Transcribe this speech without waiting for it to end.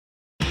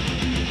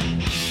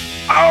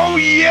Oh,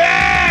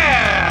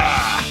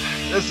 yeah!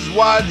 This is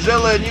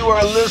Wadzilla, and you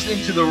are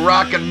listening to the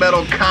Rock and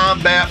Metal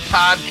Combat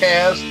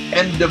Podcast,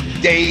 End of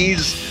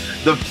Days,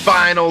 the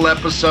final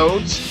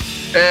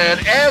episodes.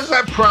 And as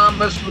I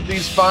promised with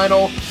these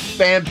final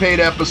fan-paid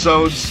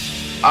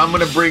episodes, I'm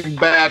going to bring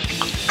back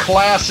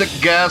classic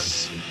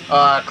guests,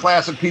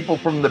 classic people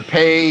from the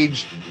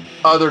page,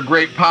 other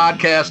great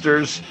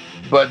podcasters.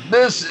 But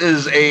this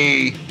is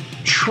a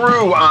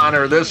true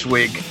honor this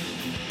week.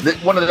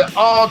 One of the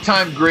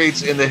all-time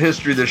greats in the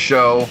history of the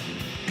show.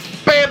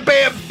 Bam,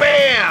 bam,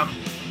 bam!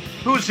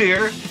 Who's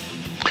here?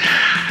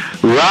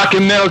 Rock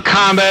and Metal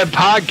Combat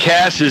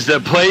Podcast is the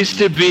place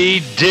to be.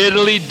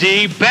 Diddly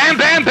dee, bam,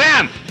 bam,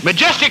 bam!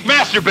 Majestic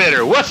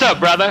Masturbator, what's up,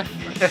 brother?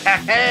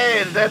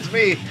 Hey, that's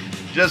me.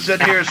 Just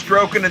sitting here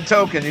stroking and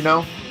token, you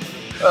know?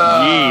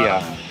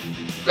 Yeah.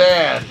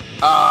 Man,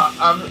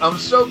 I'm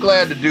so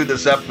glad to do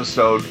this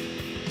episode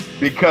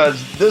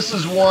because this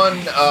is one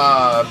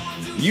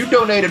you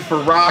donated for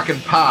Rock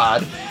and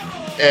Pod,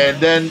 and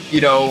then, you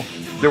know,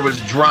 there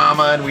was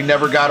drama and we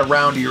never got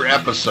around to your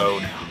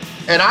episode.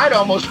 And I'd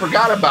almost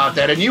forgot about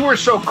that. And you were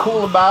so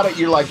cool about it.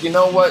 You're like, you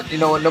know what? You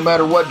know, no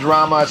matter what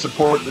drama, I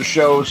support the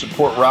show,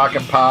 support Rock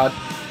and Pod.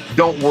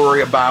 Don't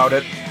worry about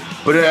it.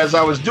 But as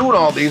I was doing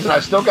all these, and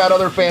I still got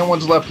other fan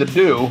ones left to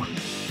do,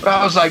 but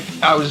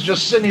I was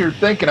just sitting here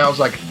thinking, I was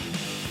like,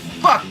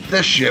 fuck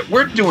this shit.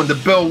 We're doing the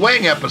Bill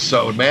Wang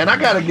episode, man. I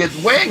got to get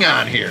Wang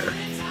on here.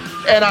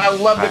 And I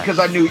loved it because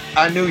I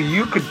knew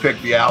you could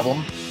pick the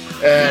album.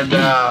 And,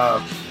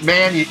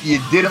 man,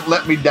 you didn't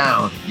let me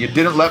down. You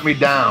didn't let me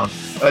down.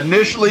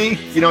 Initially,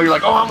 you know, you're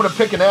like, oh, I'm going to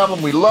pick an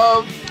album we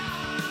love.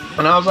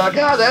 And I was like,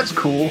 that's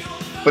cool.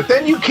 But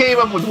then you came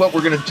up with what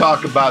we're going to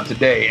talk about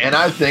today. And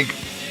I think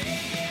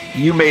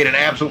you made an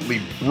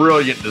absolutely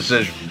brilliant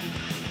decision.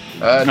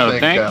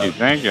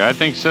 Thank you. I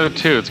think so,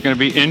 too. It's going to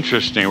be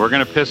interesting. We're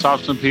going to piss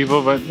off some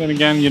people, but then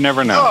again, you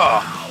never know.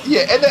 Oh,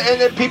 yeah, and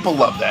then people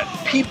love that.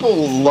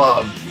 People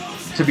love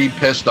to be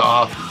pissed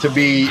off, to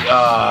be,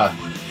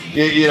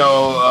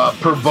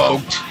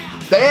 provoked.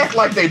 They act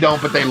like they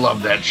don't, but they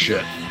love that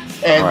shit.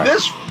 And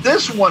right.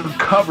 This one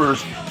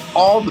covers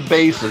all the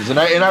bases, and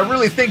I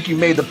really think you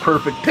made the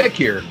perfect pick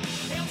here,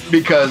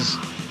 because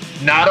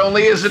not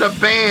only is it a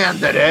band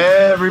that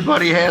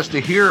everybody has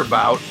to hear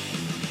about,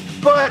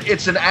 but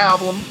it's an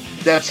album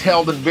that's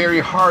held in very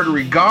high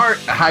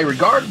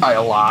regard by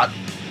a lot.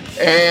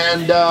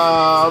 And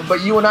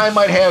but you and I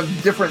might have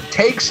different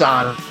takes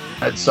on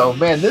it. So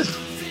man,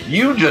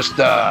 you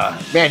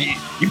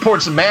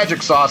poured some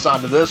magic sauce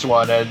onto this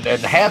one, and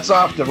hats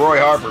off to Roy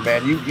Harper,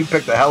 man. You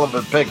picked a hell of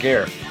a pick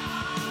here.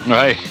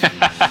 Right.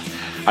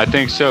 I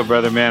think so,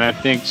 brother, man. I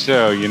think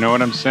so. You know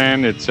what I'm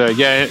saying? It's all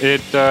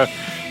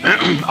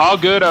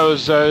good. I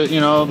was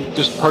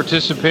just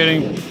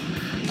participating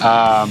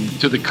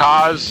to the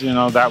cause. You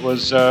know, that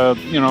was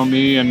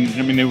me, and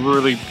I mean, it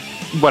really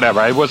whatever.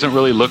 I wasn't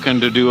really looking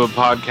to do a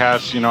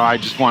podcast. You know, I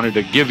just wanted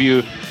to give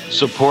you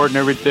support and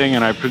everything,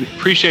 and I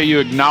appreciate you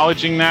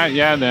acknowledging that.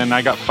 Yeah, then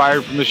I got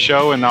fired from the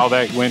show, and all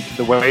that went to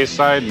the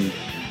wayside, and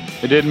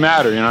it didn't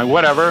matter. You know,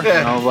 whatever. Yeah.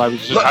 You know, I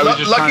was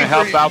just trying to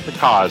help out the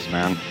cause,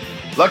 man.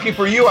 Lucky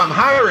for you, I'm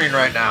hiring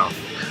right now.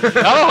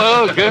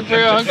 oh, good for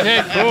you.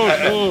 Okay,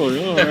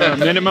 cool.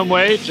 Minimum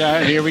wage.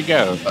 Here we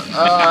go.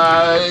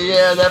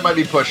 Yeah, that might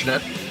be pushing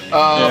it.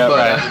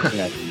 Right.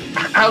 Yeah.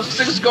 How's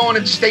things going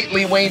in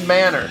stately Wayne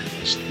Manor?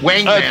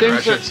 Wayne Manor,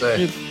 I should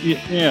say.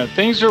 Yeah,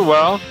 things are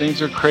well.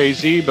 Things are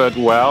crazy, but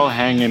well,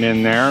 hanging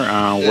in there.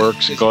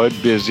 Work's good,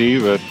 busy,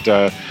 but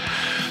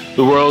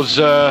the world's,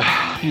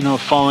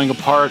 falling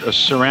apart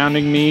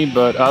surrounding me.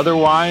 But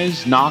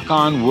otherwise, knock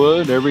on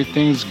wood,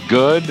 everything's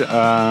good.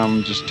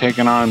 Just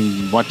taking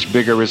on much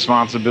bigger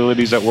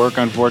responsibilities at work,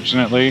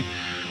 unfortunately.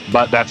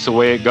 But that's the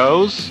way it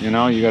goes. You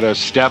know, you got to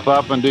step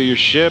up and do your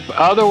shit.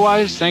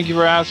 Otherwise, thank you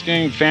for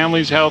asking.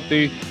 Family's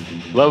healthy.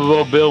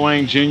 Lovable Bill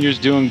Wang Jr.'s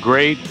doing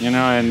great,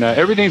 and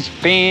everything's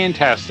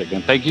fantastic.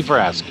 And thank you for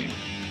asking.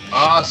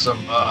 Awesome.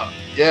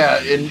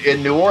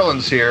 In New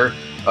Orleans here,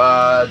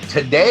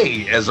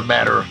 today, as a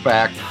matter of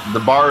fact,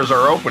 the bars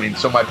are opening.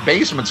 So my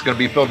basement's going to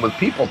be filled with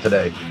people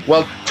today.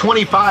 Well,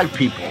 25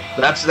 people.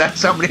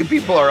 That's how many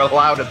people are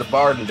allowed at the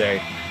bar today.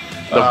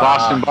 The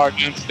Boston bar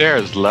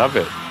downstairs. Love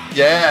it.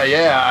 Yeah.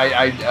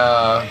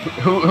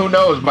 Who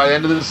knows? By the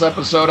end of this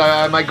episode,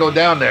 I might go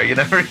down there. You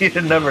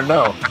never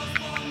know.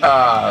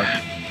 No,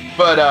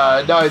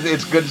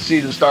 it's good to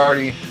see the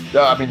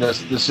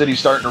city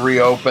starting to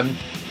reopen,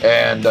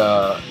 and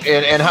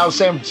how's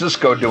San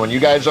Francisco doing?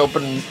 You guys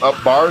open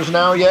up bars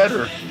now yet,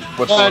 or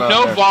what's going on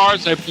no there?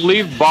 Bars. I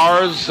believe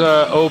bars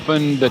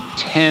open the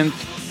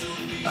 10th.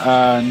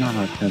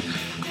 No,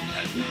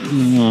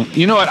 10th.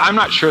 You know what? I'm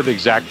not sure the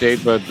exact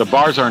date, but the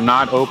bars are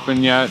not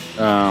open yet.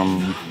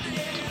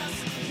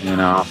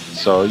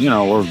 So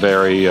we're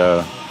very.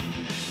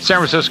 San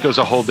Francisco's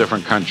a whole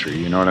different country.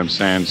 You know what I'm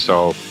saying?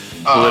 So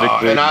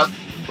politically, and I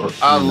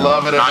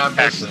love it. And I'm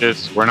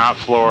Texas. We're not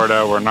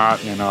Florida. We're not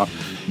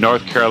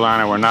North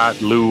Carolina. We're not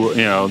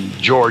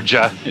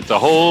Georgia. It's a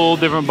whole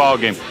different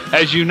ballgame,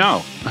 as you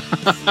know.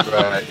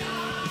 Right.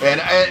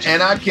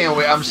 And I can't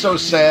wait. I'm so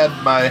sad.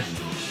 My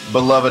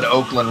beloved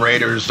Oakland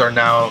Raiders are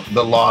now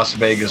the Las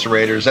Vegas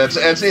Raiders.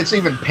 It's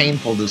even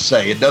painful to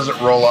say. It doesn't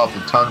roll off the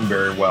tongue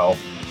very well.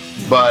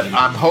 But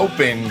I'm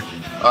hoping,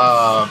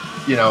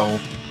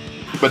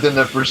 within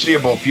the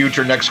foreseeable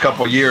future, next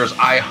couple of years,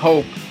 I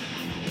hope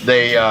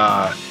they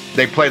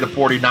play the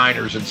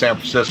 49ers in San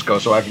Francisco,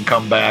 so I can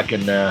come back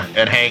and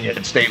hang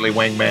at Stately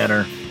Wing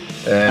Manor,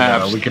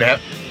 and we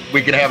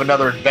can have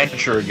another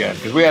adventure again,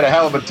 because we had a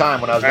hell of a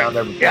time when I was down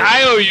there before. Yeah,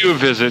 I owe you a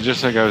visit,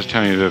 just like I was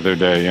telling you the other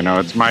day.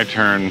 It's my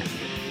turn,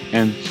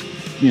 and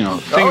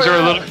things are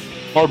a little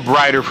more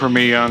brighter for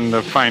me on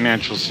the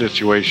financial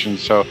situation.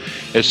 So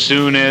as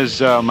soon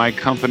as my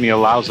company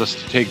allows us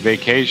to take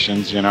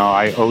vacations,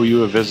 I owe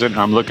you a visit.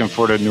 I'm looking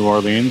forward to New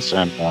Orleans,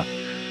 and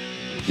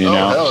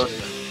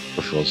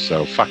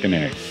so fucking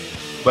A.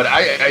 But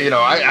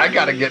I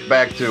got to get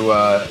back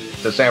to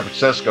San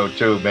Francisco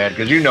too, man,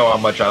 because how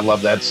much I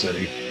love that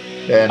city.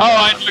 And,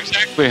 I know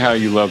exactly how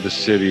you love the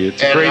city.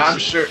 It's great. I'm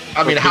sure.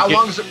 I mean, how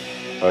long has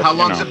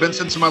it been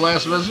since my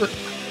last visit?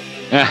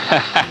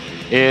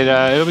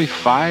 It'll be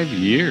 5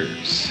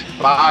 years.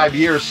 5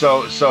 years.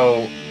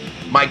 So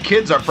my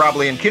kids are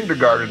probably in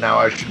kindergarten now.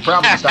 I should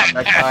probably stop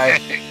that guy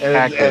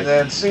and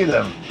then see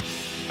them.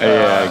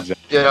 Yeah, exactly.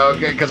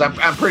 Because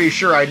I'm pretty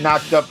sure I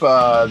knocked up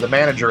the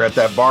manager at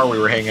that bar we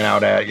were hanging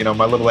out at.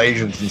 My little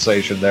Asian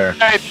sensation there.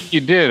 I think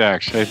you did,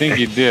 actually. I think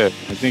you did.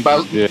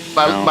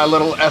 My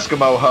little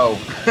Eskimo hoe.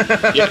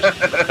 Yeah,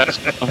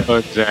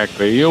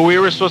 exactly. We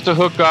were supposed to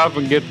hook up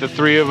and get the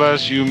three of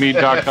us, you, me,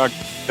 Doc,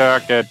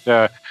 at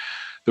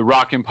the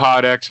Rockin'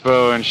 Pod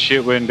Expo, and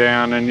shit went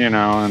down, and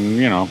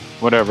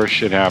whatever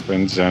shit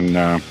happens,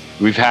 and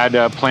we've had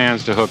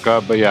plans to hook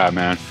up, but yeah,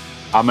 man,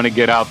 I'm gonna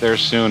get out there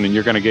soon, and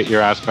you're gonna get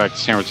your ass back to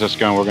San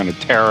Francisco, and we're gonna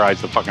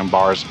terrorize the fucking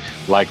bars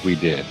like we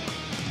did.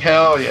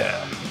 Hell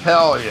yeah.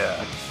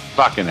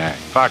 Fucking A.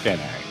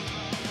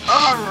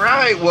 All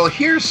right, well,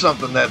 here's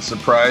something that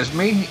surprised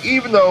me.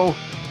 Even though,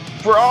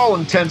 for all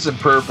intents and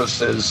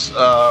purposes,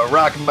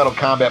 Rock and Metal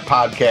Combat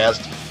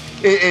Podcast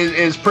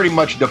is pretty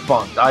much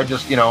defunct. I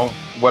just,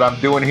 what I'm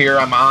doing here,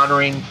 I'm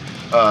honoring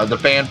the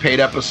fan-paid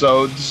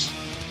episodes,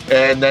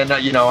 and then,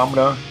 I'm going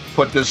to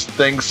put this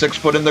thing 6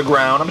 foot in the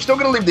ground. I'm still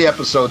going to leave the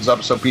episodes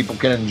up so people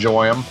can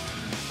enjoy them.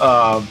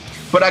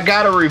 But I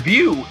got a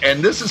review,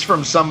 and this is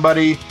from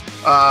somebody,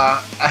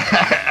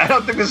 I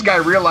don't think this guy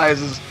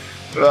realizes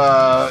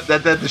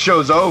that the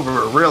show's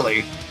over,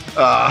 really.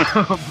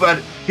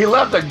 But he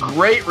left a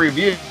great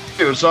review,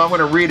 so I'm going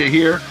to read it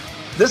here.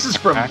 This is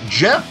from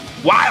Jeff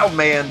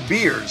Wildman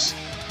Beers.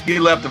 He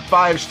left a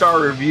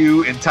 5-star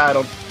review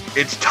entitled,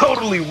 "It's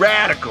Totally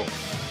Radical."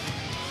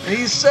 And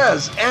he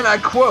says, and I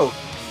quote,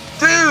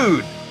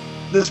 "Dude,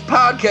 this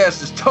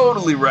podcast is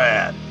totally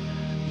rad.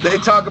 They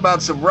talk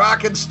about some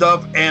rockin'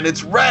 stuff, and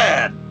it's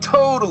rad.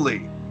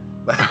 Totally.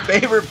 My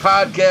favorite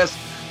podcast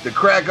to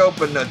crack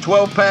open a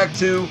 12-pack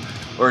to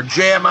or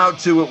jam out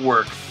to at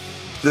work.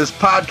 This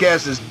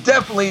podcast is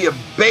definitely a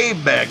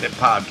babe magnet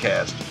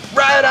podcast.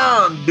 Right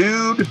on,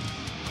 dude."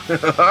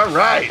 All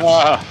right.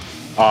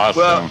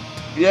 Awesome.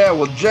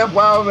 Well, Jeff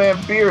Wildman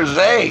Beers,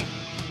 hey,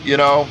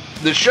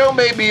 the show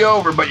may be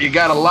over, but you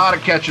got a lot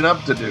of catching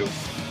up to do.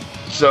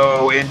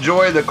 So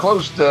enjoy the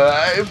close to,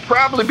 it'd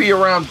probably be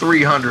around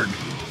 300,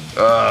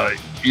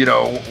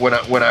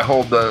 when I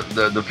hold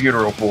the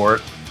funeral for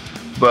it.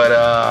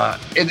 But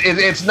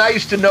it's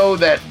nice to know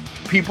that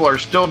people are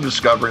still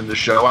discovering the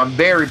show. I'm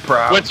very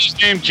proud. What's his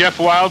name? Jeff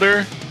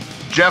Wilder?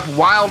 Jeff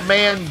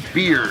Wildman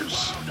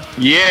Beers.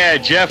 Yeah,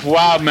 Jeff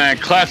Wildman,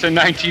 class of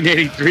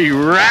 1983,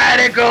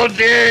 radical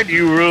dude.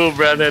 You rule,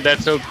 brother.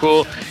 That's so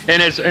cool. And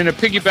to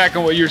piggyback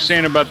on what you're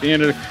saying about the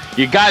end of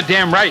you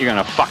goddamn right, you're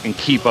gonna fucking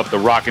keep up the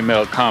Rock and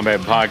Metal Combat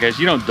Podcast.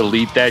 You don't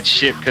delete that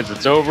shit because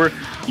it's over.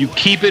 You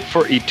keep it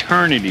for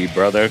eternity,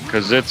 brother,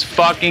 because it's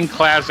fucking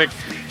classic.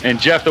 And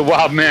Jeff the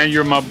Wildman,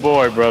 you're my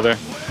boy, brother,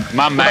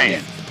 my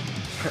man.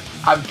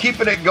 I'm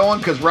keeping it going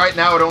because right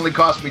now it only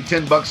costs me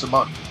 $10 a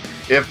month.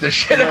 If the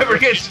shit ever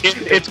gets,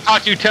 it's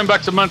cost you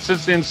 $10 a month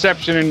since the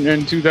inception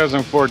in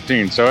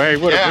 2014. So hey,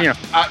 a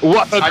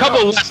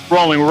couple less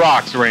Rolling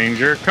Rocks,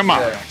 Ranger. Come on.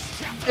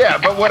 Yeah,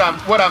 but what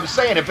I'm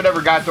saying, if it ever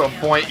got to a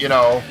point,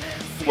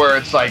 where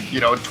it's like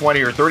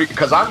 20 or 30,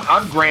 because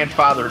I'm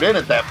grandfathered in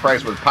at that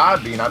price with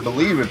Podbean. I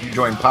believe if you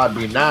join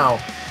Podbean now,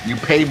 you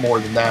pay more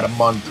than that a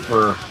month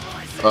for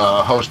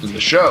hosting the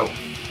show.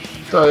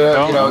 So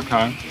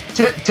okay.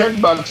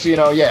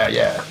 $10,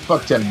 yeah,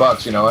 fuck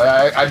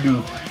 $10. I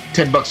do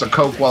 $10 a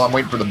Coke while I'm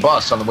waiting for the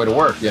bus on the way to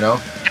work, Bam,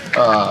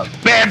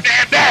 bam,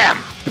 bam!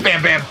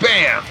 Bam, bam,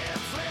 bam!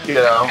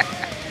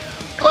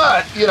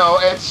 But,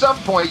 at some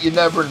point you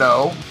never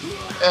know.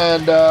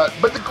 And,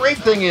 but the great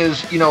thing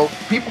is,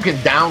 people can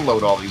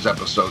download all these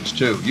episodes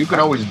too. You can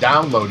always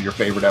download your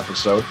favorite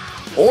episode,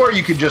 or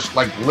you could just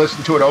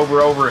listen to it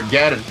over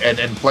again and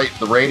inflate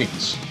the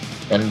ratings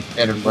and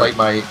inflate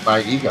my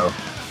ego.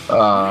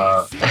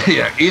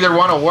 Either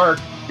one will work,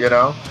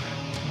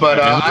 But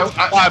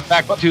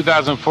back in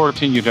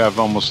 2014, you'd have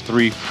almost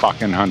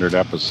 300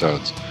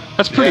 episodes.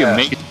 That's pretty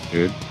amazing,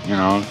 dude.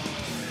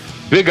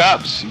 big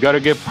ups. You got to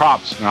give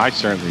props, and I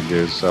certainly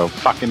do. So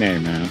fucking A,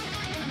 man.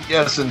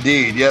 Yes,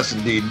 indeed. Yes,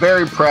 indeed.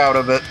 Very proud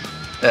of it,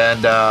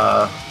 and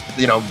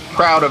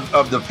proud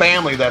of the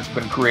family that's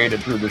been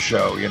created through the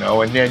show.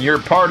 And then you're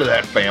part of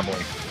that family.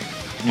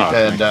 Oh,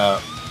 and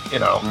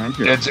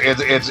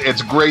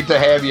it's great to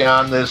have you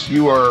on this.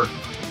 You are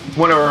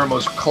one of our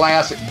most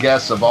classic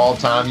guests of all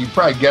time. You've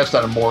probably guessed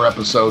on more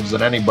episodes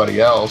than anybody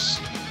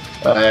else.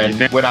 And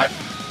when I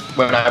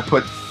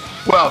put,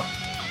 well,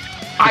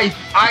 I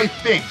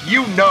think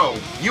you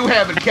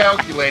haven't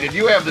calculated.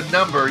 You have the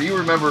number. You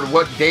remember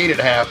what date it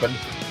happened.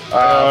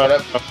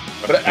 But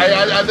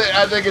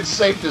I think it's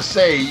safe to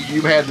say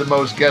you've had the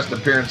most guest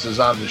appearances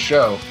on the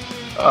show.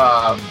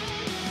 I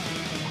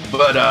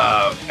put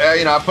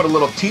a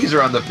little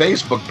teaser on the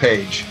Facebook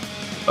page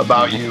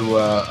about you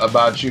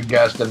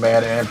guesting,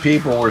 man, and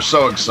people were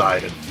so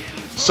excited to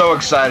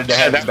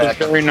have you back. That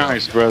was very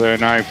nice, brother,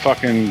 and I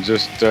fucking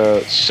just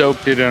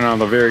soaked it in on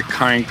the very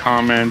kind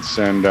comments,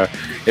 and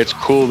it's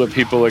cool that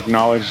people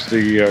acknowledge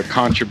the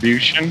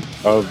contribution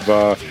of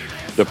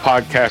the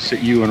podcast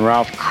that you and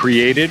Ralph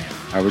created.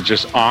 I was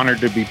just honored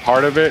to be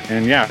part of it,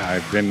 and yeah, I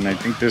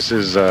think this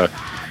is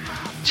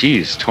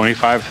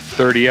 25,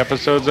 30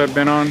 episodes I've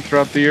been on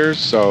throughout the years.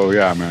 So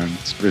yeah, man,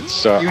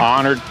 it's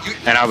honored,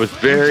 and I was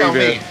very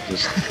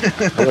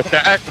What's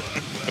that?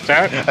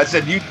 I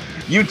said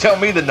you tell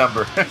me the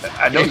number.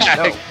 I know you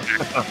know.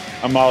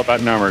 I'm all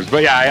about numbers,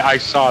 but yeah, I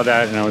saw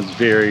that, and I was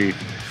very,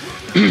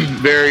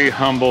 very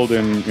humbled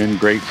and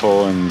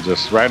grateful, and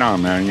just right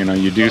on, man.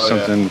 You do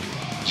something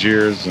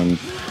years, and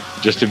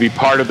just to be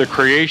part of the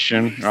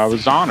creation, I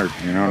was honored.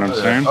 You know what I'm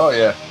saying? Oh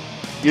yeah.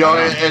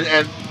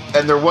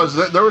 And there was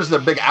the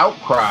big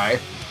outcry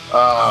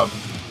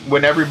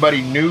when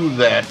everybody knew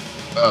that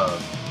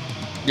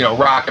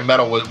rock and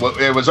metal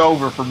was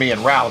over for me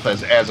and Ralph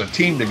as a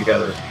team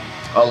together.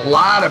 A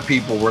lot of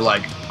people were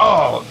like,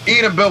 "Oh,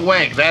 Ian and Bill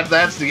Wank.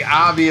 That's the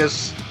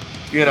obvious,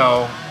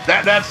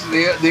 that's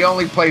the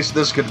only place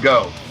this could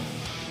go."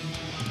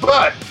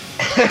 But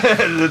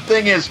the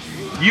thing is,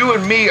 you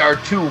and me are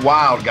two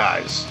wild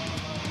guys,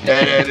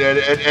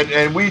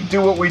 and we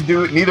do what we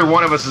do. Neither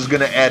one of us is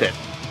going to edit.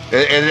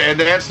 And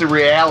that's the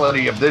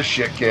reality of this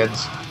shit,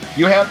 kids.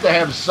 You have to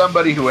have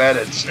somebody who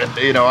edits. And,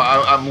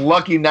 I'm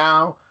lucky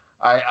now.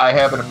 I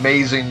have an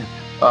amazing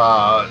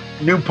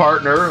new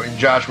partner in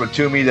Joshua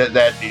Toomey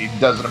that he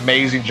does an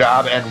amazing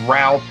job. And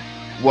Ralph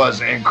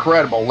was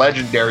incredible,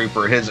 legendary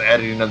for his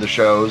editing of the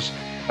shows.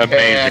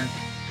 Amazing.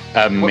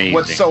 Amazing.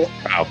 What's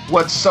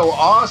so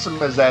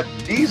awesome is that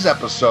these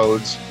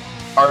episodes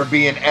are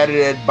being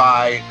edited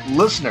by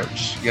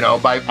listeners,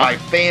 by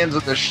fans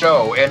of the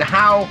show. And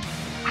how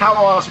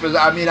awesome is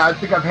that? I mean, I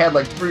think I've had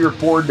like 3 or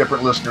 4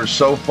 different listeners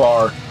so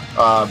far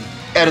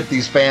edit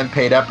these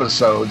fan-paid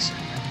episodes,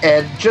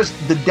 and just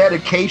the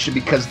dedication,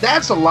 because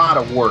that's a lot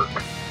of work.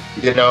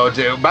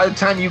 By the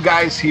time you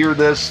guys hear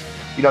this,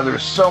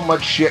 there's so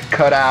much shit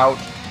cut out,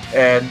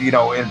 and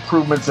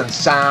improvements in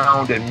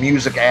sound and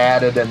music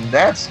added, and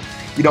that's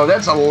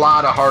a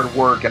lot of hard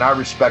work. And I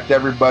respect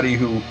everybody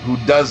who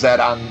does that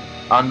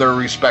on their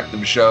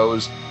respective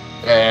shows,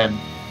 and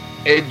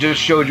it just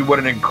shows you what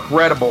an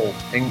incredible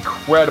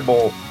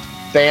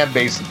fan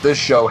base that this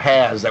show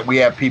has, that we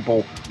have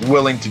people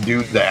willing to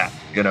do that,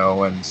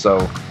 and so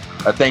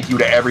thank you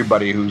to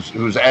everybody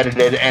who's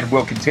edited and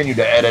will continue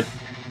to edit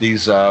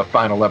these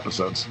final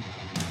episodes.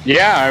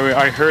 Yeah,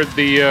 I heard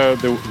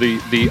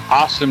the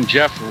awesome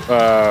Jeff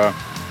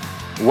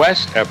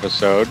West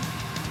episode,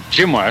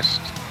 Jim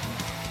West.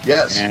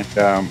 Yes. And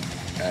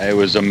it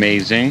was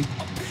amazing.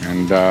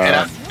 And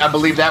I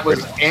believe that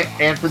was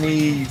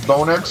Anthony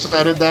Bonex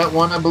edited that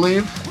one, I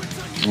believe.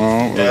 I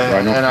don't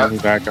know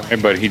that guy,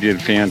 but he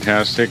did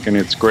fantastic, and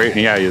it's great.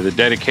 And yeah, the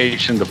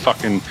dedication, the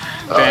fucking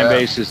fan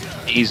base is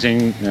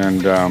amazing,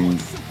 and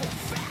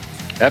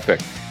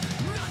epic.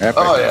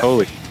 Oh, yeah.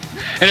 Holy.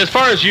 And as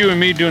far as you and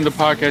me doing the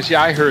podcast,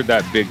 yeah, I heard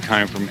that big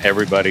time from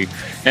everybody.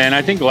 And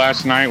I think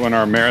last night when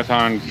our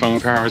marathon phone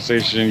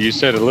conversation, you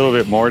said a little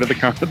bit more to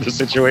the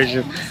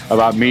situation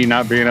about me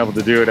not being able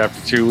to do it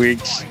after 2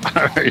 weeks.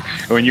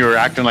 When you were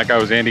acting like I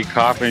was Andy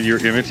Kaufman, you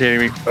were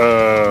imitating me.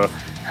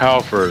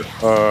 Halford.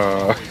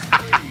 That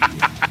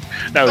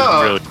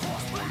was really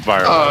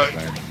viral last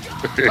night.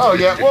 Oh,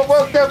 yeah.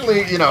 Well,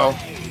 definitely,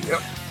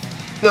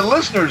 the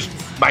listeners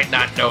might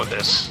not know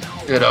this,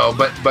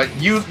 but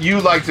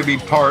you like to be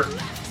part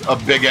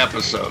of big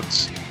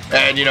episodes.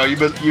 And,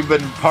 you've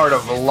been part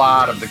of a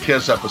lot of the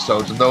Kiss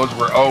episodes, and those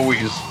were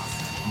always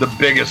the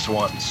biggest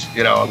ones.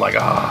 Like,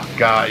 oh,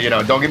 God,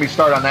 don't get me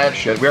started on that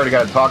shit. We already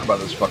got to talk about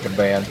this fucking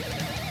band.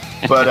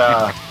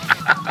 But,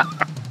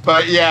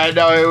 but yeah,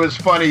 no, it was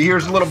funny.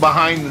 Here's a little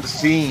behind the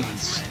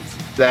scenes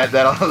that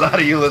a lot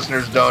of you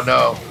listeners don't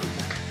know.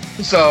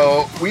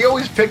 So we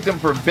always picked them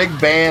for big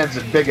bands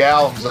and big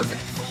albums.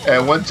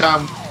 And one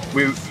time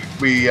we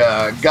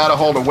got a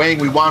hold of Wayne.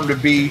 We wanted to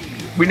be,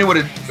 we knew what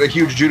a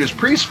huge Judas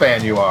Priest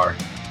fan you are.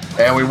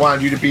 And we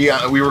wanted you to be,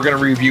 we were going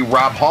to review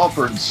Rob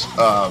Halford's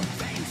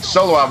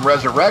solo album,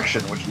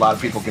 Resurrection, which a lot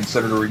of people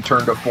considered a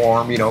return to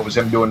form. It was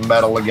him doing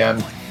metal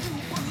again.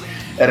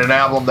 and an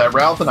album that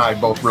Ralph and I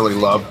both really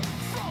love.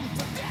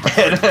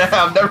 And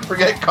I'll never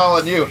forget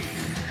calling you.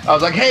 I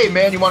was like, hey,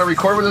 man, you want to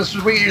record with us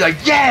this week? You're like,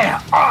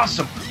 yeah,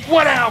 awesome.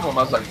 What album?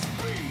 I was like,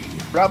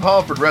 Rob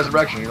Halford,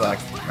 Resurrection. You're like,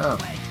 oh,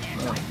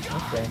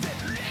 okay.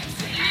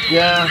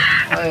 Yeah,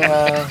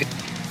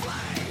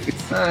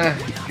 I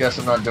guess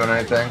I'm not doing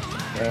anything.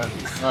 Yeah,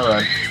 all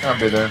right, I'll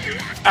be there.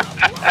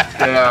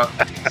 Yeah,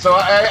 so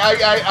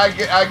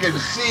I could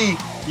see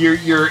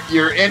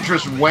your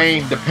interest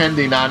wane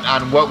depending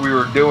on what we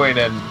were doing,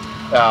 and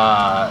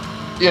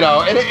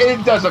and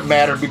it doesn't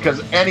matter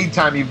because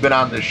anytime you've been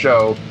on the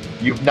show,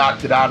 you've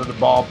knocked it out of the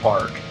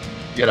ballpark.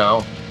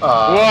 Well,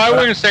 I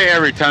wouldn't say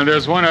every time.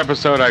 There's one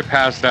episode I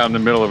passed out in the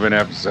middle of an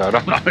episode.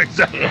 I'm not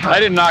exactly. I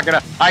didn't knock it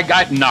out. I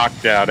got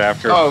knocked out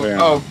after.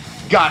 Oh,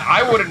 God!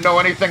 I wouldn't know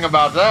anything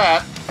about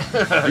that.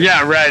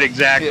 Yeah, right.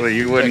 Exactly.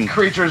 You wouldn't.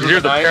 Creatures. You're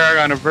the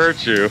paragon of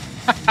virtue.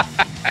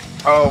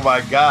 Oh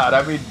my God!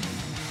 I mean,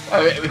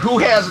 who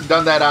hasn't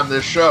done that on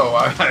this show?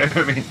 I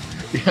mean,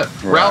 yeah,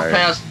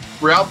 right.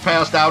 Ralph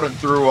passed out and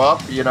threw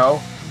up.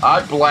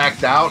 I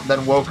blacked out and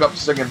then woke up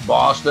singing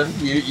Boston.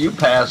 You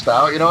passed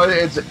out.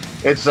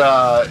 It's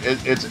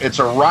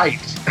a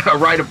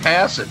rite of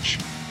passage.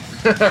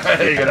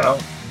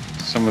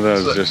 Some of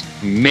those just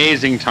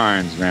amazing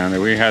times, man.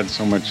 That we had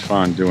so much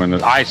fun doing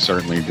this. I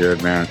certainly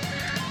did, man.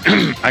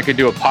 I could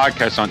do a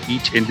podcast on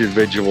each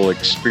individual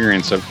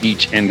experience of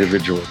each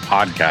individual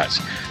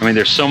podcast. I mean,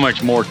 there's so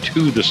much more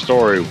to the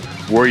story.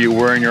 Where you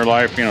were in your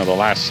life, the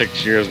last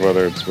 6 years,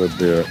 whether it's with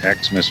the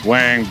ex-Miss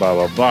Wang, blah,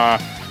 blah, blah.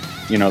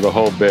 The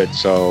whole bit.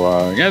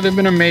 So, they've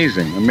been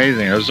amazing.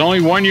 There's only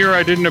 1 year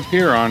I didn't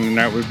appear on, and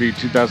that would be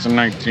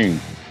 2019.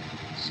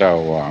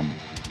 So,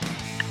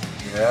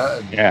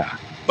 yeah.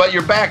 But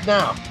you're back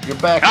now.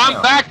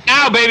 I'm back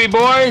now, baby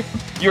boy.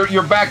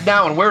 You're back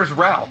now, and where's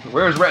Ralph?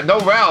 No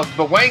Ralph,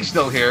 but Wang's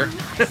still here.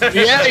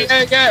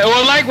 Yeah.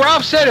 Well, like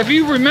Ralph said, if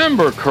you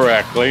remember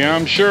correctly,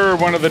 I'm sure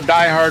one of the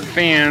diehard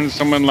fans,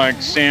 someone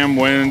like Sam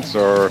Wentz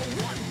or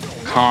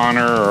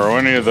Connor or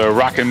any of the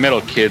rock and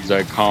metal kids,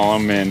 I call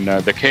them, and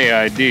the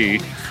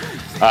KID.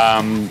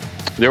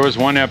 There was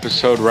one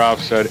episode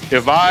Ralph said,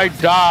 if I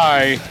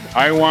die,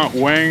 I want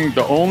Wang.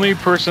 The only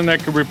person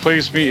that could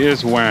replace me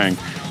is Wang.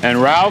 And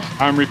Ralph,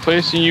 I'm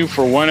replacing you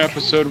for one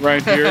episode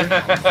right here.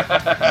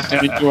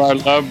 Sending you our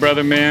love,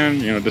 brother, man.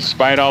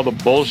 Despite all the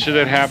bullshit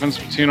that happens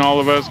between all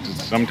of us,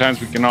 because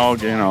sometimes we can all,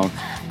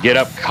 get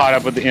caught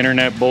up with the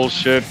internet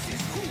bullshit.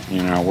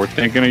 We're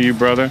thinking of you,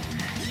 brother.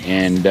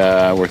 And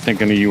we're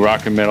thinking of you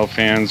rock and metal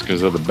fans because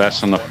they're the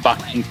best on the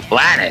fucking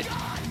planet.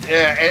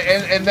 Yeah,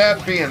 and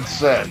that being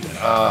said,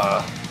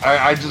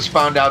 I just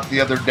found out the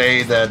other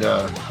day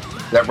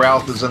that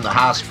Ralph is in the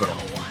hospital.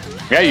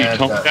 Yeah, you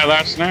told me that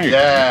last night.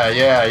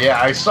 Yeah.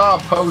 I saw a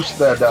post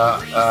that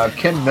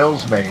Ken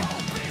Mills made,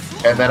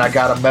 and then I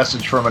got a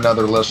message from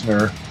another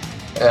listener.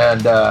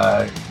 And,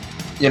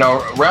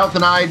 Ralph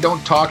and I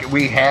don't talk.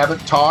 We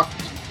haven't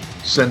talked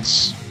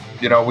since,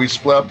 we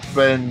split up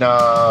in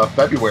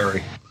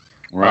February.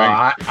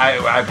 Right.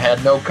 I've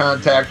had no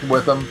contact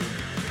with him,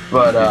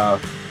 but,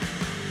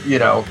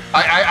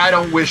 I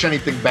don't wish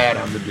anything bad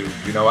on the dude.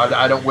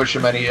 I don't wish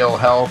him any ill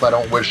health. I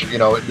don't wish,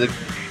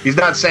 he's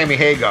not Sammy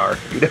Hagar.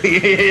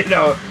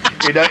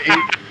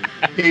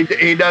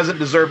 He doesn't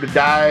deserve to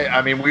die.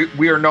 I mean,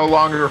 we are no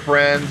longer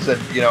friends,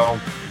 and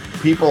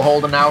people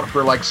holding out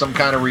for like some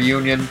kind of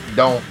reunion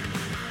don't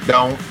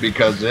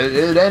because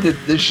it ended.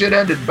 This shit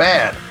ended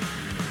bad,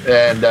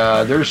 and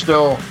there's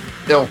still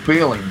ill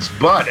feelings.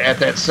 But at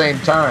that same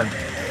time,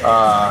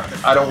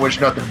 I don't wish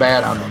nothing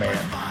bad on the man.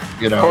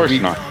 Of course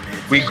not.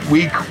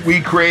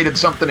 We created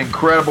something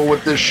incredible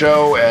with this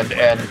show, and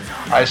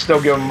I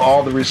still give him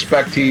all the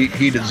respect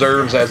he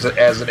deserves as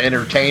an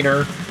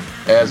entertainer,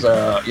 as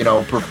a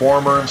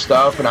performer and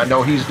stuff. And I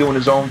know he's doing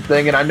his own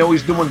thing, and I know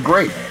he's doing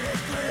great.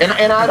 And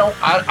I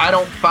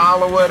don't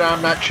follow it.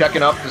 I'm not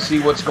checking up to see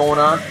what's going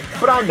on,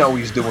 but I know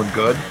he's doing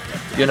good.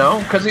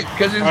 Because he's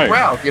right.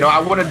 Ralph. I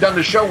wouldn't have done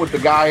the show with the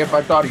guy if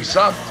I thought he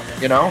sucked.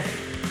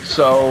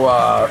 So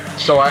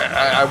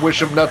I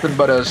wish him nothing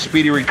but a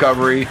speedy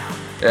recovery.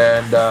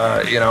 And,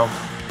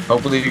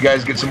 hopefully you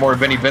guys get some more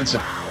Vinnie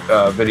Vincent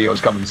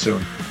videos coming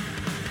soon.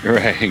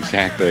 Right,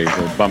 exactly.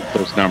 We'll bump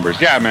those numbers.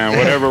 Yeah, man,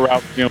 whatever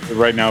Ralph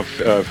right now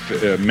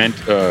meant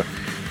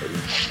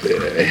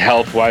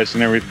health-wise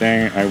and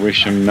everything, I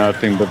wish him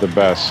nothing but the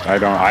best. I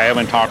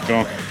haven't talked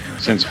to him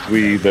since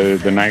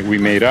the night we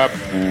made up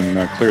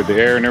and cleared the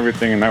air and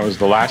everything, and that was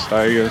the last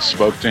I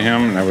spoke to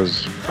him, and that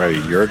was probably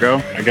a year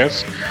ago, I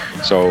guess.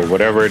 So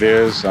whatever it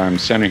is, I'm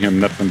sending him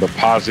nothing but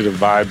positive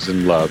vibes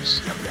and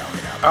loves.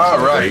 All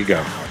right. There you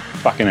go.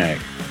 Fucking A.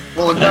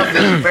 Well, enough of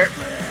this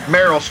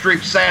Meryl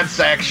Streep sad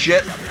sack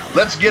shit.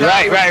 Let's get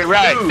on with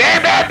the news.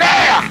 Bam, bam,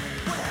 bam!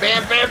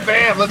 Bam, bam,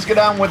 bam. Let's get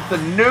on with the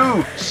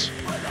news.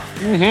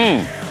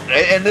 Mm-hmm.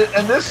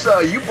 And this,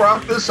 you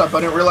brought this up.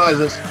 I didn't realize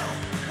this.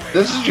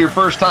 This is your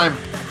first time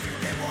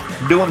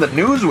doing the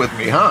news with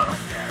me, huh?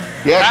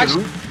 Yeah.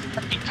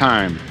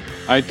 Time.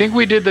 I think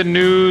we did the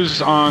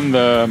news on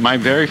my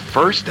very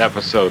first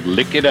episode,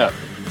 Lick It Up,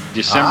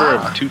 December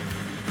of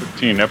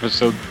 2014,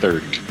 episode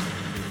 30.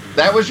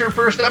 That was your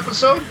first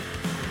episode?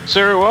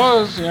 Sir, it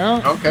was,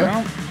 yeah. Okay.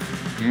 Yeah.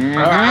 Mm-hmm.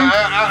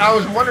 I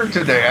was wondering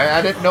today.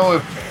 I didn't know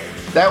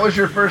if that was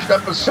your first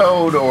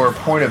episode or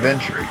Point of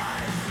Entry.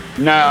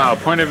 No,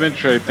 Point of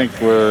Entry, I think,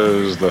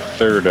 was the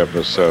third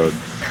episode.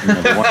 You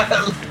know, the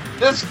one...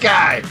 This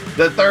guy,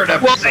 the third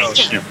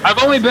episode. Well,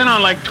 I've only been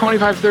on like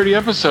 25, 30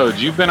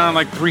 episodes. You've been on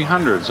like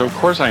 300, so of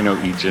course I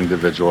know each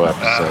individual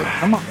episode.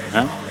 Come on,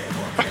 man.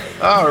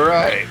 All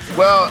right.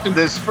 Well,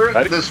 this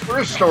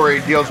first story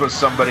deals with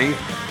somebody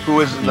who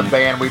was in the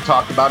band we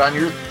talked about on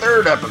your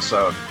third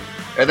episode,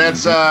 and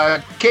that's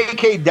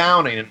KK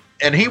Downing,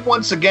 and he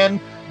once again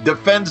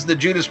defends the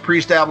Judas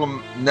Priest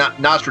album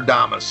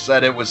Nostradamus,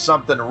 said it was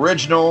something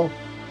original.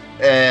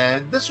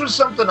 And this was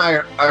something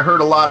I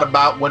heard a lot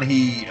about when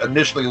he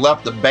initially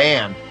left the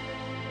band,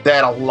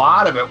 that a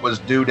lot of it was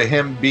due to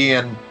him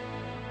being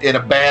in a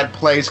bad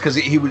place because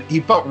he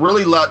felt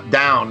really let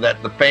down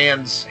that the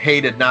fans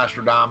hated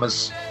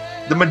Nostradamus.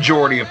 The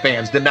majority of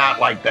fans did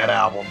not like that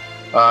album.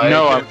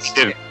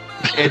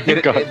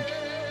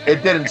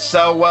 It didn't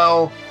sell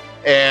well,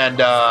 and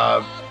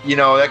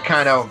that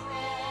kind of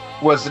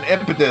was an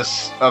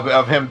impetus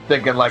of him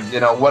thinking like,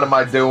 what am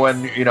I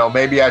doing?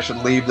 Maybe I should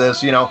leave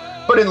this.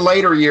 But in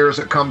later years,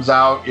 it comes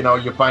out,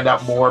 you find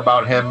out more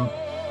about him,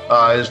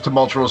 his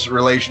tumultuous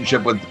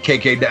relationship with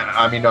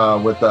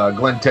with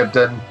Glenn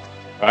Tipton.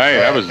 Right,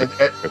 that was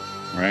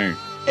right.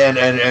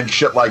 And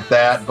shit like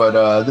that.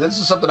 But this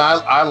is something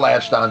I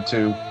latched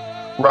onto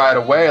right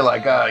away,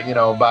 like,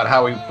 about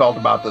how he felt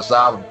about this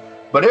album.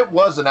 But it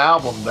was an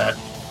album that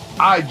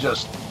I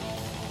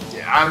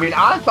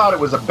thought it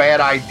was a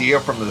bad idea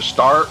from the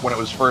start when it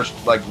was first,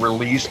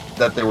 released,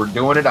 that they were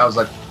doing it. I was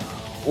like,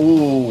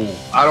 ooh,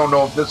 I don't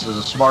know if this is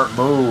a smart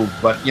move,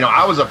 but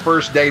I was a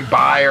first day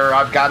buyer.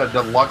 I've got a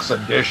deluxe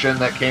edition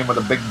that came with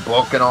a big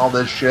book and all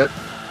this shit.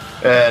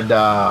 And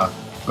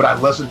but I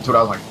listened to it,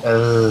 I was like,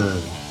 ugh.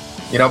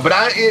 But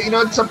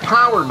it's a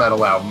power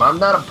metal album. I'm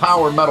not a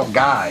power metal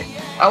guy.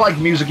 I like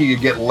music you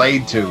could get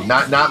laid to,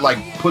 not like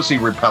pussy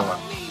repellent.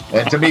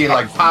 And to me,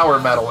 like, power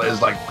metal is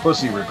like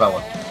pussy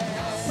repellent.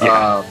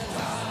 Yeah.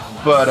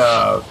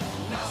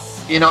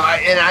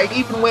 I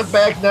even went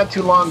back not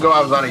too long ago.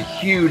 I was on a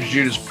huge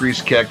Judas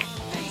Priest kick,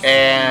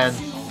 and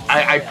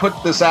I put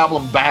this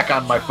album back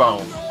on my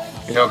phone,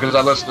 because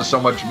I listen to so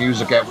much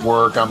music at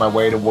work, on my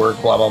way to work,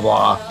 blah, blah,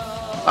 blah.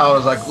 I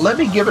was like, let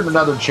me give it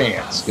another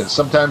chance, because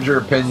sometimes your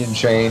opinion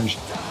changed.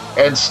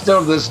 And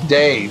still this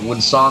day, when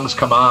songs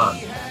come on,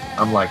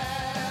 I'm like,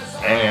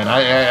 man,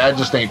 I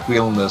just ain't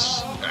feeling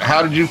this.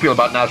 How did you feel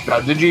about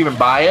Nostradamus? Did you even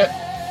buy it?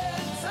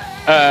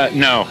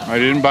 No, I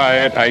didn't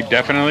buy it. I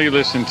definitely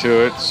listened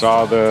to it,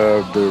 saw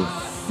the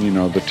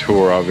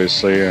tour,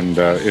 obviously, and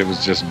it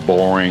was just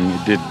boring.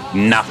 It did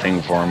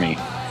nothing for me.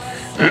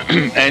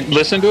 And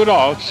listened to it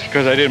all, just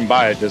because I didn't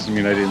buy it doesn't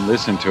mean I didn't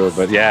listen to it.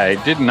 But yeah,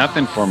 it did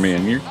nothing for me.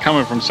 And you're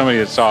coming from somebody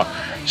that saw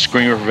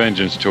Scream for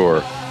Vengeance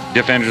tour,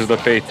 Defenders of the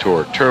Faith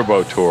tour,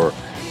 Turbo tour,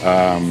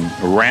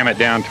 Ram It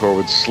Down tour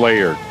with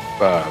Slayer,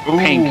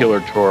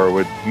 Painkiller tour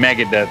with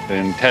Megadeth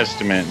and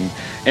Testament,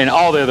 and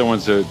all the other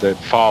ones that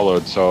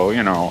followed. So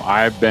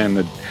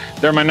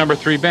they're my number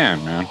 3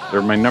 band, man.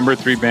 They're my number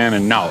 3 band,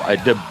 and no,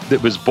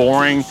 it was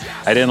boring.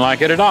 I didn't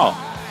like it at all.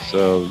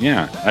 So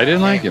yeah, I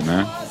didn't like it,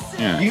 man.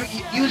 Yeah.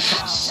 You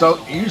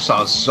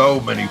saw so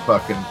many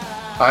fucking.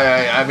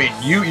 I mean,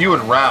 you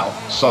and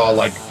Ralph saw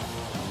like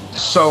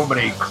so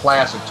many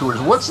classic tours.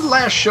 What's the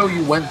last show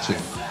you went to?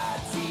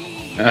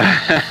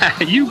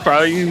 You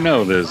probably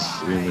know this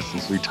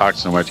since we talked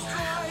so much.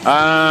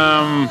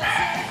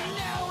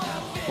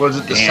 Was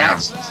it the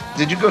Saxons?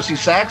 Did you go see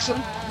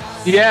Saxon?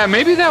 Yeah,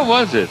 maybe that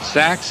was it.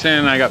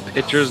 Saxon. I got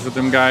pictures with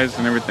them guys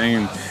and everything.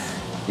 And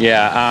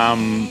yeah,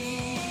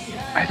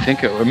 I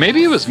think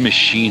maybe it was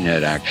Machine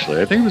Head,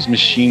 actually. I think it was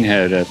Machine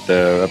Head up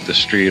the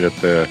street at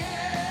the.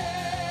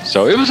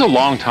 So it was a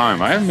long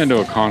time. I haven't been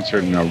to a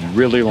concert in a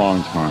really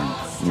long time.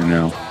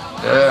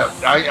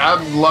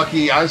 I'm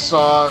lucky. I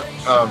saw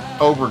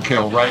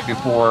Overkill right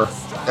before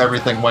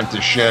everything went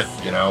to shit.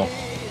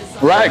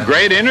 Right,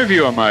 great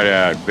interview, I might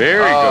add.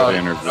 Very good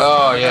interview.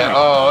 Oh yeah.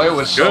 Oh, it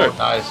was good. So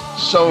nice.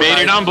 So made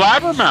nice. It on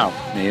Blabbermouth.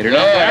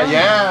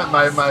 Yeah.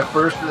 My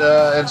first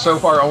and so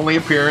far only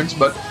appearance,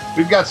 but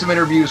we've got some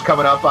interviews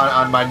coming up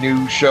on my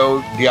new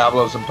show,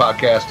 Diablos and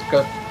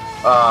Podcastica.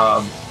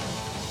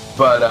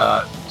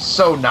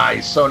 So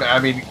nice.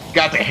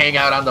 Got to hang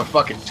out on the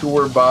fucking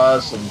tour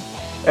bus,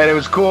 and it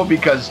was cool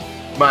because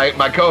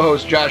my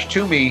co-host Josh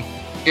Toomey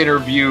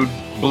interviewed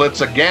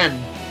Blitz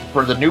again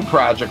for the new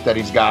project that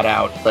he's got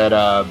out, that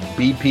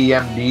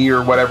BPMD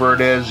or whatever it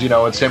is.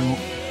 It's him,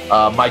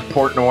 Mike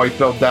Portnoy,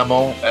 Phil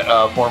Demo,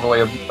 formerly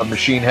of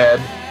Machine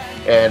Head,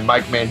 and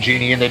Mike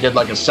Mangini, and they did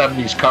like a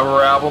 70s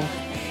cover album.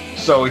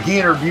 So he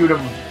interviewed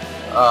him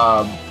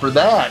for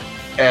that,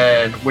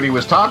 and when he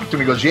was talking to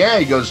me,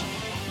 he goes,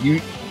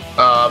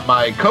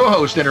 my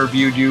co-host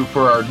interviewed you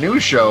for our new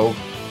show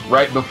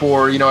right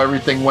before,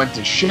 everything went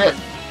to shit.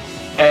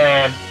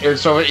 And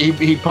so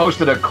he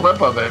posted a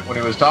clip of it when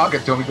he was talking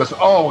to him. He goes,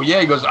 oh,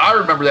 yeah. He goes, I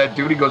remember that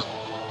dude. He goes,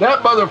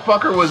 That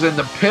motherfucker was in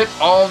the pit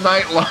all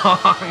night long.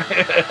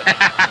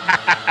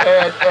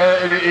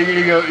 and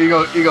he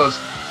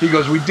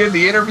goes, we did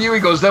the interview. He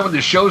goes, then when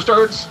the show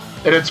starts,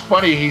 and it's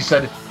funny, he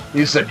said,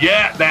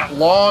 yeah, that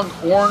long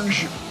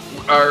orange,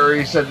 or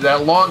he said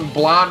that long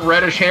blonde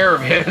reddish hair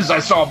of his, I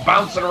saw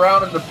bouncing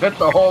around in the pit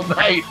the whole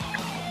night.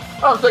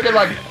 I'm thinking,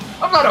 like,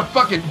 I'm not a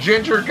fucking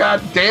ginger,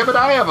 god damn it,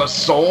 I have a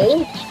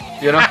soul,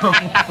 you know.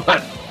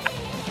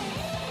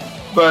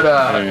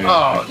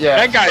 Oh yeah,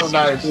 that guy's so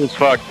nice as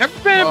fuck.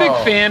 I've been a big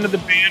fan of the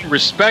band,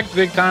 respect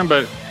big time,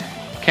 but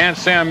can't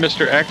say I'm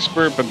Mr.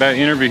 Expert. But that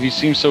interview, he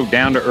seems so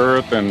down to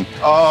earth and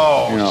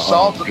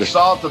salt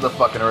of the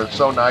fucking earth,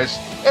 so nice.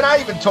 And I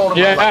even told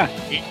him,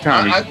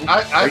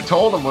 I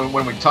told him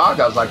when we talked,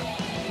 I was like,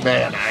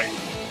 man,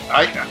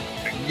 I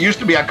used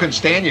to be I couldn't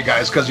stand you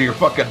guys because of your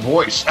fucking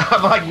voice.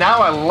 I'm like, now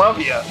I love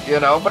you,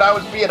 you know. But I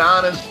was being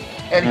honest,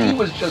 and he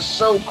was just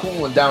so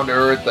cool and down to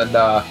earth, and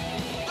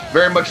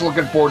very much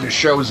looking forward to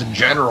shows in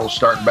general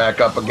starting back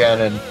up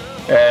again,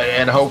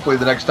 and hopefully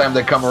the next time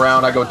they come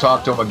around, I go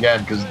talk to them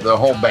again because the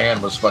whole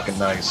band was fucking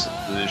nice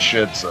as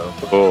shit. So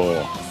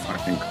cool,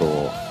 fucking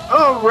cool.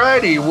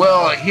 Alrighty,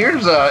 well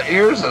here's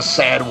a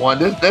sad one.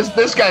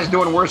 This guy's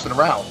doing worse than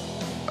Ralph.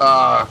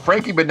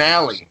 Frankie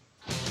Banali.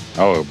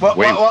 Oh,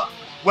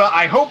 well,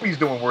 I hope he's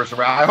doing worse than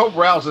Ralph. I hope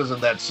Ralph's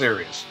isn't that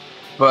serious.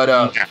 But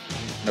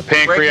the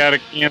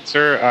pancreatic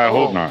cancer, I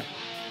hope not.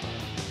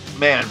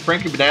 Man,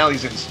 Frankie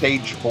Banali's in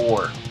stage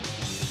 4,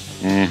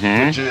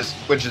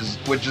 which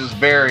is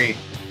very,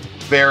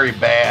 very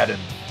bad. And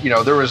you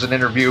know, there was an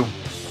interview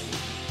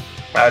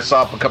I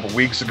saw a couple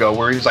weeks ago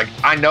where he's like,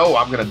 "I know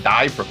I'm going to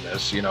die from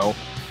this. You know,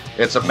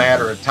 it's a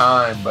matter of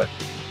time."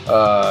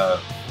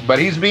 But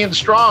he's being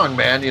strong,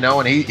 man. You know,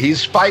 and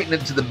he's fighting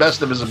it to the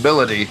best of his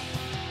ability.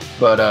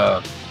 But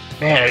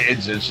man,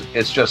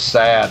 it's just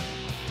sad.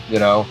 You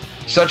know.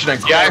 Such an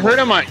incredible. Yeah, I heard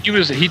him.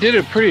 He did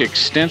a pretty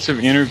extensive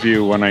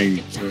interview when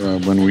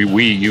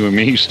you and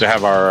me used to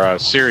have our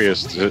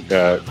Sirius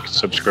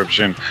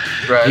subscription.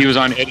 Right. He was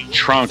on Eddie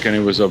Trunk, and it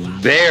was a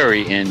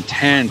very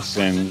intense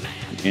and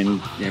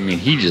I mean,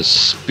 he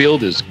just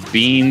spilled his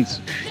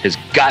beans, his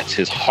guts,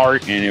 his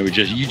heart, and it was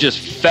just you just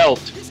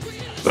felt.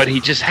 But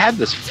he just had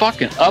this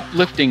fucking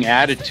uplifting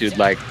attitude,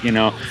 like you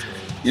know,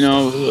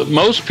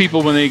 most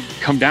people when they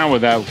come down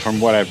with that, from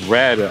what I've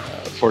read.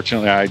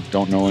 Fortunately, I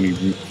don't know any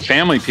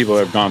family people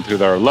that have gone through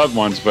that or loved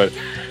ones, but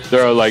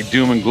they're like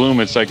doom and gloom.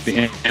 It's like the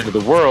end of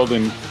the world,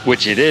 and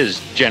which it is,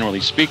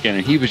 generally speaking.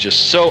 And he was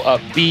just so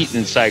upbeat,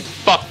 and it's like,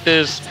 fuck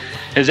this.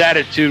 His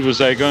attitude was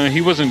like, he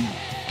wasn't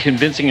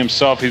convincing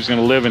himself he was going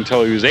to live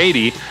until he was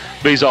 80,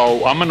 but he's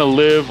all, I'm going to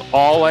live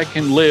all I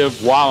can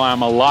live while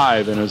I'm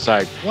alive. And it's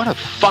like, what a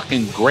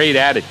fucking great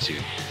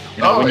attitude.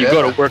 You know, you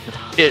go to work,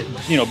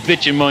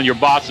 bitching on your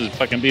boss is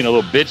fucking being a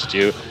little bitch to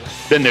you.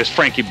 Then there's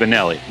Frankie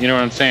Banali. You know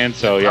what I'm saying?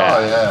 So yeah.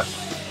 Oh yeah.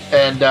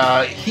 And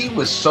he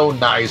was so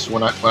nice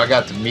when I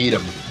got to meet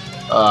him.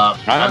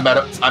 I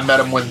met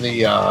him when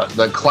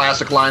the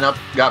classic lineup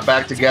got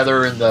back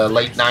together in the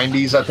late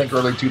 '90s, I think,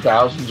 early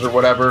 2000s or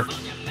whatever.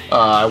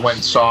 I went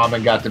and saw him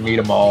and got to meet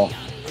them all,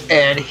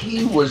 and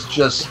he was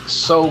just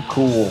so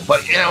cool.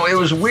 But you know, it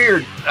was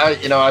weird.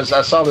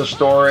 I saw this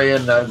story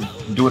and I'm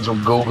doing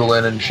some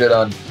Googling and shit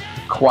on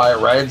Quiet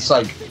Riot. It's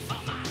like,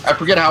 I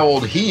forget how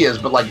old he is,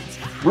 but like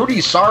Rudy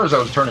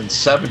Sarzo is turning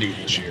 70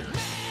 this year.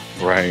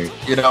 Right.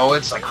 You know,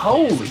 it's like,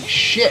 holy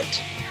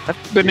shit.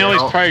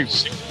 Banali's probably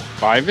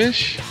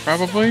 5-ish,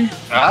 probably.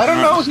 I don't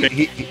know.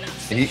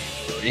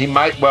 He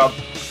might. Well,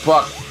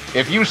 fuck.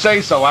 If you say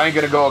so, I ain't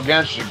gonna go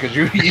against you because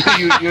you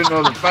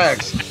know the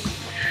facts.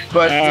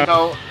 But you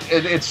know,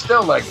 it's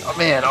still like, oh,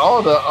 man,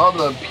 all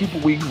the people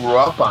we grew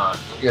up on,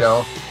 you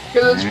know,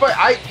 because it's funny.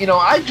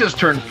 I just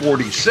turned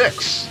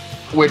 46,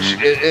 which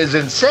is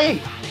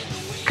insane.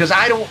 Because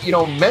I don't,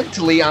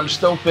 mentally I'm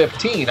still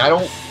 15. I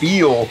don't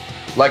feel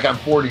like I'm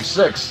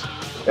 46.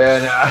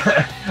 And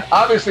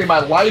obviously my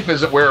life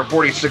isn't where a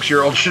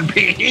 46-year-old should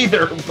be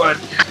either. But,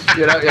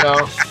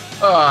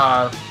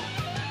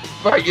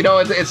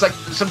 it's like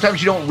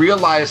sometimes you don't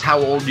realize how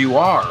old you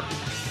are.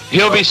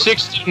 He'll be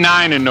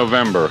 69 in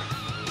November.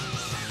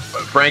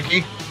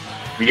 Frankie?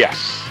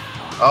 Yes.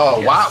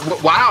 Oh,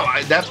 yes. Wow.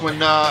 That's when...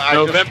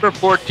 November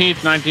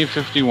 14th,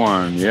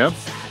 1951. Yep.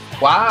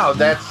 Wow,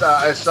 that's...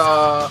 I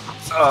saw...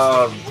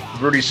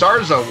 Rudy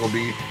Sarzo will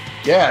be...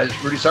 Yeah,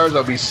 Rudy Sarzo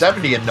will be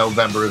 70 in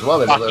November as well.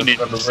 That's fucking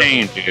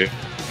insane, dude.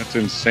 That's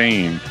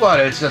insane.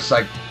 But it's just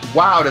like,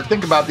 wow, to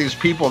think about these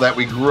people that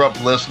we grew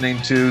up listening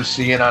to,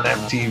 seeing on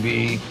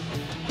MTV.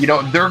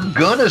 They're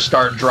gonna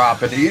start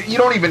dropping. You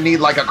don't even need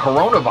like a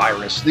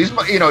coronavirus. These,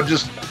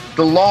 just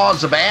the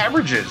laws of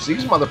averages.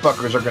 These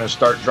motherfuckers are gonna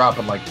start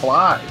dropping like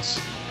flies.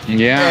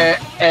 Yeah.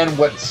 And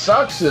what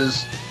sucks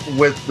is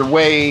with the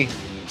way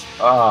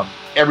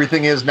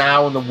everything is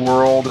now in the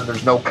world, and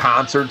there's no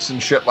concerts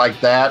and shit like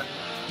that.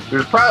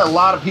 There's probably a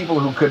lot of people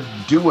who could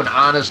do an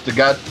honest to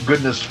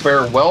goodness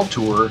farewell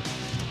tour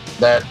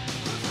that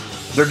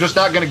they're just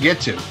not going to get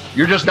to.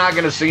 You're just not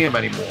going to see them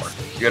anymore,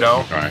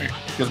 Right.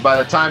 Because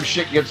by the time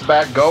shit gets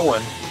back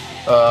going,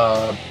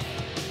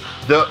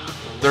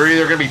 they're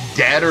either going to be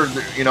dead or,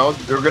 you know,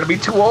 they're going to be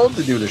too old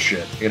to do the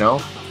shit, you know?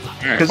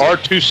 Or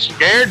too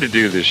scared to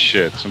do this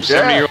shit. Some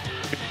 70-year-old,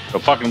 a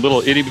fucking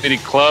little itty-bitty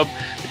club,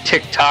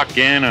 TikTok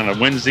in on a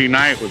Wednesday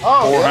night with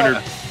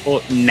 400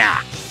 people.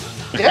 Nah.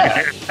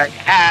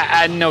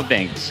 Yeah. No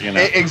thanks, you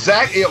know?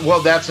 Exactly.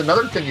 Well, that's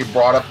another thing you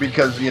brought up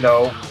because, you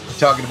know,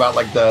 talking about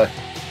like the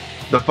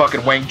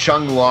fucking Wang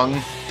Chung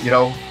lung, you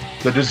know,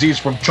 the disease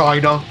from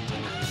China.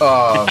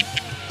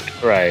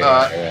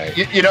 Right.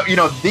 You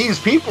know, these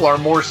people are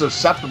more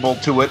susceptible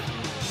to it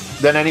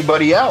than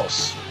anybody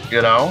else,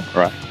 you know?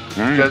 Right.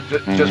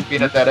 Just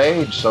being at that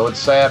age. So it's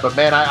sad. But,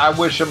 man, I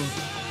wish him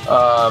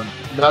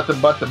nothing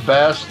but the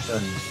best.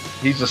 And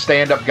he's a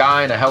stand-up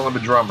guy and a hell of a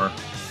drummer.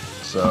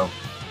 So.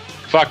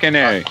 Fucking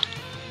A.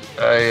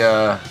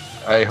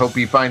 I hope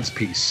he finds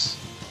peace.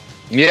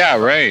 Yeah,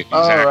 right. Exactly.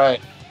 All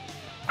right.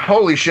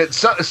 Holy shit.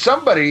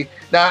 Somebody.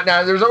 Now,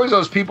 there's always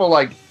those people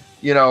like,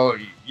 you know,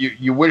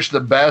 you wish the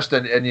best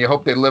and you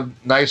hope they live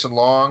nice and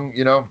long,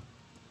 you know.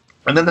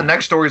 And then the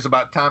next story is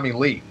about Tommy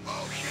Lee.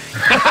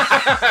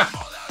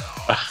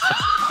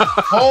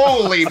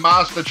 Holy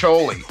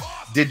mastacholi.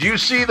 Did you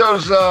see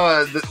those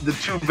the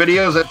two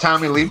videos that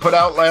Tommy Lee put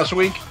out last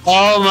week?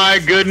 Oh my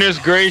goodness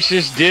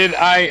gracious, did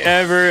I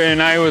ever?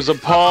 And I was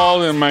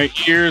appalled, and my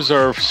ears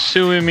are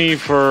suing me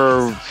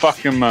for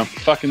fucking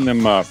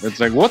them up. It's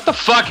like, what the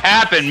fuck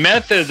happened?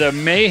 Method the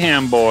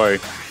Mayhem Boy.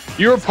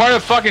 You were part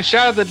of fucking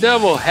Shout at the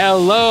Devil.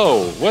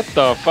 Hello. What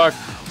the fuck?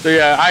 So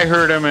yeah, I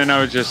heard him and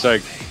I was just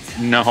like,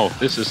 no,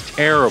 this is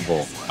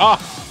terrible. Oh,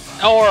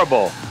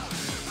 horrible.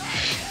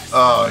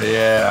 Oh,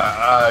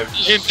 yeah.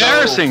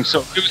 Embarrassing.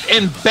 So it was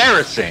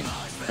embarrassing.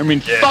 I mean,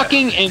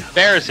 fucking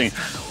embarrassing.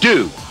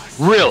 Dude,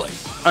 really?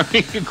 I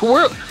mean,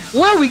 where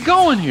are we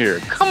going here?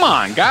 Come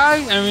on,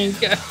 guy. I mean,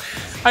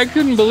 I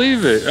couldn't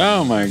believe it.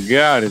 Oh, my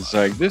God. It's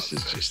like, this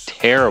is just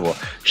terrible.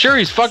 Sure,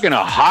 he's fucking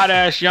a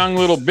hot-ass young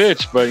little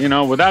bitch, but, you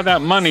know, without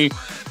that money,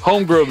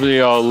 homegirl will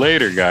be all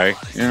later, guy.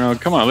 You know,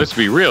 come on, let's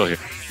be real here.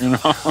 You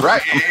know?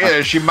 Right.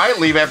 Yeah, she might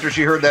leave after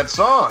she heard that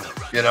song,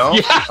 you know?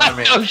 Yeah, I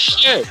mean,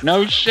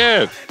 no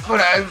shit. But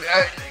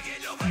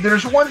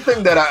there's one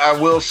thing that I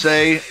will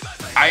say.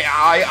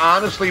 I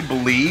honestly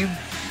believe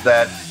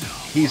that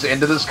he's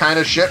into this kind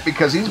of shit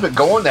because he's been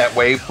going that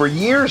way for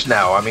years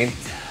now. I mean,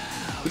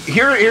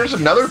 here's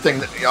another thing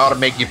that ought to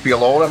make you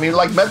feel old. I mean,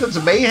 like Methods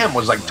of Mayhem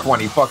was like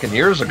 20 fucking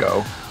years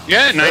ago.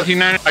 Yeah,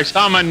 1990. I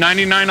saw him at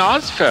 99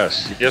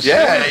 Ozfest. Yes,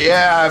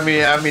 yeah. I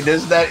mean,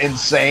 isn't that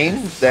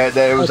insane? That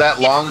it was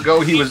that long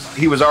ago. He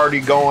was already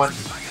going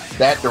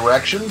that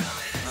direction.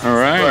 All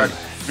right.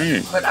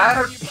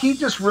 But he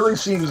just really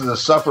seems to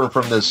suffer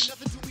from this,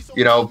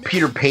 you know,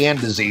 Peter Pan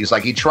disease.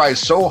 Like he tries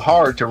so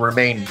hard to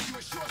remain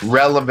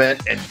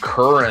relevant and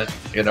current,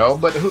 you know.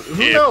 But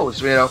who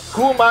knows? You know,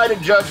 who am I to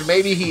judge?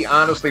 Maybe he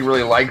honestly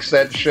really likes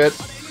that shit.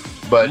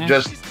 But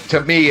just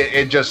to me,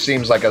 it just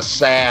seems like a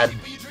sad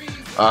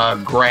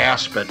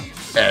grasp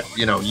at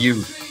you know,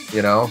 youth,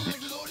 you know.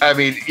 I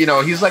mean, you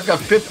know, he's like a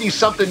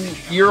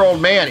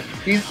 50-something-year-old man.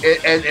 He's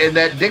and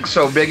that dick's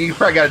so big, you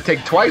probably got to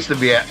take twice the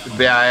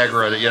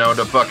Viagra, you know,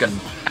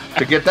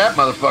 to get that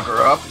motherfucker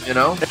up, you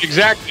know.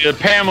 Exactly. The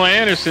Pamela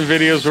Anderson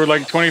videos were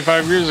like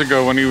 25 years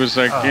ago when he was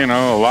like, you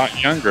know, a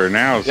lot younger.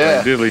 Now it's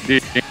like diddly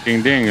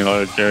ding ding,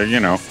 like, you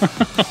know.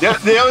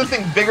 The other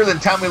thing bigger than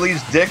Tommy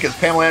Lee's dick is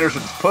Pamela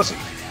Anderson's pussy.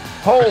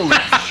 Holy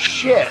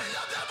shit!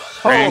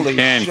 Holy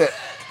shit!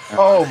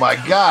 Oh my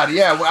God,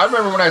 yeah. I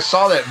remember when I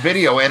saw that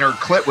video and her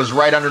clit was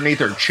right underneath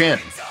her chin.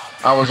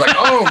 I was like,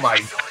 oh my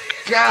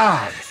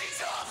God.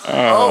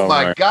 Oh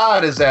my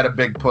God, is that a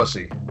big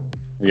pussy?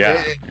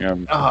 Yeah.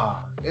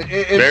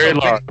 It's very so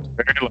large,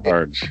 very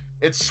large.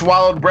 It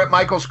swallowed Bret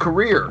Michaels'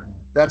 career.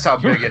 That's how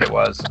big it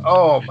was.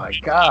 Oh my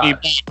God.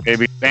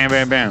 Baby, bam,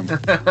 bam, bam.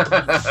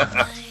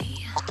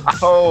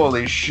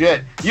 Holy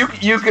shit. You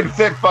could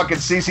fit fucking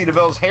CeCe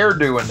DeVille's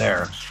hairdo in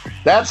there.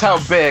 That's how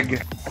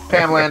big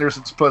Pamela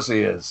Anderson's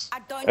pussy is.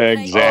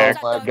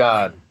 Exactly. Oh my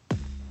God.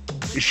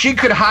 She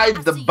could hide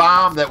the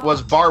bomb that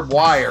was barbed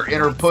wire in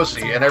her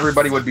pussy and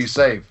everybody would be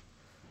safe.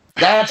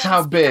 That's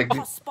how big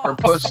her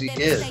pussy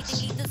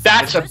is.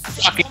 That's a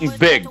fucking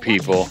big,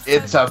 people.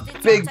 It's a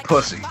big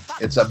pussy.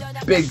 It's a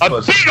big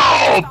pussy.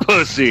 A big old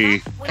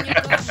pussy.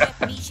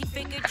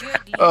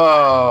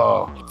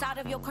 Oh.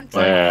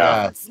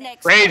 Yeah.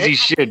 Crazy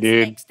shit,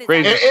 dude.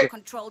 Crazy shit.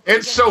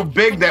 It's so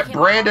big that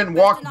Brandon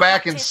walked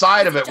back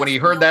inside of it when he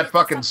heard that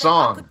fucking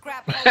song.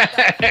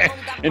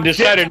 And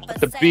decided not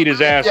to beat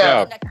his ass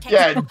up.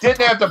 Yeah,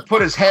 didn't have to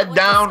put his head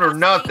down or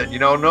nothing, you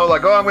know, no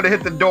like, oh, I'm going to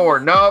hit the door.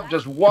 Nope,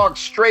 just walk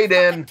straight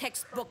in.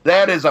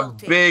 That is a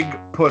big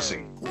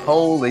pussy.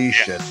 Holy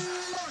shit.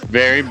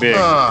 Very big.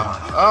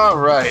 All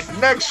right,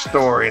 next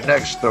story.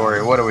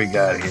 What do we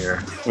got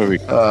here?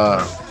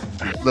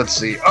 Let's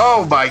see.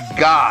 Oh my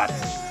God.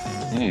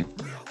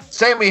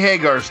 Sammy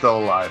Hagar's still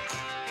alive.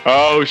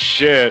 Oh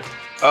shit.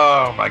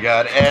 Oh my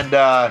God. And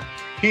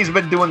he's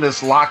been doing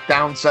this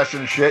lockdown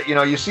session shit. You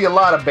know, you see a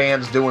lot of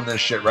bands doing this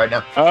shit right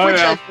now. Oh,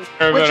 yeah.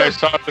 I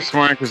saw it this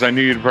morning because I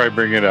knew you'd probably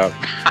bring it up.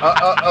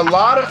 a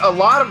lot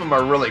of them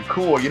are really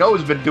cool. You know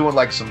who's been doing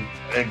like some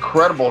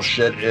incredible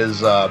shit is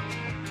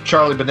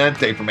Charlie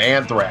Benante from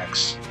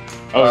Anthrax.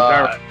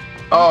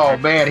 Oh,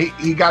 man,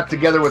 he got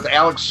together with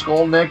Alex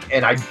Skolnick,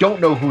 and I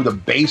don't know who the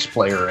bass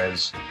player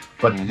is,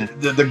 but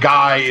the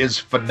guy is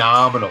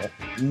phenomenal.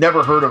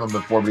 Never heard of him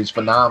before, but he's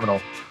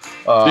phenomenal.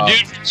 The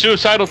dude from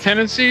Suicidal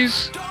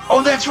Tendencies?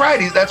 Oh, that's right.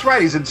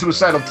 He's in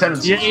Suicidal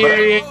Tendencies.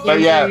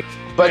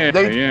 But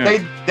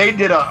they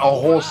did a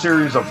whole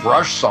series of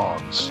Rush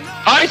songs.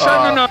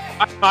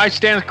 I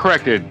stand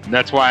corrected.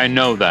 That's why I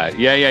know that.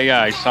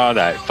 Yeah. I saw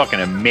that.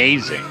 Fucking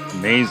amazing.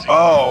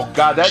 Oh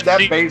God, that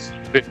bass.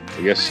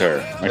 Yes,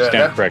 sir. I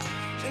stand corrected.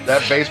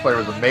 That bass player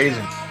was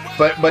amazing.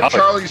 But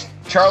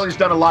Charlie's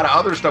done a lot of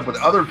other stuff with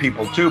other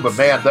people too. But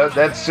man,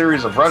 that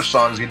series of Rush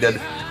songs he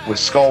did with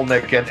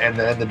Skolnick and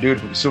the dude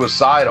from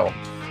Suicidal,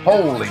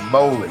 holy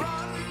moly!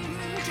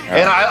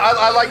 And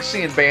I like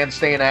seeing bands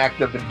staying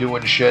active and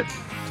doing shit,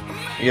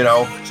 you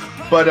know.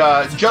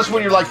 But just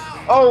when you're like,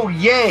 oh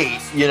yay,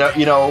 you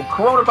know,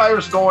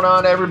 coronavirus going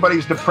on,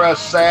 everybody's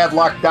depressed, sad,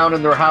 locked down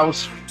in their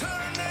house.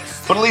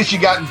 But at least you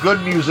got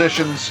good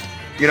musicians,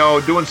 you know,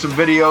 doing some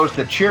videos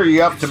to cheer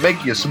you up, to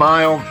make you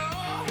smile.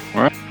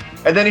 Right.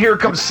 And then here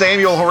comes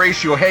Samuel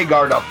Horatio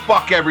Hagar to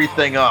fuck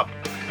everything up.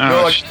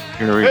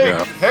 Here we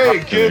go.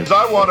 Hey kids,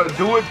 I want to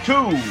do it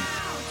too.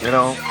 You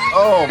know?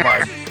 Oh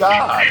my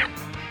God.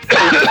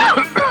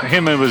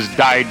 Him and his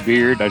dyed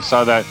beard. I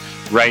saw that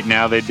right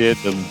now. They did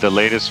the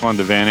latest one,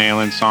 the Van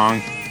Halen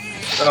song.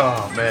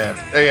 Oh man,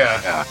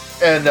 yeah.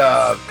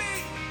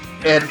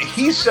 And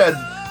he said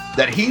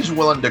that he's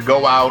willing to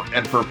go out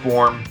and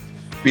perform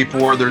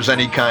before there's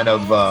any kind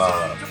of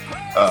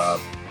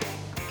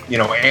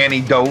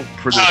antidote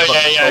for this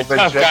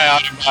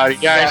COVID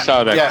shit. I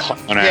saw that.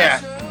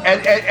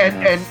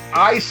 And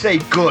I say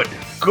good.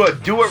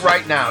 Do it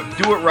right now.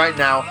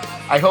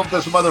 I hope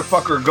this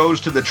motherfucker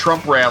goes to the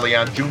Trump rally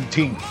on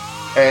Juneteenth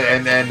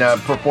and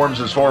performs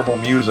this horrible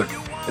music.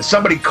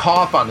 Somebody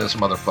cough on this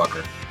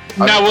motherfucker.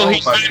 Now, will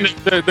he sign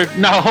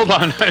no, hold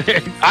on.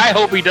 I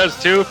hope he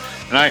does too.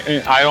 And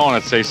I don't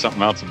want to say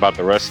something else about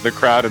the rest of the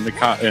crowd and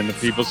the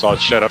people, so I'll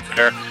shut up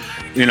there.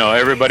 You know,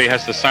 everybody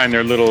has to sign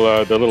their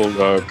little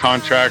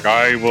contract.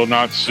 I will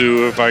not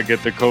sue if I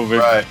get the COVID.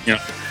 Right. You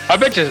know, I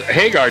bet you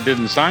Hagar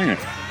didn't sign it.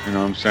 You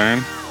know what I'm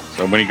saying?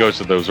 So when he goes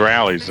to those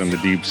rallies in the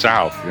deep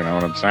south, you know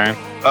what I'm saying?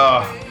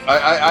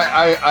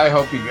 I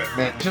hope he goes.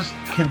 Man, just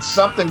can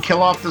something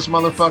kill off this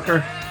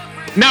motherfucker?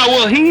 Now,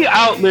 will he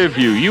outlive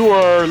you? You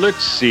are,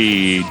 let's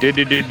see,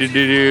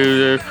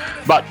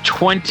 about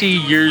 20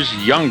 years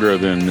younger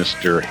than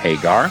Mr.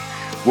 Hagar.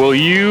 Will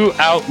you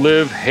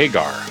outlive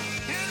Hagar?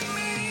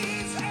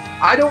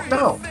 I don't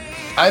know.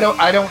 I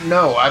don't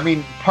know. I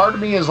mean, part of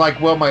me is like,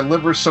 well, my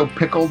liver's so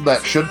pickled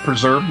that should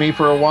preserve me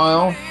for a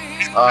while.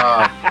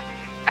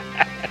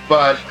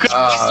 But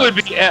this would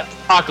be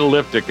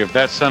apocalyptic if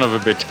that son of a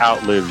bitch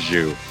outlives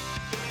you.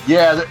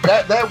 Yeah,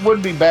 that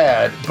would be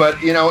bad.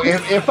 But you know,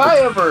 if I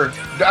ever,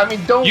 I mean,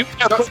 don't you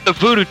gotta put the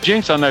voodoo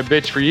jinx on that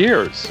bitch for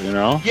years, you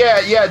know?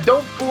 Yeah.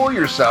 Don't fool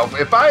yourself.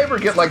 If I ever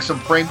get like some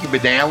Frankie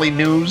Badali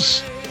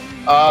news,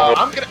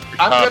 I'm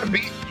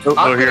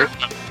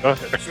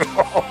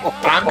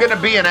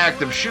gonna be an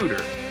active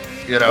shooter.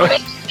 You know,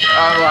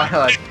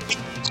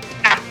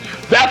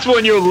 that's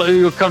when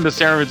you'll come to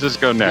San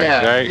Francisco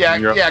next, right?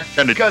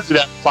 Because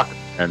that fucking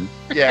man.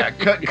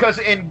 because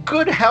in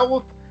good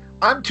health,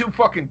 I'm too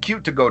fucking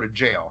cute to go to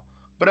jail.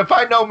 But if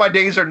I know my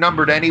days are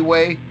numbered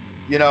anyway,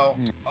 you know,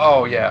 then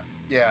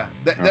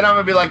I'm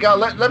gonna be like, oh,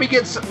 let me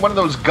get one of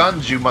those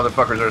guns you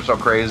motherfuckers are so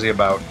crazy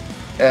about,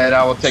 and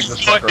I will take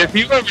this fucker. If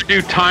you ever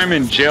do time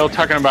in jail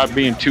talking about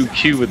being too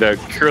cute with that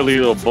curly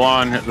little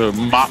blonde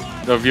mop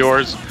of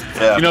yours,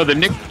 you know the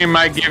nickname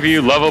I give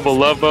you, Lovable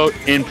Love Boat,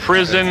 in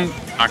prison,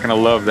 not gonna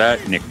love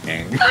that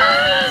nickname.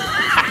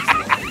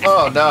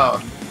 Oh no,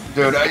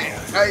 dude,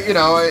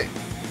 I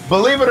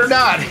believe it or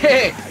not,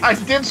 hey, I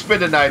did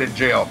spend a night in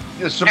jail.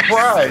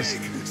 Surprise.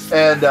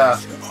 And,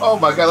 oh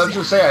my God, let's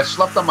just say I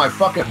slept on my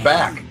fucking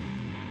back.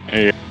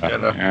 Yeah,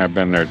 I've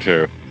been there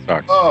too.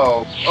 Sucks.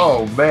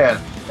 Oh man.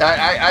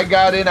 I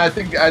got in, I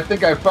think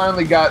I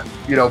finally got,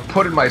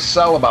 put in my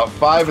cell about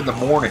 5 in the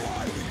morning.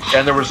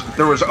 And there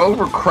was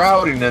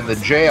overcrowding in the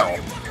jail.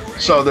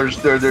 So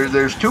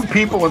there's 2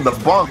 people in the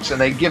bunks,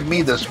 and they give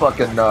me this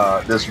fucking,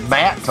 this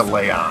mat to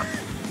lay on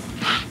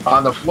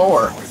the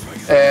floor.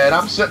 And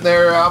I'm sitting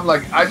there, I'm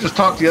like, I just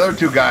talked to the other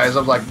 2 guys.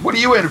 I'm like, what are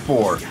you in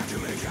for?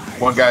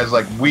 One guy's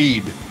like,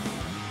 weed.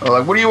 I'm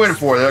like, what are you in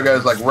for? The other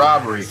guy's like,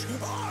 robbery.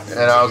 And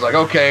I was like,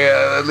 okay,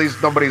 at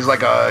least nobody's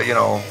like a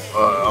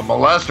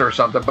molester or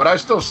something. But I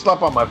still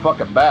slept on my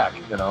fucking back,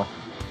 All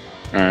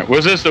right.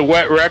 Was this the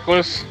Wet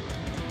Reckless?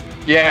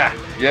 Yeah.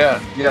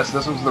 Yes,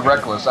 this was the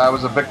Reckless. I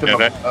was a victim of...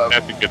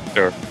 That's a good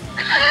story.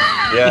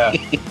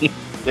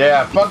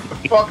 Yeah. Fuck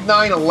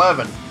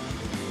 9/11.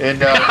 And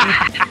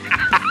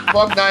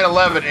fuck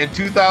 9/11. In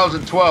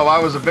 2012, I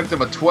was a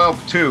victim of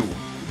 12/2.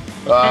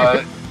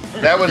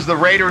 That was the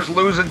Raiders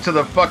losing to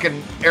the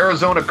fucking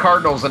Arizona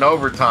Cardinals in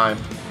overtime,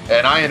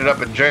 and I ended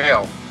up in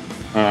jail.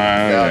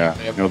 Yeah,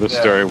 I know the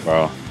story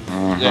well.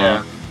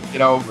 Yeah, you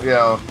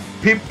know,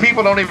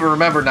 people don't even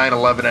remember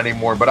 9/11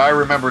 anymore, but I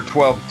remember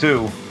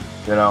 12/2.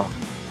 You know,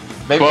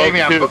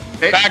 maybe I'm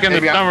back in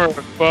the summer of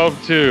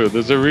 12/2.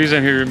 There's a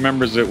reason he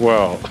remembers it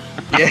well.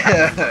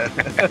 Yeah.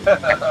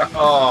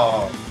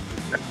 Oh.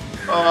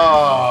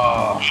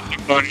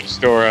 Funny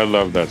story. I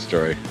love that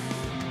story.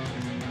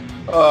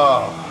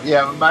 Oh,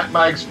 yeah.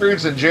 My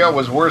experience in jail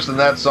was worse than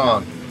that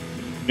song.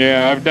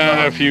 Yeah, I've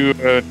done a few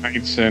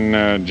nights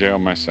in jail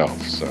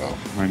myself, so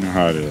I know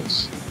how it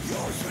is.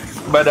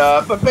 But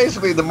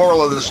basically, the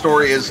moral of the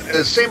story is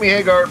Sammy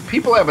Hagar,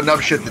 people have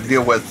enough shit to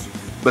deal with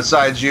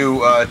besides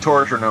you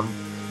torturing them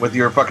with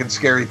your fucking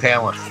scary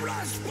talent.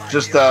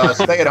 Just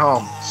stay at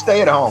home.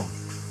 Stay at home.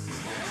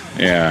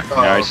 Yeah,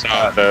 I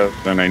saw those,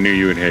 and I knew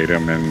you would hate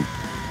them, and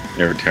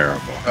they were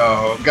terrible.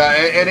 Oh, God.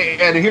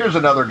 And here's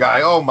another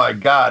guy. Oh, my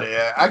God.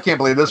 I can't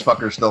believe this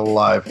fucker's still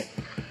alive.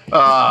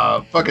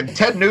 Fucking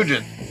Ted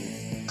Nugent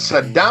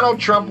said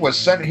Donald Trump was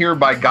sent here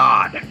by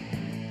God.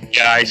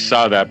 Yeah, I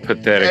saw that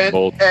pathetic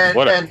bull.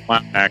 What a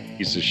clown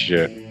piece of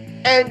shit.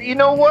 And you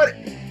know what?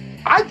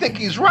 I think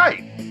he's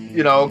right.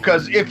 You know,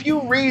 because if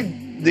you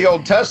read the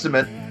Old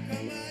Testament,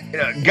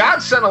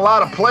 God sent a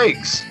lot of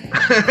plagues.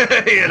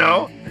 You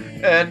know,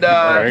 and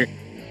right.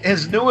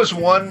 His newest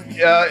one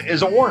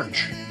is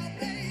orange.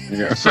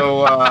 Yeah.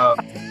 So,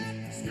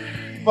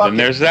 then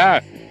there's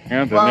that.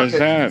 Yeah, then there's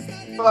that.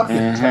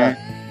 Fucking Ted.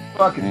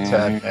 Fucking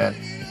Ted, man.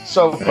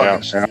 So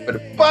fucking stupid.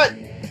 But,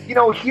 you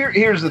know,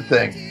 here's the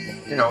thing.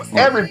 You know,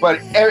 everybody,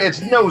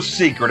 it's no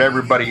secret.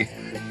 Everybody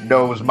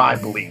knows my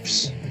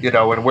beliefs, you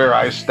know, and where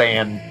I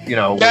stand, you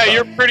know. Yeah,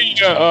 you're pretty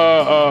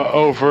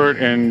overt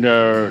and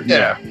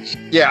yeah.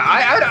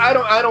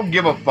 I don't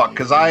give a fuck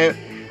because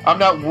I'm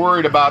not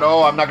worried about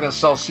I'm not going to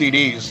sell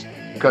CDs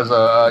because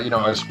you know,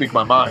 I speak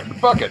my mind.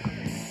 Fuck it.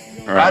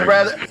 Right.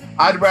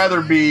 I'd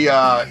rather be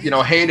you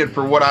know, hated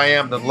for what I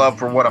am than loved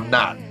for what I'm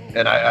not,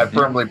 and I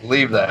firmly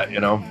believe that, you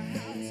know.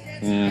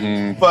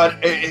 Mm-hmm. But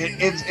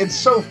it's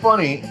so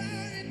funny.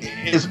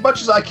 As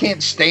much as I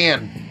can't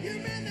stand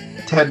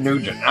Ted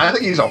Nugent, I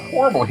think he's a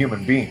horrible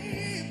human being.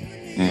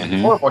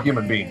 Mm-hmm. Horrible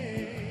human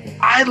being.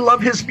 I love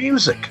his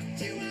music.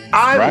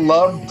 I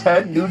love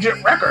Ted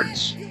Nugent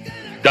records.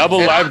 Double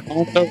Live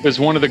Gold is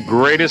one of the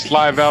greatest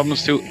live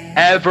albums to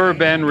ever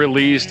been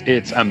released.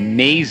 It's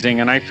amazing,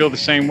 and I feel the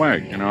same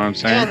way. You know what I'm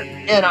saying?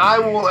 And I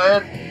will.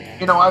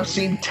 You know, I've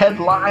seen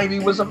Ted live. He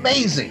was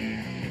amazing.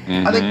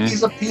 Mm-hmm. I think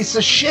he's a piece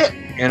of shit.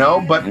 You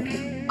know, but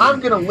I'm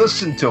gonna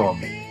listen to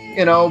him.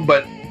 You know,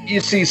 but you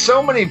see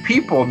so many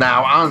people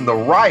now on the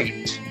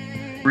right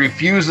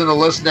refusing to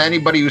listen to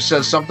anybody who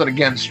says something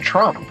against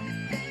Trump.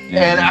 Mm-hmm.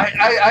 And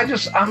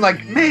I'm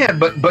like, man,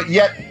 but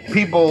yet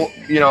people,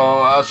 you know,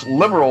 us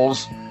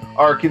liberals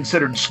are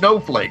considered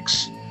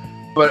snowflakes.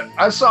 But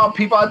I saw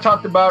people, I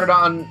talked about it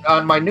on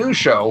my news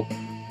show.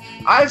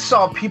 I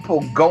saw people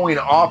going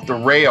off the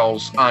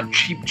rails on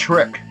Cheap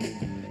Trick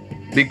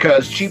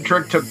because Cheap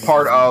Trick took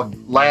part of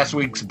last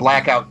week's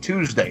Blackout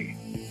Tuesday.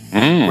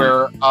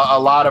 Where a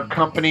lot of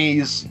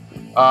companies,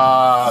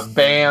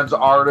 bands,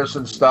 artists,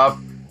 and stuff,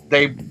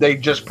 they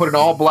just put an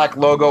all-black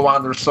logo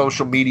on their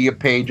social media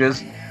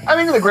pages. I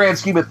mean, in the grand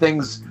scheme of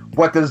things,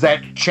 what does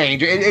that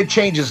change? It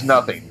changes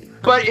nothing.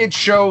 But it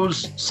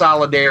shows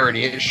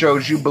solidarity. It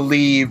shows you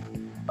believe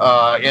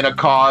in a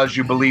cause.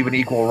 You believe in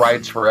equal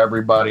rights for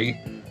everybody.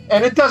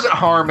 And it doesn't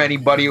harm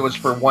anybody. It was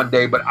for one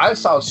day. But I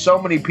saw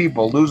so many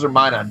people lose their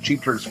mind on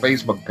Cheap Trick's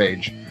Facebook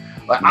page.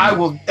 Like, I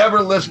will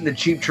never listen to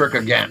Cheap Trick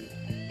again.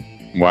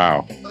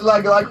 Wow.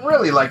 Like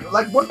really, like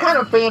what kind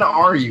of fan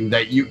are you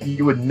that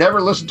you would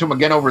never listen to him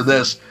again over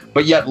this,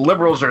 but yet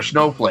liberals are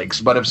snowflakes.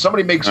 But if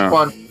somebody makes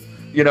fun,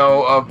 you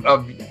know,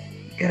 of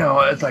you know,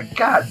 it's like,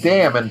 God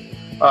damn. And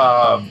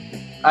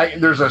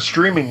there's a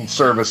streaming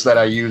service that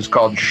I use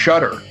called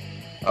Shudder.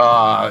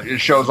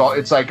 It shows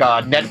it's like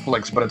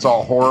Netflix, but it's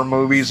all horror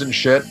movies and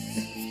shit.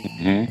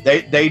 Mm-hmm.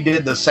 They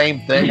did the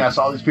same thing. I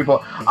saw these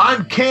people,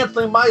 I'm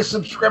canceling my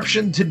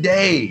subscription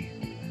today.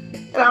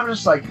 And I'm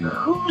just like,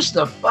 who's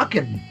the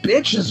fucking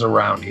bitches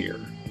around here?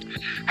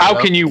 How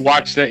can you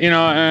watch that? You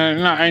know,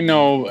 I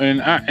know,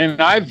 and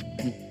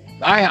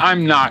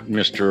I'm not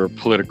Mr.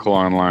 Political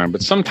Online,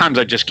 but sometimes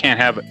I just can't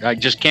have it. I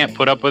just can't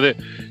put up with it.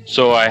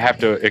 So I have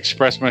to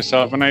express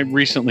myself, and I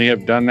recently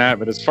have done that.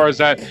 But as far as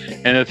that,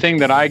 and the thing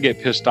that I get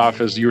pissed off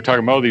is you were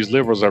talking about these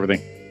liberals,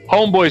 everything.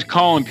 Homeboy's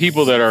calling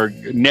people that are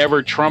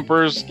never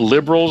Trumpers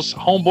liberals.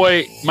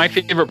 Homeboy, my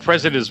favorite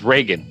president is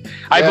Reagan.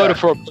 I voted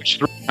for Bush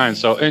 3 times,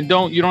 so you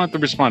don't have to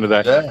respond to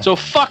that. Yeah. So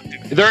fuck,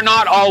 they're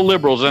not all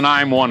liberals, and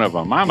I'm one of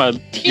them. I'm a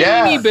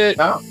teeny bit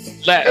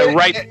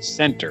right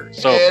center.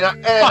 So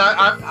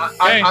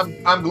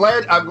I'm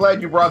glad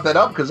you brought that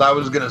up because I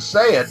was going to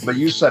say it, but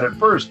you said it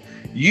first.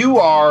 You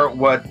are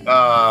what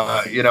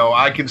you know,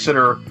 I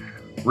consider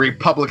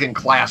Republican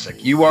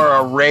classic. You are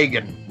a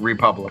Reagan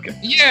Republican.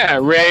 Yeah,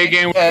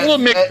 Reagan. We'll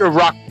make a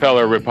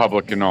Rockefeller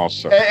Republican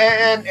also.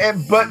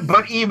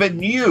 But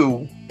even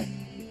you,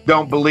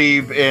 don't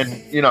believe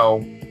in, you know,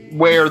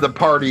 where the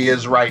party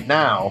is right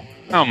now.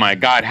 Oh my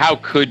God, how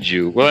could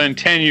you? Well, in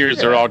 10 years,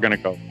 they're all going to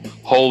go,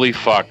 holy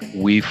fuck,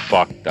 we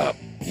fucked up.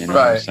 You know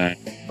what I'm saying?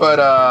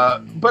 But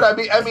I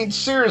mean,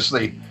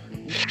 seriously,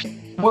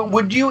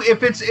 would you,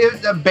 if it's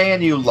a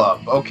band you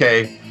love,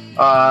 okay,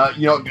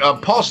 you know,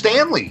 Paul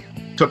Stanley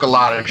took a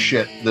lot of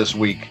shit this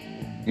week.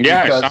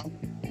 Yeah,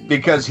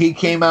 because he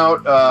came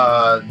out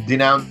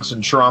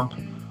denouncing Trump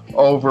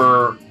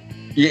over,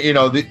 you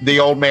know, the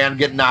old man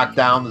getting knocked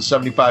down, the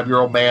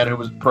 75-year-old man who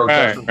was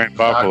protesting. Right,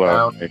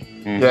 Buffalo.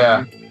 Mm-hmm.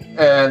 Yeah.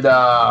 And,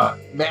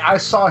 man, I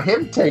saw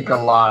him take a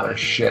lot of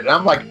shit. And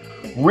I'm like,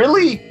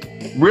 really?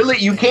 Really?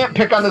 You can't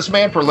pick on this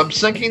man for lip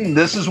syncing?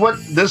 This is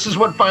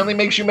what finally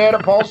makes you mad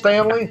at Paul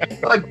Stanley?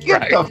 Like,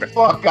 get the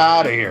fuck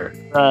out of here.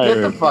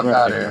 Get the fuck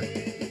out of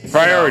here.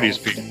 Priorities,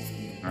 people.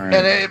 Right.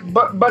 And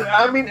but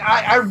I mean,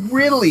 I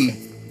really,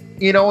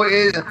 you know,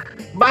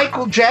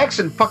 Michael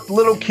Jackson fucked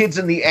little kids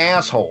in the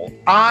asshole.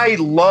 I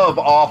love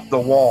Off the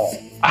Wall.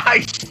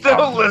 I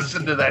still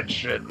listen to that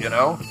shit, you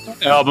know?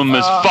 The album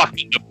is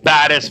fucking the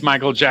baddest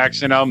Michael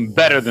Jackson album,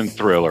 better than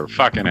Thriller.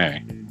 Fucking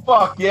A.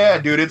 Fuck yeah,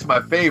 dude, it's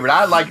my favorite.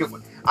 I like it.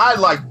 I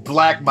like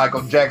black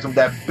Michael Jackson with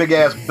that big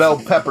ass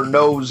bell pepper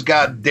nose,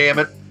 god damn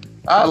it.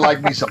 I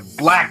like me some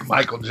black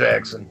Michael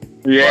Jackson.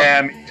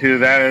 Yeah, me too.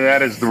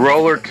 That is the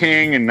Roller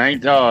King and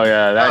Night. Oh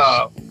yeah, that's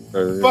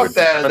fuck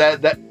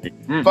that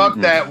fuck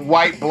that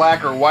white,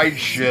 black, or white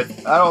shit.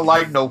 I don't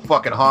like no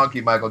fucking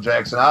honky Michael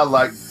Jackson. I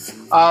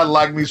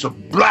like me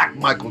some black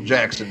Michael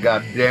Jackson.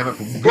 God damn it!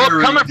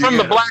 Coming from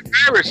the Black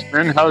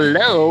Irishman.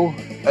 Hello.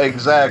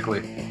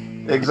 Exactly.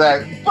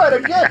 But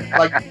again,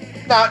 like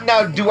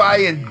now, do I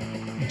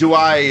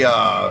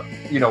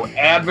you know,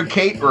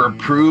 advocate or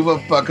approve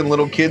of fucking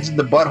little kids in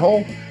the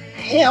butthole?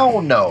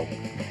 Hell no.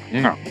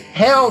 No.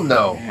 Hell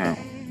no.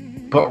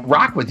 But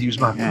Rock With You is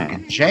my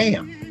fucking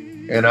jam.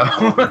 You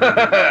know?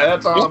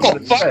 That's all I'm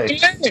going to say.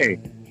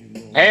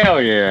 A.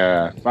 Hell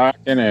yeah.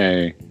 Fucking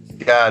A.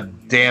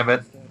 God damn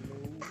it.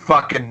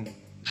 Fucking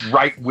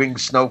right-wing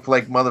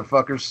snowflake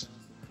motherfuckers.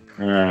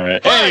 All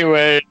right.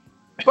 Anyway.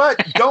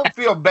 But don't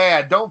feel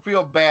bad. Don't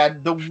feel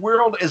bad. The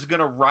world is going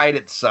to right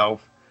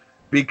itself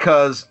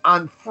because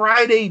on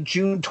Friday,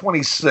 June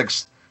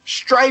 26th,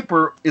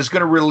 Stryper is going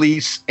to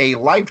release a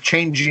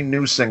life-changing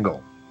new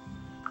single.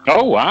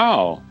 Oh,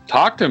 wow.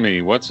 Talk to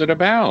me. What's it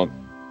about?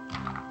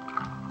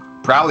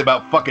 Probably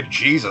about fucking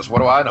Jesus. What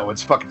do I know?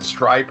 It's fucking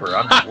Stryper.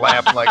 I'm just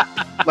laughing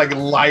like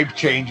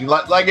life-changing.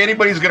 Like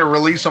anybody's going to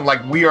release some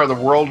like We Are the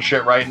World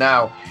shit right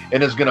now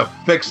and is going to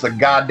fix the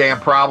goddamn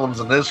problems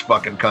in this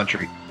fucking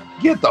country.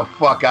 Get the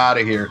fuck out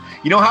of here.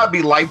 You know how it'd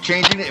be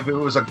life-changing if it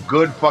was a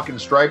good fucking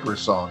Stryper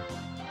song?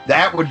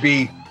 That would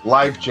be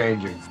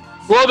life-changing.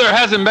 Well, there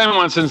hasn't been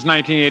one since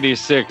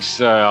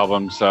 1986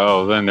 album,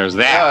 so then there's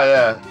that.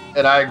 Yeah.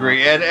 And I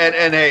agree. And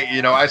hey,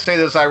 you know, I say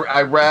this,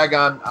 I rag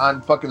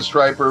on fucking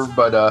Stryper,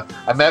 but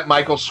I met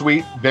Michael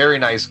Sweet, very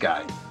nice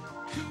guy.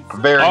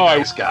 Very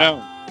nice guy.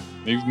 No.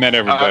 You've met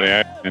everybody.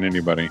 I haven't met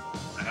anybody.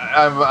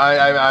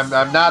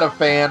 I'm not a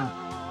fan,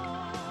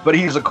 but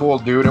he's a cool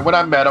dude. And when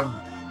I met him,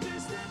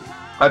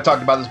 I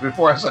talked about this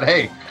before. I said,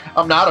 hey,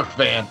 I'm not a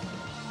fan,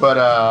 but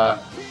I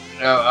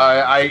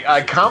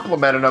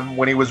complimented him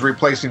when he was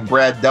replacing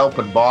Brad Delp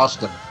in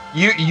Boston.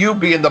 You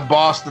being the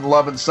Boston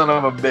loving son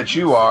of a bitch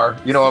you are,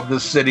 you know, of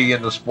the city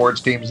and the sports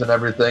teams and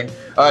everything.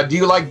 Do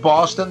you like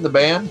Boston, the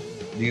band?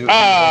 Do you? No,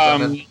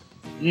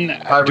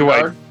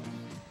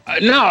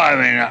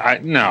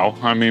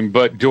 I mean,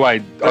 but do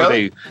I?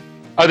 Really?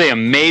 Are they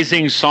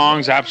amazing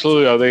songs?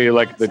 Absolutely. Are they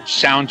like the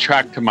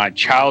soundtrack to my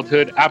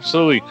childhood?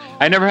 Absolutely.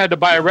 I never had to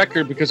buy a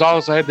record because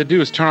all I had to do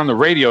was turn on the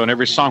radio and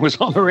every song was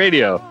on the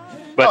radio.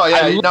 But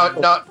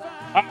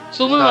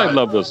absolutely, I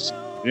love those.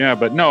 Yeah,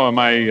 but no, am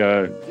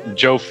I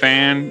Joe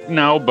fan?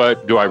 No,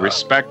 but do I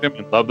respect them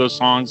and love those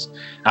songs?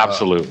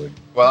 Absolutely.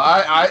 Well,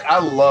 I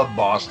love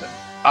Boston.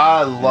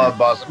 I love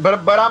Boston,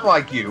 but I'm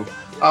like you.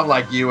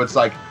 It's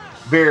like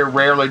very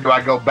rarely do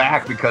I go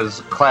back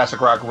because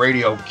classic rock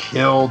radio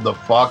killed the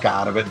fuck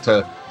out of it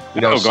to,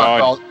 you know,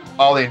 suck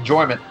all the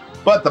enjoyment.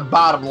 But the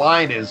bottom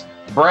line is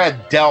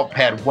Brad Delp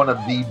had one of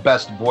the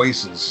best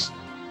voices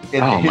in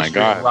the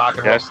history of rock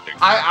and roll. Yes.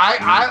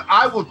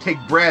 I will take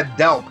Brad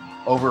Delp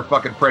over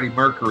fucking Freddie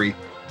Mercury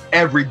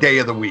every day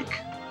of the week.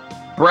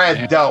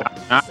 Brad Delp.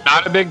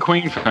 Not a big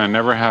Queen fan,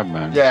 never have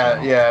been.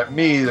 Yeah,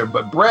 me either.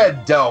 But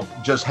Brad Delp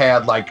just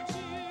had like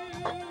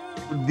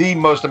the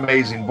most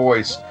amazing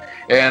voice.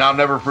 And I'll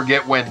never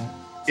forget when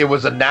it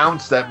was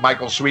announced that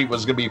Michael Sweet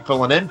was going to be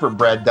filling in for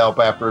Brad Delp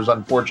after his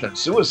unfortunate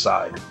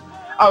suicide.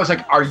 I was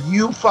like, are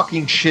you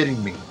fucking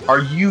shitting me?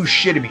 Are you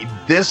shitting me?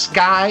 This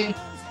guy,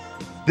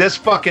 this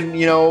fucking,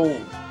 you know,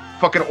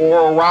 fucking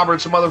Oral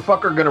Roberts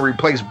motherfucker going to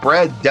replace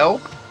Brad Delp?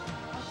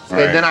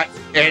 Right.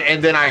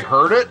 And then I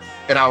heard it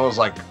and I was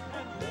like,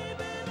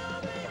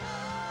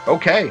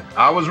 okay,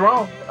 I was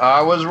wrong.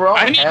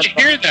 I need to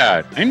hear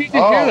that.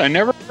 I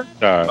never heard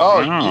that.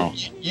 Oh, no.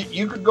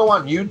 You could go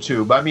on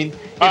YouTube. I mean,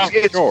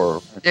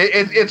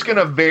 it's going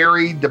to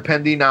vary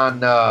depending on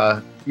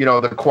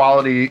the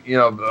quality,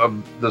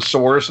 of the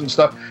source and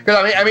stuff.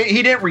 Because I mean,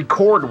 he didn't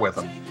record with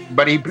them,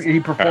 but he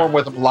performed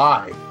with them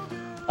live.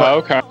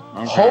 Okay.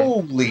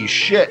 Holy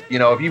shit!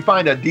 If you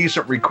find a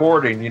decent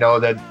recording,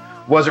 that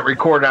wasn't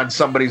recorded on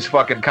somebody's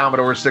fucking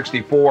Commodore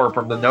 64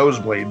 from the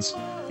nosebleeds,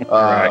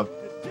 Right.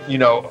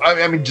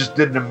 I mean, just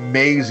did an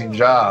amazing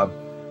job.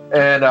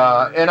 And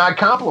I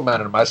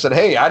complimented him. I said,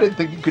 "Hey, I didn't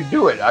think you could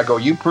do it." I go,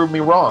 "You proved me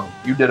wrong.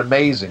 You did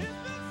amazing.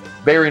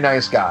 Very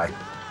nice guy."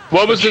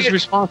 What was his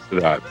response to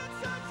that?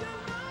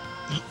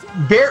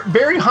 Very,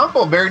 very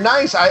humble, very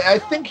nice. I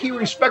think he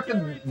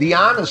respected the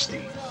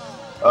honesty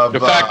of The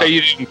fact that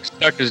you didn't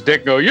stuck his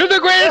dick and go, "You're the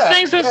greatest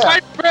thing since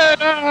sliced bread."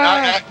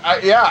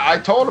 I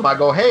told him, I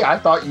go, "Hey, I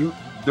thought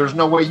there's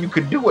no way you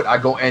could do it." I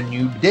go, "And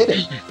you did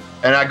it."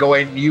 And I go,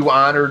 "And you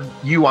honored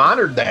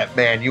that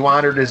man. You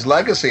honored his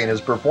legacy and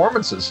his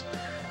performances."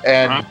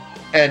 And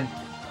and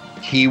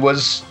he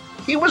was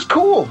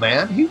cool,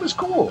 man. He was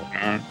cool.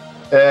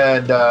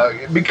 And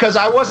because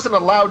I wasn't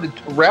allowed to,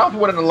 Ralph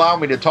wouldn't allow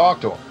me to talk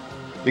to him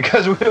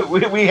because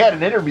we had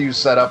an interview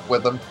set up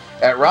with him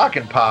at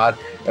Rockin' Pod,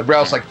 and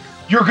Ralph's like,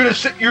 "You're gonna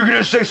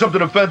say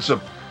something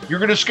offensive. You're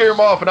gonna scare him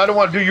off, and I don't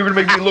want to do. You're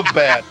gonna make me look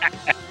bad."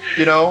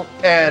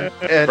 And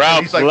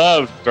Ralph he's like,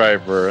 loves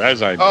Stryper,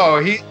 as I do. Oh,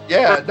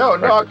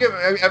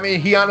 I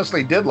mean, he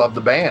honestly did love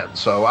the band,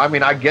 so I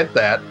mean, I get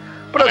that,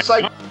 but it's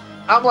like,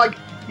 I'm like,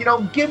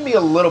 give me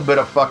a little bit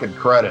of fucking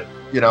credit,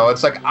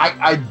 it's like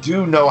I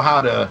do know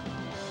how to,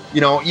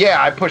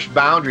 I push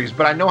boundaries,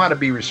 but I know how to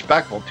be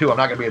respectful too. I'm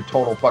not gonna be a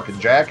total fucking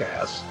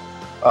jackass.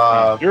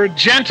 You're a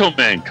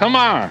gentleman. Come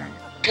on.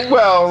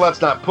 Well, let's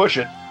not push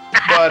it,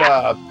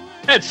 but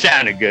That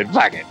sounded good.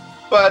 Fuck it.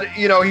 But,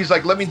 he's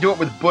like, "Let me do it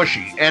with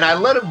Bushy." And I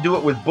let him do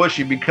it with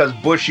Bushy because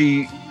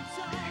Bushy,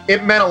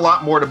 it meant a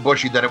lot more to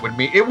Bushy than it would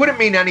mean. It wouldn't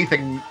mean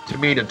anything to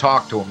me to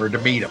talk to him or to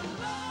meet him.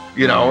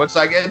 It's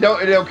like, I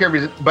don't care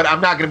if but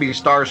I'm not going to be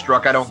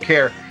starstruck. I don't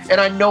care.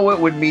 And I know it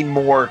would mean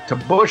more to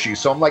Bushy.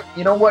 So I'm like,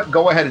 you know what?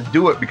 Go ahead and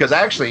do it. Because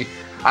actually,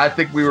 I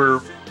think we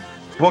were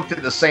booked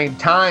at the same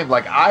time.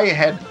 Like I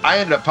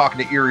ended up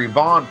talking to Eerie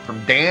Vaughn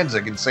from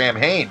Danzig and Sam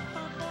Hain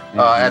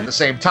at the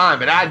same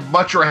time. And I'd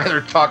much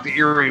rather talk to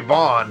Eerie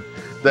Vaughn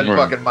than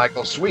fucking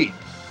Michael Sweet,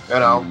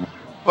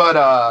 But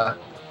I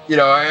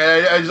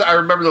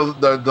remember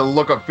the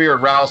look of fear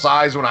in Ralph's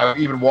eyes when I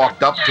even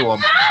walked up to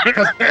him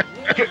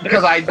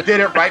because I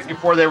did it right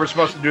before they were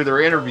supposed to do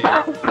their interview,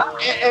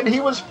 and he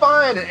was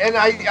fine. And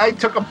I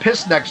took a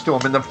piss next to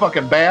him in the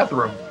fucking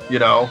bathroom,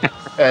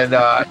 and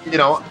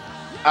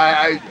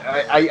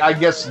I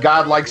guess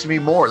God likes me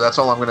more. That's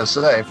all I'm gonna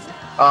say.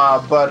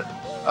 But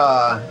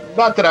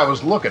not that I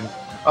was looking.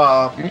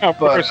 Of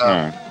course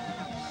not.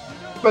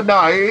 But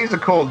no, he's a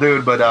cool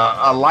dude. But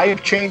a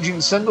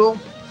life-changing single,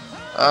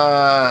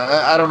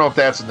 I don't know if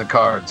that's in the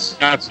cards.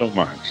 Not so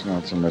much.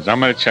 I'm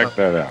going to check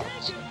that out.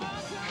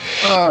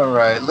 All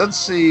right, let's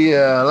see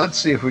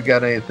if we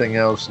got anything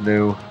else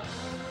new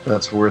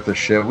that's worth a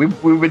shit.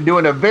 We've been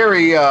doing a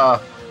very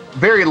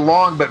very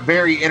long but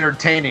very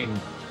entertaining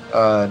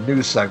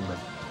news segment.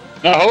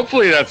 Now,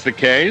 hopefully that's the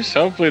case.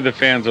 Hopefully the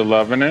fans are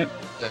loving it.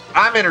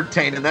 I'm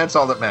entertained, and that's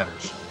all that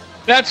matters.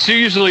 That's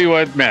usually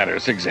what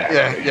matters,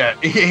 exactly. Yeah.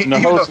 The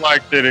host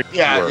liked it.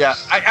 Yeah.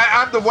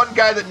 I'm the one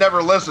guy that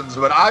never listens,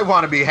 but I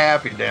want to be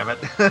happy, damn it.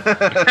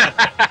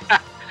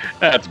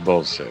 That's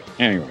bullshit.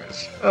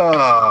 Anyways.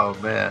 Oh,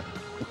 man.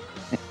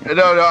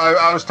 No,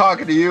 I was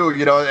talking to you,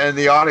 and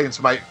the audience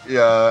might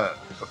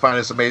find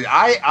this amazing.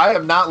 I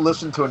have not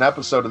listened to an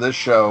episode of this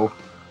show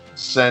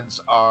since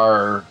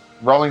our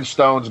Rolling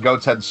Stones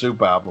Goat's Head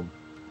Soup album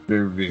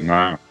review.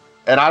 Wow.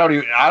 And I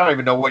don't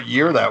even know what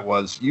year that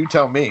was. You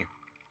tell me.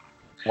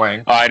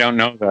 Wang. I don't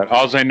know that.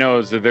 All I know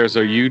is that there's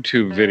a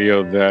YouTube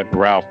video that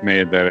Ralph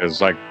made that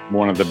is like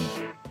one of the,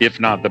 if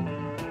not the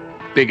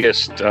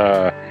biggest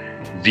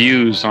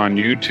views on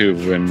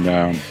YouTube, and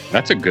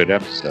that's a good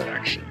episode,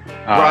 actually.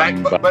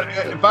 Right, but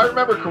if I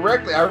remember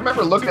correctly, I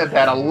remember looking at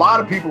that. A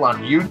lot of people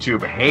on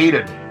YouTube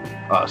hated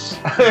us,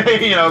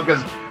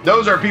 because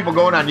those are people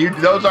going on YouTube.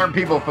 Those aren't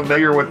people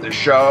familiar with the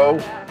show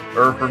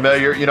or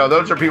familiar.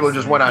 Those are people who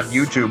just went on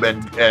YouTube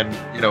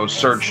and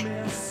searched.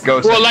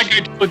 Well, like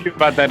I told you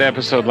about that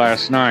episode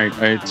last night,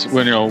 it's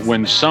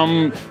when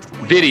some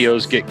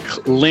videos get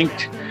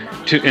linked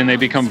to and they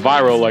become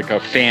viral, like a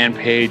fan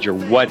page or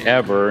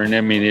whatever. And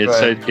I mean,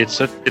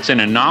 it's an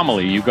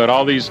anomaly. You got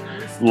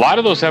a lot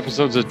of those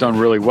episodes that's done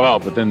really well,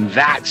 but then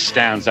that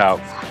stands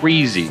out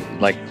crazy,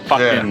 like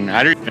fucking. Yeah.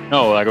 I don't even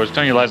know. Like I was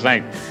telling you last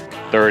night,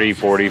 30,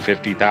 40,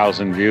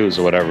 50,000 views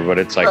or whatever, but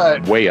it's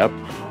like way up,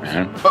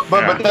 man.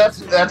 But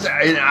that's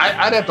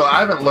I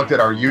haven't looked at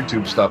our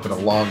YouTube stuff in a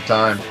long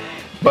time.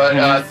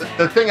 But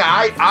the thing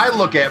I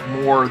look at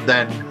more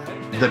than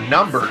the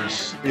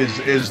numbers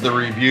is the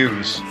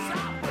reviews,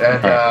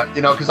 and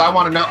because I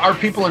want to know, are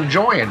people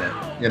enjoying it?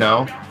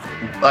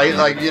 Like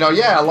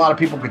a lot of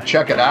people could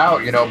check it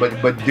out,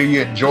 but do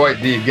you enjoy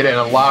it? Do you get it? And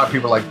a lot of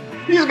people are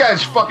like, these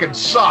guys fucking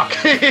suck,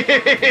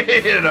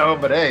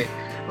 But hey,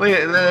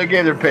 they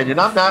gave their opinion.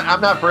 I'm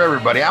not for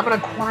everybody. I'm an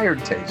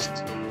acquired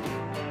taste.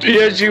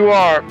 Yes, you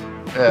are.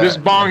 This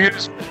bong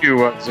hits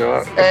you.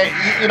 Hey,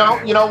 you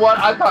know what?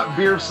 I thought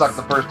beer sucked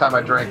the first time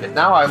I drank it.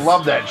 Now I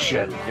love that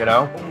shit. You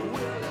know,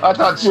 I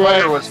thought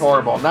Slayer was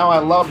horrible. Now I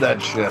love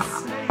that shit.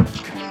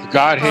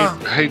 God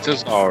hates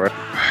us all, right?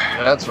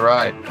 That's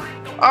right.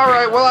 All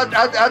right. Well,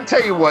 I'll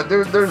tell you what.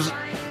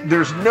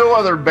 There's no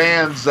other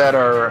bands that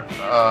are.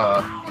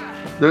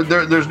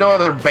 There's no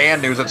other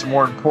band news that's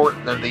more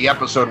important than the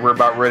episode we're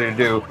about ready to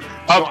do.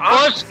 Of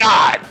course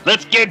not.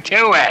 Let's get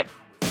to it.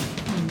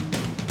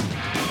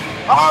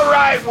 All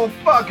right, well,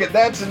 fuck it.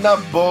 That's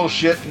enough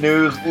bullshit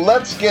news.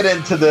 Let's get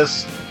into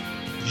this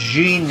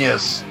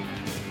genius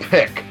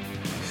pick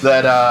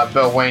that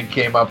Bill Wayne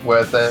came up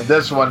with. And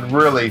this one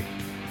really...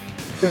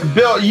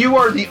 Bill, you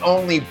are the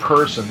only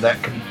person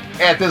that can,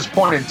 at this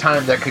point in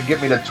time, that could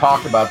get me to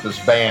talk about this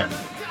band.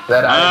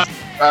 That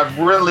I've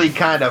really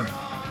kind of,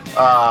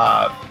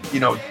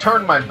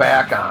 turned my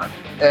back on.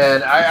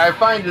 And I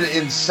find it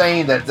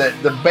insane that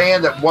the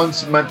band that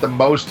once meant the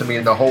most to me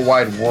in the whole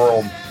wide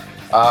world,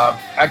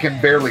 I can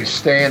barely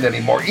stand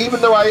anymore.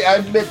 Even though I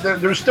admit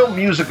there's still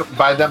music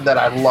by them that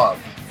I love.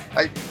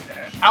 I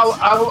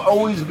will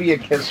always be a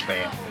Kiss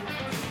fan.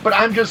 But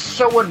I'm just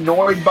so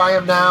annoyed by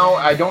them now.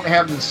 I don't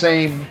have the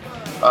same,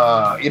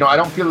 I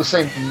don't feel the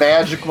same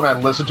magic when I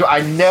listen to them.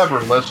 I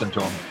never listen to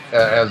them,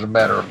 as a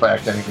matter of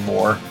fact,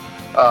 anymore.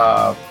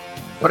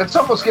 But it's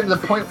almost getting to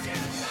the point,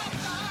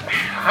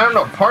 I don't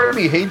know, part of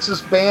me hates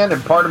this band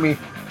and part of me,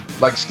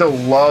 still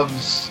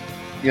loves...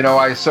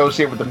 I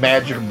associate with the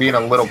magic of being a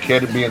little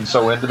kid and being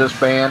so into this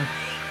band.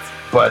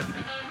 But,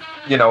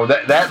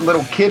 that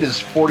little kid is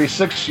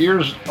 46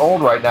 years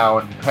old right now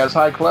and has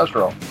high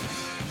cholesterol.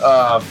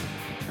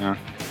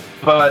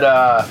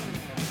 But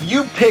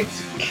you picked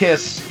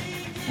Kiss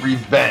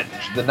Revenge,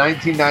 the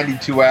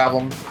 1992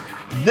 album.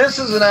 This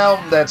is an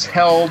album that's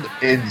held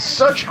in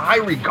such high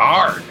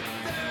regard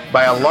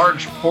by a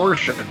large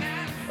portion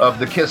of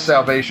the Kiss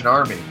Salvation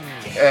Army.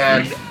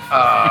 And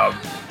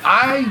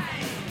I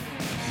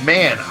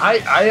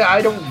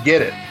don't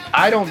get it.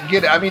 I don't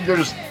get it. I mean,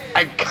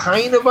 I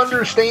kind of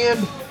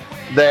understand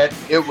that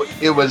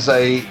it was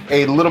a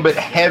little bit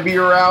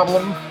heavier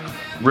album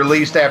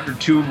released after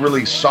two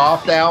really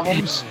soft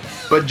albums,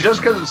 but just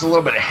because it's a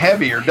little bit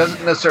heavier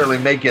doesn't necessarily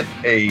make it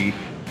a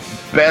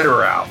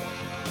better album.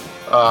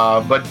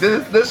 But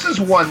this is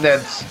one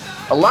that's,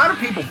 a lot of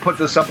people put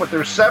this up with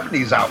their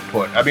 70s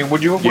output. I mean,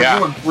 would you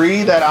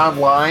agree that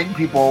online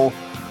people...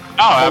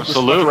 Oh,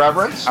 absolutely.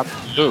 Reverence?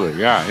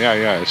 Absolutely, yeah.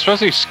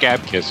 Especially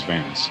Scab Kiss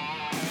fans.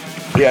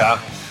 Yeah.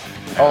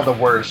 Oh, the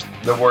worst.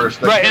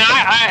 Right,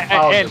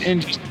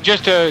 and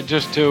just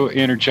to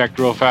interject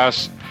real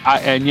fast,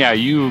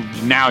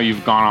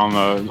 you've gone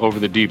on over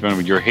the deep end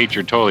with your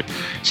hatred totally.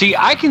 See,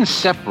 I can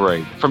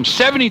separate from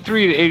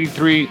 73 to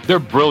 83. They're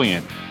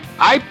brilliant.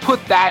 I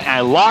put that and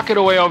I lock it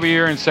away over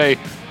here and say,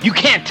 you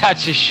can't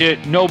touch this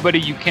shit. Nobody,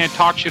 you can't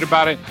talk shit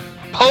about it.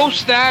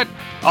 Post that.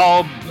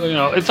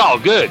 It's all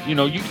good. You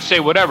can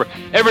say whatever.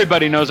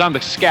 Everybody knows I'm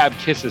the Scab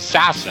Kiss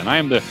assassin. I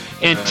am the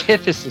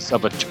antithesis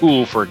of a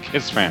tool for a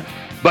Kiss fan.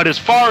 But as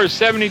far as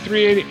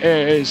 73,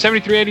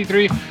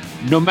 83,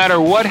 no matter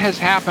what has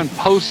happened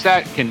post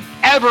that can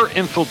ever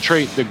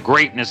infiltrate the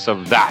greatness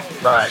of that.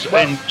 Right.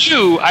 And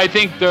I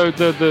think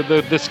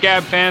the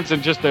Scab fans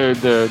and just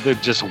the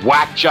just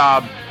whack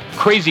job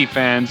crazy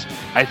fans,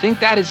 I think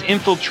that has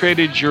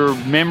infiltrated your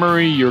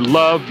memory, your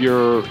love,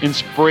 your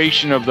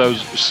inspiration of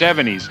those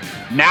 70s.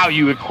 Now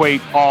you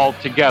equate all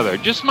together.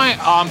 Just my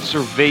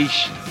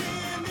observation.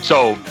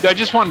 So I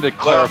just wanted to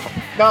clarify.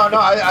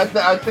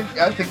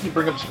 I think you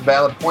bring up some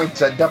valid points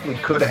that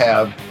definitely could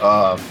have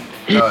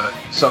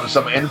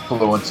some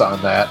influence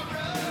on that.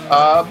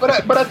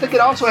 But I think it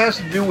also has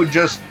to do with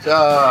just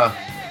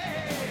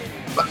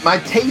my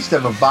taste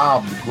have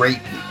evolved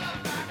greatly.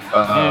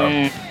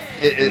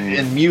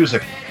 In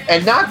music.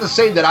 And not to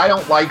say that I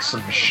don't like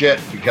some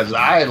shit, because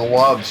I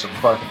love some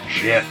fucking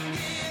shit.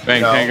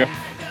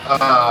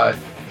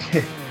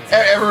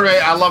 Everybody,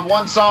 I love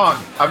one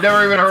song. I've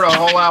never even heard a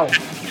whole album.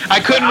 I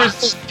couldn't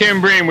resist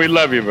Tim Breen. We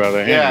love you,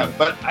 brother. Yeah, anyway.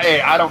 But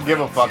hey, I don't give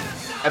a fuck.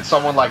 That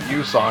Someone Like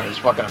You song is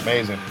fucking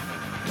amazing.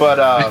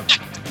 But I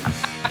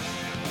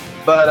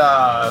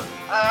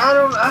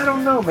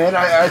don't know, man.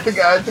 I think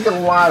a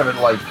lot of it,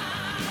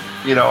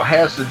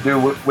 has to do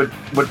with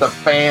the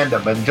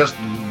fandom and just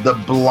the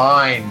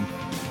blind,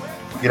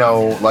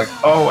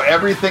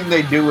 everything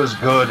they do is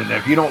good, and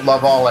if you don't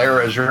love all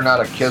eras, you're not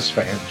a Kiss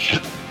fan.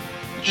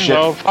 Shit.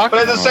 Well, but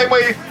in the same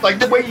way,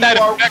 the way you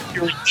are,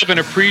 you have an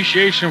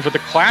appreciation for the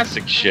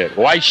classic shit.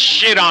 Why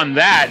shit on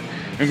that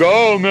and go,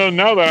 oh man,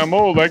 now that I'm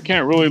old, I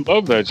can't really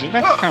love that shit.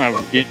 That's kind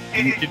of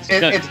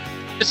it's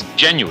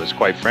disingenuous,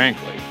 quite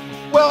frankly.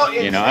 Well,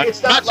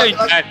 it's not saying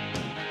that.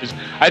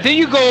 I think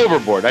you go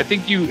overboard. I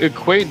think you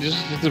equate. This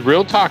is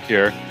real talk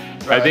here.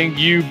 Right. I think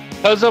you,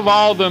 because of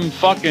all them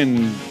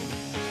fucking.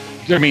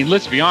 I mean,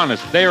 let's be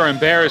honest. They are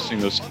embarrassing,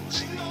 those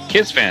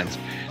Kiss fans.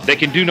 They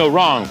can do no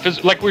wrong.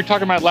 Like we were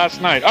talking about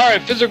last night. All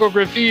right, Physical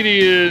Graffiti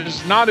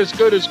is not as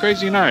good as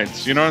Crazy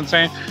Nights. You know what I'm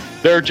saying?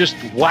 They're just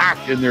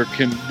whacked and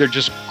they're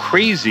just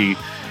crazy.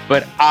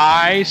 But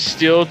I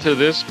still, to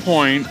this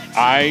point,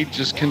 I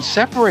just can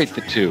separate the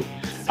two.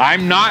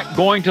 I'm not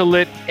going to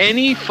let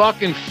any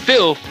fucking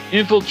filth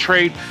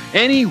infiltrate,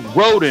 any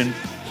rodent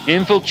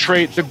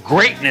infiltrate the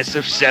greatness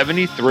of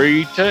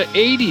 73 to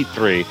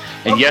 83.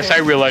 And yes, I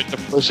realize the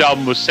first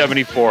album was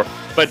 74,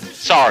 but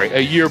sorry, a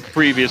year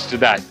previous to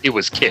that, it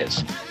was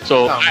Kiss.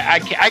 So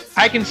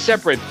I can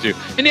separate the two.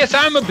 And yes,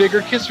 I'm a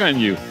bigger Kiss fan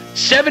than you.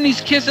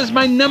 70s Kiss is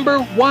my number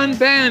one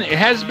band. It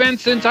has been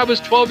since I was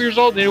 12 years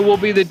old, and it will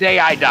be the day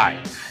I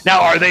die. Now,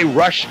 are they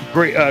Rush?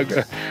 Great?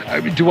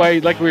 Do I,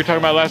 like we were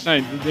talking about last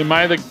night? Am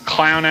I the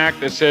clown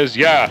act that says,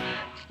 yeah,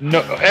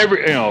 no,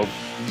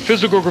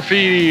 physical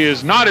graffiti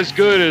is not as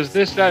good as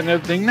this, that, and the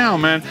other thing? No,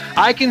 man.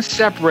 I can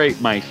separate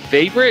my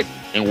favorite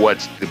and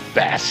what's the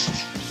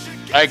best.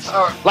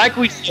 Like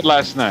we said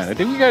last night, I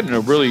think we got in a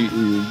really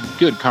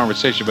good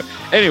conversation. But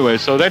anyway,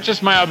 so that's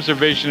just my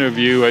observation of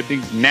you. I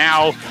think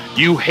now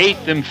you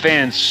hate them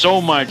fans so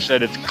much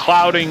that it's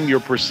clouding your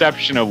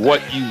perception of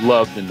what you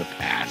loved in the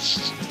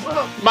past.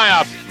 Well, my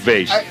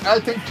observation. I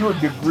think to a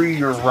degree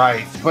you're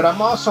right, but I'm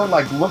also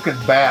like looking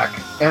back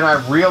and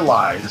I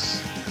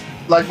realize,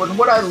 like with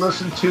what I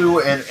listen to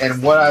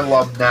and what I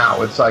love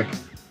now, it's like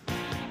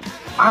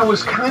I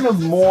was kind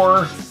of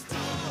more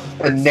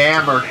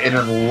enamored and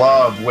in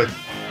love with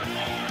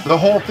the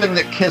whole thing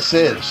that Kiss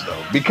is,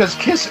 though, because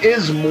Kiss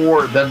is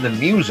more than the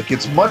music.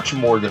 It's much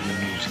more than the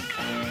music.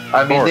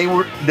 I mean, they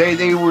were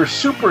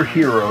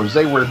superheroes.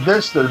 They were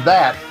this, they're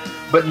that.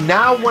 But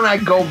now when I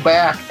go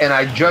back and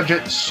I judge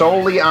it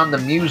solely on the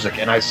music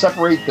and I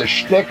separate the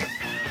shtick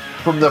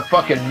from the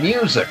fucking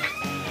music,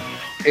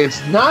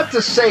 it's not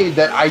to say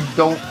that I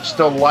don't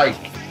still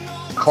like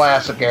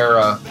classic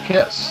era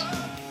Kiss,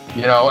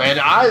 and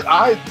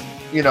I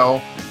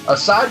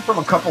aside from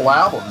a couple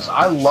albums,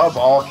 I love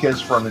all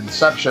Kiss from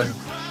Inception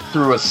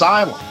through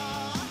Asylum.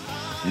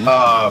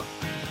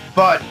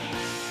 But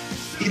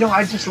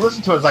I just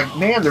listen to it. It's like,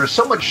 man, there's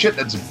so much shit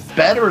that's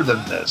better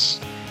than this.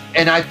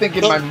 And I think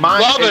in my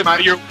mind,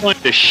 but you're willing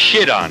to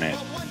shit on it.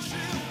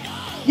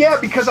 Yeah,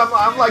 because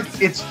I'm like,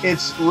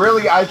 it's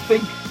really, I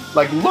think,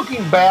 like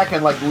looking back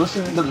and like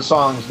listening to the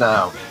songs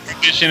now.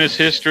 Tradition is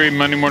history,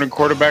 Monday morning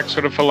quarterback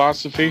sort of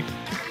philosophy.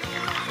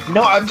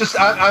 No,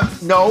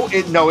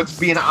 it's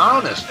being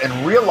honest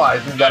and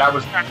realizing that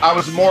I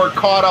was more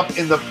caught up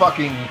in the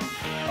fucking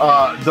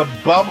the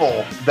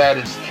bubble that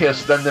is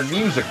Kiss than the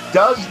music.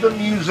 Does the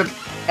music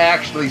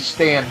actually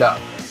stand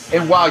up?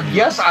 And while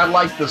yes, I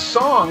like the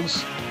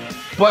songs,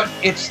 but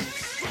it's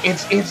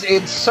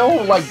so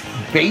like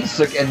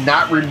basic and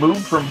not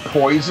removed from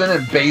Poison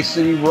and Bay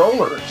City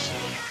Rollers.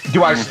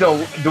 Do I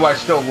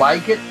still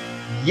like it?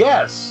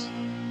 Yes,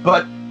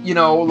 but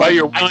like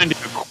you're willing to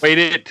equate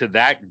it to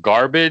that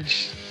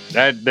garbage.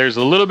 That there's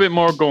a little bit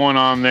more going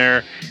on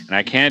there, and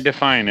I can't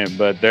define it,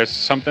 but there's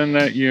something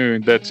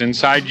that's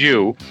inside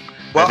you.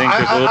 Well,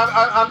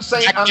 I'm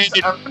saying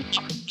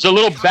it's a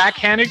little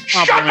backhanded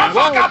compliment. Shut the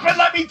fuck up and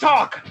let me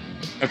talk.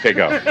 Okay,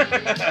 go.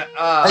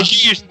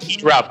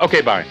 Ralph.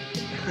 Okay, bye.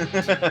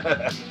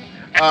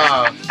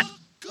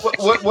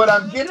 What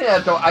I'm getting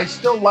at though, I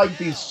still like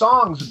these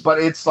songs, but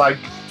it's like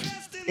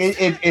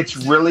it's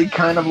really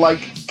kind of like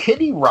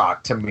kiddie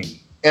rock to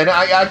me. And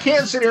I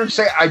can't sit here and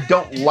say I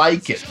don't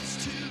like it,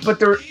 but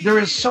there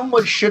is so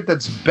much shit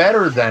that's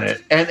better than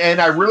it. And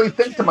I really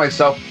think to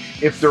myself,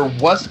 if there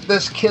wasn't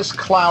this Kiss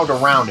cloud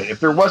around it, if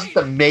there wasn't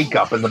the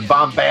makeup and the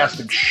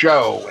bombastic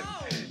show and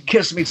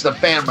Kiss Meets the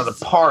Phantom of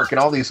the Park and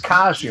all these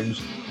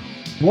costumes,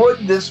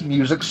 would this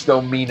music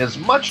still mean as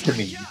much to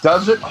me?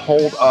 Does it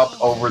hold up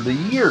over the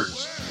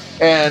years?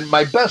 And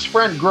my best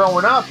friend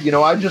growing up,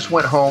 I just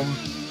went home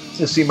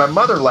to see my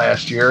mother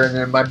last year, and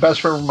then my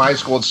best friend from high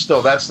school,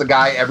 that's the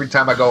guy, every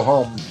time I go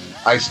home,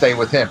 I stay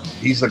with him.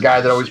 He's the guy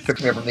that always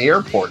picks me up from the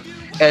airport.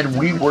 And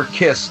we were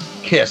Kiss.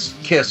 Kiss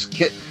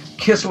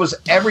was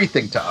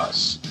everything to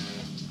us.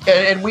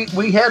 And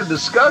we had a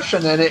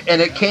discussion, and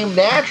it came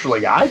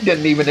naturally. I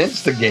didn't even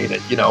instigate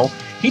it,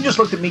 He just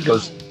looked at me,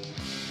 goes,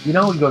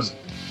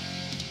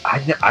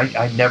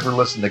 I never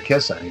listen to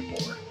Kiss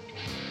anymore.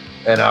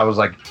 And I was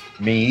like,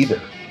 me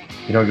either.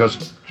 He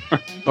goes,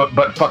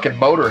 but fucking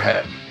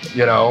Motorhead,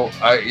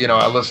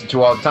 I listen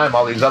to all the time,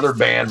 all these other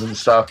bands and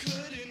stuff.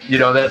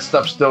 That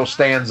stuff still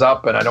stands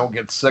up and I don't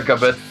get sick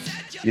of it.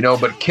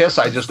 But Kiss,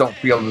 I just don't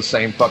feel the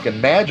same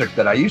fucking magic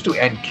that I used to.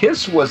 And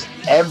Kiss was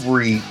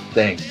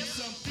everything.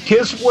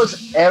 Kiss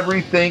was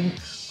everything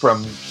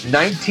from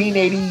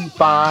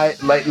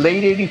 1985,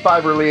 late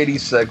 85, early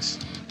 86,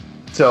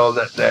 till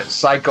that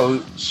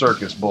Psycho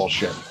Circus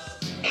bullshit.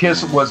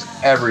 Kiss was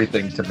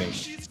everything to me.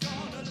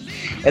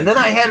 And then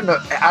I had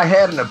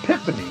an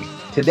epiphany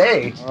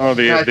today. Oh,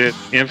 the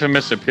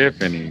infamous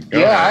epiphany.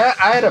 I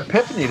had an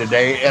epiphany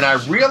today, and I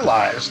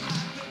realized,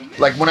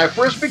 like, when I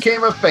first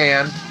became a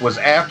fan was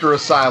after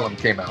Asylum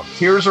came out.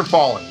 Tears Are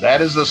Falling. That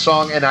is the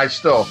song, and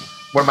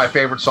one of my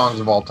favorite songs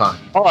of all time.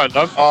 Oh, I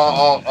love it.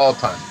 All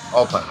time.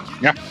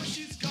 Yeah.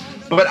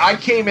 But I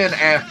came in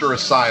after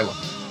Asylum.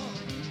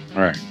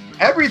 All right.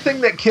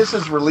 Everything that Kiss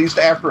has released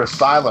after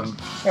Asylum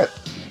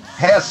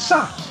has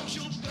sucked.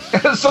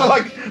 So,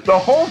 like, the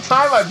whole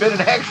time I've been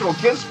an actual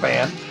Kiss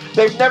fan,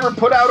 they've never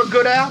put out a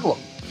good album.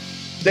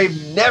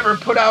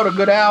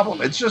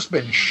 It's just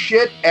been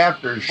shit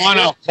after shit. On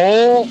a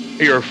whole,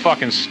 you're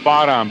fucking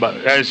spot on.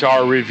 But as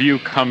our review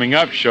coming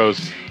up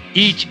shows,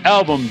 each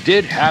album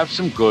did have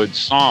some good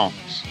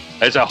songs.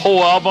 As a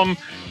whole album,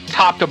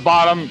 top to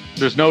bottom,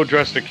 there's no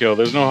Dress to Kill,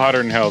 there's no Hotter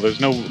Than Hell, there's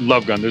no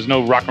Love Gun, there's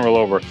no Rock and Roll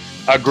Over.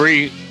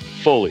 Agree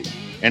fully.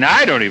 And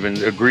I don't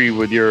even agree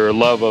with your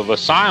love of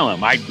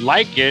Asylum. I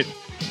like it,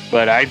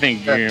 but I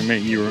think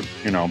you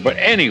know. But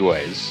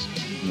anyways,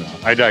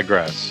 I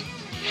digress.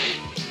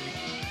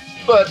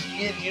 But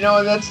you know,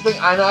 and that's the thing.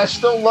 And I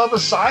still love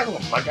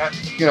Asylum. Like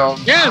Yeah,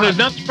 there's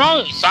nothing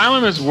wrong.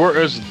 Asylum is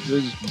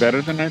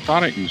better than I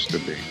thought it used to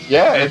be.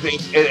 Yeah,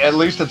 at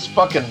least it's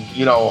fucking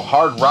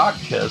hard rock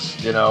Kiss.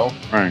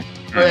 Right.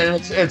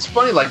 And it's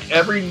funny. Like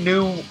every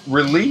new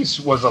release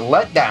was a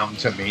letdown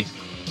to me.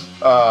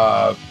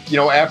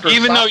 After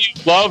even though you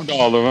loved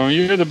all of them,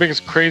 you're the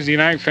biggest Crazy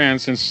Night fan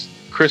since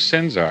Chris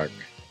Sinzak.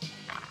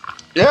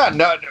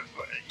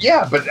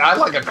 Yeah, but I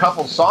like a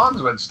couple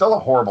songs, but it's still a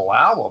horrible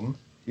album.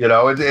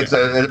 It's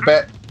a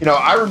bad.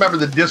 I remember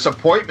the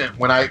disappointment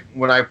when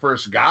I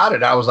first got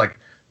it. I was like,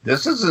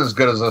 this isn't as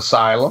good as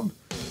Asylum.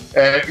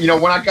 And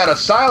when I got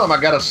Asylum,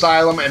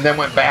 and then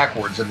went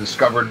backwards and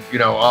discovered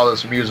all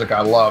this music I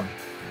loved.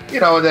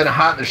 And then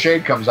Hot in the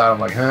Shade comes out. I'm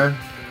like, huh?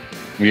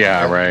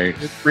 Yeah, right.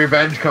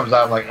 Revenge comes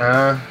out. I'm like,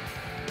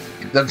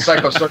 Then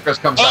Psycho Circus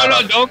comes out.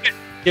 No, don't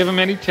give him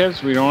any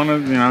tips. We don't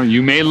want to,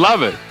 you may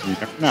love it.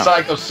 No.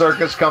 Psycho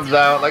Circus comes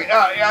out. Like,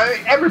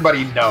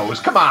 everybody knows.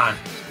 Come on.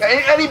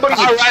 Anybody?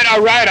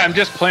 All right. I'm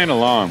just playing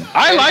along.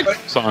 I like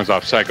songs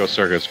off Psycho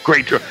Circus.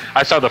 Great tour.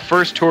 I saw the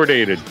first tour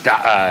date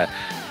at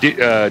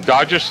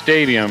Dodger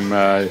Stadium,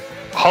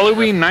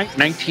 Halloween night,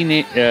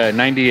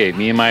 1998.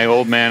 Me and my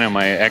old man and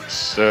my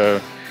ex.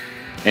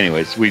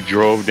 Anyways, we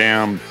drove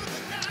down.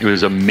 It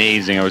was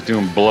amazing. I was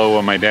doing blow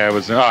when my dad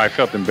was. I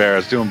felt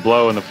embarrassed doing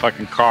blow in the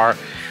fucking car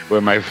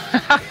with my.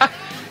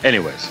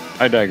 Anyways,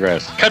 I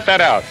digress. Cut that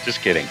out.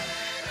 Just kidding.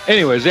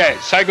 Anyways, yeah,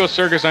 Psycho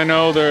Circus. I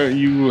know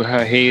you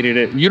hated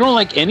it. You don't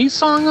like any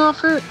song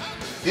off it?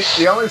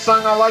 The only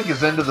song I like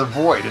is Into the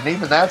Void, and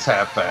even that's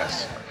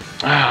half-assed.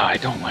 I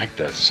don't like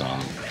that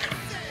song.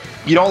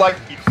 You don't like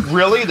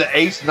really the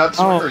Ace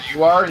Nutswinger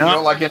you are, and you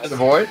don't like Into the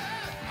Void?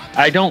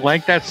 I don't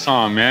like that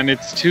song, man.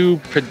 It's too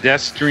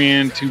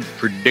pedestrian, too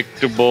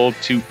predictable,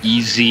 too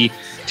easy,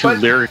 too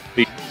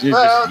lyrically.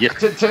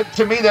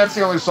 To me, that's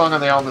the only song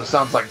on the album that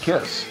sounds like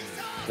Kiss.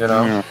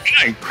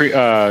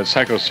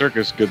 Psycho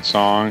Circus, good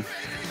song.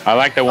 I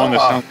like the one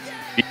that sounds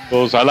like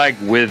Beatles. I like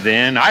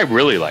Within. I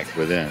really like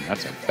Within.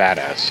 That's a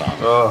badass song.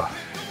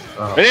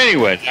 But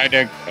anyway, I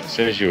digress,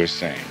 as you were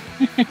saying.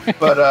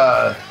 But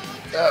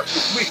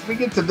we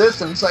get to this,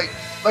 and it's like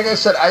I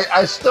said,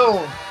 I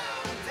still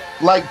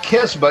like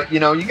Kiss, but you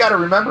got to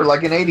remember,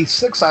 like in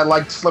 '86, I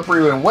liked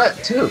Slippery When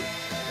Wet too.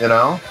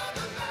 Never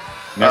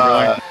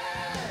liked.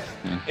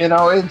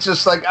 It's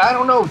just like, I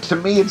don't know. To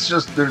me, it's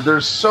just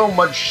there's so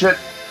much shit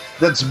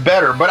that's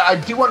better. But I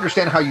do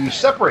understand how you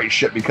separate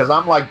shit, because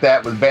I'm like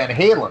that with Van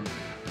Halen.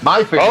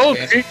 My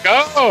favorite.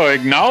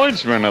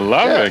 Acknowledgement. I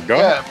love it. Go.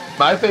 Yeah,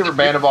 my favorite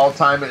band of all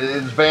time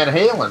is Van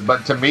Halen.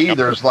 But to me,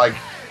 there's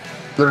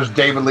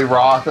David Lee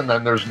Roth, and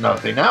then there's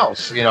nothing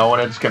else.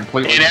 And it's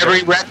completely. And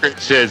every record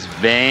says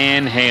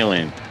Van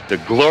Halen, the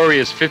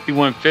glorious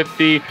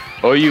 5150.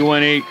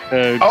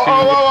 OU18.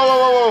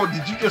 Whoa!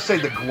 Did you just say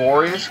the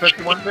glorious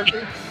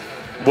 5150?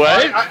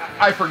 What?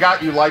 I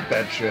forgot you like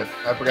that shit.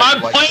 I'm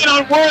playing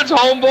on words,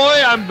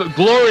 homeboy. I'm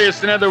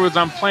glorious. In other words,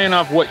 I'm playing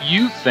off what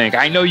you think.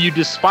 I know you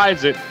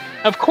despise it.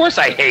 Of course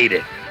I hate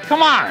it.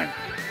 Come on.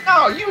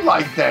 No, you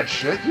like that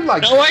shit. You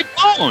like. No, I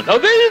don't. Oh,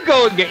 there you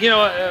go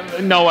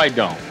again. No, I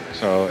don't.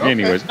 So, okay.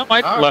 Anyways, no,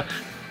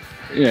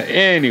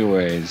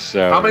 anyways.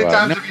 How many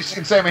times have you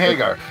seen Sammy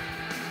Hagar?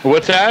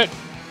 What's that?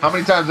 How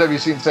many times have you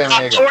seen Sammy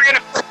Hagar? We're gonna.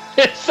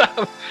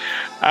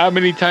 How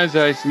many times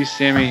did I see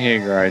Sammy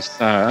Hagar?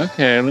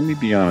 Okay, let me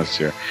be honest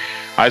here.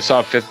 I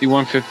saw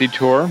 5150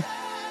 tour,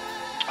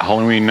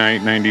 Halloween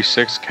night,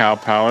 96, Cow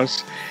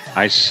Palace.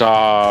 I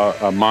saw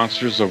a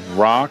Monsters of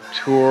Rock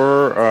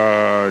tour,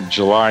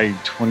 July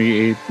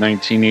 28th,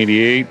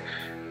 1988,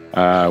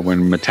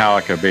 when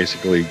Metallica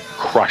basically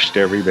crushed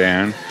every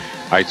band.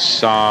 I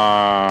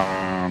saw,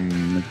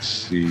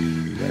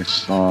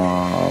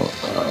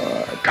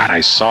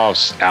 I saw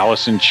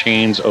Alice in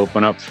Chains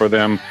open up for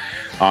them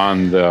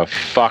on the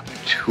Fuck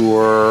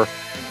tour.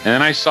 And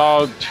then I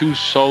saw 2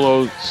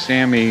 solo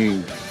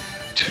Sammy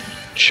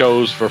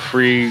shows for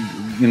free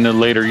in the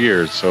later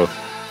years. So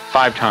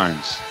 5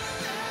 times.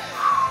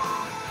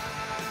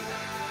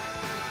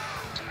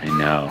 I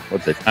know.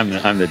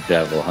 I'm the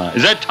devil, huh?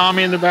 Is that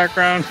Tommy in the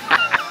background?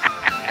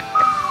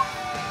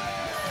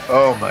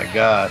 Oh my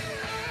God.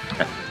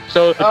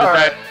 So,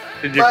 right.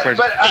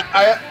 but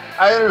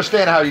I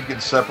understand how you can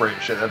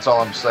separate shit. That's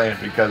all I'm saying,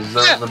 because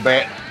there's a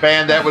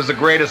band that was the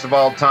greatest of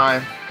all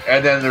time,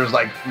 and then there's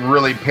like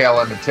really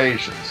pale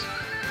imitations.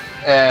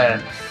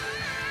 And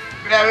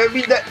I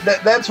mean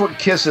that's what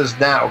Kiss is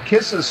now.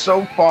 Kiss is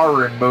so far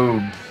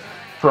removed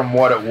from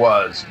what it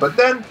was. But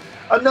then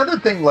another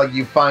thing, like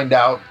you find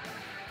out,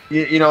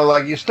 you know,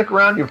 like you stick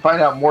around, you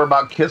find out more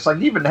about Kiss.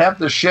 Like even half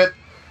the shit,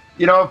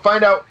 you know,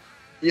 find out,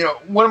 you know,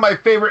 one of my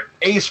favorite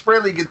Ace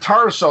Frehley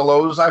guitar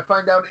solos, I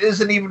find out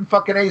isn't even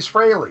fucking Ace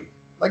Frehley.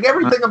 Like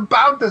everything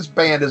about this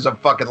band is a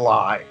fucking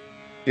lie,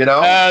 you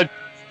know?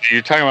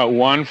 You're talking about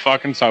one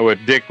fucking song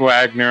with Dick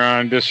Wagner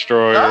on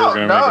Destroyer.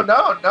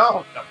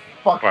 No.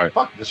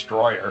 Fuck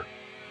Destroyer.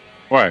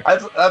 Why?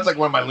 That's like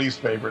one of my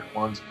least favorite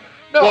ones.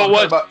 No, well,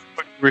 what are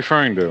you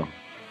referring to?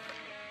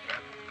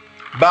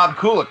 Bob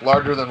Kulick,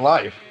 Larger Than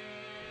Life.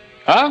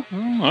 Oh,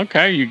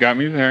 okay, you got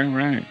me there,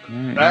 right.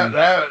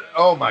 That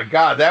oh my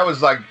God, that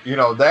was like, you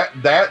know, that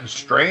and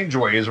Strange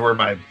Ways were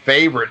my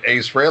favorite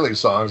Ace Frehley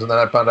songs, and then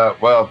I found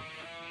out, well,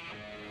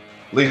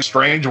 at least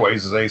Strange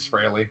Ways is Ace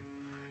Frehley.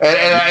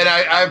 And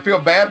I feel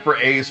bad for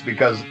Ace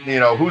because,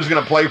 you know, who's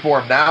going to play for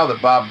him now that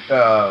Bob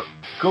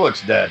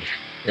Kulick's dead,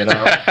 you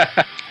know?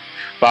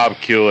 Bob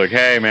Kulick.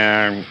 Hey,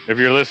 man, if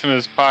you're listening to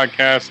this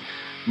podcast,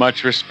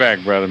 much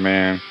respect, brother,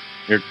 man.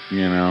 You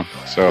know,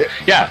 so,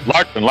 yeah,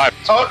 Larger Than Life.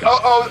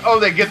 Oh,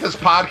 they get this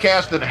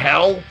podcast in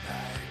hell?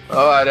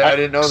 Oh, I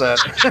didn't know that.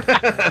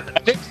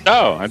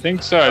 I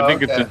think so. I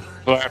think it's a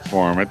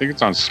platform. I think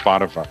it's on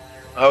Spotify.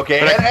 Okay,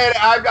 and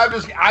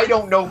I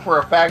don't know for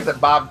a fact that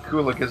Bob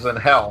Kulick is in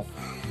hell.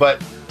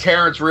 But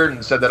Terrence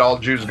Reardon said that all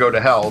Jews go to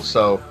hell,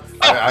 so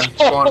I'm just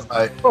going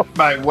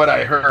by what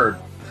I heard.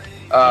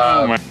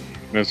 Oh my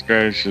goodness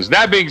gracious!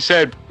 That being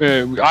said,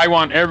 I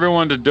want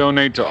everyone to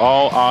donate to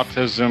All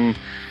Autism.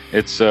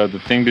 It's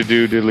the thing to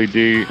do, diddly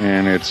dee,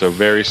 and it's a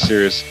very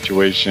serious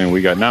situation.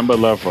 We got none but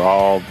love for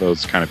all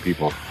those kind of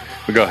people.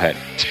 But go ahead.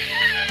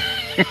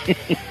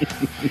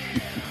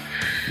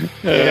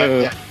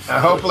 Yeah.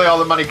 Hopefully, all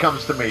the money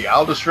comes to me.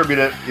 I'll distribute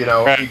it. You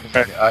know,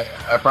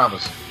 I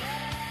promise.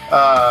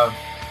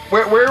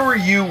 Where were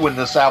you when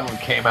this album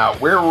came out?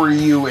 Where were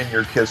you in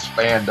your Kiss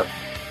fandom?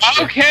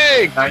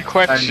 Okay, good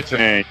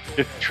question.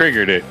 It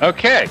triggered it.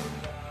 Okay.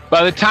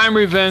 By the time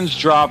Revenge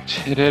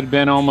dropped, it had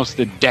been almost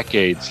a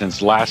decade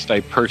since last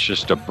I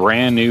purchased a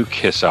brand new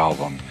Kiss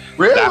album.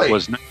 Really? That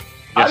was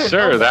yes,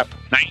 sir. That was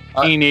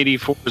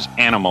 1984's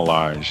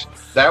Animalized.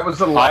 That was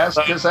the last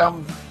Kiss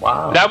album?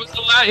 Wow. That was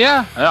the last,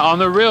 yeah, on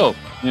the real.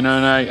 You know,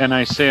 and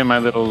I say in my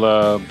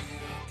little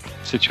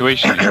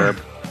situation here,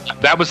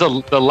 that was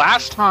the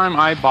last time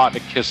I bought a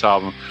Kiss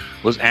album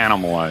was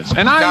Animalized.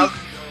 And now,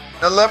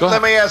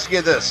 let me ask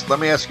you this. Not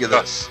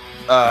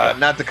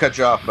to cut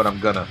you off, but I'm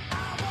gonna.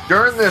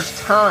 During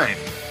this time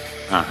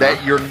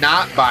that you're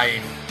not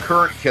buying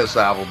current Kiss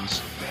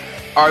albums,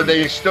 are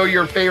they still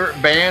your favorite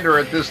band, or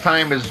at this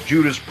time is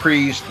Judas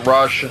Priest,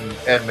 Rush, and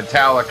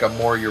Metallica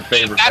more your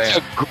favorite band? That's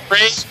a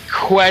great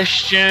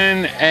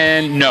question,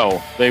 and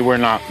no, they were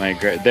not my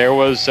great. There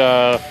was,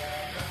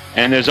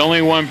 and there's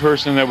only one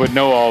person that would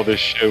know all this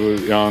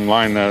shit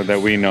online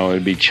that we know.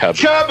 It'd be Chubby.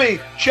 Chubby,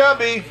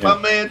 yeah. My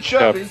man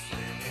Chubby.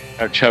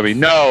 Chubby.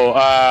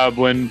 No,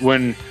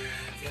 when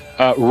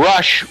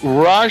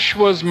Rush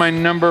was my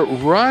number.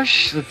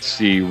 Rush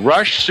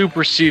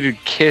superseded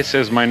Kiss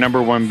as my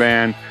number one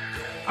band.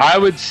 I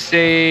would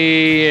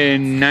say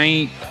in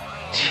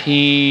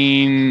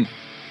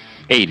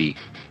 1980.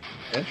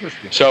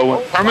 Interesting. So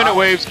when Permanent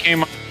Waves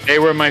came up, they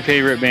were my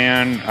favorite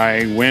band.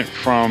 I went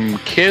from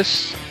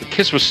Kiss.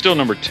 Kiss was still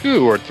number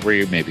 2 or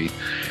 3 maybe.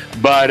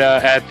 But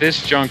at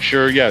this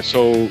juncture, yeah,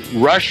 so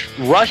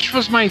Rush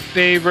was my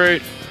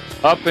favorite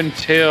up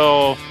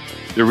until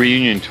the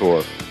reunion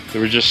tour.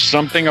 There was just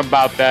something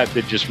about that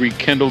just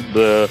rekindled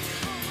the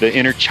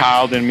inner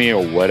child in me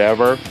or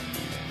whatever.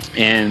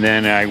 And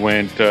then I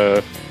went...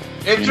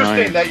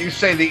 Interesting that you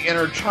say the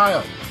inner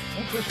child.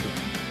 Interesting.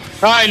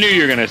 I knew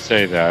you were going to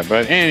say that.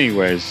 But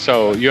anyways,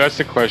 so you asked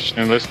the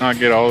question. Let's not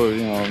get all,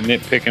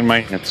 nitpicking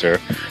my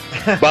answer.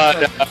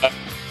 But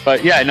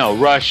yeah, no,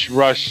 Rush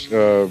was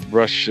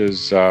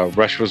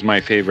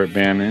my favorite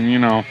band.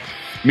 And,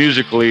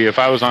 musically, if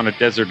I was on a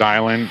desert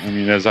island, I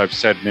mean, as I've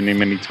said many,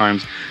 many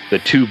times, the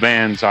two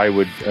bands I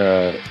would,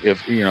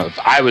 if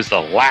I was the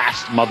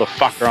last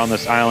motherfucker on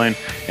this island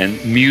and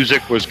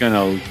music was going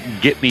to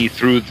get me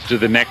through to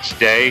the next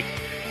day,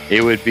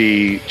 it would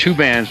be, two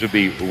bands would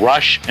be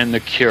Rush and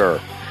The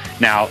Cure.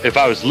 Now, if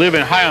I was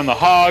living high on the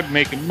hog,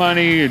 making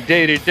money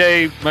day to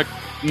day,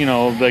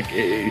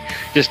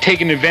 just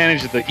taking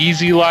advantage of the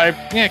easy life,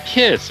 yeah,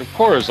 Kiss, of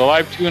course,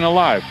 Alive 2 and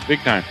Alive, big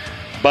time.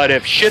 But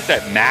if shit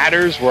that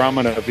matters, where I'm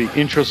going to be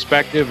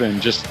introspective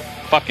and just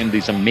fucking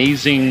these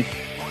amazing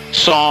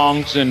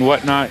songs and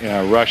whatnot,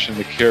 Rush and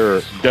The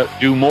Cure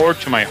do more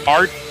to my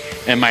heart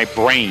and my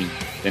brain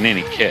than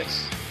any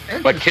Kiss.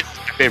 But Kiss is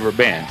my favorite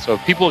band. So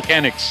if people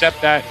can't accept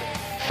that,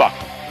 fuck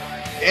them.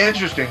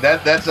 Interesting.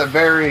 That's a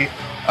very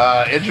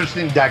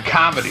interesting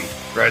dichotomy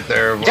right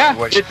there.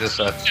 What you just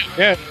said.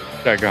 Yeah,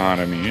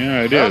 dichotomy.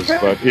 Yeah, it is.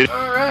 But it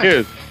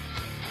is.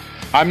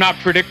 I'm not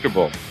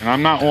predictable, and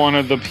I'm not one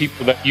of the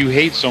people that you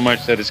hate so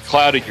much that has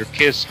clouded your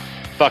Kiss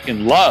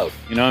fucking love.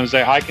 You know what I'm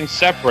saying? I can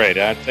separate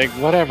it. I think,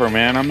 whatever,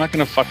 man. I'm not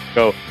going to fucking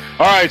go,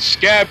 all right,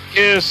 Scab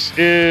Kiss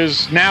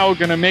is now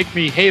going to make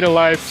me hate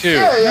Alive too.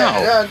 No,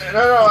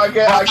 I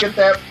get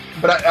that.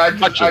 But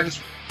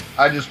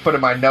I just put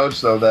in my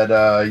notes though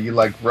that you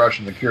like Rush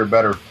and The Cure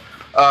better.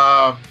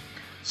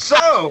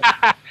 So.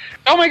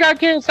 Oh my God,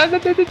 Kiss!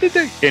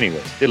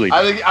 Anyways, delete.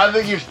 I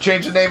think you should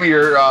change the name of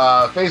your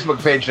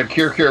Facebook page to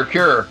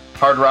Cure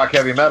Hard Rock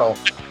Heavy Metal.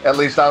 At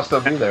least I'll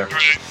still be there.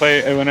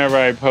 Whenever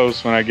I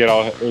post, when I get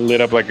all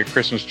lit up like a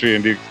Christmas tree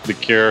and do The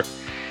Cure,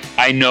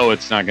 I know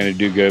it's not going to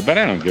do good, but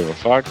I don't give a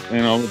fuck. You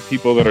know,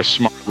 people that are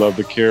smart love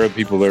The Cure.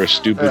 People that are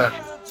stupid,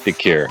 The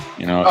Cure.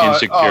 You know,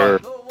 insecure,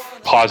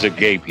 closet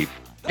gay people.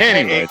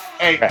 Anyway,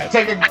 hey,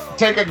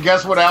 take a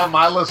guess what album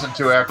I listened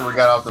to after we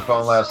got off the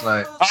phone last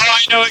night. Oh, I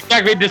know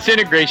exactly.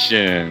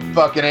 Disintegration.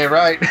 Fucking ain't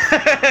right.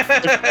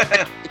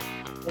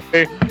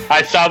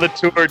 I saw the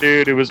tour,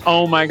 dude. It was,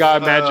 oh my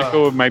God,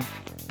 magical with my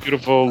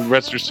beautiful,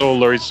 rest her soul,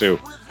 Lori Sue,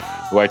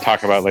 who I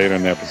talk about later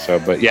in the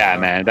episode. But yeah,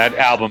 man, that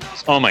album,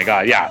 oh my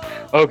God,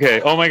 yeah.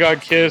 Okay, oh my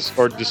God, Kiss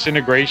or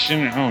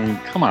Disintegration.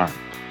 Oh, come on.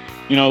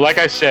 You know, like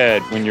I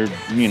said,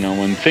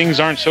 when things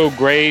aren't so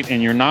great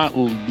and you're not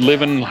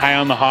living high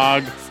on the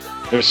hog,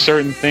 there's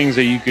certain things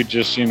that you could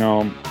just, you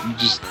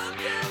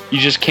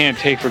just can't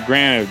take for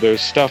granted. There's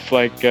stuff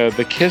like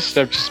the Kiss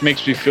stuff just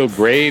makes me feel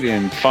great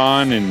and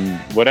fun and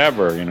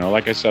whatever. You know,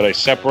 like I said, I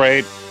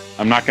separate.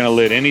 I'm not going to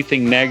let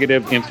anything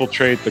negative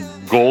infiltrate the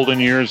golden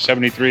years,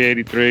 73,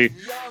 83.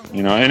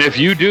 You know, and if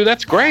you do,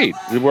 that's great.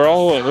 We're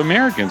all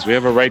Americans. We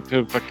have a right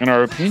to fucking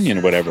our opinion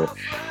or whatever.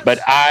 But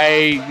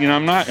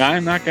I'm not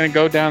going to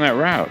go down that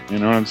route. You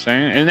know what I'm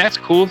saying? And that's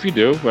cool if you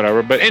do,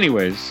 whatever. But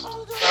anyways.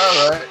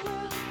 All right.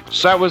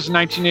 So that was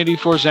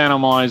 1984's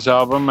Animalize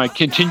album. I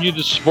continued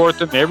to support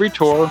them every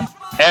tour,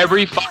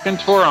 every fucking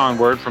tour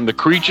onward, from the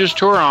Creatures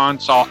tour on,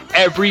 saw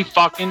every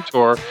fucking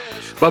tour.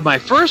 But my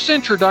first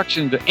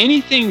introduction to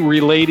anything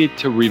related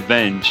to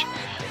Revenge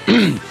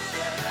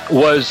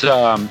was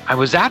I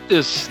was at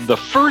the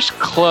first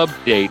club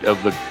date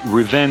of the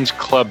Revenge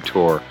club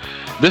tour.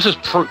 This is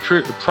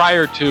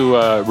prior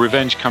to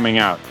Revenge coming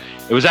out.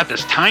 It was at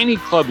this tiny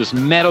club, this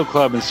metal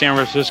club in San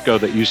Francisco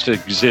that used to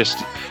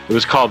exist. It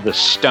was called The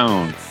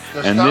Stone.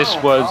 This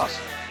was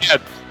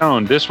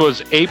Stone. This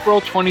was April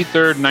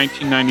 23rd,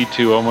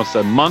 1992, almost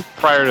a month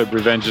prior to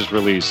Revenge's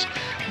release.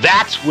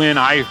 That's when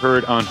I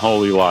heard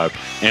Unholy live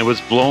and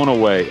was blown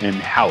away, and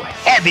how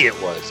heavy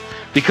it was.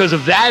 Because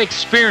of that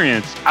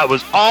experience, I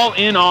was all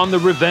in on the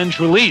Revenge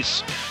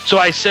release. So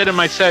I said to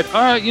myself,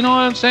 all right, you know what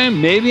I'm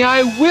saying? Maybe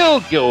I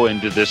will go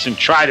into this and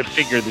try to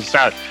figure this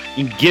out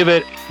and give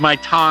it my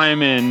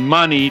time and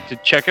money to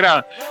check it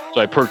out.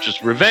 So I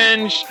purchased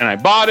Revenge and I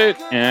bought it,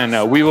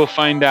 and we will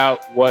find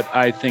out what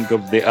I think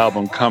of the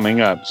album coming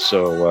up.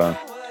 So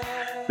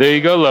there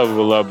you go,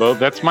 Love Boat.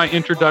 That's my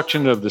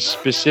introduction of the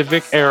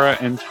specific era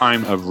and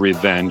time of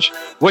Revenge.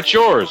 What's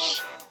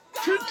yours?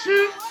 Toot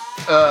toot.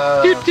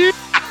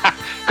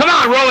 Come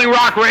on, Rolling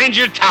Rock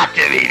Ranger, talk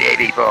to me,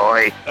 baby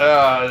boy.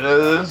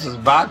 This is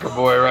Vodka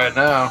Boy right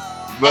now.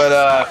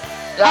 But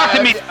talk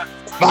to me,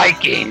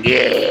 Viking.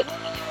 Yeah.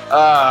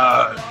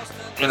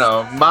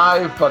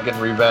 My fucking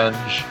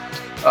Revenge.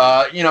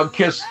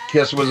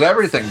 Kiss was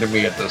everything to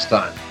me at this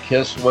time.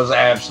 Kiss was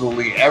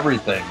absolutely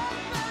everything.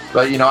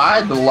 But I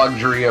had the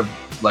luxury of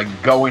like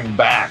going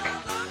back,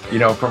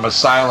 from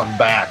Asylum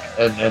back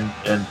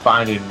and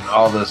finding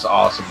all this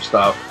awesome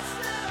stuff.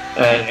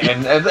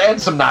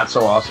 And some not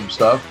so awesome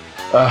stuff,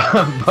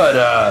 but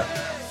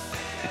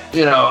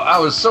I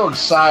was so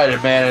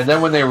excited, man. And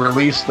then when they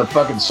released the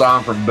fucking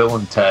song from Bill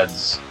and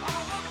Ted's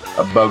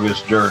A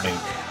Bogus Journey,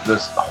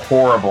 this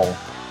horrible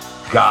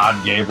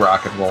God gave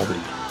rock and roll to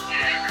you.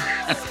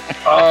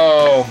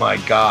 Oh my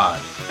God!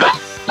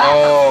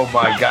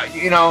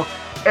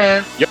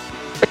 And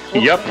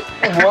yep.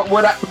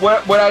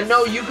 What I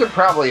know you could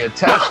probably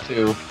attest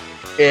to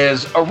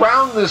is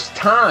around this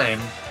time,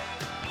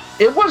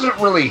 it wasn't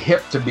really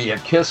hip to be a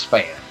Kiss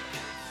fan.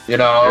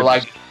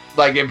 Like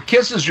if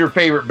Kiss is your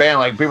favorite band,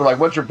 like people are like,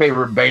 what's your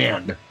favorite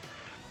band? And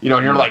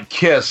you're like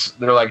Kiss.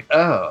 They're like,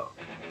 oh,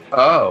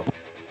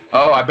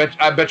 I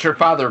bet your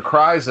father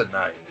cries at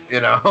night.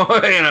 Doing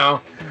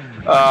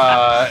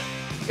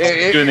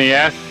the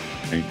ass.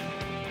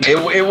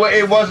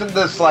 It wasn't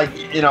this like,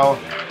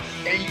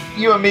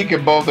 you and me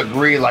can both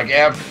agree, like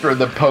after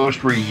the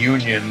post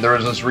reunion, there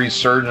was this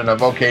resurgence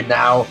of, okay,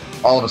 now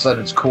all of a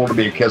sudden it's cool to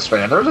be a Kiss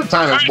fan. There was a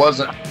time it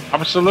wasn't.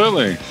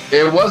 Absolutely.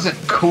 It wasn't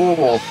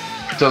cool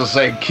to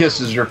say Kiss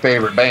is your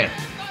favorite band.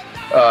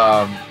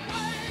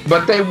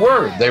 But they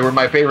were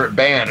my favorite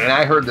band. And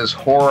I heard this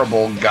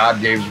horrible God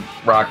gave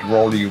rock and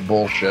roll to you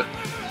bullshit.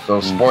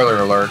 So spoiler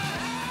alert.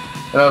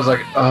 And I was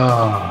like,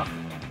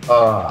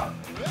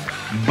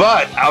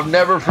 But I'll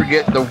never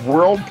forget the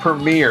world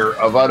premiere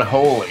of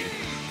Unholy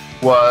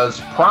was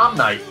prom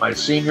night my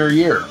senior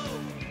year.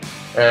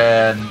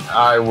 And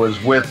I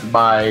was with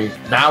my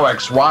now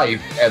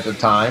ex-wife at the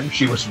time.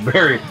 She was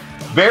very,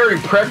 very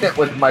pregnant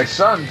with my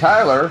son,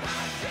 Tyler.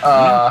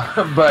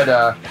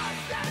 But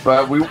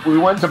we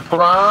went to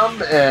prom,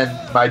 and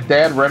my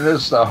dad rented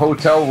us a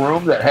hotel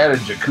room that had a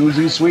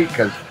jacuzzi suite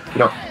because,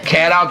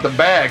 cat out the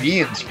bag,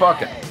 Ian's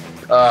fucking.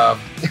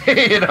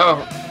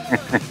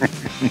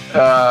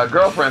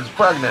 Girlfriend's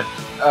pregnant.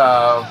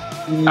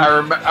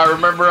 I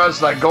remember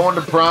us like going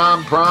to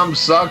prom. Prom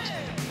sucked.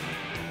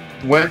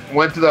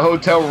 Went to the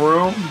hotel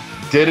room.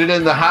 Did it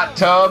in the hot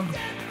tub.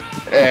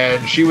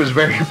 And she was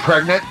very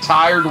pregnant.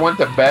 Tired. Went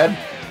to bed.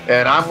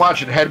 And I'm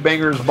watching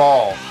Headbangers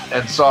Ball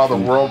and saw the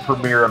world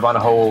premiere of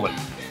Unholy.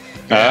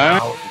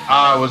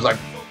 I was like,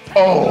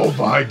 oh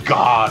my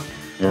God.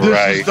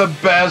 This is the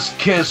best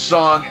Kiss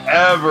song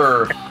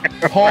ever.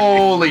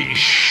 Holy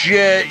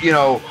shit.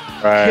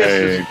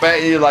 Kiss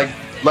is like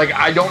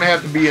I don't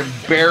have to be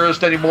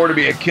embarrassed anymore to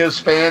be a Kiss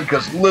fan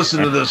because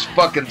listen to this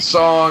fucking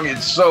song.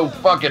 It's so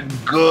fucking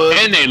good.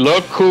 And they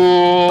look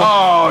cool.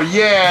 Oh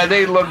yeah,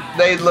 they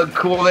look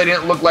cool. They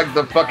didn't look like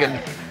the fucking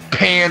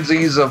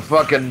pansies of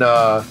fucking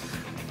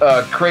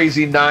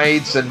Crazy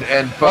Nights and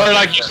fucking, or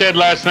like you said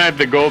last night,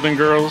 the Golden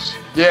Girls.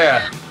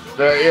 Yeah.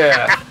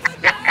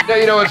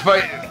 It's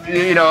funny.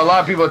 A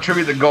lot of people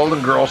attribute the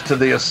Golden Girls to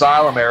the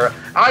Asylum era.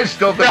 I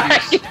still think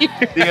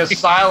the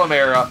Asylum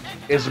era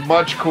is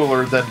much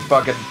cooler than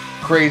fucking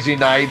Crazy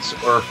Nights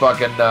or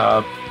fucking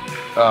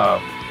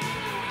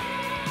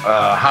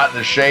Hot in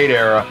the Shade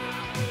era.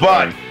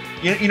 But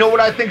you know what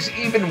I think is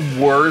even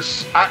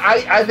worse?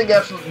 I think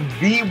absolutely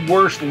the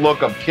worst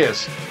look of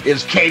Kiss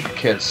is Cape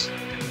Kiss.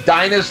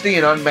 Dynasty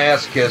and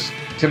Unmasked Kiss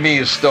to me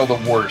is still the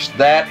worst.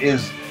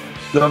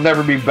 They'll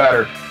never be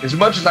better. As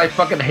much as I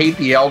fucking hate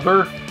the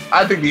Elder,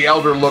 I think the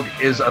Elder look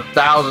is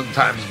 1,000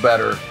 times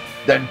better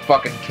than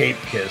fucking Cape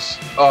Kiss.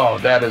 Oh,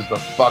 that is the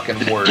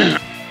fucking worst.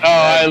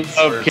 I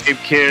love Cape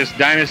Kiss.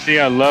 Dynasty,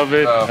 I love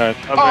it. I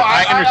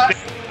understand.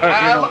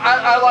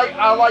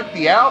 I like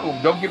the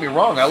album. Don't get me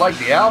wrong. I like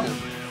the album.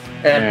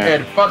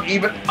 And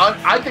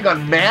I think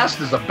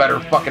Unmasked is a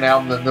better fucking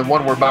album than the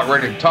one we're about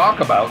ready to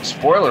talk about.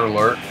 Spoiler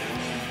alert.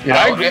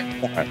 I agree.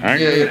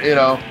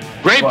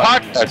 Great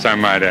podcast, I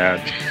might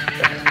add.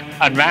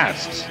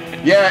 Unmasked.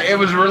 Yeah, it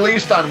was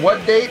released on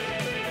what date?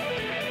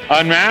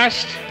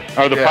 Unmasked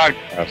or the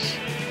podcast?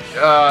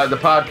 The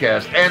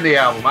podcast and the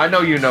album. I know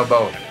you know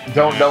both.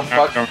 Don't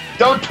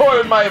toy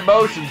with my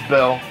emotions,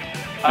 Bill.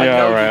 I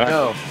know you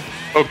know.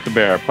 Poke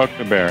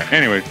the bear.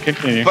 Anyway,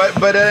 continue.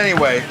 But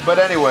anyway.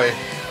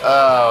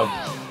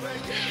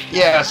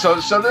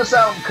 So this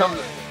album comes.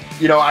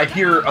 I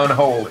hear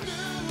Unholy.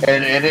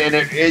 And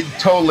it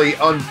totally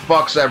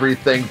unfucks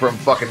everything from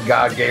fucking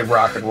God Gave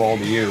Rock and Roll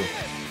to You.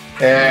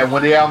 And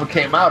when the album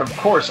came out, of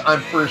course,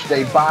 I'm first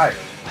day buyer.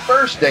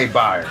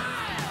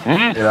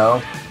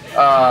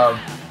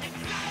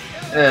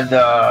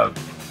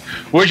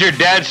 Was your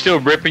dad still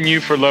ripping you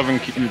for loving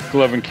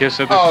Kiss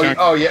at the time?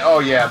 Oh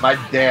yeah, my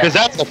dad. Because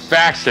that's a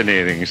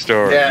fascinating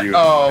story. Yeah.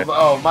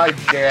 My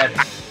dad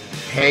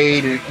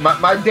hated.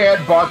 My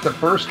dad bought the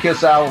first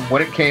Kiss album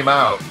when it came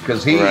out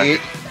because he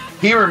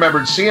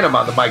remembered seeing him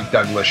on the Mike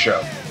Douglas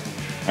show,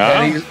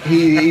 and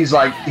he's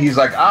like,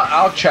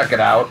 I'll check it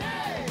out.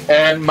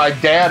 And my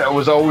dad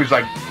was always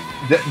like,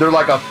 they're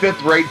like a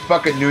fifth-rate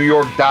fucking New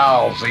York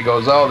Dolls. He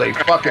goes, oh, they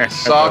fucking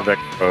suck,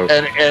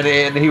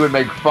 and he would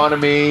make fun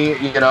of me,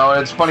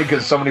 And it's funny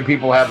because so many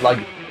people have like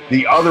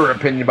the other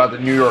opinion about the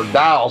New York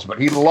Dolls, but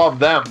he loved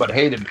them but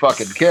hated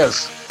fucking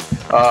Kiss.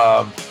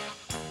 I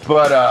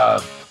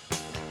bought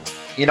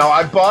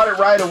it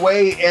right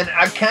away, and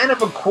I kind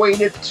of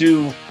equate it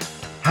to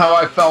how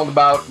I felt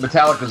about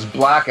Metallica's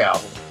Black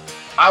Album.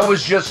 I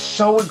was just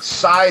so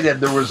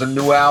excited there was a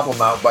new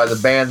album out by the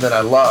band that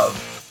I love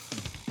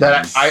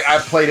that I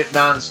played it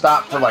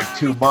nonstop for like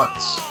 2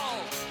 months.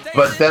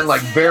 But then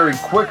like very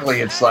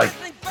quickly it's like,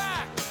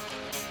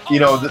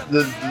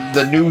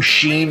 the new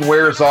sheen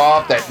wears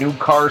off, that new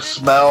car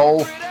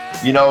smell,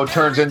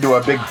 turns into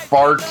a big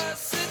fart.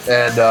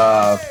 And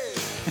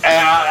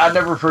I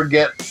never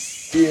forget,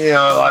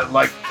 I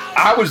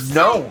was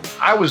known.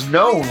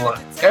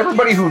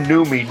 Everybody who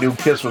knew me knew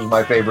Kiss was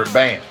my favorite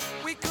band.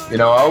 I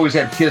always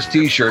had Kiss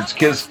t-shirts,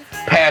 Kiss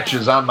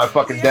patches on my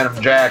fucking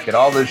denim jacket,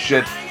 all this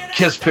shit.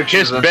 Kiss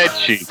pictures. Kiss bed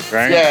sheets,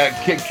 right? Yeah,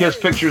 Kiss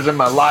pictures in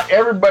my lot.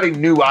 Everybody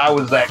knew I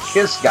was that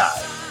Kiss guy.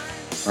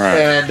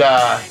 Right.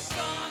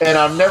 And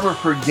I'll never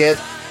forget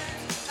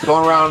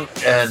going around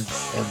and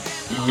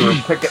we were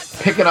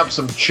picking up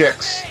some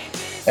chicks,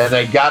 and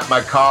they got in my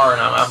car,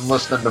 and I'm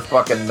listening to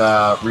fucking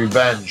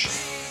Revenge.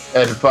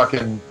 And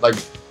fucking, like,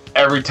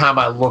 Every Time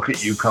I Look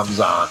at You comes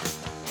on.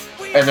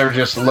 And they're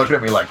just looking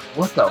at me like,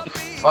 what the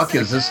fuck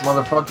is this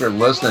motherfucker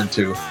listening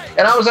to?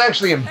 And I was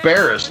actually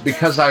embarrassed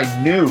because I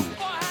knew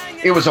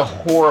it was a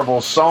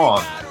horrible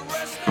song.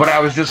 But I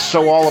was just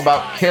so all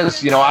about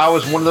Kiss. I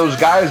was one of those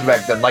guys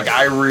back then. Like,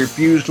 I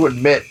refused to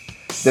admit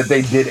that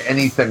they did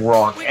anything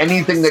wrong.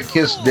 Anything that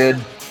Kiss did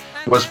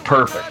was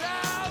perfect.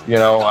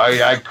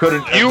 I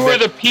couldn't. You were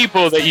the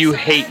people that you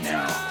hate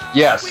now.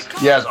 Yes.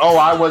 Oh,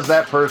 I was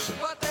that person.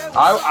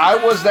 I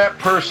was that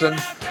person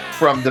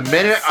from the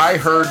minute I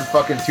heard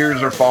fucking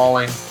Tears Are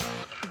Falling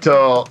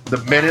till the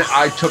minute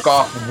I took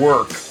off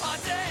work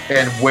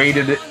and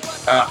waited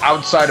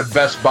outside of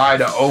Best Buy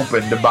to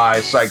open to buy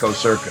Psycho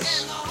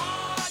Circus.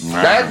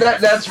 Wow.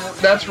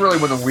 That's really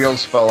when the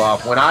wheels fell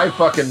off. When I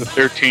fucking... The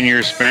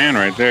 13-year span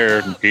right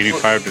there,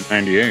 85 to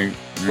 98.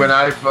 When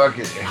I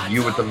fucking...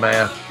 You with the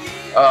math.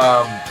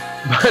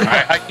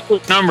 I do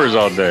numbers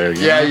all day.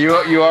 Yeah, you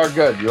are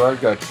good. You are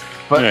good.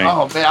 But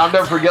oh man, I'll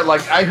never forget.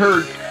 Like I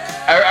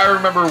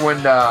remember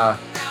when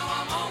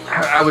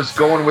I was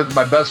going with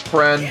my best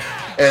friend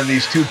and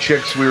these two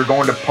chicks. We were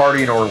going to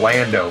party in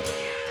Orlando,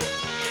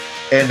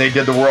 and they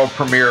did the world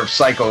premiere of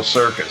Psycho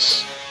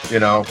Circus. You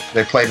know,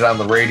 they played it on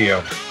the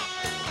radio,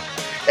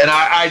 and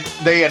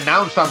they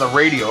announced on the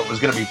radio it was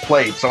going to be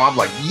played. So I'm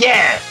like,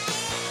 yeah,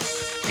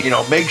 you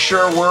know, make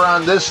sure we're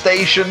on this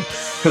station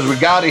because we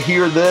got to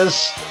hear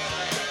this.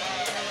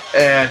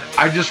 And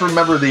I just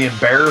remember the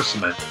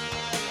embarrassment,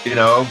 you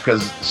know,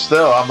 because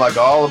still I'm like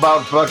all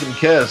about fucking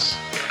Kiss.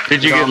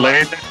 Did you get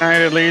laid that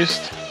night at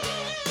least?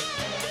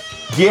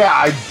 Yeah,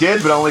 I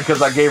did, but only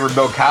because I gave her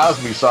Bill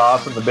Cosby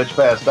sauce and the bitch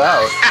passed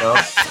out. You know?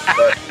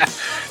 But,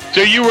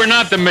 so you were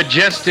not the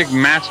majestic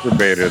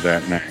masturbator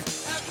that night?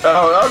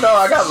 Oh no,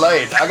 I got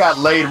laid. I got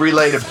laid,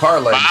 relayed, and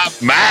parlayed. Oh,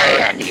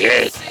 man,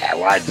 yeah.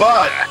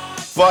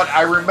 But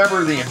I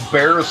remember the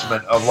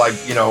embarrassment of, like,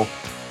 you know,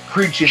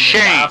 preaching.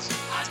 Shame.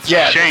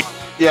 Yeah,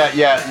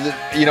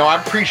 yeah. You know,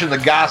 I'm preaching the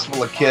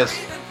gospel of Kiss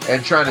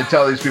and trying to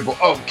tell these people,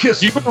 oh,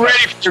 Kiss. You were ready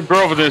for your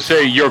girlfriend to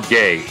say, you're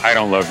gay. I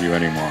don't love you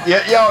anymore.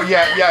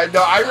 Yeah.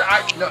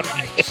 No,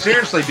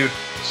 seriously, dude.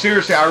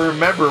 Seriously, I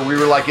remember we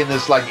were like in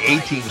this like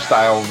A-Team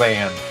style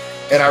van,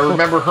 and I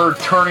remember her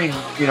turning.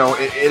 You know,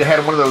 it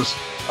had one of those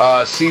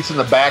seats in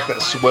the back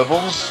that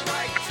swivels.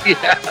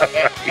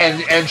 Yeah.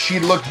 And she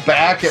looked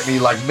back at me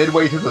like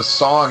midway through the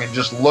song and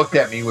just looked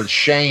at me with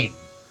shame.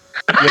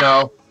 You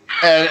know.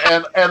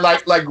 And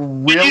like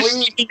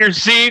really in your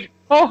seat?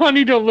 Oh,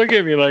 honey, don't look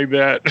at me like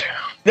that.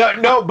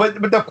 No,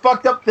 but the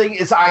fucked up thing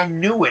is I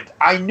knew it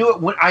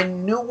when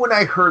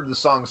I heard the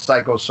song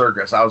Psycho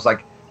Circus. I was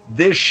like,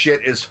 this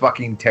shit is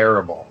fucking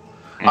terrible.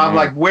 Mm-hmm. I'm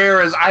like,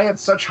 whereas I had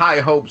such high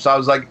hopes, I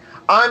was like,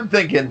 I'm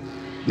thinking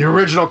the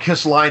original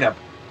Kiss lineup,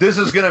 this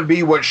is gonna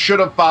be what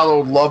should have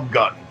followed Love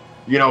Gun.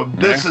 You know,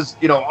 this is,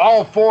 you know,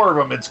 all four of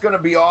them. It's going to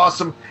be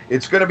awesome.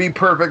 It's going to be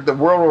perfect. The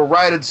world will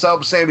right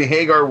itself. Sammy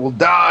Hagar will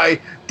die.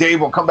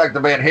 Dave will come back to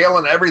Van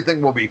Halen. Everything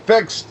will be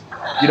fixed,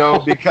 you know,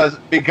 because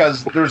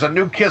there's a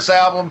new Kiss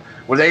album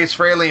with Ace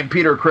Frehley and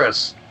Peter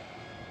Criss.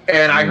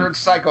 And I heard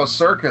Psycho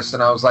Circus,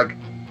 and I was like,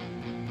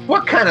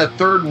 what kind of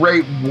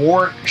third-rate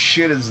warrant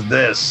shit is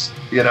this?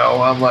 You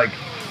know, I'm like...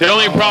 The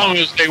only problem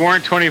is they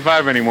weren't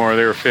 25 anymore.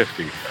 They were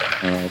 50.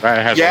 That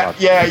has a lot.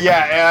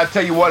 Yeah. And I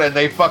tell you what, and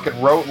they fucking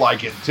wrote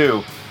like it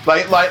too.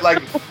 Like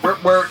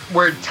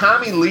where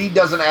Tommy Lee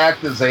doesn't act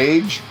his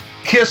age,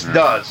 Kiss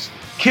does.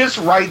 Kiss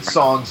writes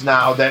songs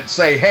now that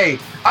say, "Hey,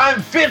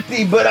 I'm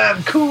 50, but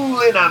I'm cool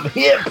and I'm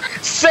hip."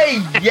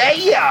 Say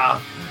yeah.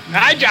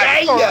 I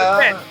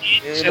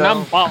just and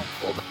I'm bald.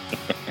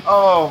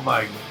 Oh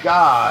my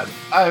God.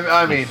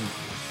 I mean,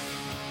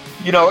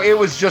 you know, it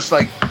was just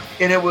like.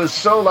 And it was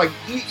so like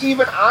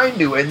even I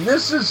knew, and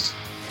this is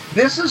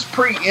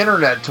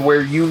pre-internet to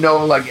where you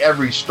know like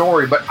every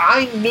story, but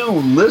I knew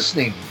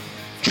listening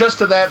just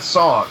to that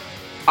song,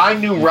 I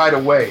knew right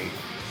away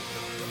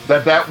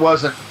that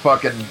wasn't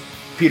fucking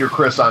Peter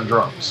Criss on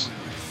drums.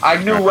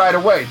 I knew right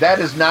away that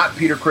is not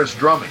Peter Criss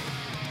drumming.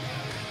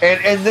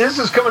 And this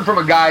is coming from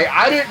a guy,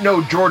 I didn't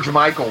know George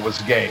Michael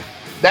was gay.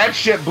 That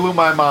shit blew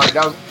my mind.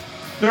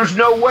 There's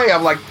no way.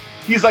 I'm like,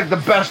 he's like the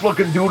best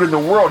looking dude in the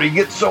world. He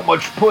gets so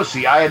much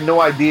pussy. I had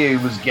no idea he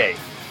was gay.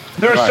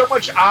 There's so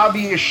much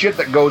obvious shit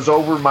that goes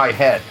over my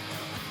head.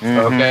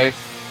 Mm-hmm. Okay?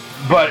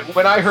 But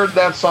when I heard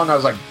that song, I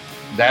was like,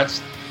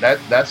 that's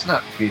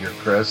not Peter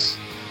Criss.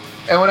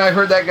 And when I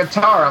heard that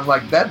guitar, I'm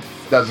like, that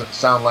doesn't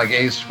sound like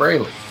Ace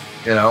Frehley.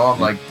 You know, I'm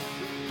like,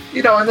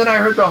 you know, and then I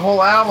heard the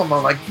whole album.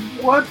 I'm like,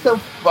 what the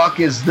fuck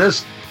is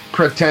this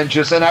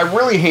pretentious? And I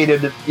really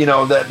hated, you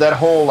know, that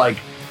whole like,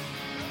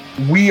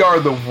 we are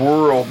the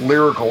world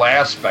lyrical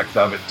aspect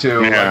of it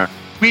too. Yeah. Like,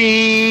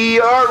 we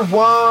are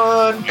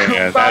one.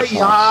 Yeah,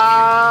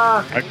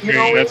 kumbaya. You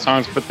know, that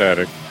sounds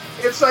pathetic.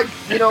 It's like,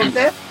 you know,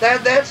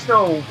 that's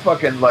no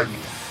fucking like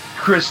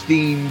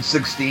Christine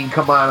 16,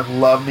 come on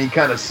and love me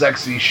kind of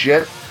sexy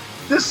shit.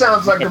 This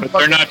sounds like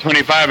they're not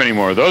 25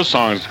 anymore. Those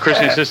songs,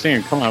 Christine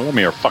 16, come on, love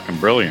me, are fucking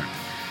brilliant.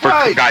 For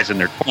guys in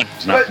their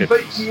 20s, not 50s.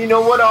 But you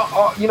know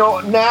what? You know,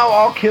 now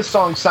all Kiss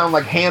songs sound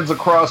like Hands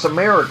Across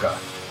America.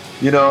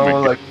 You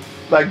know,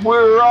 like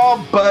we're all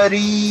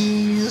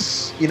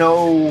buddies, you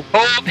know.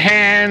 Hold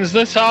hands,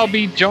 let's all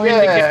be joined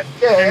together.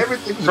 Yeah,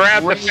 everything's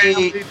grab great. The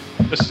family,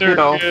 the circuit. You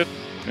know.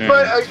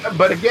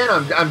 But again,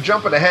 I'm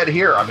jumping ahead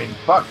here. I mean,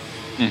 fuck.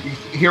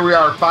 Here we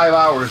are 5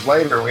 hours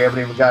later, we haven't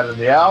even gotten to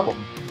the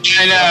album.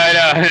 I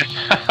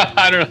know.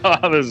 I don't know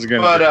how this is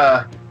going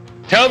to be.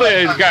 Tell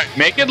the guy,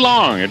 make it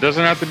long. It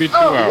doesn't have to be 2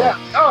 hours. Yeah.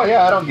 Oh,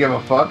 yeah, I don't give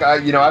a fuck. I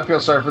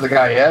feel sorry for the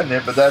guy heading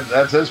it, but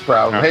that's his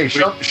problem. Hey,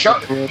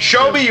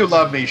 show me you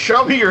love me.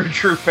 Show me you're a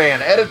true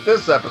fan. Edit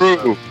this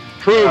episode.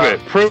 Prove it.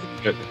 Right.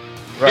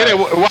 Get a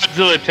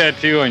Godzilla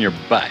tattoo on your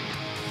butt.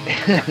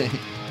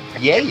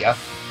 Yeah.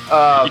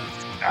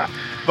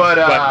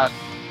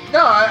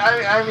 No,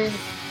 I mean,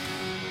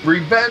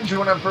 Revenge,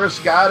 when I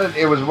first got it,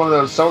 it was one of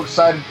those so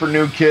excited for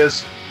new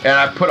Kiss, and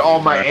I put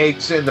all my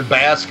eggs in the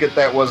basket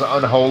that was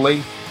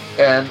Unholy,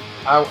 and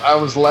I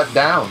was let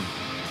down,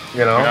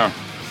 you know? Yeah.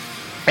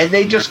 And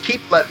they just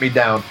keep letting me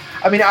down.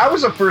 I mean, I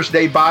was a first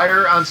day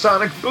buyer on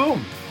Sonic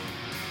Boom.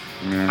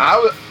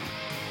 Yeah.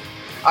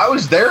 I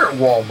was there at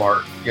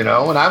Walmart, you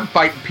know, and I'm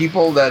fighting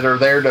people that are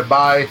there to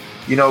buy,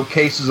 you know,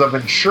 cases of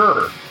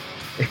Ensure.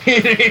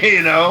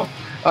 You know,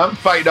 I'm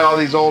fighting all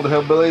these old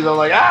hillbillies. I'm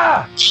like,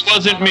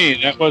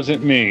 That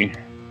wasn't me.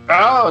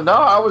 Oh, no,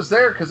 I was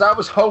there because I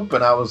was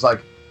hoping. I was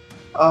like,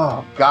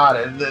 oh, God.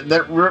 And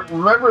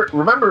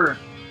remember,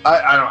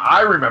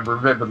 I remember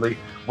vividly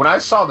when I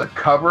saw the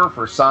cover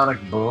for Sonic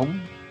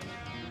Boom.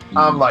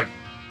 I'm like,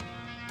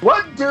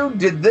 what dude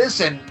did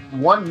this in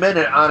 1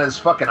 minute on his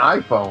fucking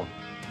iPhone?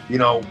 You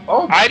know,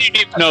 I didn't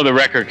even know the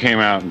record came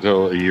out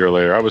until a year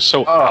later. I was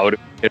so out of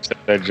it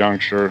at that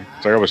juncture.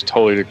 It's like I was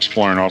totally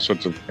exploring all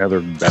sorts of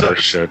other better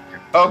shit.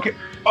 Okay.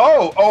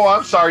 Oh,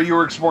 I'm sorry. You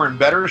were exploring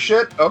better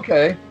shit?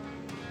 Okay.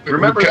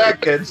 Remember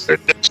that, kids.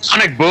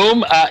 Sonic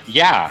Boom?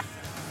 Yeah.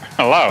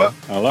 Hello.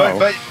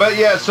 But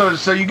yeah,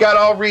 so you got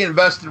all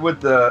reinvested with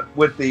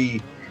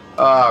the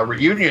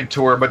reunion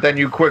tour, but then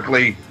you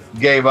quickly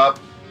gave up.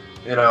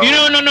 No,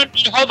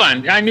 hold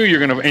on. I knew you're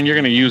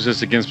gonna use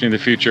this against me in the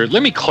future.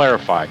 Let me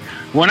clarify.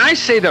 When I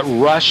say that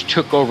Rush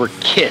took over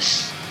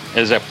Kiss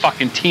as a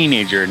fucking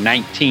teenager in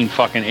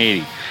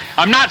 1980,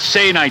 I'm not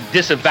saying I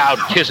disavowed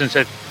Kiss and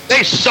said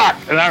they suck.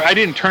 And I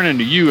didn't turn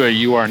into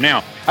you are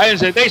now. I didn't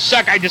say they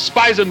suck. I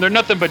despise them. They're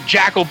nothing but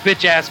jackal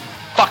bitch ass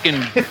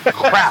fucking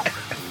crap.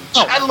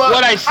 No, hold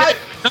on. I'm sorry.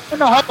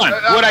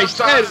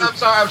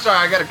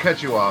 I gotta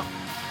cut you off.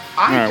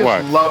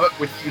 I love it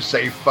when you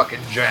say fucking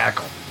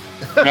jackal.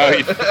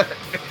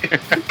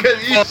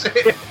 Because you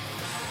say,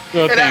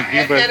 and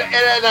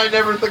I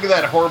never think of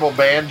that horrible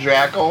band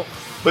Jackal,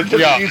 but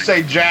just when you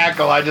say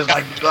Jackal, I just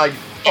like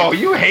oh,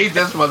 you hate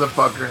this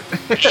motherfucker.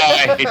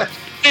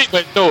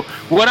 But so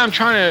what I'm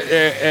trying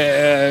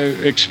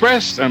to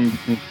express, I'm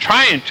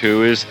trying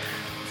to is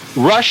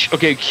Rush.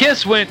 Okay,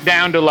 Kiss went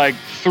down to like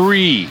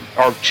 3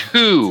 or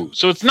 2,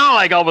 so it's not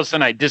like all of a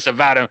sudden I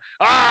disavowed them.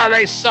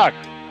 They suck.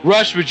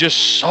 Rush was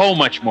just so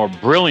much more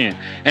brilliant,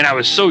 and I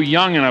was so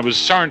young, and I was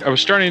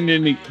starting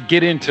to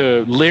get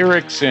into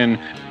lyrics, and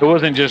it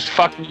wasn't just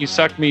 "fuck me,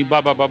 suck me,"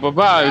 blah blah blah blah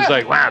blah. It was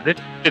like, wow,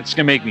 it's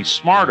gonna make me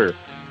smarter.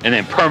 And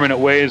then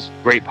Permanent Waves,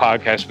 great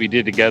podcast we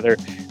did together,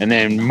 and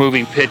then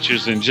Moving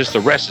Pictures, and just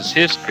the rest is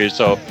history.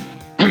 So,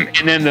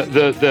 and then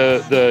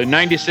the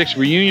 '96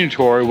 reunion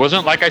tour, it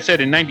wasn't like I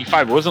said in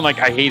 '95. It wasn't like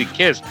I hated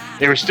Kiss.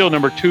 They were still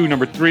number 2,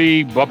 number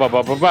 3, blah blah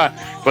blah blah blah.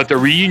 But the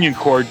reunion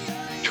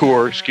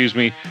tour,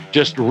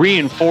 just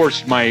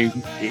reinforced my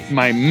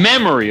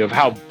memory of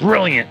how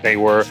brilliant they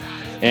were.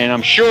 And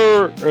I'm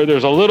sure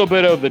there's a little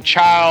bit of the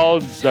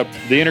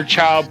inner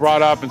child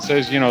brought up and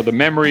says, the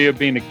memory of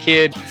being a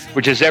kid,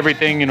 which is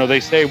everything, they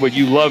say what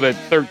you love at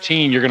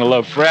 13, you're going to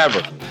love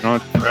forever.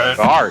 It's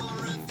art.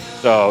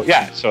 So,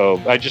 yeah,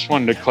 so I just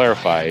wanted to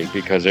clarify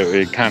because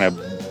it kind of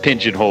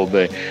pigeonholed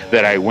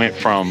that I went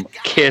from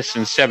Kiss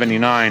in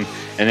 79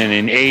 and then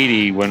in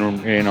 80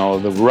 when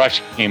the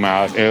Rush came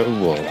out.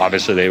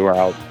 Obviously they were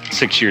out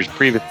 6 years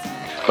previous,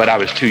 but I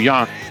was too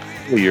young.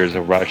 2 years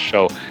of Rush,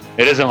 so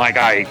it isn't like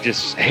I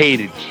just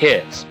hated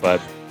Kiss.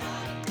 But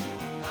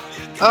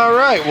all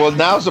right, well,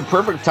 now's the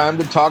perfect time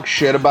to talk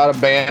shit about a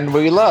band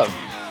we love.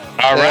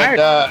 All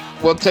right,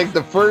 we'll take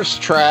the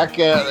first track.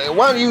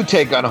 Why don't you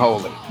take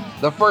Unholy?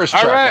 The first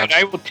track. All right,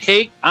 I will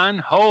take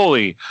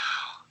Unholy.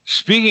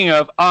 Speaking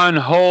of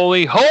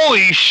unholy,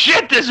 holy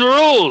shit, this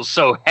rules!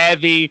 So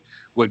heavy,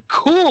 with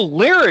cool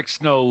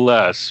lyrics, no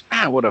less.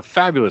 Man, what a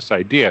fabulous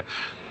idea.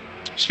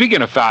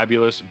 Speaking of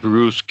fabulous,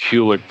 Bruce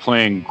Kulick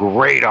playing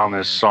great on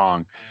this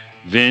song.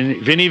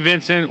 Vinnie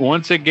Vincent,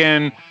 once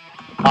again,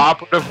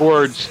 operative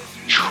words,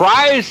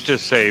 tries to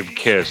save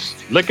Kiss.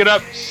 Look it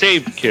up,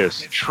 save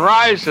Kiss.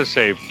 Tries to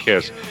save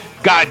Kiss.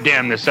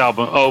 Goddamn, this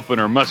album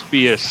opener must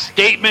be a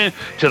statement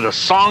to the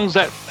songs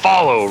that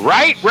follow.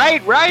 Right?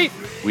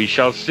 We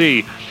shall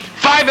see.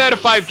 5 out of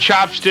 5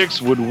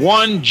 chopsticks with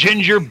 1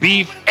 ginger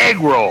beef egg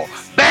roll.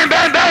 Bam,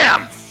 bam,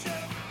 bam!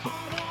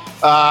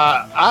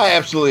 I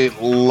absolutely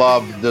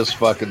love this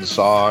fucking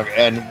song,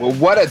 and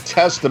what a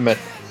testament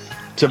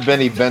to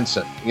Vinnie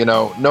Vincent.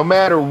 No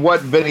matter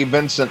what Vinnie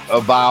Vincent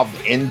evolved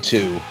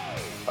into,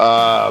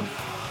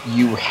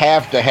 you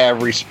have to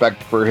have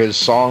respect for his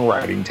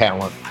songwriting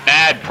talent.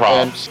 Mad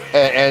props.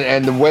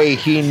 And the way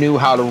he knew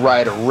how to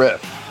write a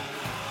riff.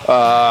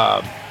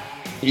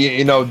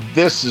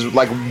 This is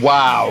like,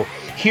 wow,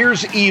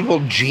 here's Evil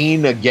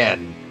Gene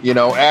again.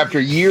 After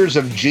years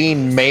of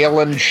Gene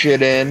mailing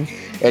shit in,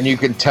 and you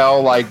can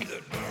tell,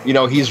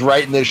 he's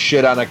writing this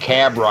shit on a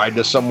cab ride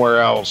to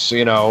somewhere else,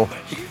 and,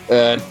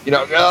 and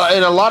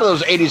a lot of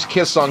those 80s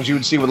Kiss songs you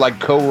would see with,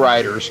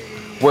 co-writers,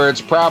 where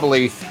it's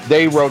probably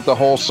they wrote the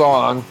whole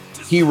song,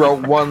 he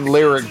wrote one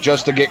lyric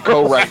just to get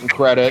co-writing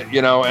credit,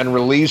 and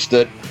released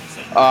it.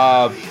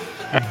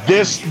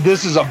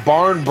 This is a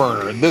barn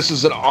burner. This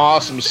is an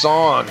awesome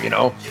song,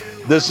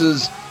 This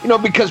is,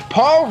 because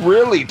Paul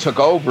really took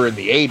over in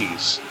the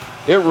 80s.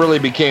 It really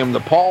became the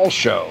Paul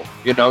show.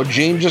 You know,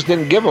 Gene just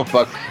didn't give a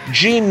fuck.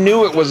 Gene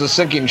knew it was a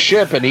sinking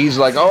ship, and he's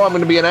like, oh, I'm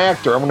going to be an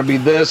actor. I'm going to be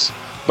this,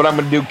 but I'm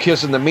going to do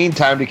Kiss in the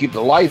meantime to keep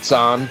the lights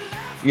on.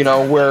 You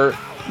know, where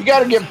you got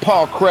to give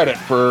Paul credit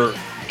for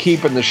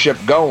keeping the ship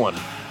going.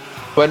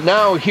 But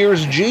now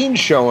here's Gene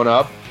showing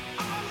up.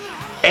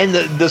 And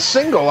the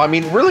single, I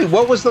mean, really,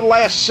 what was the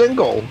last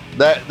single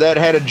that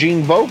had a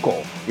Gene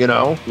vocal, you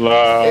know?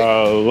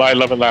 Lie,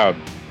 Love It Loud.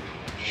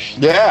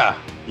 Yeah.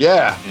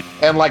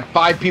 And like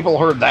 5 people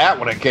heard that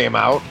when it came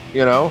out,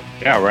 you know?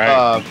 Yeah,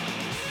 right.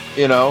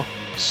 You know,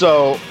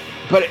 so,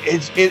 but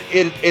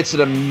it's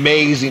an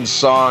amazing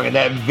song, and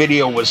that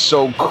video was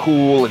so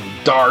cool and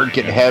dark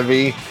and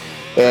heavy.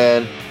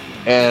 And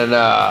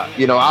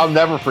you know, I'll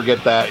never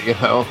forget that, you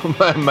know,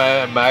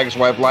 my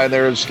ex-wife lying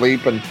there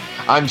asleep, and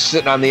I'm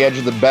sitting on the edge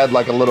of the bed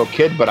like a little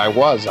kid, but I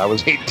was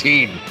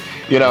 18,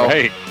 you know,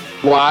 right.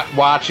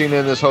 Watching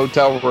in this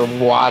hotel room,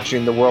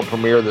 watching the world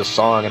premiere of this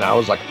song. And I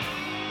was like,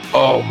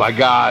 oh my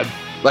God,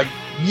 like,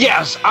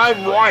 yes,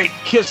 I'm right.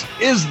 Kiss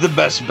is the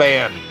best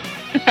band.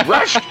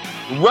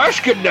 Rush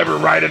could never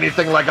write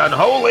anything like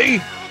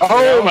Unholy.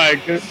 Oh my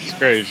goodness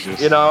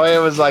gracious. You know, it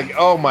was like,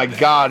 oh my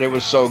God, it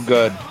was so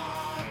good.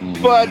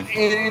 But,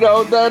 you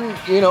know, then,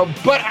 you know,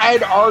 but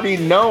I'd already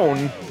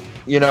known,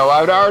 you know,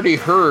 I'd already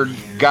heard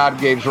God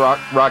Gave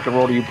Rock and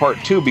Roll to You Part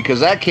 2, because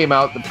that came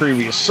out the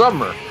previous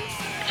summer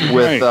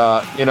with,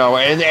 you know,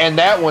 and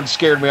that one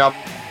scared me off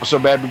so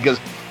bad because,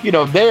 you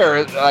know,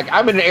 like,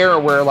 I'm in an era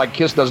where, like,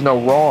 Kiss does no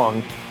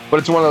wrong, but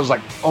it's one of those,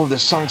 like, oh,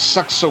 this song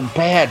sucks so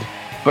bad,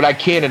 but I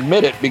can't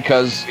admit it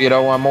because, you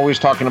know, I'm always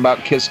talking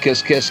about Kiss,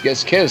 Kiss, Kiss,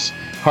 Kiss, Kiss,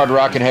 hard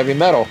rock and heavy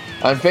metal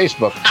on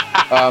Facebook.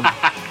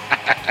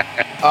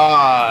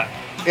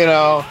 You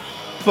know,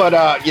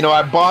 but, you know,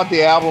 I bought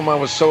the album. I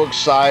was so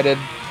excited.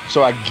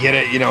 So I get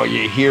it. You know,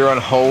 you hear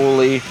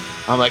Unholy.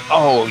 I'm like,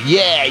 oh,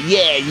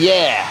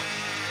 yeah.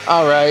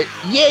 All right.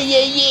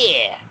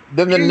 Yeah.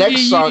 Then the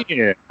next song.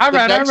 All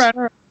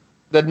right.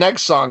 The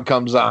next song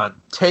comes on.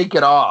 Take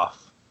It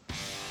Off.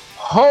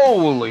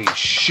 Holy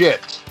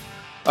shit.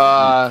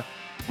 The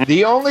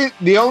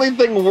only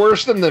thing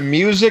worse than the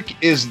music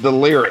is the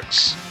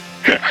lyrics.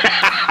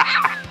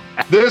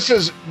 This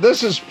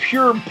is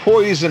pure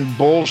poison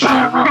bullshit.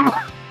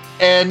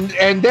 And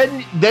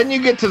then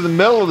you get to the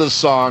middle of the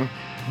song.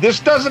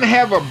 This doesn't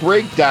have a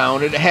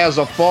breakdown. It has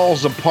a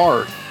falls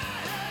apart.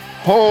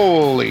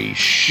 Holy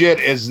shit!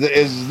 Is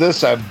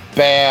this a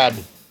bad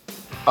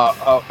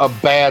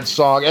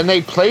song? And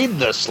they played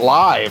this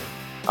live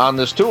on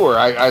this tour.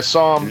 I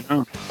saw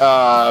them,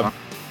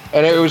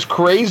 and it was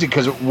crazy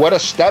because what a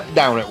step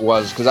down it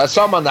was. Because I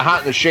saw them on the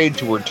Hot in the Shade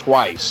tour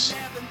twice,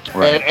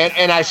 right.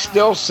 and I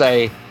still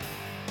say,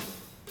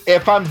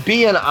 if I'm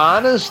being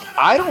honest,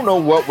 I don't know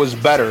what was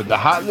better, the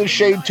Hot in the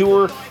Shade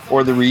tour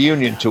or the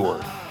Reunion tour,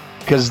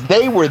 because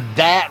they were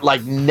that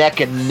like neck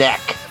and neck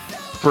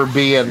for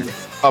being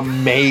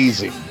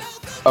amazing.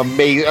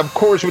 Of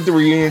course, with the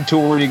Reunion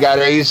tour, you got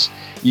Ace,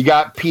 you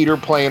got Peter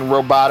playing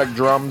robotic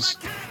drums,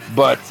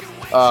 but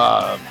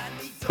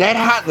that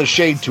Hot in the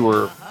Shade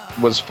tour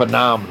was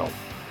phenomenal.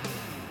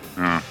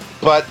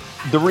 But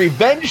the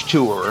Revenge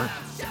tour,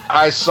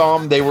 I saw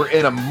them. They were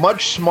in a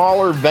much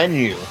smaller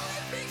venue.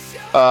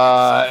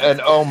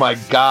 And oh my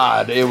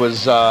God, it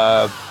was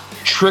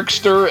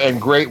Trickster and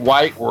Great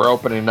White were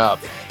opening up.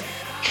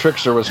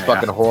 Trickster was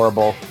fucking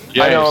horrible.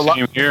 Yeah, I know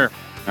same here.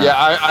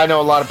 Yeah, I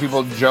know a lot of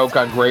people joke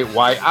on Great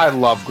White. I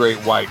love Great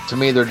White. To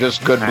me, they're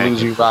just good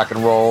bluesy rock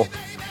and roll.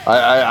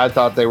 I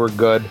thought they were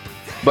good.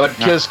 But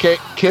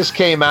Kiss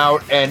came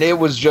out, and it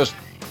was just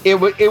it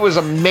was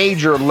a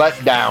major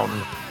letdown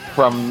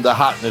from the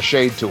Hot in the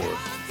Shade tour.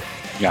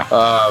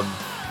 Yeah,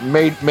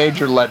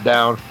 major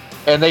letdown.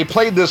 And they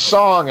played this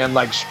song, and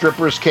like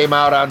strippers came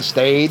out on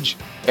stage,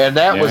 and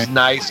that was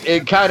nice.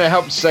 It kind of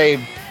helped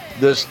save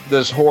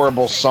this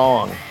horrible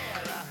song.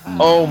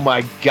 Oh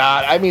my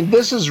God! I mean,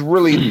 this is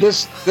really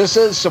this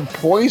is some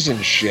Poison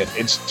shit.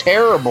 It's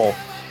terrible,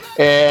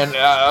 and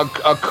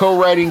a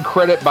co-writing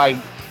credit by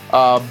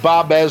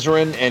Bob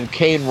Ezrin and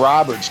Kane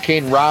Roberts.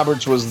 Kane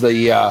Roberts was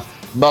the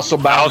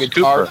muscle-bound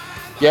guitar. Cooper.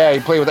 Yeah, he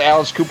played with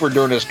Alice Cooper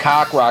during his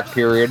cock rock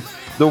period.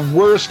 The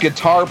worst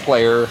guitar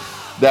player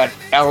that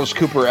Alice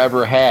Cooper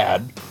ever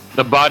had.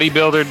 The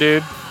bodybuilder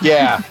dude?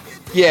 Yeah.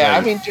 Right.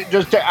 I mean,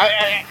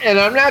 and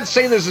I'm not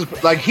saying this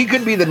is, like, he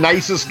could be the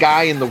nicest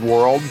guy in the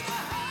world.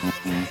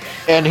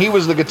 And he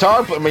was the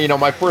guitar player. You know,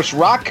 my first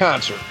rock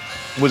concert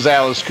was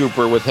Alice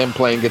Cooper with him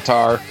playing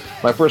guitar.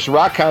 My first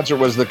rock concert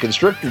was the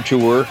Constrictor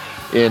tour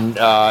in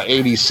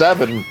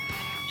 87.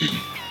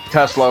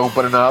 Tesla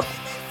opening up.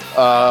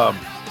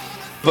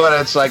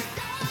 But it's like,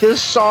 this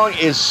song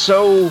is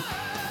so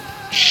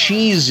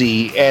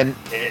cheesy, and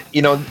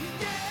you know,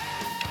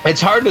 it's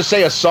hard to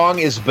say a song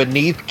is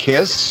beneath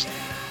Kiss,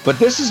 but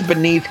this is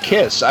beneath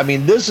Kiss. I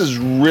mean, this is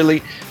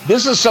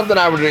something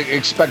I would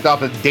expect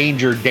off a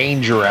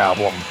Danger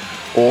album,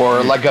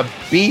 or like a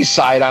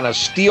B-side on a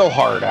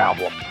Steelheart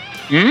album.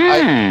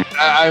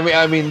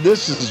 I mean,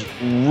 this is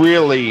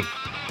really,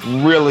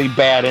 really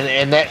bad,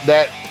 and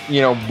that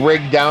you know,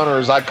 breakdown, or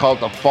as I call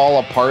it, the fall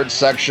apart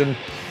section,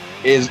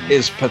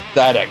 is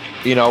pathetic.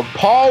 You know,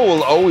 Paul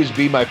will always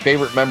be my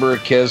favorite member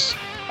of Kiss.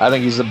 I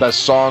think he's the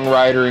best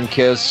songwriter in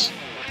Kiss.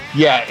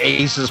 Yeah,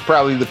 Ace is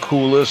probably the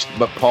coolest,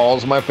 but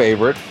Paul's my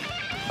favorite.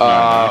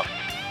 But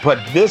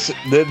this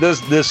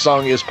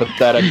song is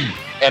pathetic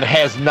and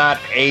has not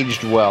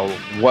aged well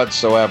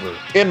whatsoever,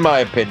 in my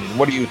opinion.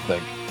 What do you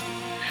think?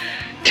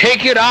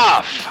 Take it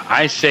off.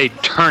 I say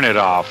turn it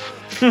off.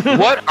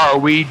 What are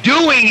we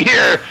doing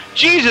here?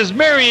 Jesus,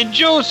 Mary and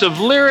Joseph.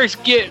 Lyrics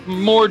get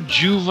more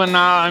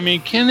juvenile. I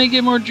mean, can they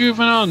get more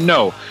juvenile?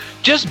 No.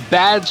 Just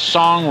bad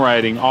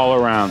songwriting all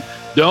around.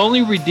 The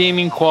only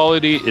redeeming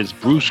quality is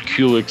Bruce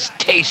Kulick's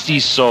tasty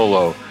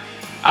solo.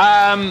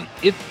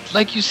 It,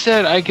 like you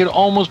said, I could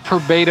almost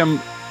verbatim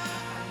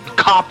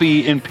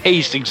copy and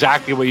paste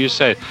exactly what you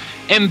said.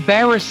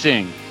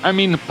 Embarrassing. I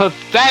mean,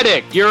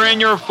 pathetic. You're in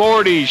your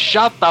 40s.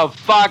 Shut the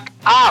fuck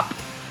up.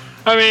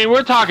 I mean,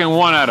 we're talking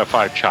 1 out of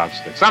 5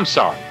 chopsticks. I'm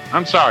sorry.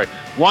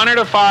 1 out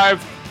of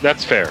 5,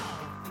 that's fair.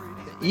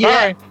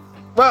 Yeah. Right.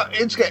 Well,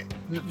 it's good.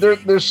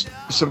 There's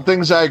some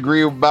things I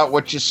agree about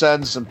what you said,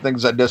 and some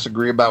things I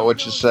disagree about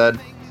what you said.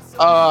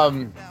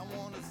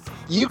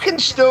 You can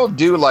still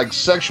do like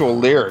sexual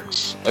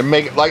lyrics and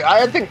make it like,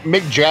 I think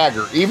Mick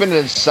Jagger, even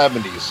in his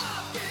 70s,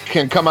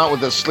 can come out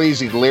with a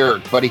sleazy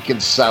lyric, but he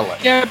can sell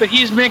it. Yeah, but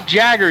he's Mick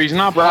Jagger. He's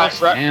not Paul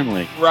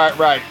Stanley.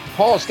 Right.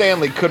 Paul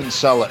Stanley couldn't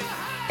sell it.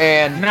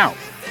 And no,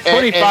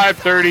 25,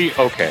 30,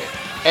 okay.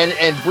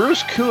 And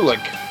Bruce Kulick,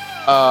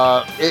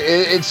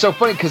 it's so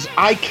funny because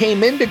I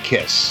came into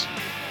Kiss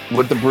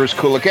with the Bruce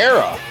Kulick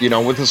era, you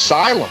know, with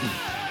Asylum.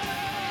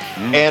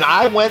 And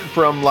I went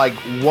from like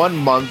 1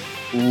 month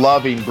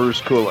loving Bruce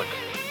Kulick.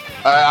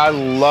 I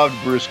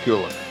loved Bruce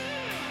Kulick.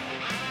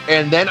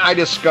 And then I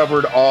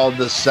discovered all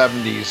the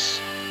 70s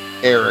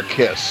era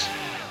Kiss.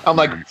 I'm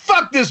like,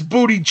 fuck this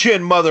booty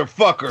chin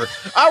motherfucker.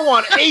 I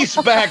want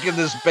Ace back in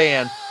this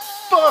band.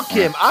 Fuck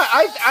him.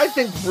 I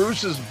think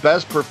Bruce's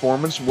best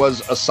performance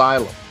was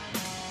Asylum.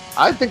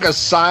 I think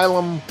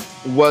Asylum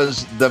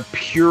was the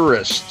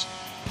purest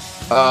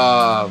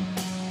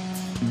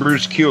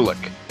Bruce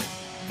Kulick.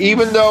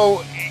 Even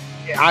though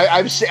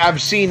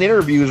I've seen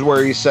interviews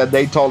where he said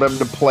they told him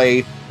to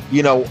play,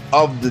 you know,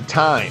 Of the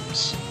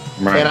Times.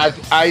 Right. And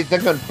I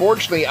think,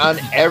 unfortunately, on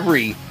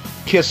every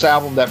Kiss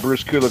album that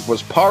Bruce Kulick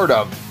was part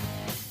of,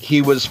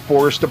 he was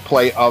forced to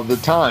play Of the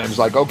Times.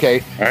 Like,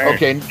 okay,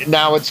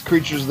 now it's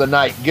Creatures of the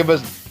Night. Give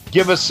us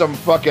some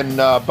fucking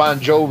Bon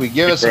Jovi.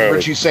 Give us some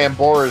Richie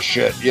Sambora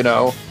shit, you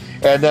know?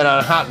 And then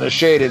on Hot in the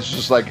Shade, it's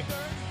just like,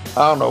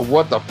 I don't know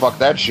what the fuck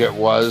that shit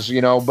was,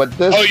 you know? But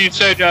this... Oh, you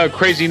said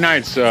Crazy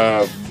Nights,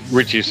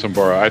 Richie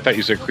Sambora. I thought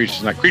you said Creatures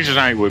of the Night. Creatures of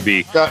the Night would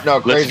be... No,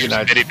 Crazy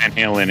Nights. Eddie Van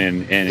Halen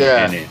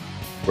and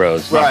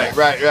Rose.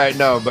 Right.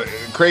 No, but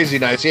Crazy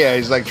Nights, yeah,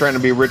 he's like trying to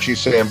be Richie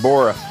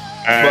Sambora.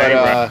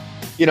 But,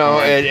 you know,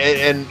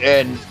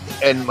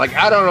 and like,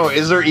 I don't know,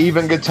 is there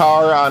even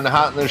guitar on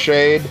Hot in the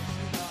Shade?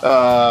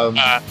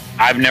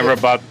 I've never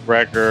bought the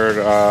record.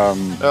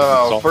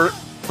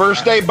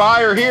 First day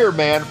buyer here,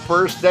 man.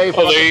 First day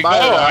fucking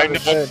buyer.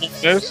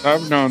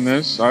 I've known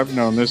this.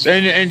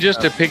 And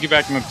just to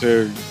piggyback, not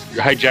to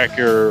hijack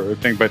your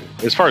thing, but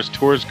as far as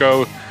tours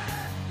go,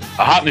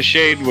 Hot in the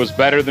Shade was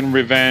better than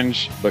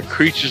Revenge, but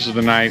Creatures of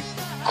the Night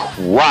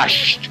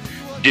crushed,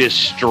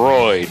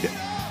 destroyed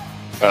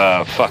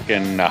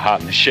fucking Hot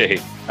in the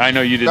Shade. I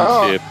know you didn't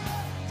see it.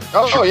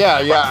 Oh yeah.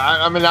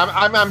 I mean,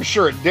 I'm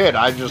sure it did.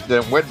 I just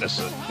didn't witness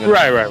it. You know?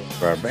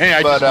 Right.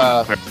 Hey,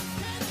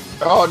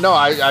 oh no,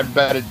 I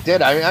bet it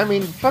did. I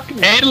mean,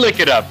 fucking. And Lick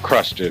It Up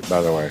crushed it,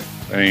 by the way.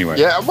 Anyway.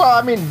 Yeah, well,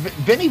 I mean,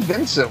 Vinnie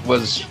Vincent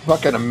was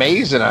fucking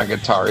amazing on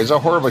guitar. He's a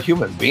horrible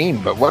human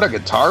being, but what a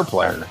guitar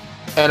player.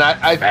 And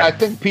I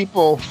think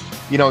people,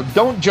 you know,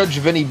 don't judge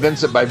Vinnie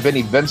Vincent by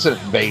Vinnie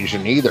Vincent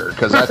invasion either,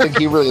 because I think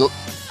he really,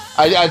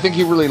 I think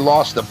he really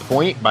lost the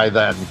point by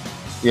then,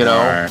 you know.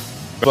 Right.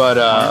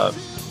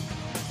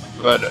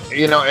 But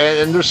you know,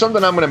 and there's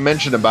something I'm going to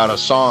mention about a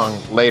song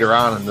later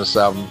on in this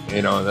album,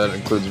 you know, that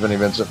includes Vinnie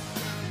Vincent.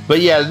 But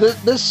yeah,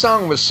 this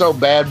song was so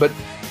bad. But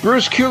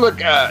Bruce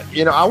Kulick,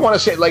 you know, I want to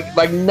say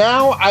like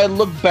now I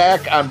look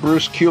back on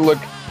Bruce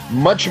Kulick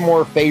much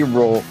more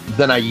favorable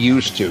than I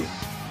used to.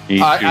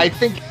 I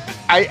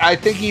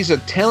think he's a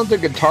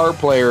talented guitar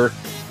player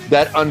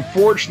that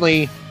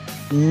unfortunately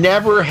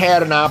never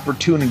had an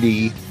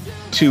opportunity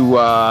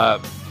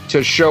to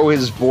show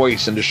his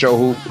voice and to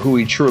show who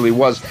he truly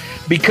was.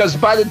 Because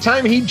by the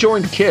time he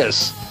joined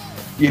Kiss,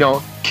 you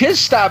know, Kiss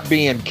stopped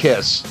being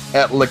Kiss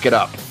at Lick It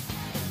Up.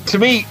 To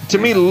me,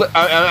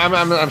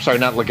 I'm sorry,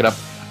 not Lick It Up.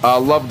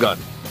 Love Gun.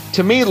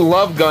 To me,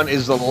 Love Gun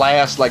is the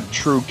last like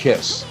true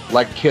Kiss,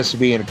 like Kiss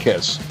being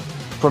Kiss.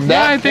 From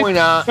that point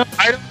on,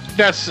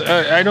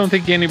 I don't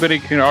think anybody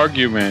can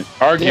argue with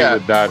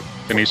that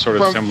any sort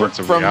of semblance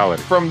of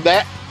reality. From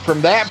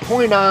that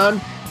point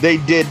on, they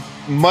did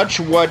much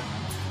what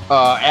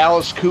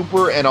Alice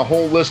Cooper and a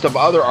whole list of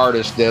other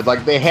artists did.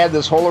 Like, they had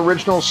this whole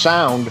original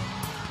sound,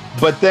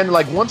 but then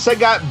like once they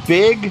got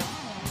big,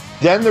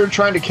 then they're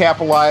trying to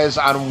capitalize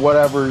on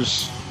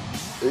whatever's,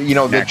 you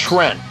know, the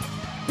trend.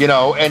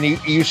 and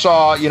you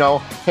saw,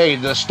 hey,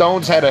 the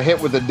Stones had a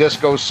hit with a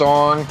disco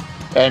song,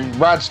 and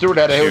Rod Stewart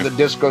had a hit with a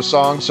disco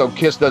song, so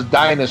Kiss does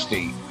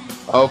Dynasty.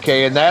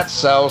 Okay, and that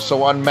sells,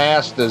 so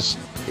Unmasked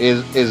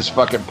is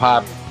fucking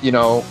pop. We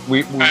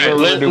right,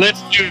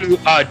 let's do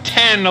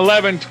 10,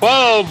 11,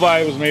 12.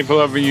 I Was Made for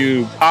Loving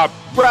You pop.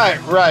 Right.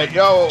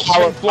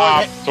 Power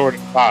pop sort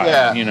of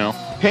pop,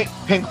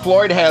 Pink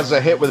Floyd has a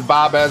hit with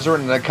Bob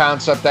Ezrin and a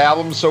concept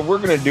album, so we're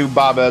going to do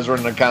Bob Ezrin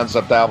and a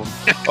concept album.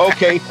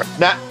 Okay,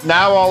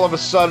 now all of a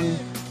sudden,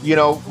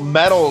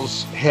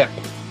 metal's hip.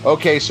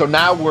 Okay, so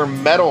now we're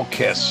Metal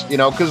Kiss,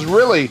 because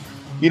really,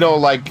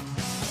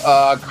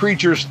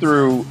 Creatures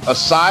Through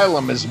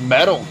Asylum is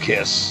Metal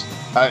Kiss,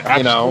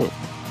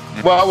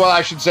 Well,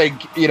 I should say,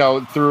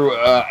 through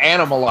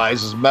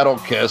Animalize is Metal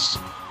Kiss.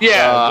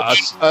 Yeah,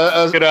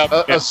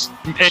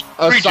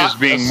 Creatures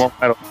being more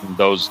metal than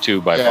those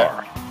two by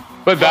far.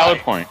 But valid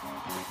point.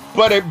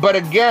 But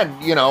again,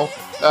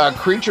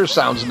 Creature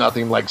sounds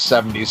nothing like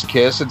 70s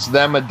Kiss. It's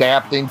them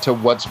adapting to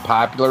what's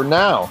popular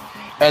now.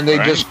 And they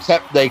just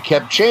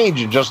kept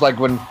changing, just like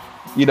when,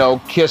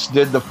 Kiss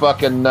did the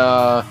fucking,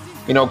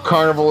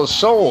 Carnival of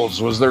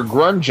Souls was their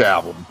grunge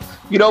album.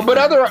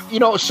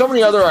 But so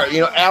many other,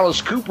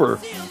 Alice Cooper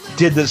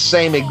did the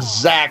same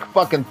exact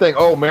fucking thing.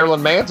 Oh,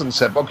 Marilyn Manson's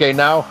hip. Okay,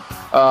 now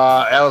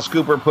Alice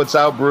Cooper puts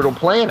out Brutal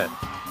Planet.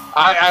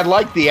 I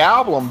like the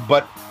album,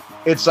 but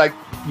it's like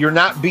you're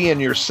not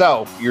being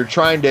yourself. You're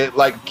trying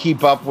to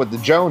keep up with the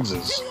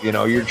Joneses.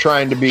 You're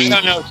trying to be.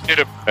 I don't know shit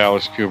about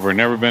Alice Cooper.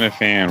 Never been a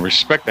fan.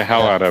 Respect the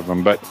hell out of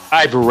him, but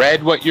I've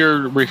read what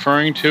you're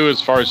referring to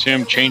as far as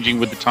him changing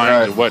with the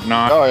times and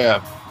whatnot. Oh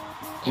yeah.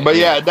 But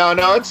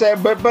no, it's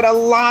but a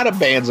lot of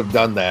bands have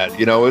done that.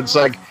 It's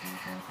like,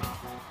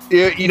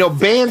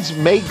 bands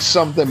make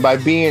something by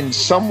being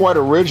somewhat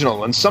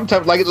original, and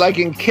sometimes like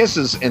in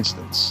Kiss's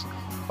instance,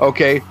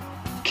 okay,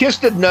 Kiss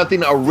did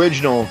nothing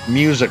original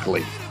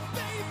musically,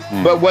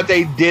 but what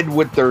they did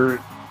with their,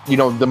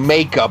 the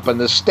makeup and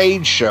the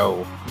stage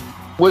show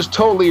was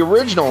totally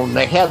original, and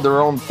they had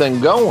their own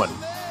thing going.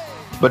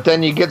 But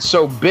then you get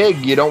so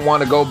big, you don't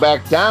want to go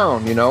back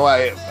down.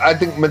 I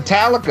think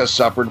Metallica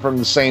suffered from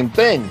the same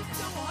thing.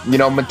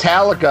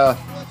 Metallica,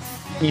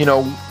 we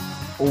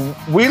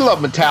love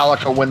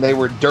Metallica when they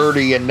were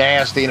dirty and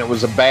nasty and it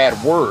was a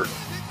bad word.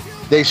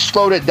 They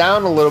slowed it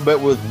down a little bit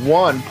with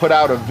put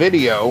out a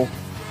video,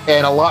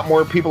 and a lot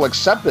more people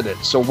accepted it.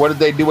 So what did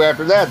they do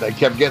after that? They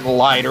kept getting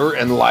lighter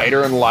and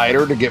lighter and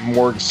lighter to get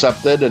more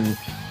accepted and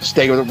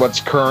stay with what's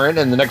current.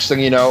 And the next thing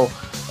you know,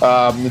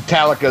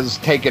 Metallica's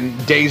taking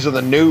Days of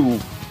the New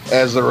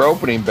as their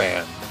opening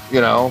band.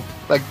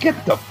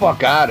 Get the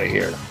fuck out of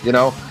here.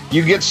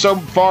 You get so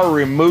far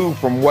removed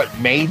from what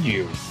made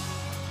you.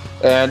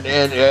 And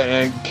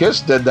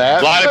Kiss did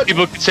that. A lot of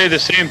people could say the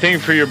same thing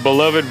for your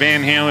beloved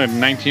Van Halen in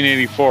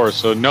 1984.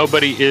 So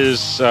nobody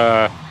is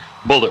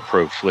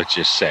bulletproof, let's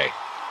just say.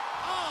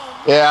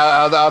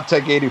 Yeah, I'll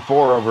take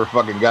 84 over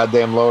fucking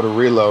goddamn Load or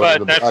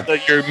Reload.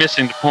 But you're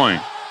missing the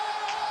point.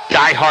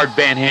 Die-hard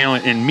Van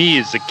Halen, and me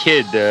as a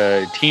kid,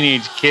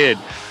 teenage kid,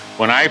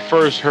 when I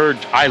first heard,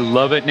 I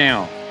love it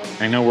now.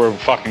 I know we're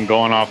fucking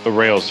going off the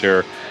rails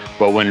here,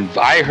 but when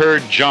I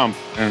heard Jump,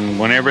 and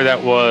whenever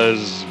that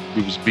was,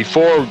 it was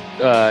before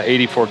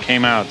 84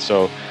 came out,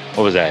 so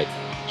what was that?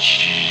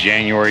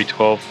 January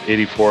 12th,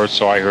 84,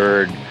 so I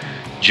heard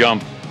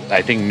Jump,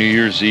 I think New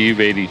Year's Eve,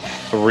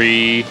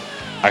 83.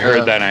 I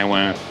heard that and I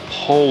went,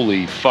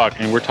 holy fuck,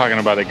 and we're talking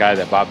about the guy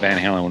that bought Van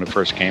Halen when it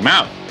first came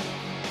out.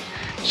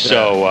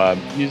 So,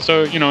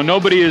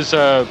 nobody has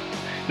a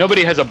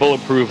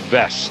bulletproof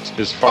vest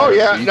as far.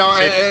 And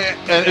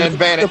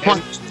Van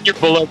your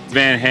beloved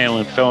Van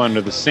Halen fell under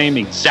the same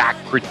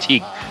exact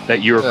critique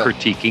that you're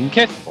critiquing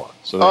Kiss for.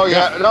 So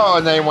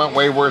and they went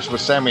way worse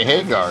with Sammy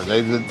Hagar.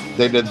 They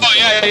did.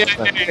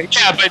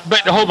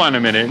 But hold on a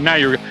minute. Now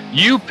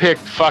you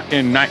picked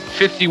fucking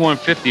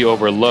 5150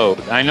 over Load.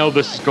 I know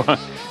this is going.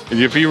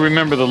 If you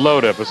remember the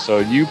Load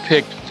episode, you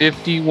picked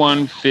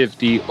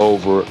 5150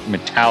 over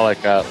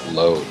Metallica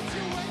Load.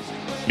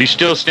 Do you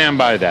still stand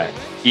by that,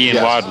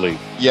 Ian Wadley?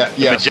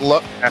 Yes.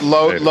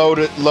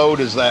 Load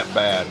is that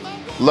bad.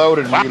 Load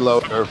and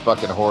Reload are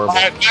fucking horrible.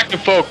 Back to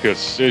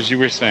focus, as you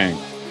were saying.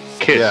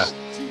 Kiss.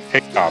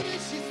 Hiccup.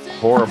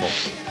 Horrible.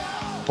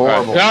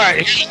 All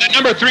right, here's the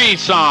number 3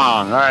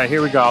 song. All right,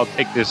 here we go. I'll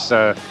take this.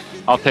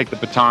 I'll take the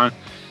baton.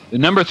 The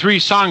number 3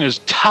 song is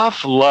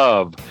Tough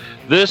Love.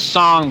 This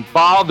song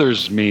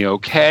bothers me,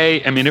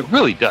 okay? I mean, it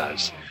really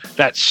does.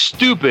 That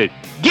stupid,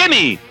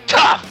 gimme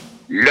tough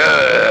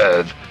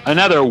love.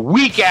 Another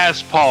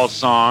weak-ass Paul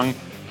song.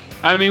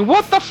 I mean,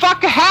 what the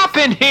fuck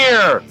happened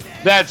here?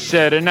 That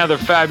said, another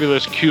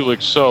fabulous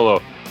Kulick solo.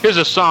 Here's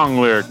a song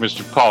lyric,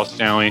 Mr. Paul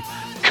Stanley.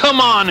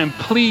 Come on and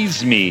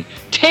please me.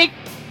 Take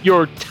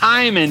your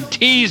time and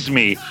tease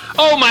me.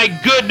 Oh my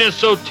goodness,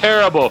 so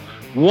terrible.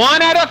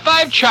 1 out of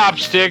 5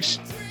 chopsticks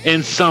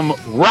in some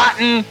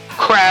rotten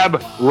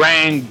crab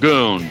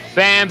rangoon.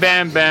 Bam,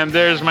 bam, bam.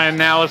 There's my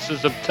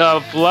analysis of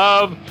Tough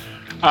Love.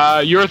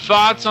 Your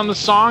thoughts on the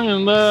song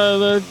and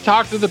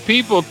talk to the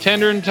people,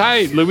 tender and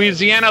tight.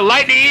 Louisiana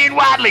Lightning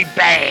Wadley,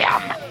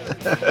 bam!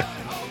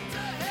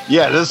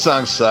 Yeah, this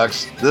song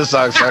sucks.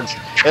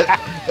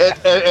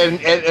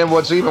 And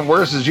what's even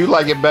worse is you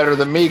like it better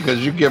than me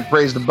because you give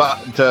praise to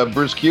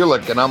Bruce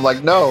Kulick, and I'm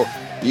like, no,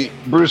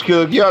 Bruce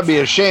Kulick, you ought to be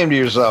ashamed of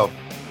yourself.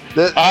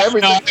 I've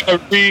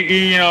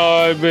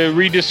been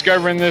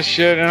rediscovering this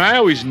shit, and I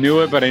always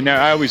knew it, but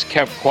I always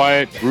kept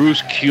quiet.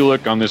 Bruce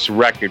Kulick on this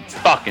record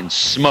fucking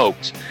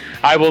smoked.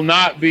 I will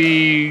not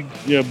be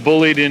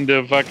bullied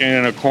into fucking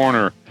in a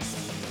corner.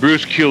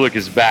 Bruce Kulick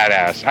is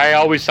badass. I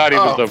always thought he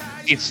was a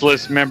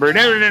faceless member.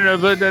 No,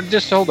 but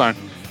just hold on.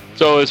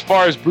 So as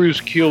far as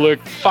Bruce Kulick,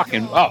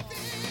 fucking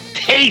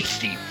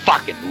tasty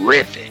fucking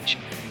riffage.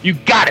 You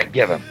gotta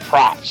give him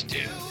props,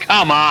 dude.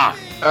 Come on.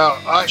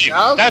 That's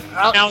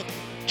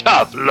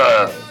tough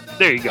love.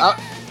 There you go.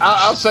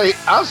 I'll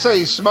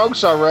say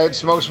Smoke's all right.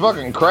 Smoke's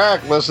fucking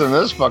crack. Listen to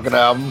this fucking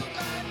album.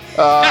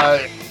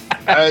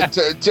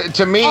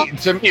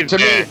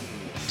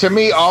 To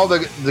me, all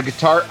the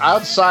guitar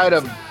outside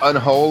of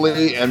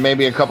Unholy and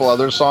maybe a couple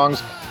other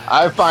songs,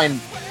 I find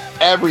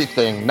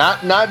everything.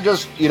 Not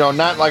just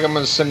not like I'm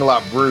gonna single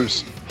out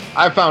Bruce.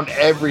 I found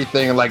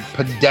everything like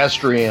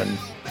pedestrian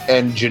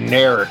and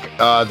generic.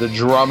 The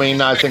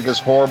drumming I think is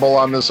horrible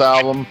on this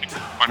album.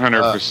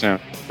 100%.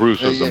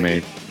 Bruce was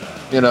amazing.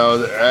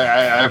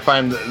 I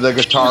find the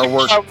guitar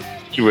work.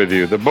 With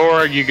you, the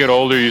more you get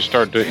older, you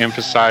start to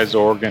emphasize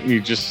organ. You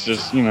just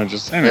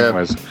anyways. Yeah.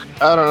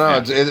 I don't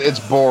know. Yeah. It's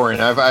boring.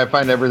 I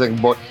find everything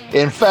boring.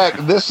 In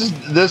fact, this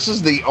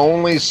is the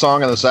only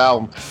song on this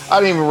album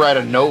I didn't even write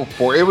a note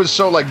for. It was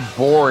so like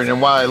boring,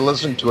 and while I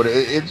listened to it,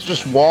 it's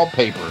just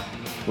wallpaper.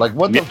 Like,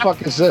 what the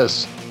fuck is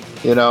this?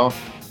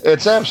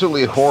 It's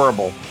absolutely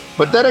horrible.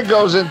 But then it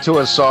goes into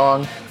a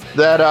song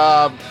that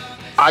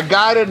I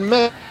gotta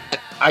admit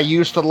I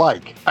used to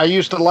like. I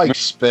used to like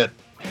Spit.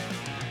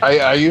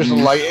 I used to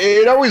like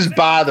it. Always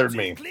bothered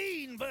me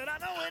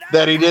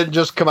that he didn't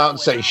just come out and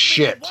say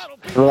shit.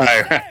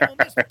 Right.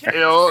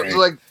 It's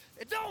like,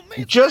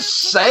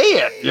 just say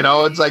it.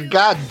 It's like,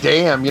 God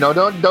damn.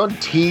 Don't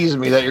tease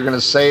me that you're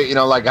gonna say it.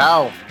 Like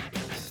how?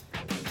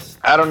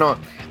 I don't know.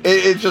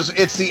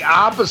 It's the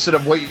opposite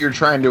of what you're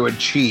trying to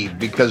achieve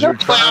because you're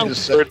trying to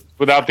say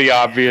without the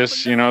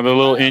obvious, the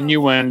little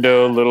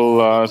innuendo,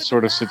 little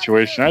sort of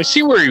situation. I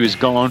see where he was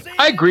going.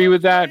 I agree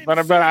with that, but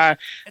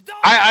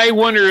I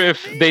wonder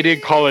if they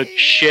did call it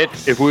shit,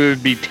 if we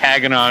would be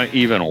tagging on it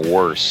even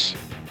worse.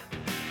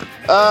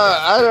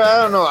 I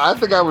don't know. I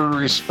think I would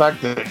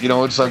respect it.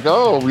 It's like,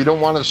 oh, we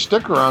don't want a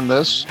sticker on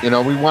this. We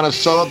want to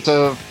sell it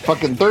to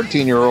fucking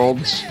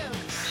 13-year-olds.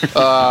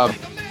 I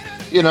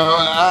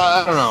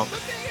don't know.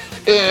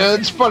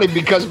 It's funny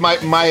because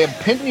my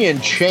opinion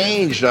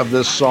changed of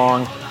this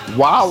song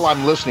while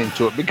I'm listening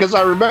to it, because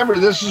I remember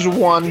this is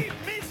one,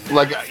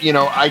 like,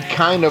 I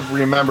kind of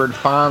remembered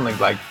fondly,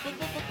 like,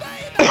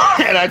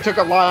 and I took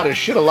a lot of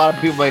shit. A lot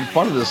of people made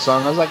fun of this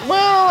song. I was like,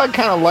 well, I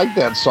kind of like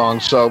that song.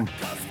 So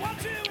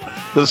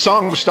the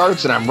song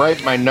starts and I'm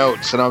writing my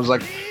notes and I was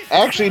like,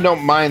 I actually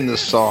don't mind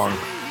this song,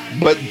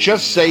 but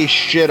just say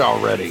shit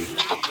already.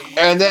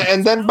 And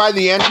then by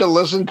the end to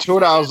listen to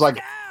it, I was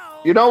like,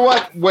 you know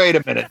what? Wait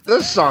a minute.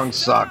 This song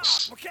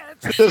sucks.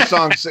 This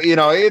song,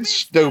 it's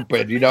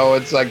stupid.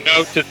 It's like,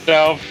 note to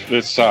self,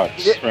 this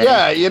sucks.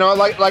 Right? Yeah,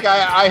 like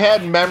I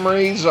had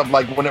memories of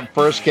like when it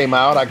first came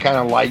out. I kind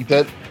of liked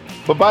it,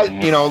 but by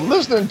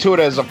listening to it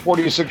as a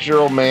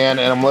 46-year-old man,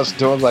 and I'm listening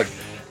to it, I was like,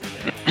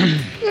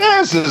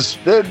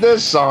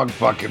 this song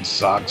fucking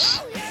sucks.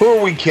 Who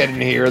are we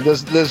kidding here?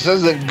 This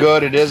isn't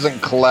good. It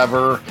isn't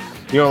clever.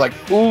 Like,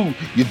 ooh,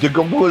 you think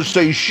I'm gonna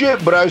say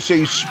shit, but I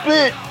say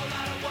spit.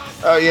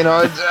 I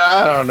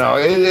don't know.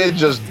 It's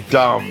just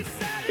dumb.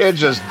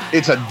 It's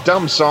a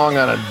dumb song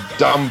on a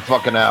dumb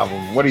fucking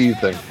album. What do you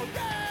think?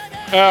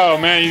 Oh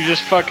man, you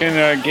just fucking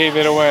gave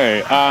it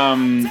away.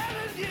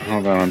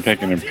 Hold on, I'm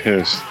taking a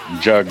piss.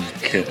 I'm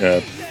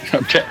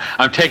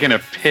taking a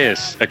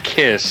piss. A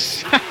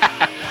kiss.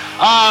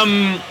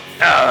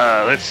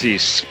 Let's see.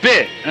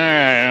 Spit. All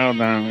right,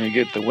 hold on. Let me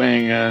get the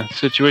wing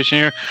situation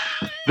here.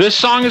 This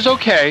song is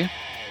okay.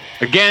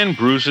 Again,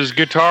 Bruce's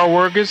guitar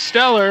work is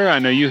stellar. I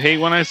know you hate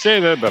when I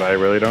say that, but I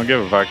really don't give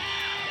a fuck.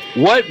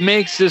 What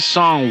makes this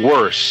song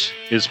worse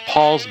is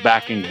Paul's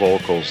backing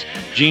vocals.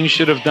 Gene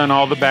should have done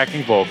all the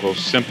backing vocals.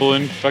 Simple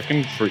and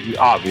fucking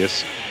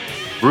obvious.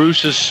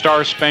 Bruce's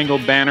Star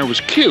Spangled Banner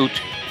was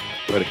cute,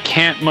 but it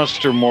can't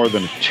muster more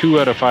than 2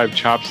 out of 5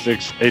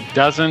 chopsticks. It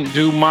doesn't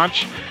do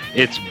much.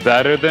 It's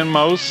better than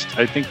most.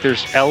 I think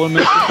there's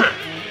elements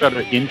that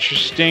are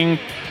interesting.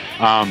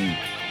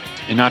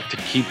 And not to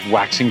keep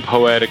waxing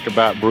poetic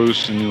about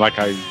Bruce and not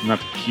to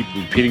keep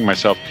repeating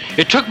myself,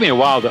 it took me a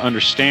while to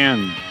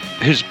understand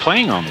his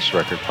playing on this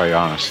record, quite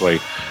honestly.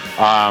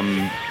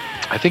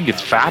 I think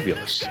it's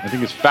fabulous. I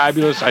think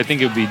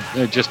it would be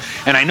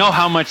and I know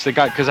how much they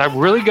got, because I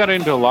really got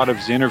into a lot of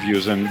his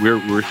interviews, and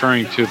we're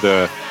referring to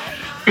the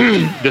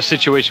the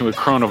situation with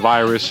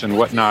coronavirus and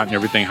whatnot and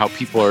everything, how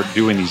people are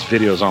doing these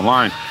videos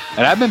online.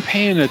 And I've been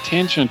paying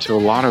attention to a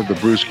lot of the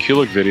Bruce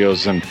Kulick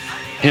videos and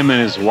him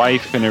and his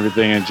wife and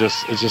everything. And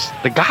it's just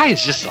the guy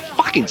is just a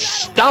fucking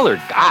stellar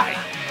guy.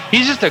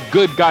 He's just a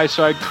good guy.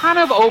 So I kind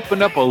of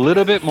opened up a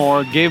little bit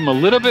more, gave him a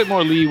little bit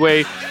more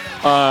leeway,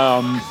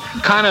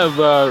 kind of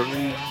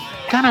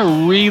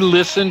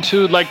re-listen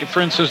to, like,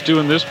 for instance,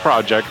 doing this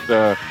project,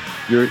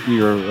 your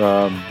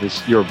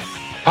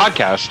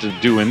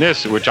podcast, doing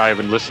this, which I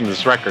haven't listened to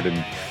this record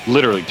in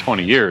literally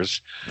 20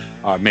 years,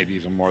 maybe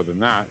even more than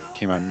that. It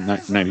came out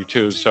in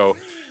 92. So,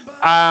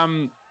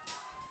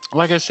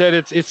 like I said,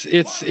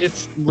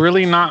 it's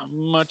really not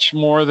much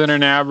more than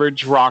an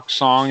average rock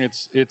song.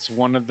 It's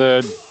one of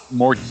the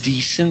more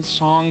decent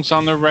songs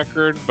on the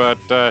record, but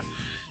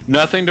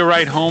nothing to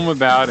write home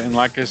about. And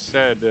like I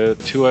said,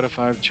 2 out of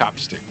 5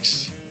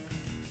 chopsticks.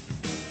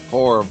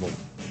 Horrible.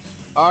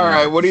 All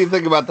right, what do you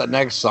think about the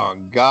next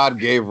song? God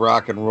Gave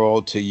Rock and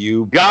Roll to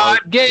You. God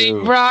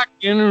gave rock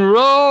and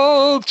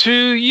roll to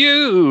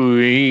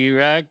you.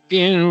 Rock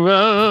and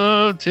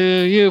roll to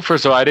you.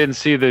 First of all, I didn't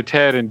see the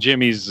Ted and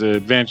Jimmy's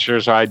adventure,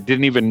 so I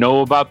didn't even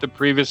know about the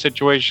previous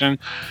situation.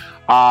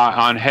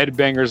 On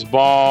Headbangers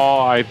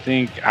Ball, I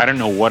don't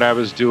know what I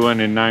was doing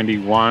in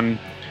 91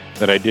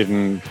 that I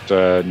didn't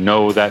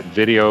know that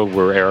video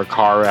where Eric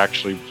Carr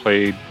actually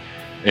played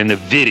in the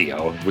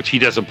video, which he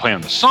doesn't play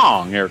on the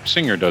song. Eric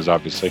Singer does,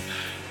 obviously.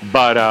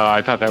 But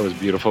I thought that was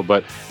beautiful.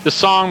 But the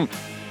song,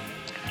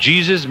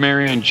 Jesus,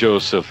 Mary, and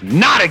Joseph,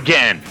 not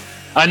again.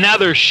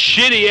 Another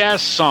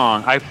shitty-ass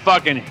song. I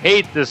fucking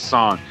hate this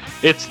song.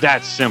 It's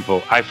that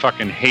simple. I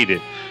fucking hate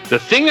it. The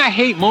thing I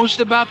hate most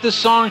about this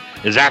song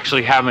is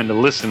actually having to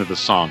listen to the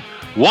song.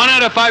 1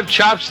 out of 5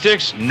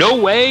 chopsticks, no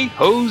way,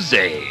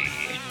 Jose.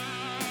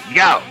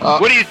 Go.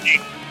 What do you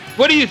think?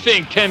 What do you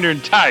think, Tender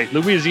and Tight,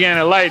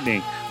 Louisiana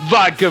Lightning,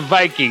 Vodka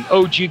Viking,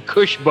 OG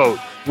Kush Boat,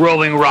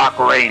 Rolling Rock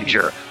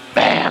Ranger?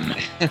 Bam.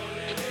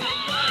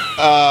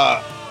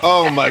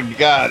 Oh my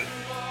God.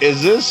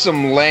 Is this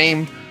some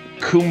lame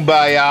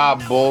kumbaya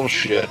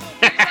bullshit?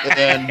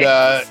 And,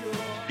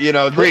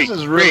 this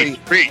is really...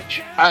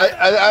 Preach.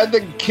 I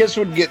think Kiss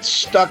would get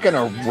stuck in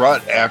a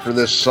rut after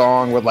this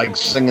song with, like,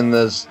 singing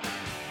this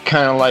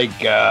kind of like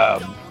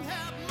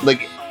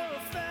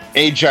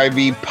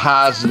HIV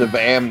positive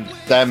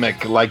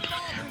anthemic, like,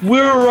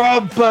 we're all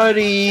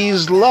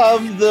buddies,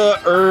 love the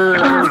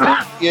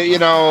earth.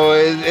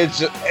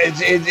 It's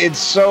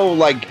so,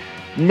 like,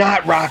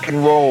 not rock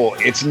and roll.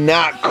 It's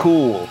not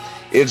cool.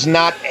 It's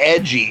not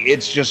edgy.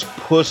 It's just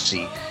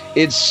pussy.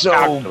 It's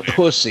so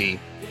pussy.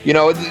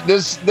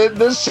 This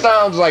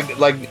sounds like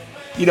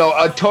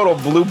a total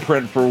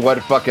blueprint for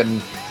what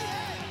fucking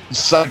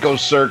Psycho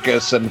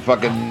Circus and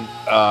fucking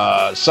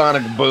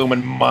Sonic Boom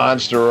and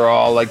Monster are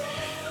all like.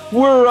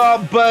 We're all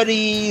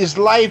buddies.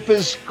 Life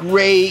is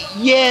great.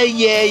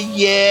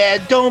 Yeah.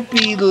 Don't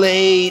be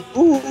late.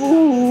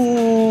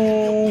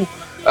 Ooh.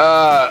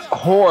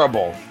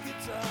 Horrible.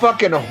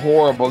 Fucking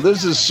horrible.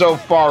 This is so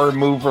far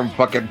removed from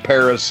fucking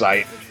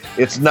Parasite.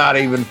 It's not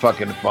even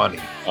fucking funny.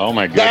 Oh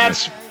my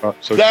goodness.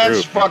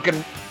 That's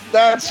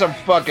some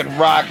fucking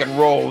rock and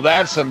roll.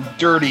 That's some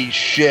dirty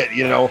shit,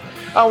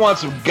 I want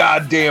some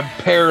goddamn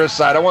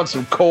Parasite. I want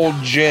some cold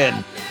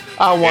gin.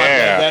 I want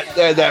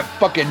that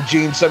fucking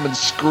Gene Simmons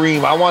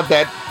scream. I want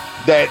that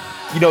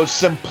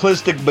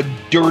simplistic but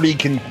dirty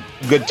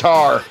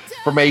guitar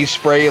from Ace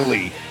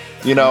Frehley.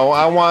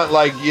 I want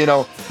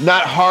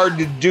not hard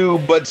to do,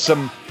 but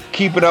some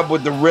keeping up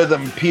with the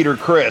rhythm Peter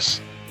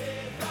Criss.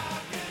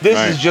 This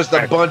is just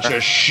a bunch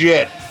of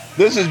shit.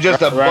 This is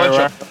just a bunch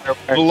of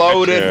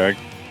bloated.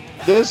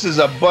 This is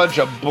a bunch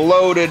of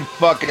bloated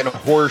fucking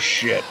horse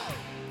shit.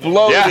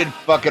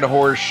 Fucking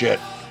horse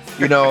shit.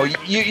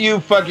 You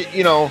fucking,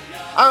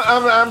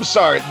 I'm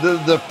sorry.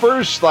 The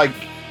first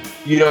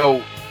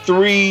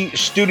 3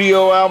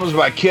 studio albums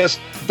by Kiss,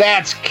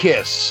 that's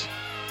Kiss.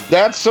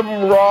 That's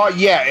some raw,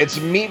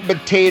 it's meat and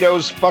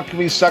potatoes, fuck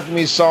me, suck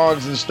me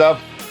songs and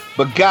stuff.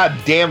 But god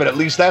damn it, at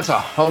least that's a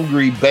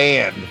hungry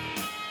band.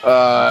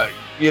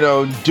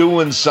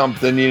 Doing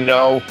something,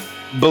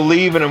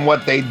 believing in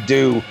what they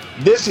do.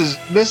 This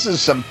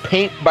is some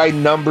paint by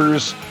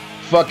numbers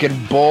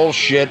fucking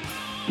bullshit.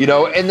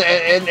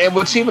 And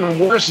what's even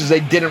worse is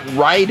they didn't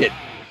write it.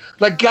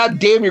 Like,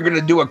 goddamn, you're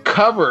gonna do a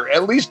cover.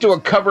 At least do a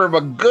cover of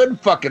a good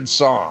fucking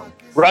song.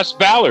 Russ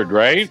Ballard,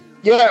 right?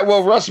 Yeah,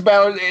 well, Russ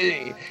Ballard.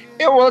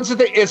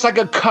 It's like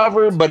a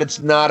cover, but it's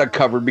not a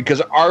cover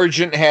because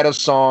Argent had a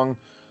song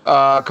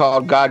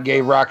called "God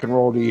Gave Rock and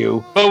Roll to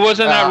You." But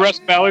wasn't that Russ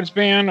Ballard's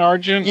band,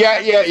 Argent?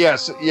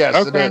 Yes, okay.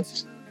 It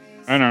is.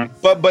 I know.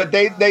 But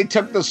they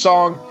took the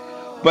song.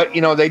 But,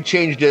 they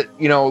changed it,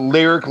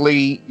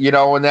 lyrically,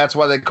 and that's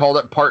why they called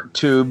it Part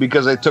 2,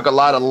 because they took a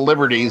lot of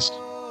liberties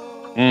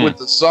with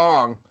the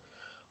song.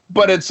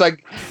 But it's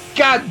like,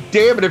 god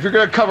damn it, if you're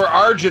going to cover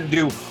Argent,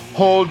 do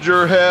Hold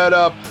Your Head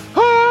Up,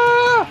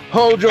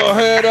 Hold Your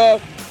Head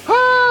Up,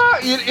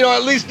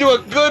 at least do a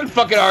good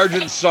fucking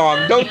Argent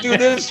song. Don't do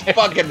this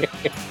fucking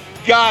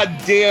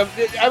goddamn.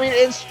 I mean,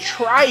 it's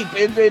tripe.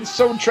 It's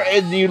so tripe.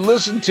 And you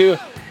listen to,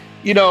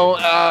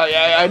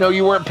 I know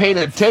you weren't paying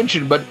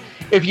attention, but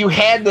if you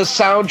had the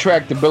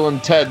soundtrack to Bill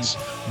and Ted's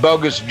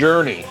Bogus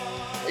Journey,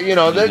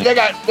 they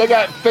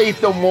got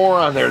Faith No More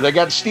on there. They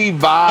got Steve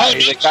Vai.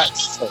 They got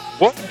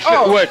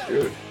what?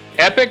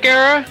 Epic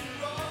era?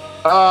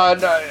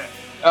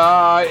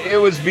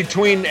 It was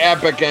between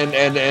Epic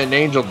and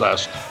Angel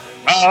Dust.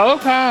 Oh,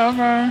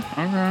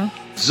 okay.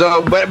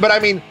 So, but I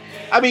mean,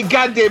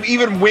 goddamn,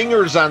 even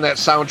Winger's on that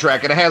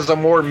soundtrack. It has a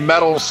more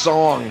metal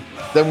song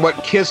than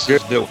what Kiss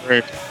is doing.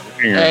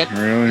 And,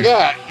 really?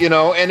 Yeah,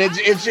 and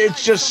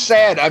it's just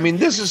sad. I mean,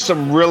 this is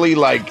some really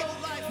like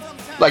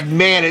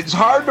man, it's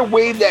hard to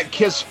wave that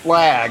Kiss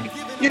flag.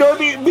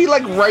 It'd be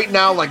like right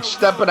now, like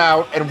stepping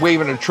out and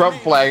waving a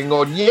Trump flag and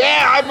going,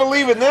 "Yeah, I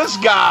believe in this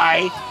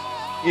guy."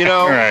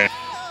 Right.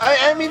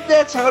 I mean,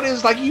 that's how it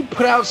is. Like, you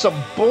put out some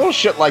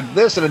bullshit like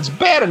this, and it's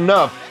bad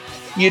enough.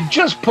 You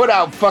just put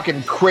out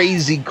fucking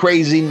crazy,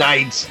 crazy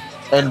nights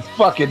and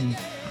fucking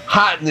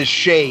Hot in the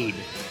Shade.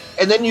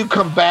 And then you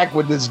come back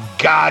with this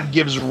God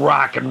gives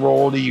rock and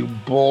roll to you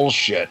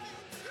bullshit.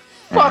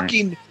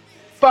 Mm-hmm.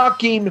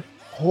 Fucking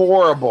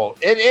horrible.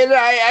 And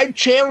I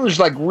challenge,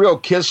 like, real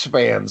Kiss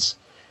fans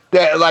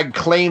that, like,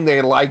 claim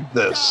they like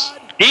this.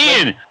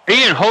 Ian,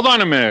 hold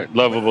on a minute,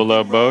 Lovable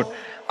Love Boat.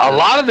 A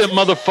lot of them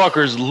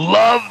motherfuckers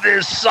love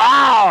this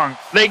song.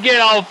 They get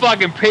all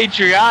fucking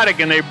patriotic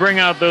and they bring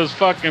out those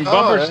fucking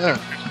bumper stickers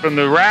from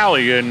the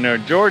rally in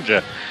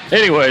Georgia.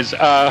 Anyways,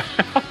 I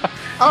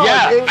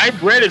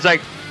read it's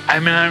like, I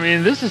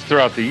mean, this is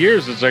throughout the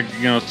years. It's like,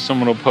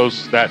 someone will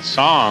post that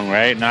song,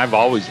 right? And I've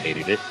always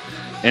hated it.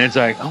 And it's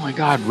like, oh my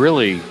God,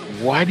 really?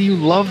 Why do you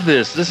love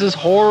this? This is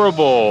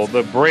horrible.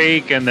 The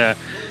break and the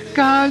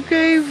God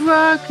gave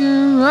rock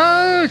and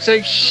roll. It's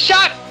like,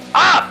 shut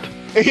up!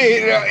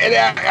 And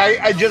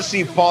I just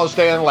see Paul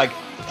Stanley like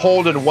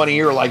holding one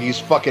ear like he's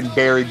fucking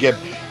Barry Gibb.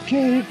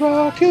 Gave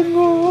rock and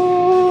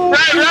roll.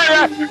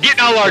 Right. Getting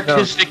all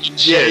artistic and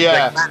shit.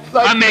 Yeah.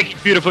 Like, I'm making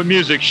beautiful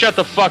music. Shut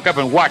the fuck up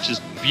and watch this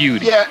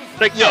beauty. Yeah.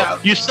 No,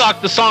 you suck.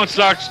 The song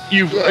sucks.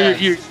 You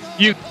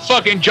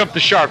fucking jump the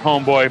shark,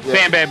 homeboy. Yeah.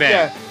 Bam, bam,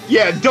 bam.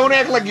 Yeah. Don't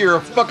act like you're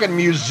a fucking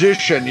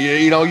musician.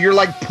 You're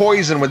like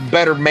Poison with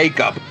better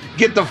makeup.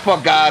 Get the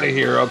fuck out of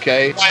here,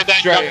 okay?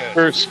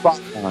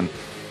 Spot on.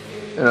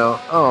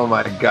 Oh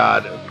my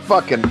God,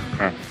 fucking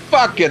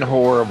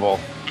horrible.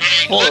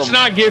 Let's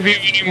not give you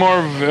any more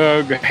of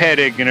a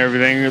headache and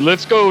everything.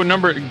 Let's go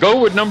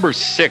with number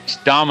 6,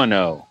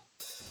 Domino.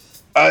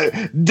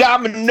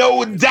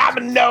 Domino.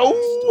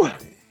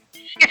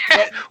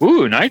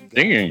 Ooh, nice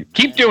singing.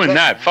 Keep doing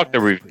that. Fuck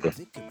the review.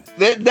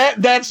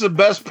 That's the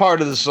best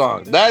part of the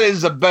song. That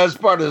is the best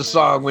part of the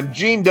song when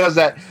Gene does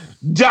that.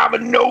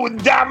 Domino.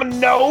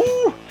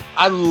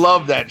 I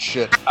love that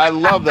shit. I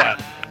love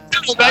that.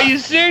 How you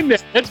sing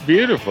that? That's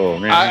beautiful,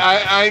 man.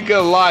 I ain't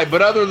gonna lie,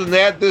 but other than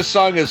that, this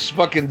song is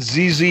fucking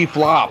ZZ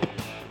Flop.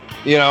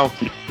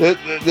 This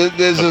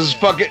is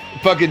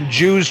fucking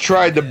Jews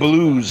tried the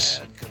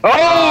blues. Oh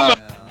my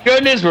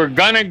goodness, we're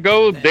gonna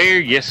go there.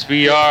 Yes,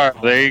 we are.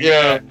 There you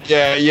go.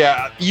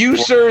 Yeah. You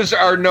sirs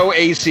are no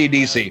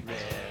AC/DC.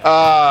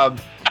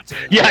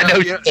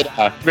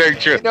 Very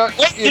true.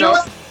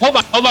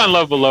 Hold on,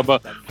 Lubba.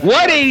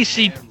 What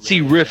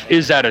AC/DC riff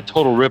is that a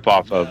total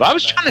rip-off of? I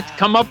was trying to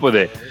come up with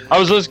it. I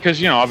was listening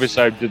because,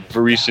 obviously I did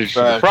for research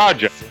for the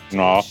project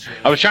and all.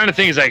 I was trying to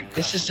think,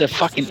 this is a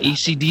fucking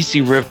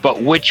AC/DC riff,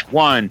 but which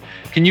one?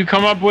 Can you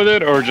come up with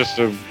it or just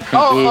a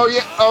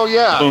conclude? Oh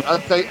yeah.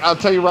 I'll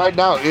tell you right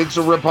now, it's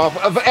a rip-off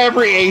of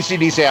every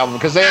AC/DC album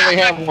because they only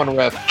have one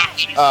riff.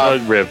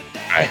 Riff.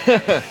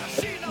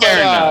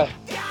 Fair enough.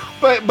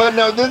 But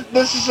no,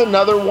 this is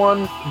another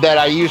one that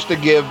I used to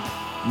give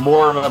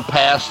more of a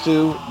pass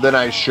to than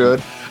I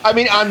should. I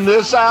mean, on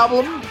this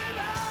album,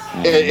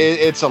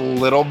 it's a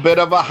little bit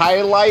of a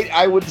highlight,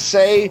 I would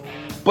say,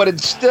 but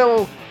it's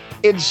so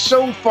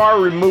far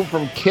removed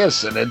from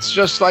Kiss, and it's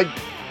just like,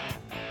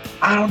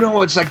 I don't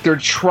know, it's like they're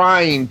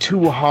trying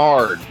too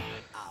hard,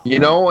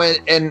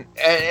 and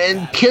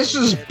Kiss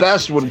is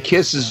best when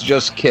Kiss is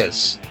just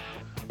Kiss.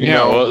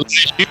 Well,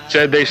 you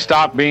said they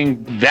stopped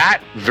being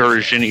that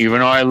version, even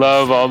though I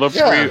love all the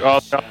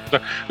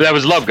that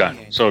was Love Gun.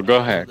 So go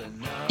ahead.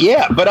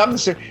 Yeah, but I'm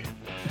saying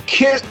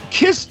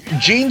Kiss,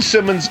 Gene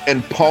Simmons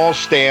and Paul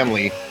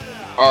Stanley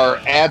are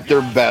at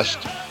their best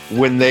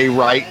when they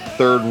write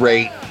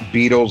third-rate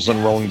Beatles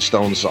and Rolling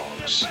Stone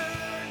songs.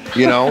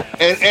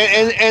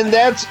 And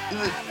that's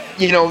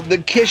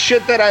the Kiss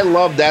shit that I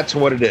love. That's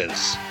what it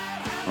is.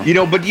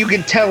 But you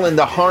can tell in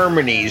the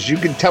harmonies, you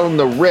can tell in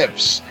the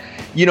riffs.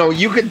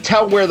 You can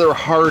tell where their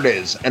heart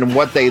is and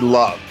what they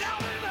love.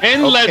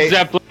 And Led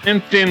Zeppelin,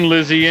 and Thin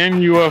Lizzy,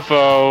 and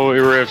UFO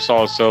riffs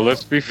also.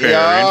 Let's be fair.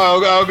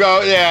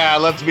 Yeah,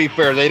 let's be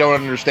fair. They don't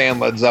understand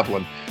Led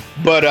Zeppelin.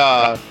 But,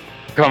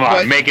 come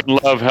on, Making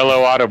Love,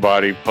 Hello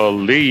Autobody,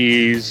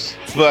 please.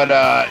 But,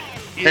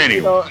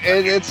 anyway.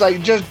 It's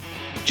like,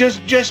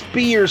 just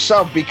be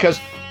yourself, because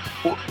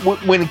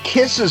when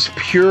Kiss is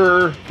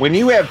pure, when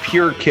you have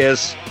pure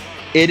Kiss,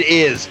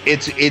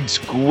 it's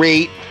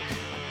great.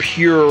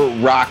 pure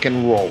rock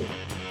and roll.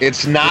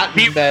 It's not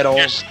metal.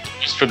 Just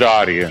for the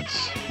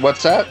audience.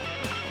 What's that?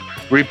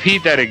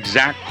 Repeat that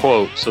exact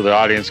quote so the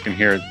audience can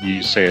hear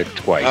you say it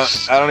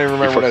twice. I don't even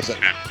remember what I said.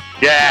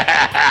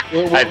 Yeah.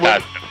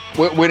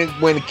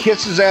 When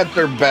Kiss is at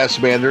their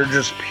best, man, they're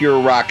just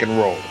pure rock and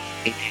roll.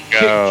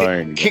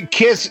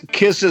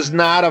 Kiss is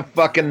not a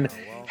fucking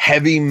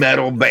heavy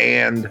metal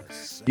band.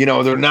 You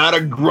know, they're not a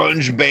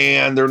grunge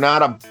band. They're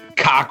not a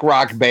cock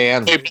rock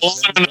band. They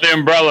belong under the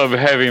umbrella of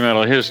heavy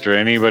metal history.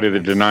 Anybody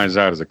that denies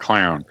that is a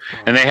clown.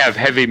 And they have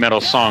heavy metal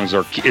songs.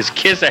 Or is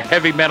Kiss a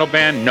heavy metal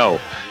band? No.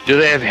 Do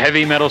they have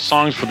heavy metal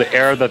songs for the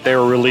era that they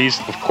were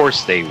released? Of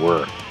course they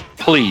were.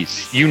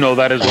 Please, you know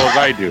that as well as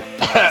I do.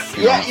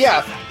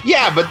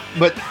 Yeah,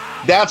 but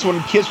that's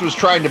when Kiss was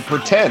trying to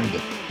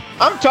pretend.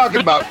 I'm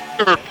talking about...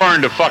 You're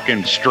referring to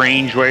fucking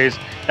Strange Ways.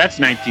 That's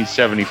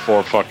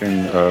 1974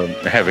 fucking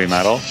heavy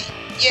metal.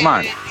 Come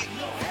on.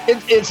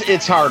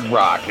 It's hard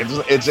rock.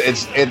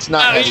 It's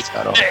not heavy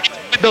metal.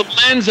 The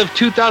lens of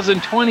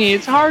 2020,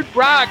 it's hard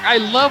rock. I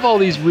love all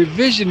these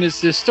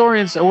revisionist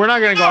historians. We're not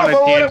going to go on a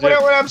tangent.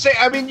 What I'm saying,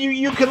 I mean,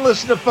 you can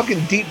listen to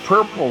fucking Deep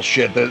Purple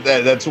shit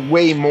that's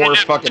way more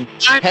fucking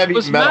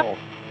heavy metal.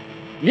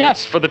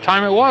 Yes, for the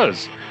time it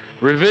was.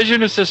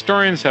 Revisionist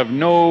historians have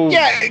no...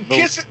 Yeah,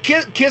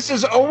 Kiss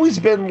has always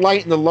been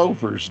light in the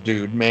loafers,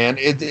 dude, man.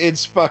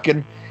 It's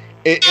fucking...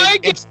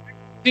 It's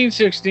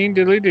 16,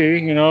 diddly dee,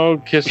 you know,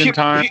 Kiss in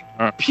time.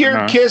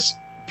 Pure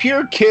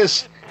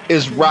Kiss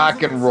is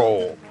rock and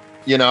roll,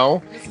 you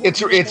know?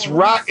 It's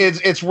rock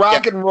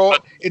and roll.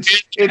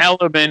 It's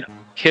element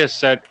Kiss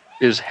that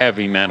is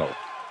heavy metal.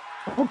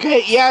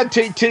 Okay, yeah,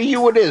 to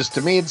you it is.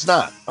 To me, it's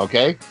not.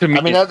 Okay, to me,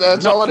 I mean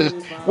that's all it is.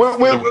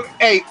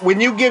 Hey,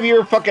 when you give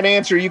your fucking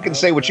answer, you can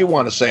say what you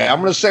want to say.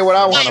 I'm going to say what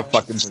I want to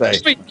fucking say.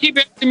 Keep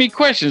asking me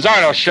questions. All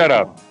right, I'll shut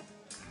up.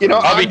 You know,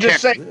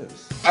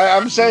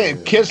 I'm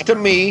saying, Kiss to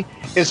me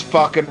is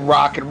fucking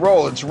rock and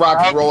roll. It's rock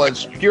and roll at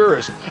its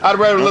purest. I'd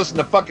rather listen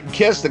to fucking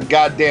Kiss than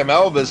goddamn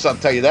Elvis. I'll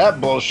tell you that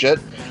bullshit.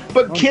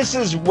 But Kiss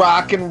is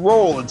rock and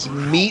roll. It's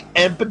meat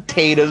and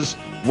potatoes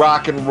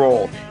rock and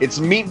roll. It's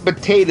meat and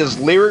potatoes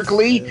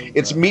lyrically.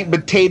 It's meat and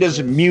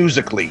potatoes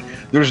musically.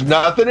 There's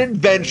nothing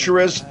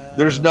adventurous.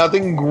 There's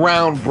nothing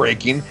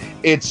groundbreaking.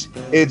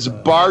 It's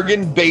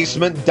bargain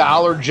basement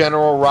Dollar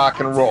General rock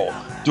and roll.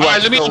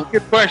 Let me ask you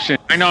a question.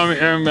 I know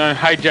I'm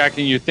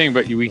hijacking your thing,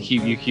 but you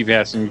keep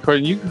asking me a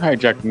question. You can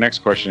hijack the next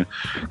question.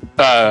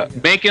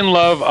 Making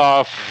Love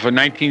off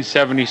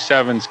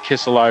 1977's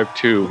Kiss Alive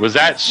 2. Was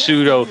that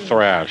pseudo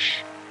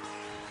thrash?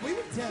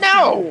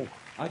 No.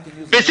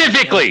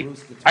 Specifically,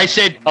 I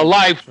said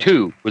Alive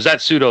 2. Was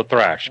that pseudo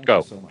thrash?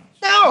 Go.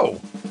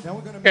 No.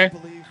 Okay.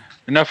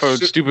 Enough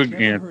of a stupid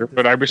answer,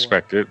 but I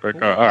respect it.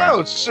 But, all right.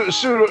 No, it's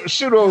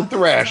pseudo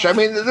thrash. I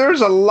mean,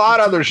 there's a lot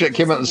of other shit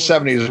came out in the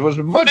 70s. It was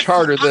much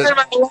harder than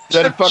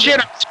fucking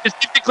shit. I'm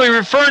specifically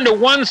referring to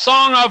one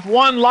song off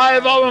one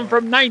live album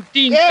from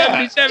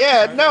 1977.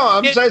 Yeah, no,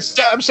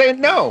 I'm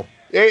saying no.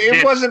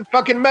 It wasn't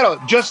fucking metal.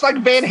 Just like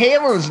Van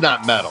Halen's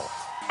not metal.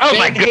 Oh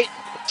my god.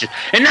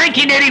 In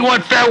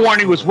 1981, Fair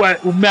Warning was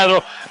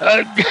metal.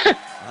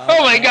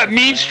 Oh my god,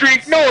 Mean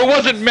Streak? No, it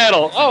wasn't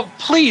metal. Oh,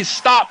 please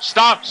stop,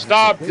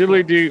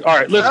 diddly do. All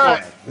right, let's go.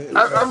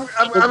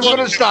 I'm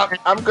gonna stop.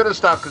 I'm gonna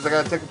stop because I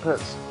gotta take a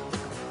piss.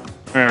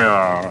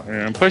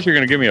 And plus, you're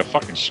gonna give me a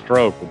fucking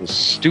stroke with this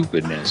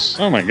stupidness.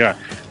 Oh my god.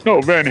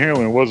 No, Van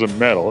Halen wasn't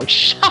metal.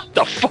 Shut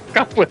the fuck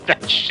up with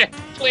that shit,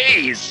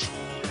 please.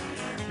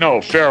 No,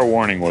 Fair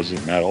Warning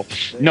wasn't metal.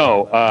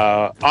 No,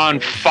 On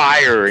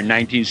Fire in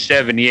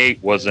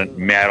 1978 wasn't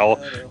metal.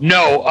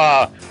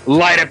 No,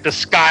 Light Up the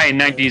Sky in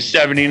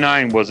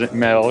 1979 wasn't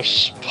metal.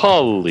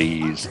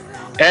 Please.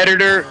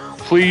 Editor,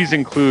 please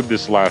include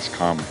this last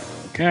comment,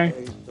 okay?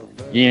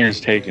 Ian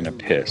is taking a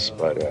piss,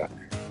 but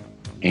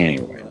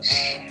anyways.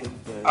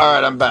 All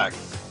right, I'm back.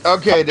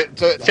 Okay,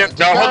 hold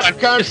on.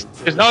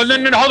 No,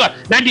 hold on.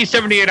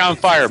 1978 On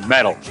Fire,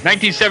 metal.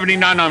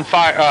 1979 On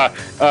Fire,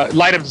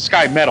 Light Up the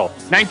Sky, metal.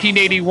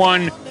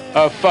 1981,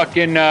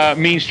 fucking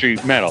Mean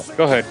Street, metal.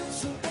 Go ahead.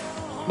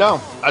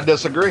 No, I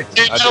disagree.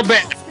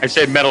 I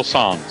said metal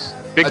songs.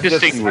 Big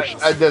distinguish.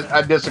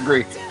 I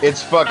disagree.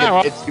 It's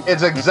fucking.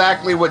 It's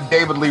exactly what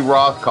David Lee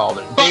Roth called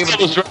it.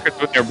 Those records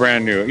when they're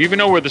brand new. Even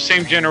though we're the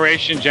same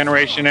generation,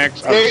 Generation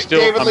X.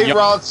 David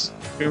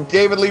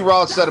Lee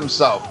Roth said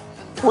himself,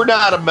 we're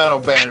not a metal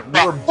band.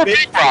 We're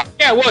big rock.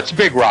 Yeah, well, it's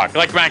big rock.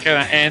 Like Mac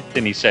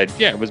Anthony said.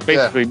 Yeah, it was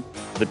basically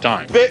the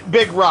time.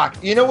 Big rock.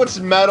 You know what's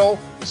metal?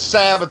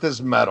 Sabbath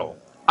is metal.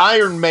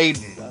 Iron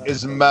Maiden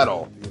is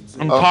metal.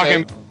 I'm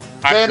talking.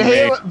 Van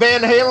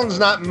Halen's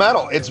not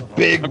metal. It's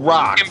big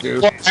rock,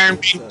 dude. Iron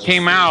Maiden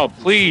came out.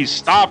 Please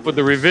stop with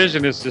the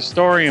revisionist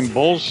historian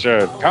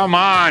bullshit. Come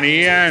on,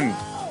 Ian.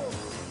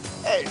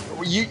 Hey,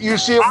 you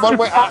see it one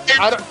way.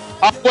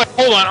 Wait,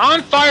 hold on.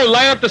 On Fire,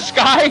 Light Up the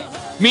Sky,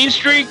 Mean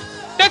Streak.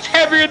 That's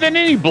heavier than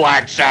any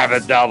Black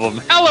Sabbath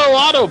album. Hello,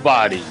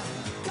 Autobody.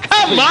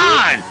 Come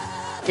on.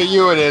 To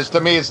you it is.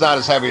 To me, it's not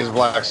as heavy as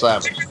Black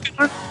Sabbath.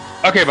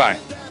 Okay, bye.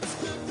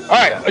 All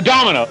right,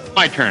 Domino,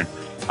 my turn.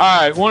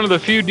 right, one of the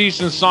few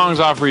decent songs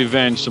off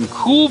Revenge. Some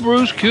cool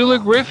Bruce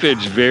Kulick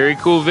riffage. Very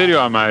cool video,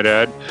 I might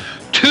add.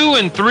 2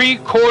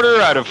 3/4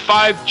 out of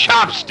 5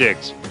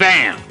 chopsticks.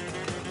 Bam.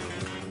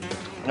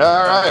 All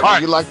right.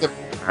 Well, you like the...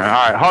 All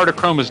right, Heart of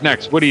Chrome is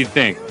next. What do you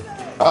think?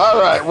 All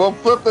right, we'll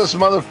flip this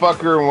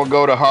motherfucker and we'll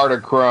go to Heart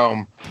of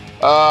Chrome.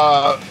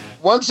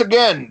 Once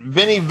again,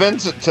 Vinnie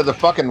Vincent to the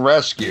fucking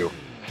rescue.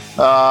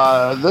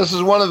 This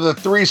is one of the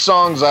 3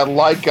 songs I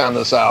like on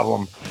this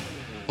album.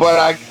 But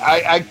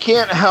I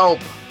can't help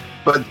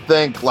but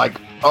think, like,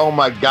 oh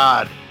my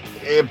God,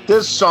 if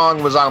this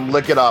song was on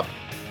Lick It Up,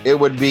 it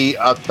would be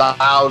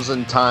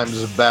 1,000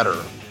 times better.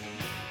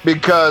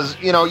 Because,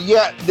 you know,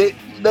 yeah,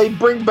 they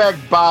bring back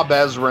Bob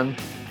Ezrin,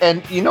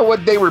 and you know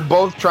what? They were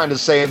both trying to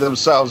save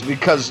themselves,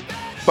 because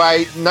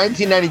by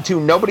 1992,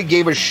 nobody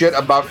gave a shit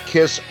about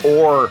Kiss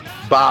or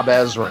Bob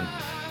Ezrin.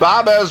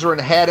 Bob Ezrin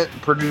hadn't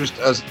produced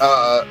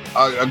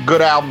a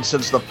good album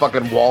since The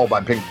Fucking Wall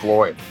by Pink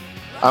Floyd.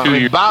 I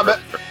mean, Bob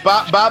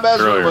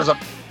Ezrin was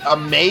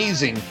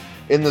amazing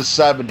in the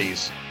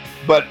 70s,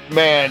 but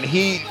man,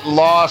 he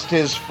lost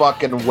his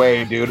fucking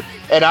way, dude.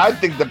 And I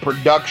think the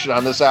production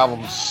on this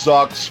album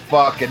sucks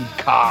fucking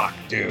cock,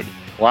 dude.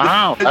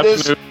 Wow,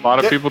 that's new. A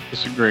lot of people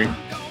disagree.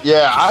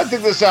 Yeah, I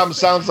think this album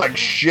sounds like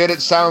shit.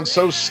 It sounds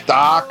so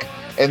stock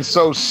and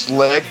so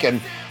slick,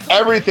 and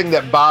everything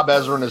that Bob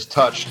Ezrin has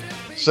touched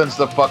since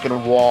The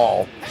Fucking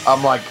Wall,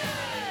 I'm like,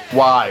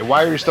 why?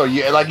 Why are you still...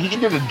 Like, he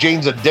did a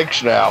Jane's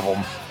Addiction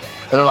album,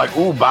 and they're like,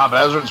 ooh, Bob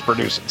Ezrin's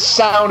producing.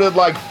 Sounded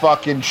like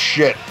fucking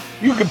shit.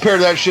 You compare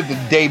that shit to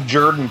Dave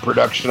Jordan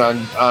production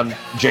on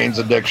Jane's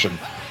Addiction.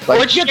 Like,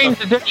 what Jane's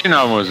Addiction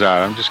album was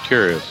that? I'm just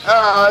curious.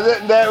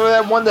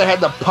 That one that had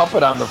the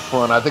puppet on the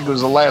front. I think it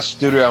was the last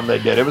studio album they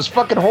did. It was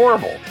fucking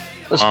horrible.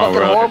 It was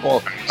fucking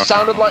horrible.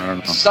 Sounded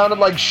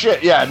like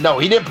shit. Yeah, no,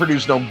 he didn't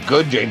produce no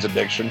good Jane's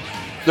Addiction.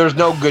 There's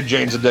no good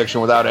Jane's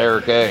Addiction without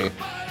Eric A.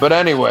 But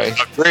anyway,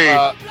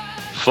 flat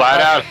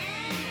out.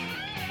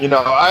 You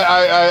know,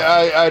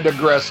 I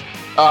digress.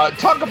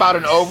 Talk about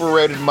an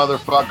overrated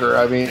motherfucker.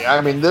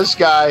 I mean, this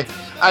guy.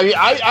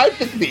 I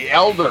think The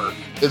Elder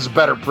is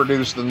better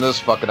produced than this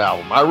fucking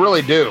album. I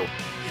really do.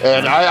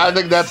 And I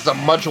think that's a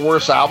much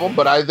worse album.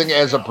 But I think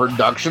as a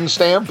production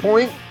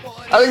standpoint,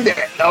 I think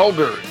The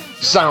Elder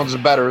sounds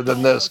better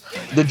than this.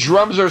 The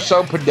drums are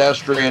so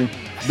pedestrian.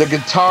 The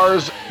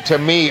guitars, to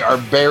me, are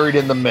buried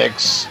in the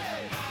mix,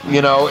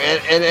 you know,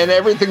 and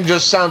everything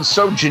just sounds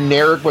so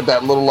generic with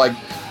that little, like,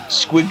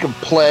 squeak of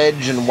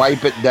Pledge and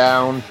Wipe It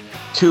Down,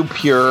 Too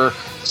Pure.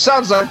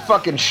 Sounds like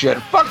fucking shit.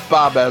 Fuck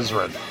Bob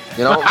Ezrin,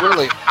 you know,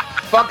 really.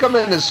 Fuck him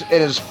in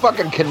his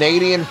fucking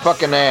Canadian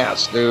fucking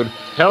ass, dude.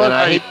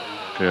 I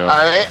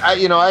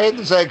hate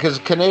to say it, because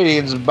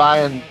Canadians, by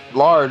and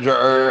large,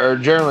 are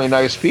generally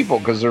nice people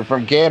because they're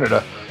from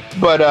Canada,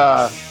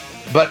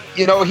 but,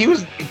 you know, he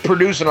was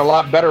producing a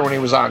lot better when he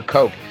was on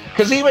coke.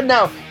 Because even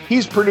now,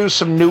 he's produced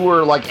some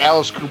newer, like,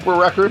 Alice Cooper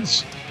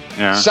records.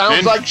 Yeah.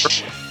 Sounds like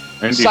shit.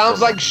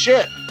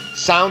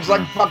 Sounds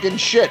like fucking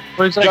shit.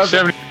 Well, he's like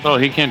 70 years old.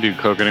 He can't do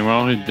coke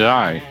anymore. He'd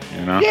die,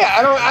 you know? Yeah,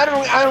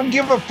 I don't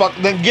give a fuck.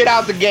 Then get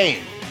out the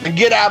game.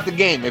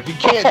 If you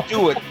can't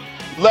do it,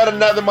 let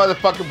another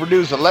motherfucker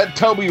produce it. Let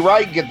Toby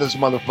Wright get this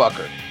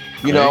motherfucker.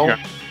 You know?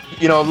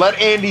 You know, let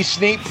Andy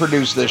Sneap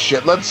produce this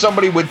shit. Let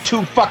somebody with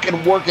 2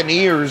 fucking working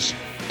ears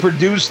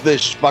produce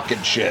this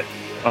fucking shit.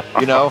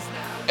 You know?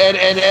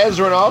 And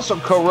Ezrin also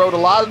co-wrote a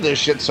lot of this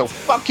shit, so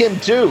fuck him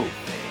too.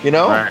 You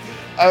know? Right.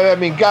 I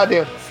mean,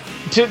 goddamn.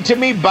 To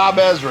me, Bob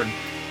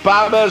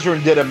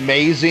Ezrin did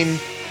amazing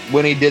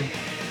when he did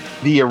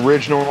the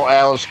original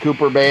Alice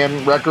Cooper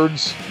Band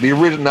records. The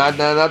original, not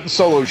the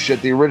solo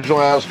shit, the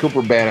original Alice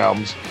Cooper Band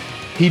albums.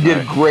 He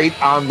did great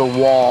on The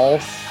Wall.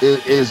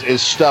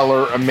 Is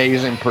stellar,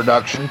 amazing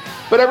production.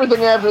 But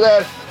everything after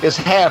that is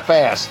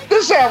half-assed.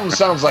 This album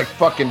sounds like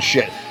fucking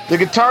shit. The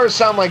guitars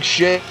sound like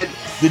shit.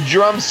 The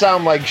drums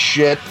sound like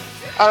shit.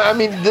 I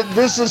mean,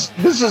 this is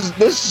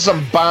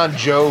some Bon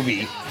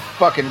Jovi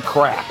fucking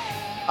crap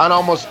on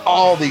almost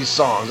all these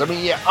songs. I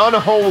mean, yeah,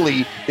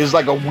 Unholy is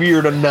like a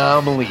weird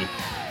anomaly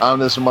on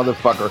this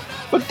motherfucker.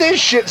 But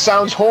this shit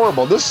sounds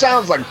horrible. This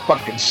sounds like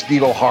fucking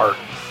Steelheart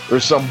or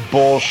some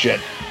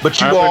bullshit. But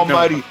you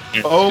almighty,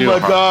 oh my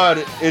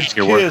God, it's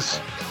Kiss.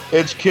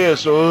 It's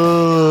Kiss.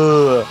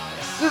 Ugh.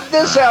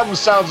 This album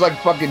sounds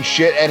like fucking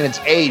shit, and it's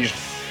aged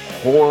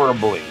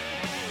horribly.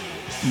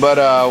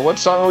 But what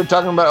song are we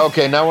talking about?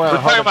 Okay, now we're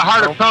talking about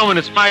Heart of Chrome, and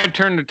it's my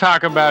turn to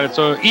talk about it.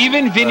 So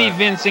even Vinnie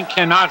Vincent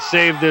cannot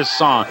save this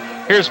song.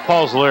 Here's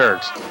Paul's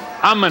lyrics.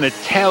 I'm going to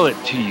tell it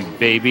to you,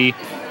 baby.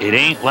 It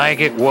ain't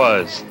like it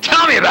was.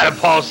 Tell me about it,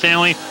 Paul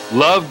Stanley.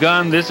 Love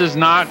Gun. This is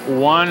not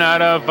 1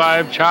 out of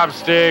 5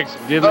 chopsticks.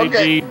 Diddly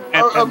dee.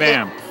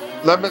 Bam.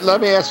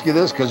 Let me ask you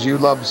this, because you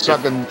love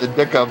sucking the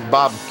dick of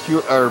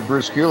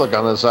Bruce Kulick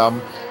on this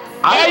album.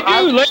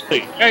 I do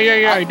lately.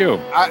 Yeah, I do.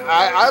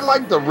 I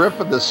like the riff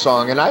of this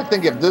song, and I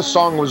think if this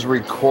song was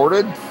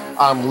recorded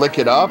on Lick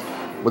It Up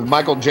with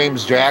Michael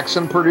James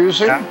Jackson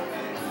producing,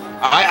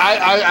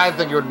 I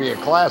think it would be a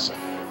classic.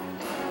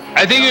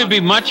 I think it'd be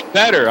much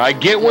better. I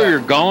get where you're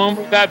going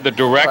with that, the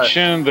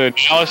direction, the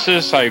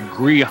analysis. I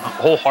agree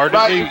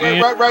wholeheartedly.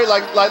 Right.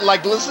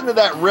 Like, listen to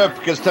that riff,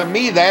 because to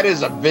me that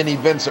is a Vinnie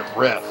Vincent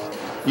riff.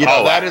 You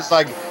know, that is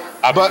like,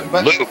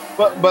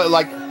 but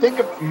like, think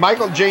of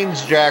Michael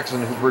James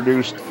Jackson, who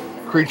produced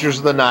Creatures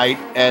of the Night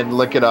and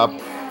Lick It Up.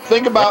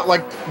 Think about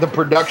like the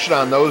production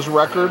on those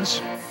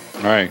records,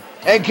 right?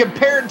 And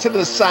compare it to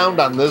the sound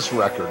on this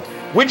record.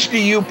 Which do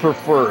you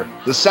prefer,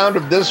 the sound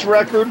of this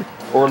record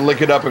or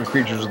Lick It Up and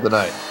Creatures of the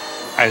Night?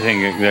 I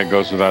think that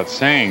goes without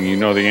saying. You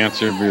know the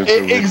answer.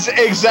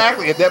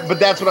 Exactly. But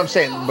that's what I'm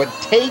saying. But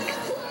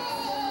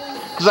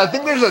because I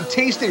think there's a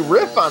tasty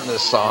riff on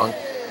this song,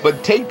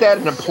 but take that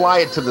and apply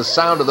it to the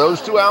sound of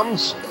those two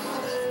albums,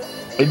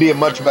 it'd be a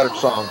much better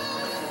song.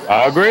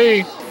 I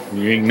agree.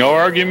 No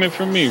argument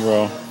from me,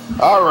 bro.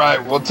 All right,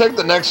 we'll take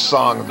the next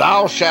song,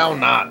 Thou Shall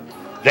Not.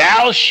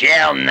 Thou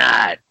Shall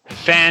Not.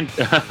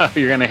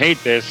 You're going to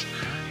hate this.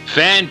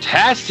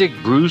 Fantastic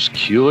Bruce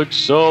Kulick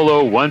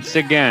solo once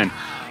again.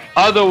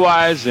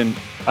 Otherwise, a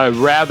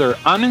rather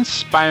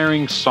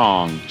uninspiring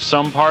song.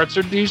 Some parts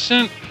are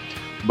decent,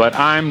 but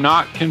I'm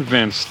not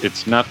convinced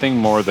it's nothing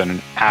more than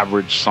an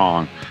average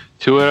song.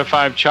 2 out of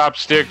 5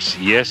 chopsticks.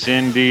 Yes,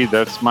 indeed.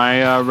 That's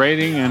my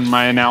rating and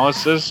my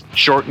analysis.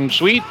 Short and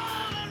sweet.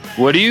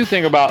 What do you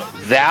think about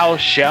Thou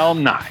Shall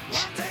Not?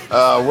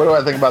 What do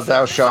I think about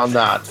Thou Shall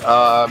Not?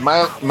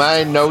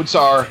 My notes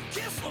are,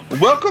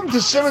 welcome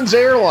to Simmons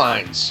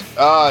Airlines.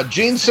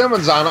 Gene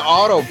Simmons on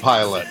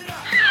autopilot.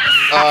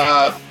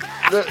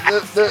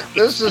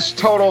 This is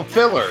total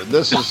filler.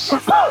 This is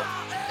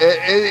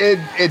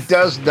it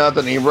does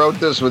nothing. He wrote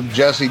this with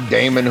Jesse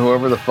Damon,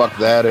 whoever the fuck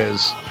that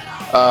is.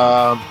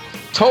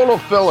 Total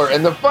filler.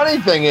 And the funny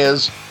thing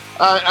is,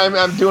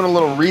 I'm doing a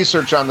little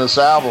research on this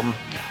album,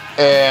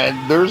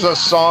 and there's a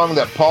song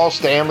that Paul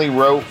Stanley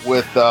wrote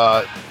with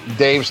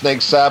Dave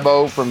Snake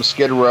Sabo from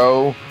Skid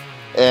Row,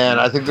 and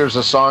I think there's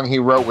a song he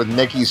wrote with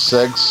Nikki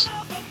Sixx.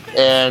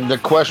 And the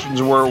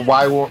questions were,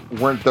 why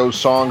weren't those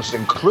songs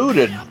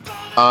included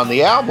on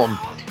the album?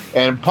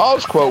 And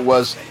Paul's quote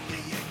was,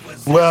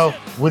 well,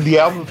 when the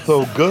album's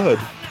so good,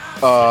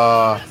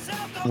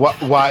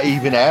 why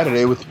even add it?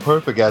 It was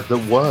perfect as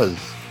it was.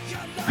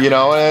 You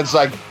know, and it's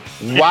like,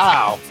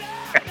 wow.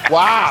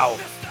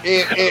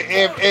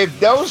 If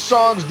those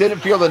songs didn't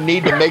feel the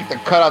need to make the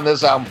cut on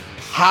this album,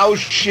 how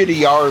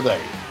shitty are they?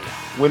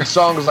 When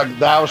songs like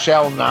Thou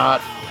Shall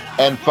Not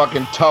and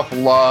fucking Tough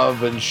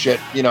Love and shit,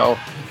 you know,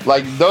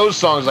 like those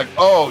songs, like,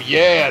 oh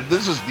yeah,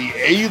 this is the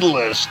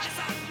A-list.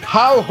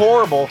 How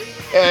horrible.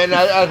 And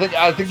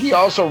I think he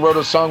also wrote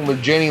a song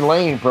with Jani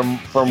Lane from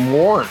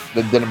Warrant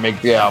that didn't make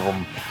the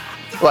album.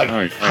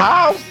 Like,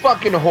 how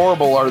fucking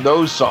horrible are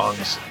those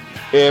songs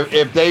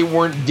if they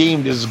weren't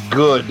deemed as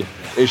good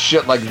as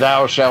shit like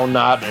Thou Shall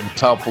Not and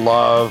Tough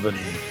Love and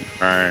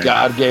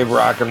God Gave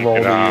Rock and Roll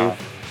to You?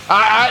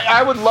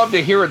 I would love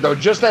to hear it, though.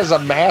 Just as a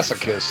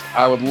masochist,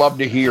 I would love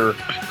to hear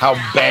how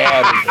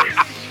bad it is.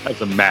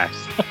 That's a mess.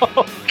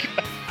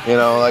 You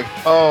know, like,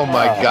 oh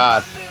my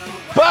God.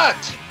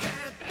 But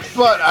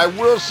I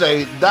will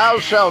say, Thou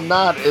Shall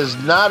Not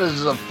is not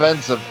as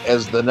offensive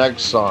as the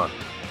next song.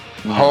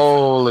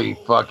 Holy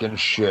fucking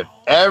shit.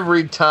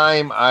 Every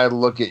time I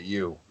look at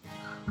you.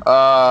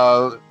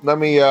 Let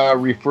me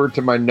refer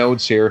to my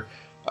notes here.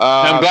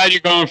 I'm glad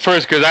you're going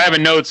first, because I have a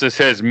note that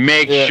says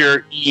make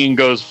sure Ian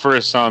goes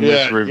first on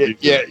this review.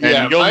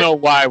 And you'll know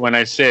why when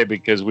I say it,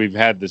 because we've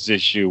had this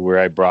issue where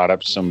I brought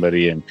up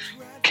somebody and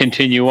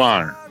continue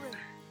on.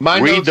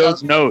 Read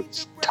those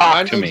notes.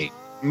 Talk to me.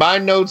 My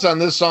notes on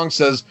this song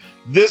says,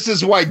 this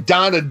is why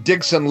Donna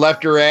Dixon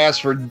left her ass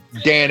for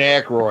Dan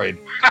Aykroyd.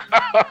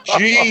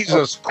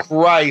 Jesus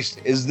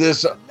Christ, is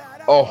this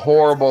a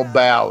horrible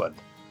ballad?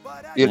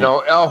 You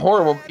know, a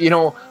horrible, you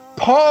know,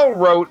 Paul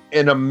wrote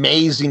an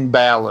amazing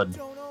ballad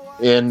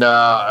in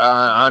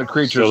on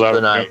Creatures of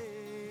the Night.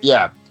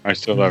 Yeah. I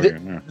still love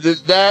you.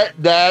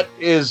 That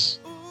is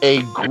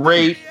a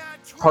great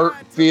heart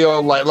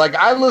feel. Like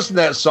I listen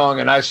to that song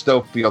and I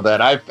still feel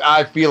that.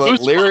 I feel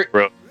it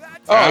lyrically.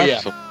 Oh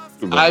yeah.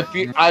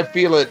 I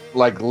feel it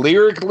like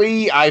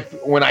lyrically.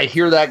 When I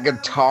hear that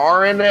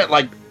guitar in it,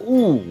 like,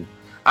 ooh,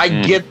 I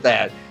get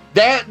that.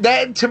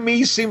 That to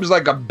me seems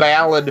like a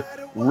ballad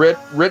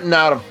written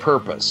out of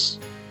purpose.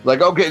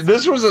 Like, okay,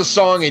 this was a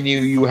song in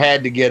you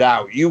had to get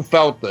out. You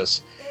felt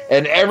this,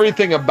 and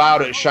everything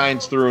about it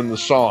shines through in the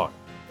song.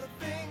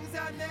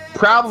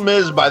 Problem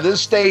is, by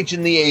this stage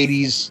in the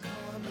 80s,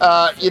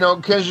 you know,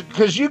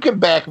 because you can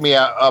back me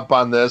up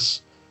on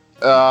this,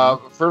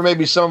 for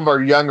maybe some of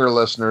our younger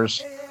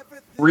listeners,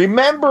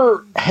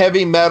 remember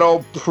heavy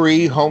metal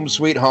pre-Home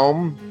Sweet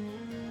Home?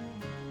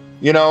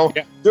 You know,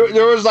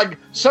 there was like,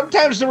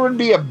 sometimes there would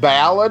be a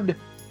ballad,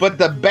 but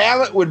the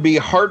ballad would be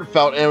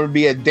heartfelt and it would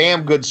be a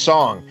damn good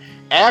song.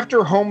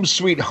 After Home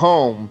Sweet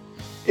Home,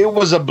 it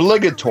was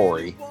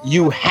obligatory.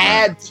 You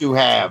had to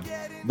have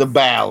the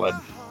ballad.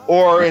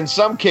 Or in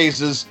some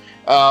cases,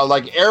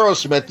 like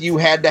Aerosmith, you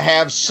had to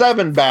have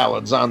 7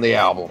 ballads on the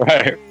album.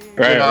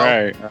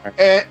 Right.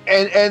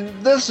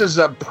 And this is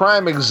a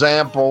prime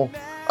example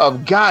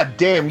of God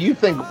damn. You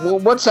think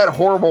what's that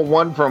horrible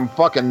one from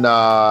fucking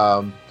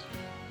Hot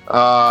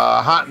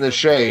in the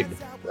Shade?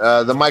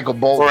 The Michael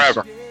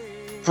Bolton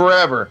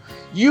Forever.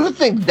 You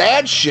think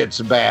that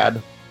shit's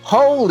bad?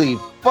 Holy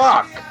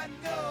fuck!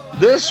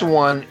 This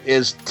one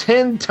is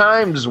 10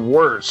 times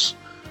worse.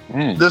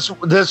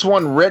 This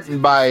one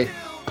written by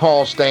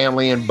Paul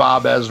Stanley and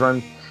Bob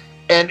Ezrin,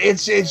 and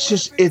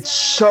it's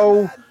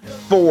so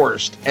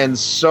forced and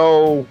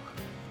so,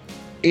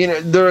 you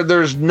know,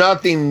 there's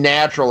nothing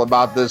natural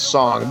about this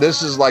song.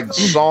 This is like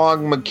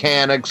song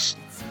mechanics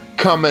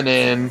coming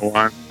in.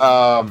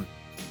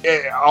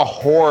 A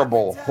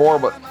horrible.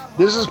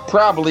 This is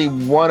probably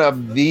one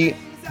of the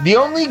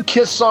only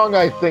Kiss song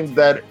I think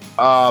that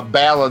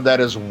ballad that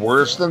is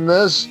worse than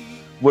this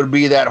would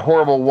be that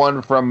horrible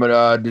one from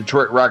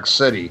Detroit Rock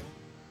City,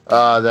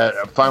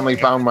 that Finally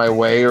Found My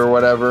Way or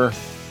whatever.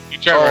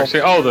 Detroit Rock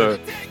City.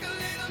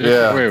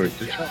 Wait,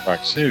 Detroit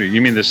Rock City.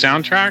 You mean the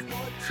soundtrack?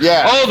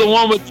 Yeah. Oh, the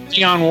one with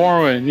Dionne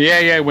Warwick.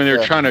 Yeah. When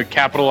they're trying to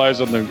capitalize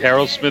on the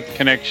Aerosmith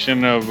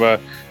connection of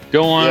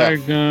 "Don't Wanna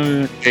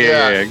Go."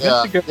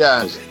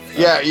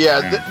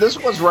 This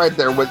one's right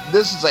there.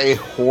 This is a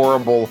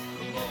horrible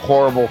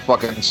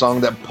fucking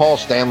song that Paul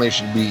Stanley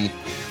should be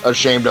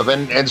ashamed of.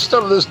 And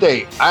still to this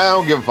day, I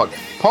don't give a fuck.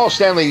 Paul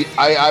Stanley,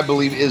 I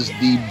believe, is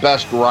the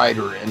best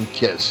writer in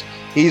Kiss.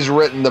 He's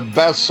written the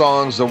best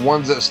songs, the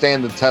ones that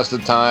stand the test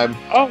of time.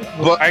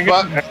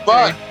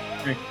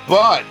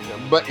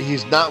 But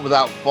he's not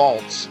without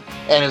faults.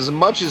 And as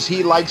much as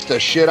he likes to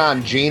shit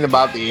on Gene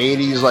about the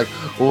 80s, like,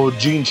 oh,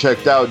 Gene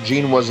checked out,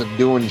 Gene wasn't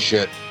doing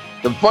shit.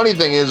 The funny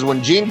thing is,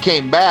 when Gene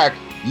came back,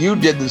 you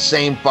did the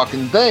same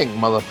fucking thing,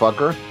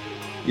 motherfucker.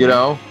 You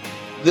know?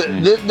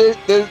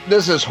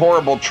 This is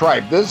horrible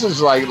tripe. This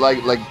is like,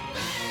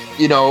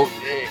 you know,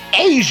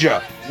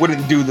 Asia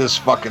wouldn't do this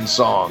fucking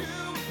song.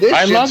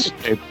 I love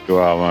the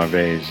album of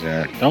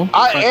Asia.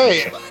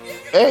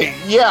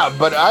 Yeah,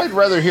 but I'd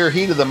rather hear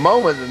Heat of the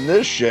Moment than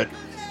this shit.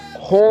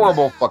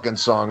 Horrible fucking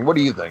song. What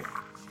do you think?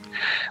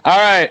 All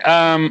right.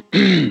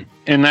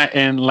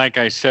 And like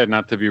I said,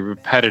 not to be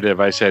repetitive,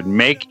 I said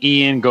make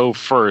Ian go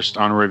first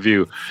on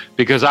review,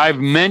 because I've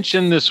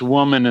mentioned this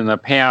woman in the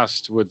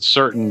past with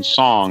certain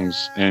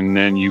songs, and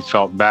then you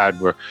felt bad.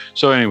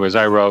 So anyways,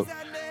 I wrote,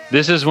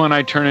 "This is when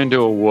I turn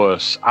into a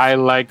wuss. I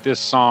like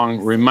this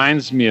song.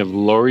 Reminds me of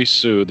Lori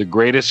Sue, the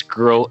greatest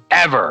girl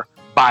ever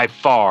by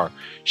far.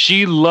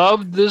 She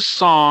loved this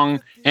song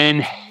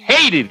and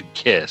hated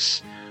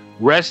Kiss.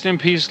 Rest in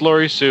peace,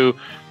 Lori Sue."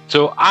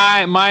 So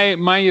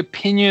my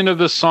opinion of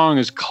the song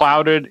is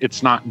clouded.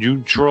 It's not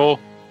neutral.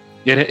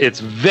 It's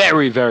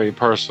very, very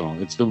personal.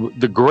 It's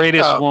the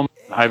greatest woman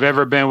I've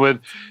ever been with.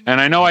 And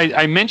I know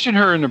I mentioned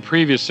her in the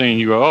previous thing.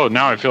 You go, oh,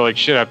 now I feel like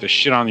shit. I have to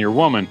shit on your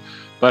woman.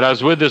 But I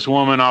was with this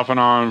woman off and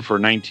on for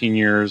 19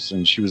 years,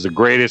 and she was the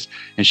greatest.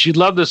 And she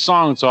loved this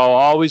song, so I'll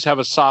always have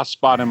a soft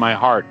spot in my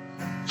heart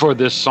for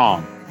this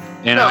song.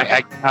 And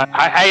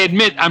I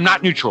admit I'm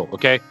not neutral,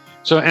 okay?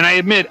 So, and I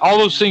admit all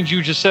those things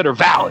you just said are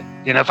valid.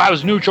 And if I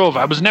was neutral, if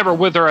I was never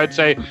with her, I'd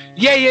say,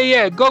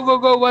 yeah, go,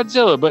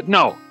 Godzilla. But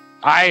no,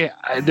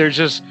 there's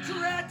just,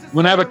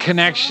 when I have a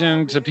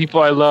connection to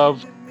people I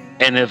love,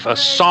 and if a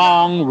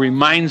song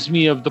reminds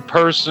me of the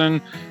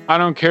person, I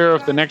don't care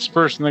if the next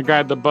person, the guy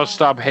at the bus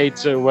stop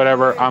hates it,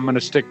 whatever, I'm going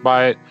to stick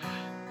by it.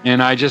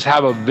 And I just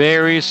have a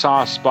very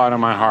soft spot in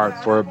my heart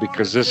for it,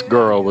 because this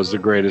girl was the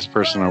greatest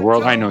person in the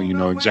world. I know you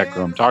know exactly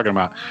what I'm talking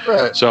about.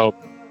 Right. So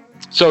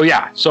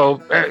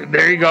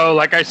there you go.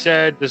 Like I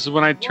said, this is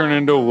when I turn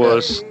into a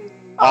wuss.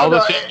 All the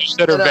things you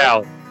said are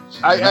valid.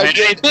 I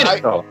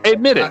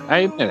admit it.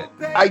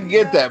 I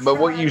get that, but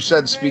what you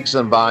said speaks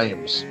in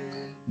volumes.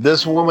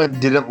 This woman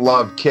didn't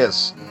love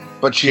Kiss,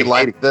 but she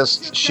liked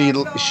this. She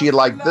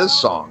liked this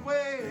song,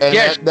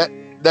 and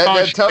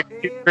that tells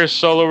Chris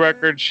solo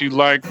record. She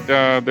liked.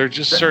 There's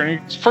just certain.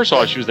 First of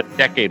all, she was a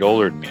decade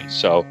older than me,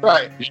 so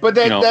right. But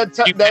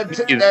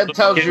that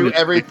tells you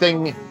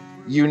everything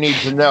you need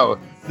to know.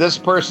 This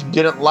person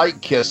didn't like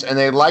Kiss, and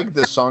they like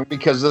this song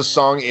because this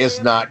song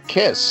is not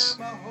Kiss.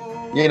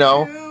 You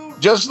know,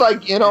 just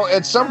like, you know,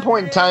 at some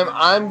point in time,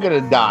 I'm going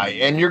to die,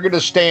 and you're going to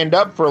stand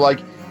up for, like,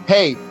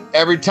 hey,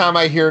 every time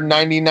I hear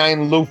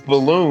 99 Loop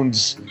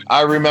Balloons,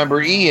 I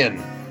remember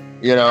Ian,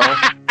 you know?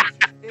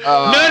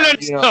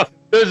 No.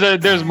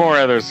 There's more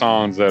other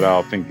songs that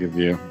I'll think of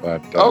you, but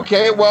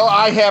okay. Well,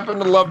 I happen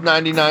to love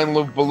 99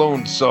 Loop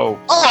Balloons, so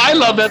I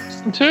love that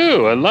song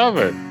too. I love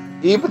it.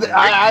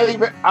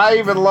 I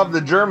even love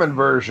the German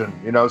version.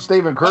 You know,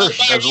 Stephen Kirsch.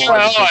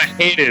 I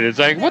hate it. It's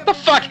like, what the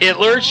fuck,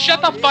 Hitler?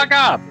 Shut the fuck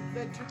up.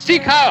 See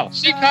Kyle.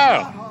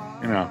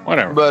 You know,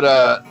 whatever.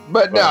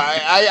 But no,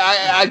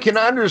 I can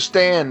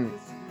understand.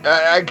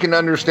 I can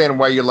understand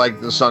why you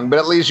like the song, but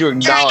at least you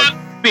acknowledge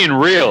being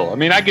real. I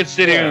mean, I could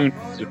sit here and,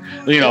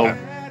 you know,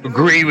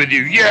 agree with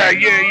you.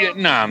 Yeah.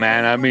 Nah,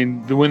 man. I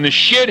mean, when the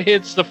shit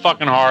hits the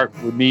fucking heart,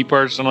 with me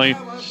personally,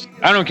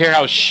 I don't care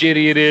how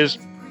shitty it is.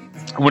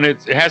 When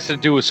it has to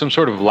do with some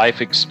sort of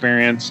life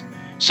experience,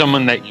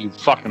 someone that you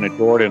fucking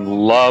adored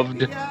and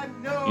loved,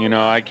 you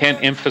know, I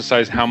can't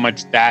emphasize how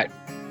much that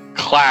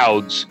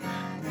clouds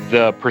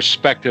the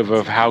perspective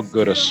of how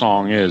good a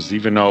song is,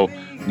 even though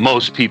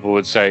most people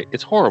would say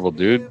it's horrible,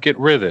 dude. Get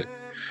rid of it.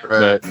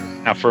 Right. But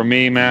now for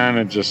me, man,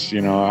 it just,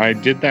 I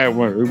did that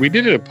when we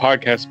did a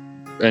podcast,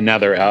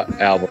 another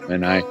album,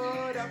 and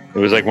it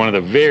was like one of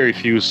the very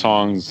few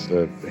songs.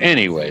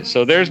 Anyway,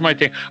 so there's my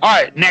thing. All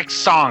right, next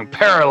song,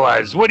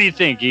 Paralyzed. What do you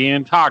think,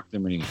 Ian? Talk to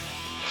me.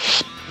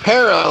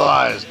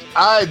 Paralyzed.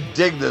 I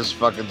dig this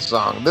fucking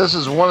song. This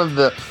is one of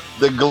the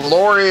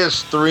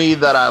glorious three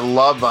that I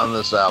love on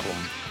this album.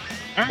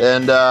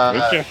 And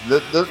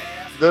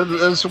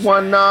this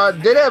one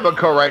did have a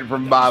co-write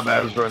from Bob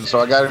Ezrin, so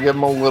I got to give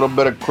him a little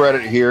bit of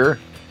credit here.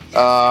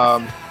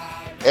 And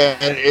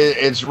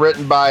it's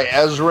written by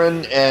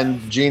Ezrin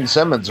and Gene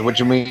Simmons,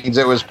 which means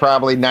it was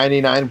probably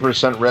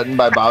 99% written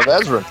by Bob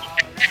Ezrin.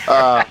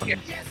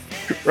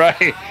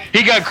 Right.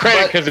 He got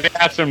credit because they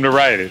asked him to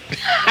write it.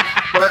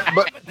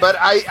 but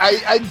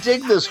I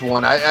dig this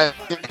one.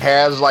 It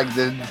has like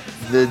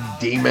the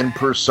demon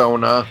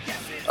persona,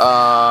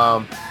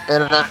 and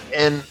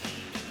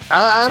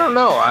I don't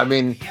know. I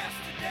mean,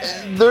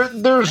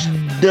 there's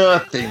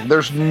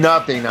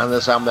nothing on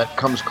this album that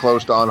comes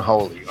close to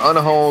Unholy.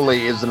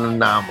 Unholy is an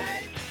anomaly,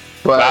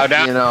 but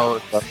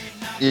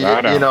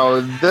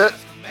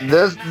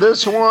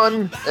this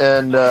one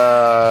and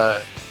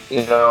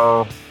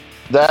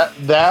that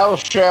Thou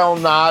Shall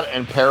Not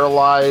and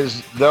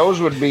Paralyzed, those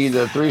would be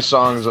the three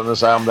songs on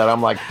this album that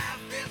I'm like,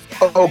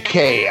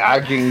 okay, I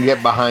can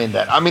get behind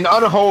that. I mean,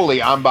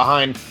 Unholy, I'm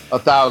behind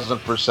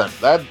 1,000%.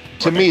 That,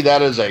 to me,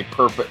 that is a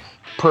perfect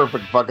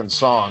fucking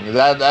song.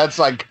 That's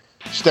like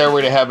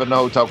Stairway to Heaven,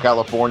 Hotel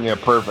California,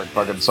 perfect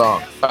fucking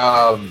song.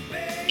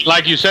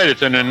 Like you said,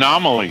 it's an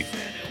anomaly.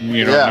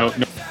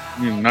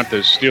 Not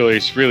to steal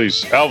Ace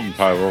Frehley's album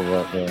title,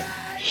 but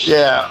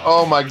yeah.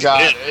 Oh my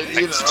God.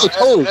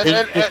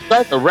 It's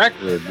like a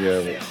record.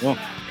 Yeah.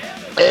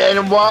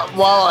 And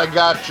while I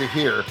got you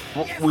here,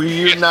 will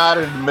you not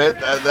admit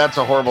that that's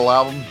a horrible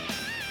album?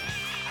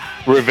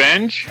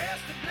 Revenge?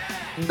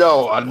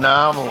 No,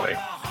 Anomaly.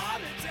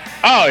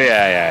 Oh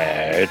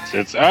yeah.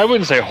 It's I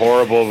wouldn't say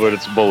horrible, but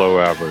it's below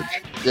average.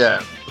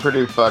 Yeah,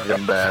 pretty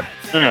fucking bad.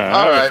 Yeah,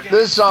 all right,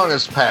 this song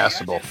is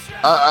passable.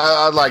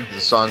 I like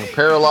this song.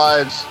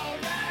 Paralyzed.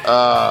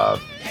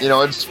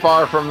 It's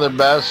far from the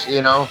best.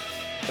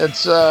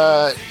 It's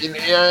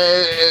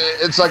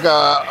it's like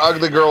a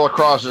ugly girl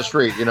across the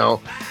street.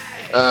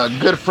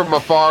 Good from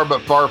afar,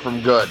 but far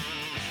from good.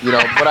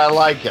 But I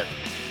like it.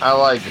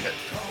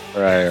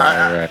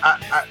 Right.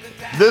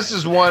 This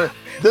is one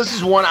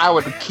I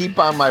would keep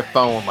on my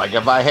phone. Like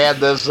if I had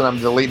this and I'm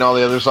deleting all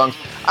the other songs,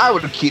 I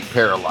would keep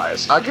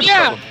Paralyzed. I could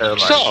start with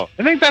Paralyzed. So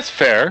I think that's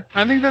fair.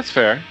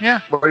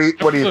 Yeah. What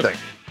do you think?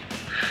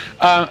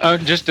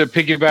 Just to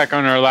piggyback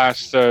on our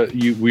last,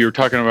 we were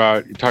talking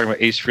about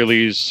Ace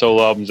Frehley's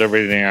solo albums,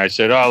 everything. I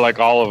said, I like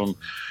all of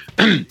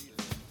them.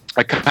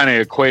 I kind of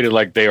equated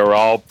like they are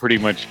all pretty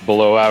much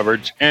below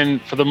average,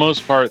 and for the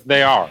most part,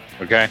 they are.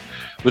 Okay,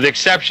 with the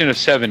exception of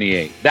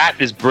 78. That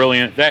is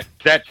brilliant. That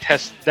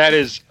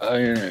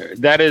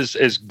is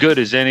as good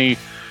as any,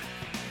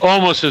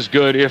 almost as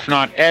good, if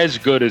not as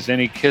good as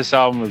any Kiss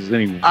album as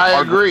any. I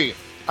agree.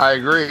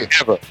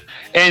 Ever.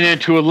 And then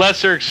to a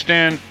lesser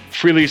extent,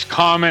 Frehley's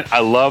Comet, I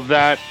love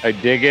that. I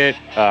dig it.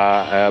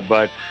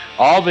 But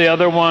all the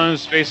other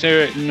ones,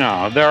 basically,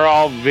 no, they're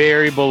all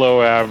very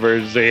below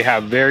average. They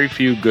have very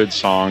few good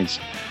songs.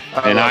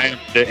 And I am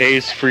the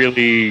Ace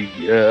Frehley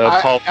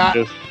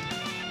apologist.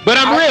 But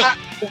I'm real.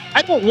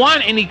 I don't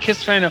want any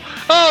Kiss fan to,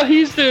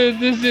 he's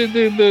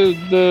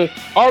the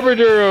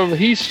arbiter of,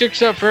 he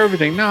sticks up for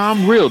everything. No,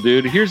 I'm real,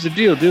 dude. Here's the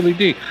deal, Dilly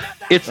D.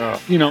 It's,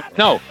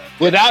 no.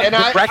 Without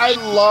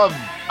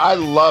I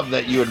love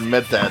that you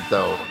admit that,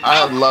 though.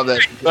 I love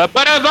that.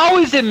 But I've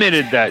always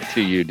admitted that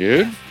to you,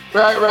 dude.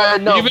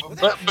 Right. No,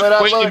 but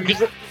I love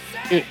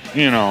it.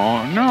 No,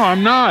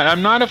 I'm not.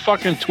 I'm not a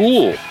fucking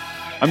tool.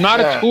 I'm not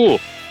a tool.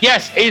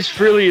 Yes, Ace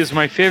Frehley is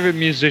my favorite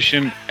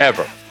musician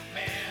ever.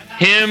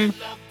 Him,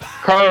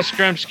 Carlos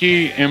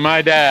Stremski, and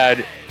my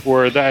dad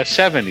were the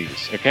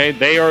 70s, okay?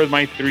 They are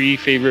my three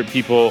favorite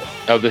people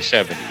of the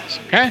 70s,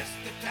 okay?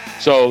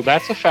 So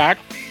that's a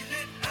fact.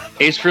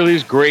 Ace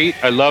Frehley's great.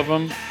 I love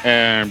him.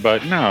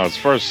 But no, as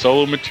far as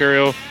solo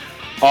material,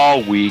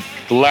 all weak.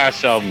 The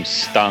last album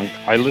stunk.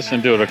 I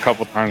listened to it a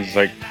couple times. It's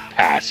like,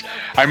 pass.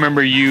 I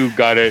remember you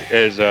got it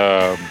as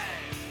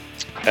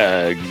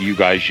you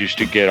guys used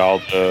to get all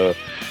the,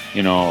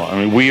 you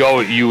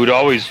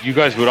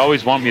guys would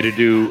always want me to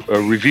do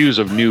reviews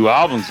of new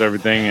albums and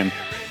everything, and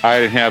I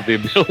didn't have the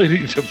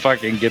ability to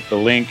fucking get the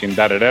link and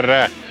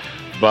da-da-da-da.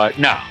 But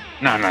no.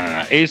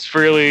 Ace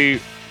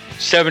Frehley,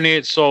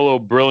 78 solo,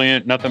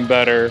 brilliant, nothing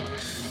better.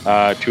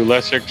 To a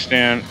lesser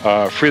extent,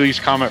 Frehley's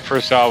Comet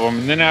first album,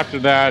 and then after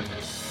that,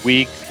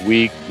 weak.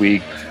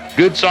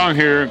 Good song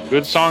here,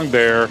 good song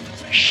there.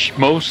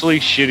 Mostly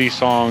shitty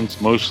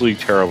songs, mostly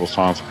terrible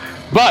songs.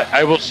 But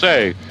I will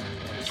say,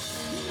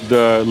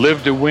 the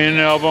Live to Win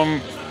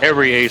album,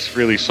 every Ace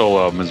Frehley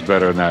solo album is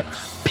better than that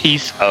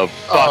piece of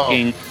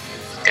fucking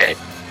shit.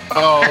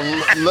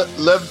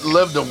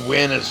 Live to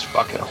Win is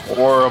fucking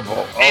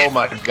horrible. Oh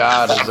my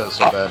God, is that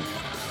so bad?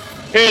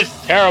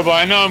 It's terrible.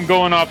 I know I'm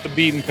going off the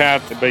beaten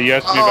path, but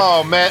yes.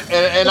 Oh man,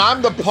 and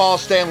I'm the Paul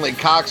Stanley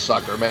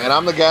cocksucker, man.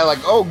 I'm the guy like,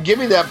 oh, give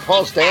me that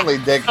Paul Stanley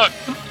dick.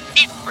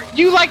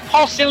 You like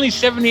Paul Stanley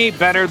 78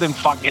 better than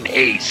fucking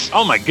Ace?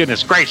 Oh my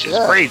goodness gracious,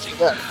 crazy.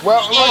 Yeah.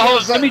 Well,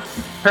 let me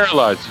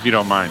Paralyzed, if you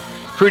don't mind.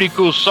 Pretty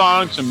cool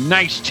song, some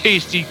nice,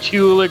 tasty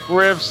Kulick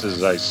riffs,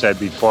 as I said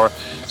before.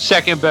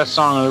 Second best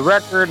song on the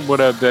record,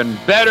 would have been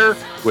better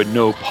with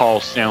no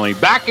Paul Stanley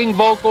backing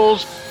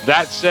vocals.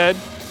 That said,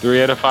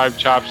 3 out of 5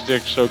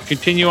 chopsticks. So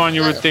continue on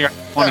your thing. I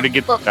wanted to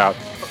get that out.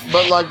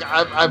 But like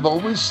I've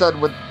always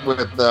said with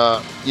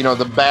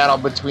the battle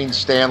between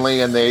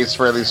Stanley and the Ace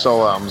Frehley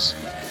solo albums,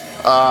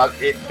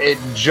 it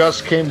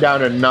just came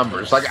down to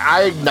numbers. Like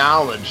I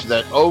acknowledge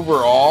that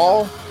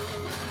overall,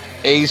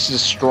 Ace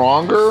is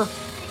stronger.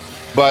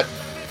 But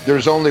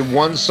there's only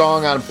one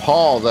song on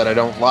Paul that I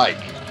don't like,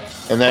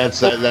 and that's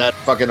that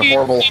fucking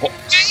horrible.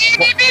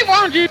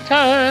 Won't you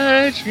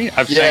touch me?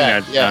 I've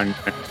sang that song.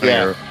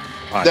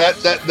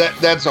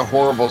 That's a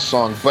horrible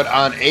song. But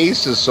on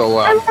Ace's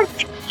solo,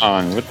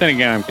 but then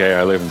again, I'm gay.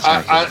 I live in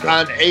San Francisco.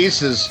 On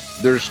Ace's,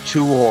 there's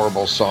 2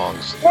 horrible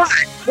songs.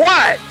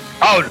 What?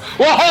 Oh,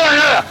 well,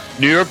 hold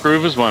on. New York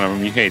Groove is one of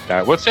them. You hate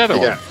that. What's the other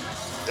one?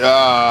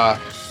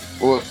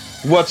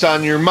 What's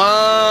on your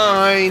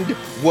mind?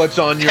 What's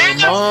on your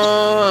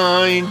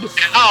mind?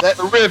 The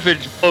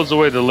riffage blows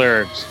away the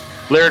lyrics.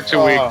 Lyrics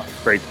are weak.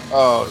 Great.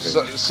 Oh,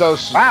 so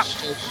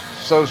stupid.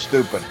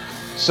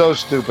 So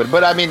stupid.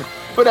 But I mean,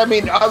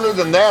 other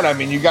than that, I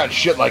mean, you got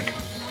shit like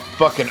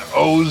fucking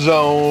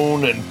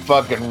Ozone and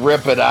fucking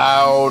Rip It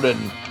Out,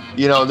 and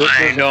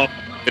I know.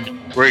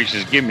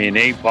 Gracious, give me an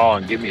 8-ball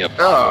and give me a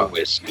bottle of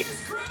whiskey.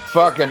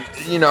 Fucking,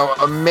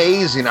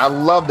 amazing. I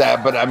love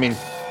that. But I mean,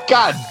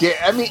 God damn!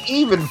 I mean,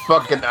 even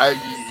fucking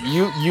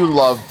you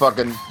love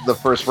fucking the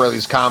first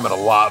Frehley's Comet a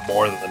lot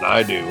more than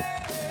I do,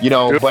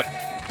 But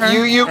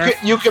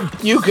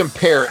you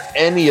compare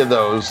any of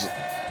those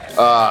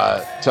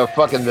to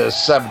fucking the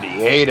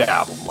 '78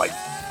 album, like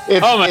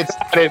it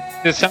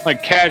sounds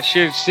like Cat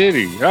Shit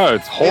City. Oh,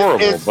 it's horrible.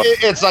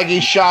 It's like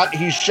he shot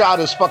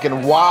his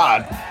fucking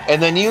wad,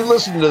 and then you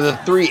listen to the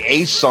 3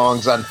 Ace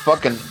songs on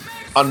fucking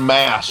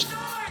Unmasked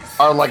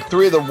are like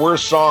 3 of the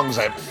worst songs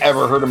I've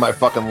ever heard in my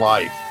fucking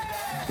life.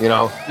 I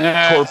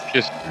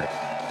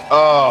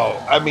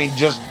mean,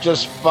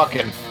 just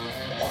fucking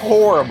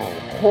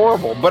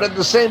horrible. But at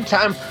the same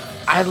time,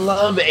 I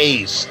love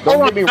Ace.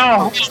 Don't get me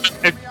wrong.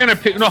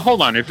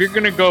 Hold on. If you're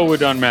gonna go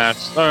with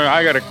Unmasked,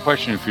 I got a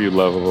question for you,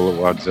 Lovable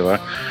Wadzilla.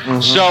 Mm-hmm.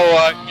 So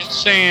you're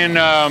saying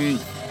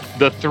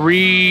the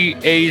 3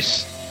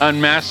 Ace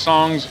Unmasked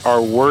songs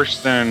are worse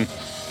than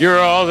 "You're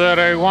All That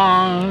I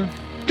Want"?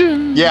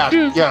 Yes.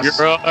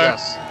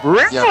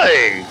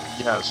 Really?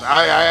 Yes,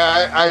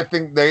 I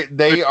think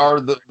they are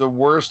the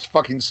worst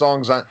fucking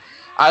songs on.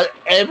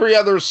 Every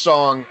other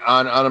song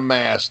on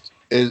Unmasked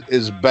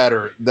is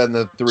better than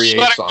the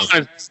 3 Ace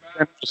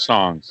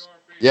songs.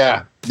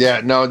 Yeah.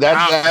 No,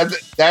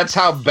 that's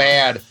how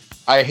bad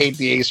I hate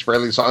the Ace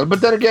Frehley songs. But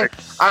then again,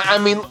 I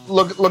mean,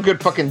 look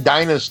at fucking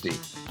Dynasty.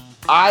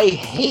 I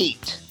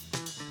hate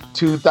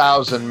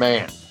 2000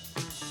 Man.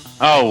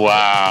 Oh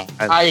wow!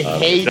 I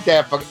hate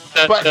that fucking.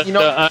 But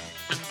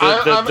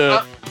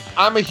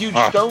I'm a huge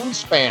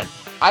Stones fan.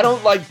 I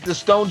don't like the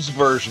Stones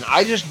version.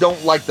 I just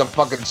don't like the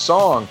fucking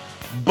song.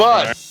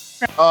 But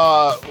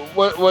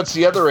what's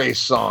the other Ace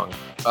song?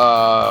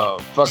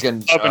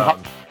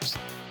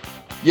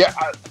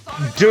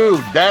 Dude,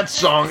 that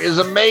song is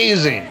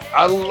amazing.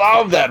 I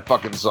love that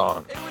fucking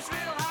song.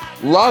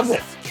 Love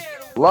it.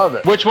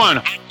 Which one?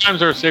 Hard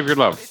Times or Save Your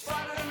Love?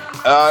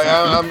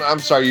 I'm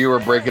sorry, you were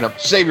breaking up.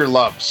 Save Your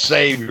Love.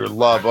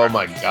 Oh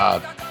my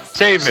God.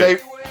 Save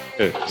it.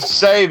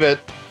 Save it.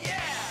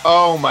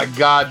 Oh my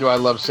God, do I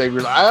love Save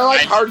Your Love? I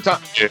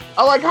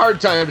like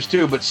Hard Times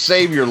too, but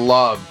Save Your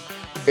Love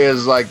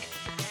is like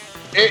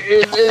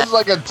it is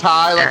like a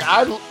tie. Like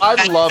I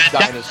love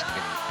Dynasty.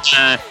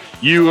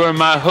 You were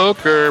my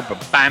hooker,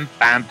 bam,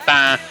 bam,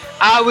 bam.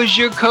 I was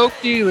your coke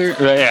dealer.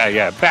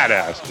 Yeah,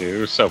 badass, dude.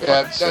 It was so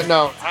fun.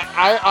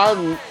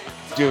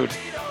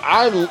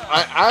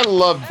 I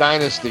love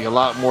Dynasty a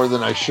lot more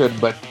than I should,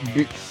 but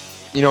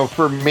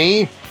for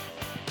me,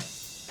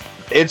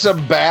 it's a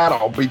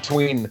battle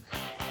between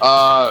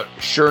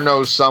Sure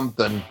Knows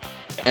Something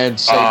and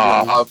Save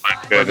Your Love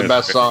for the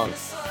best song.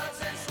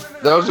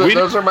 Those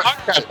are my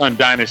podcast on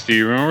Dynasty.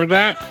 You remember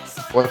that?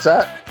 What's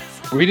that?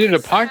 We did a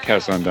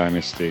podcast on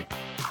Dynasty.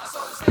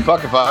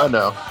 Fuck if I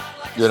know,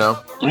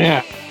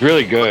 Yeah,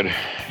 really good.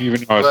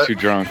 Even though I was too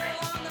drunk.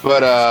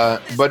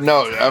 But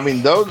no, I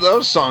mean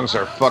those songs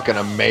are fucking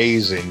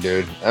amazing,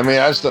 dude. I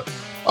mean,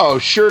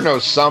 Sure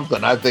Knows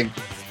Something. I think,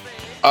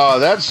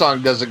 that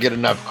song doesn't get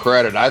enough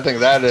credit. I think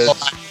that is.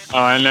 Oh,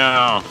 I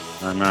know.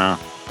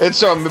 It's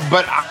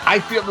but I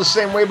feel the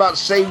same way about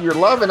Save Your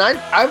Love, and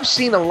I've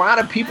seen a lot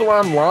of people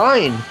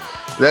online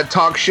that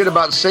talk shit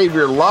about Save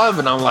Your Love,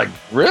 and I'm like,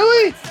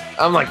 really?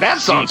 I'm like, that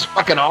song's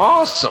fucking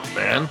awesome,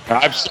 man.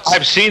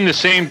 I've seen the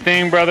same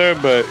thing, brother,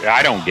 but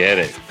I don't get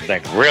it.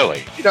 Like,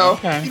 really?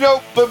 But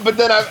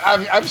then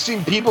I've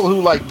seen people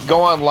who like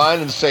go online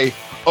and say,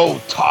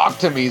 "Oh, Talk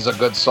to Me is a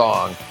good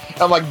song."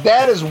 I'm like,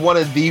 that is one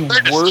of the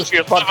worst.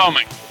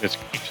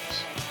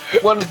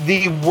 One of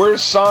the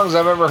worst songs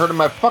I've ever heard in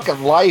my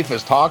fucking life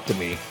is "Talk to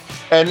Me,"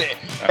 and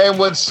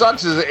what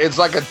sucks is it's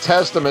like a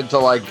testament to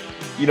like,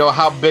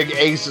 how big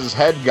Ace's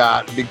head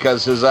got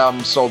because his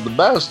album sold the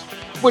best,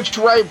 which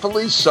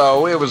rightfully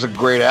so. It was a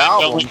great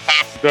album.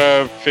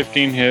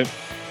 15 hit.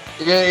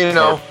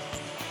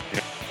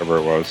 Whatever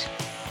it was.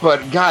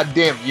 But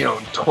goddamn,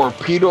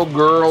 Torpedo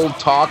Girl,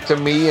 Talk to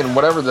Me, and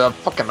whatever the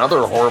fucking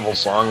other horrible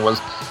song was.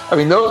 I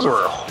mean, those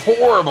were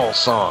horrible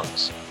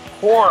songs.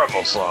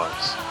 Horrible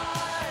songs.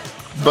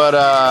 But,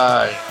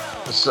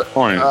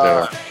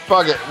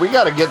 fuck it. We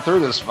got to get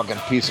through this fucking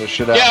piece of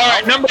shit. Yeah, all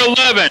right. Number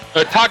 11.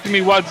 Talk to Me,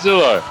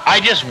 Wadzilla.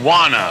 I Just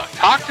Wanna.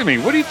 Talk to Me.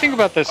 What do you think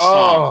about this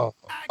song?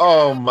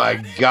 Oh my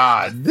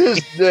God.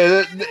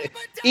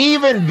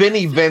 Even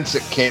Vinnie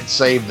Vincent can't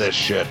save this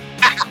shit.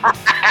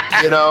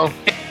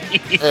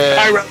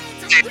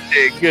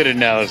 Good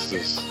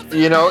analysis.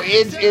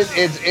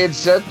 It's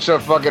such a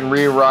fucking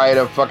rewrite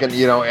of fucking,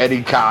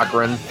 Eddie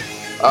Cochran.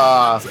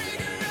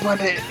 But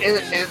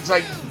it's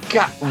like,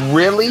 God,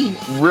 really?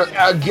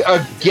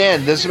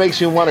 Again, this makes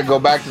me want to go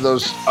back to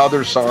those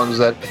other songs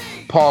that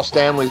Paul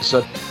Stanley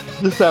said,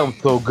 this sounds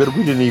so good,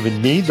 we didn't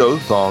even need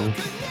those songs.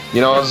 I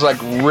was like,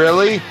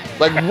 really?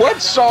 Like,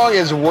 what song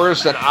is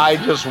worse than I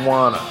Just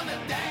Wanna?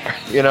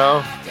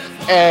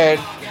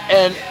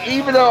 And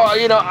even though,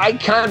 I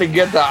kind of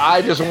get the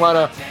I just want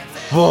to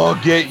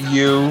forget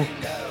you,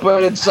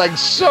 but it's like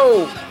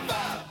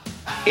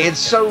it's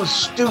so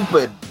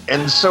stupid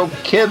and so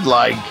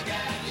kid-like.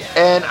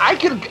 And I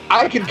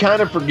could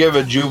kind of forgive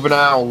a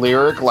juvenile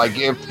lyric, like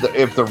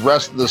if the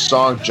rest of the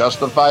song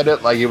justified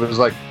it, like it was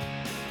like,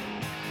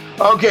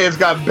 okay, it's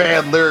got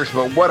bad lyrics,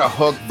 but what a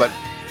hook, but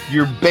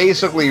you're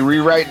basically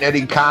rewriting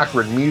Eddie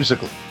Cochran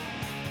musically.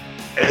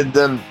 And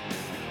then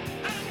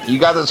you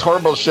got this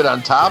horrible shit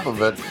on top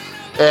of it.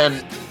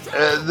 And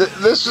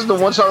this is the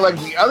one song, like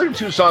the other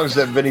two songs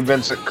that Vinnie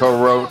Vincent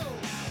co-wrote,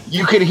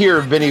 you could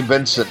hear Vinnie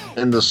Vincent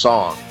in the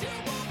song.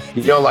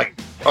 Like,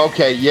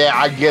 okay, yeah,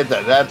 I get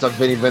that. That's a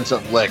Vinnie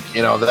Vincent lick.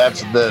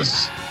 That's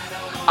this.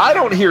 I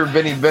don't hear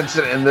Vinnie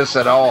Vincent in this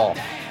at all.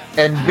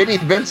 And Vinnie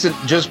Vincent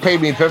just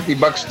paid me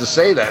 $50 to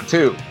say that,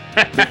 too.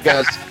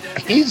 Because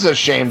he's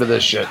ashamed of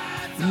this shit.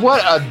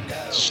 What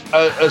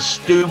a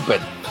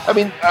stupid. I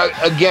mean,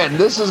 again,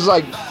 this is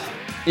like,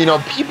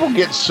 people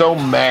get so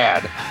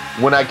mad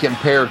when I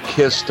compare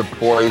Kiss to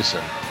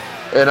Poison.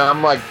 And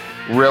I'm like,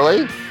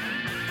 really?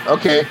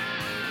 Okay.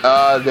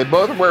 They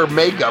both wear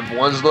makeup.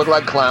 One's look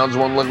like clowns,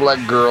 one look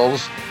like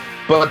girls.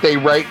 But they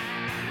write,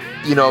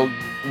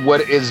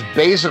 what is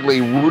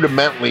basically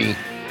rudimentally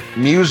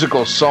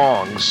musical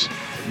songs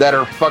that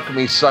are fuck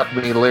me, suck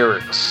me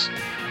lyrics.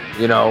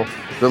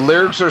 The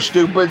lyrics are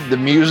stupid, the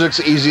music's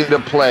easy to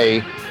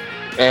play,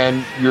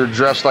 and you're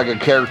dressed like a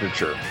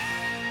caricature.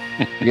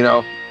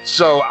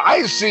 So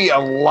I see a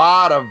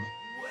lot of,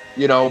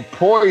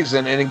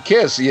 Poison and in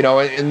Kiss,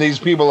 and these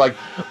people like,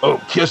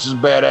 oh, Kiss is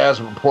badass,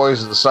 but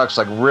Poison sucks.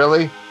 Like,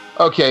 really?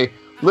 Okay,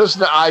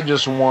 listen to I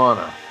Just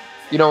Wanna.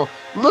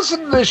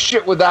 Listen to this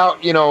shit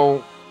without,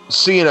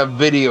 seeing a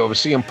video,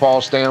 seeing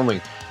Paul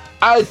Stanley.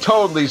 I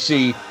totally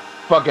see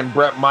fucking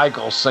Bret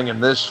Michaels singing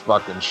this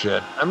fucking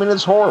shit. I mean,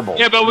 it's horrible.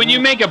 Yeah, but when you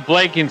make a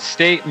blanket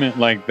statement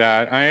like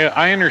that,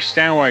 I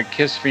understand why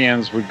Kiss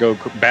fans would go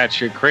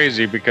batshit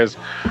crazy, because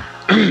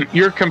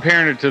you're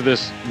comparing it to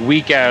this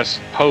weak-ass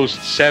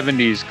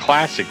post-70s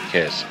classic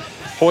Kiss.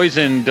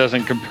 Poison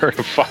doesn't compare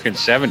to fucking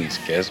 70s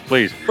Kiss,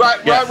 please. Right.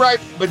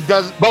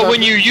 But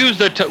when you use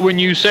when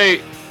you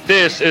say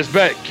this is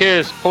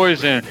Kiss,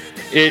 Poison,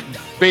 it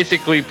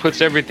basically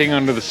puts everything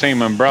under the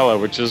same umbrella,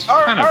 which is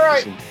kind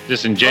of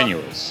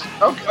disingenuous.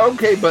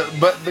 Okay,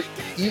 but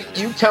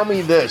you tell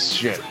me this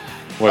shit.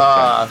 What's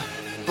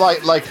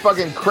that? Like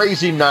fucking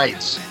Crazy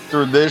Nights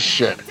through this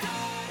shit.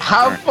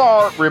 How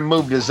far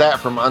removed is that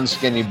from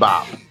Unskinny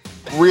Bop?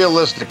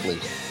 Realistically.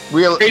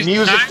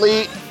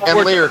 Musically and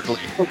lyrically.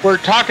 We're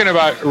talking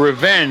about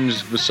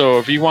Revenge, so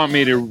if you want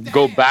me to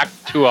go back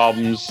 2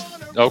 albums,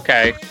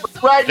 okay.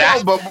 Right,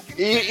 no, but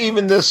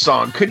even this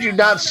song, could you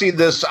not see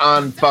this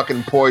on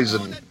fucking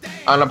Poison,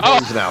 on a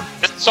Poison album?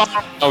 That song,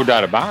 no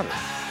doubt about it.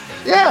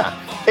 Yeah,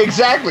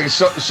 exactly.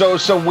 So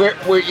where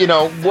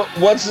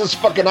what's this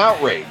fucking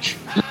outrage?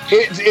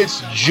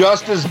 It's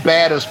just as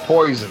bad as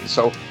Poison.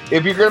 So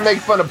if you're gonna make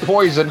fun of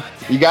Poison,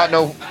 you got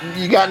no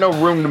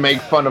room to make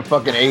fun of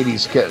fucking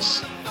 80s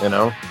Kiss.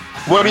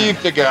 What do you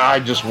think of I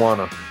Just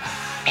Wanna?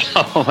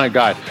 Oh my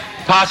God.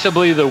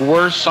 Possibly the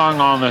worst song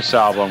on this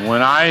album.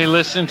 When I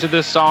listened to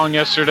this song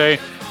yesterday,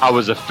 I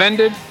was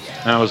offended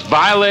and I was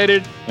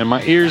violated and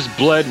my ears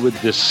bled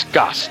with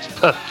disgust.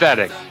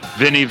 Pathetic.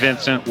 Vinnie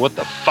Vincent, what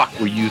the fuck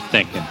were you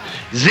thinking?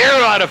 0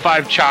 out of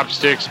 5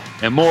 chopsticks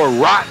and more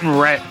rotten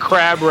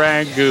crab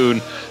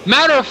rangoon.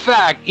 Matter of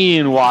fact,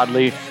 Ian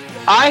Wadley,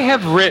 I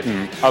have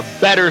written a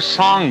better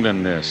song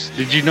than this.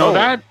 Did you know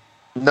that?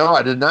 No,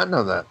 I did not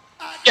know that.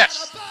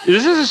 Yes.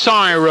 This is a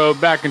song I wrote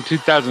back in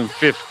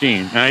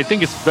 2015, and I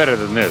think it's better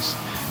than this.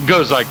 It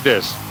goes like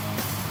this.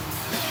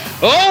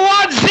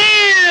 Oh,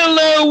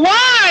 Godzilla,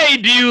 why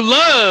do you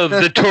love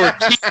the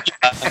tortilla?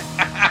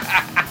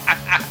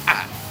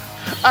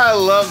 I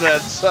love that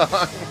song.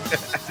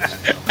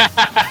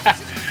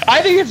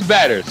 I think it's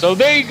better. So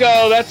there you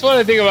go. That's what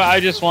I think about. I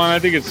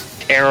think it's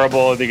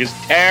terrible. I think it's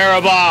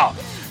terrible.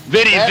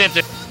 Vinny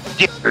Vincent,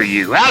 how dare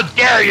you? How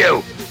dare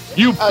you?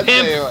 You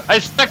pimp. I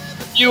stuck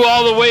you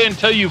all the way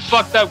until you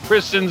fucked up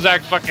Chris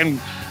Czynszak fucking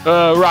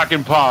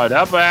Rockin' Pod.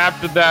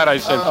 After that, I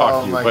said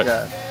fuck you. Oh, my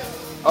God.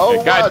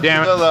 Oh, God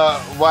damn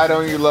it. Why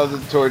don't you love the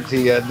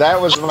tortilla?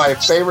 That was my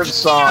favorite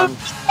song.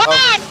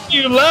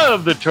 You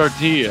love the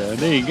tortilla.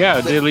 There you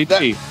go, Dilly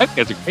D. I think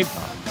that's a great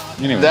song.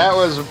 Anyway. That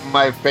was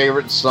my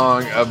favorite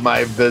song of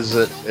my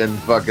visit in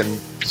fucking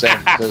San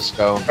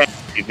Francisco.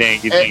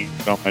 Thank you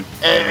so much.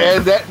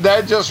 And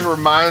that just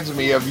reminds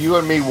me of you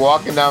and me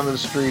walking down the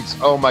streets.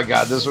 Oh, my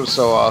God, this was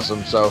so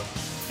awesome. So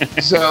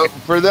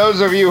for those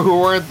of you who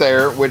weren't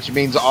there, which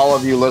means all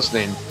of you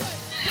listening,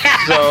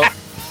 so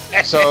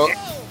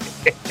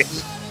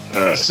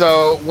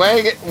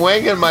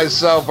Wang and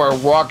myself are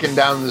walking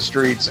down the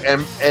streets,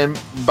 and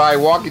by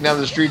walking down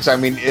the streets, I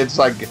mean it's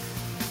like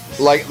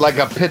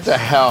a pit to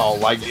hell,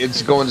 like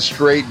it's going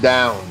straight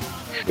down.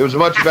 It was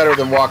much better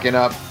than walking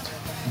up.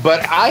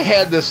 But I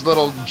had this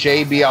little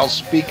JBL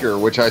speaker,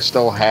 which I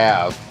still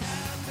have.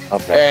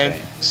 Okay.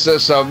 And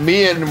so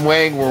me and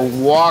Wang were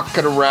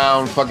walking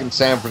around fucking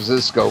San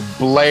Francisco,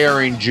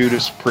 blaring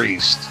Judas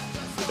Priest,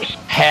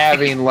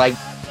 having like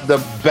the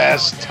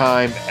best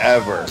time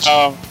ever.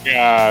 Oh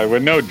God,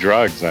 with no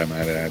drugs, I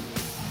might add.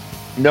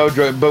 No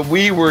drugs, but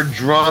we were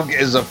drunk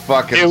as a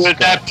fucking. It was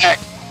epic.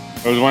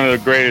 It was one of the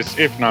greatest,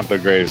 if not the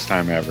greatest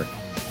time ever.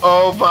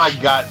 Oh my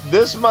God,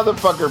 this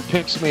motherfucker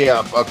picks me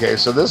up. Okay,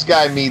 so this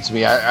guy meets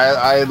me.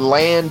 I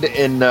land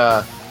in,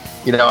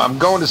 I'm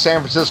going to San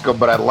Francisco,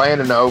 but I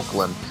land in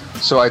Oakland.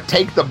 So I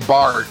take the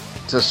BART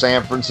to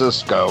San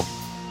Francisco.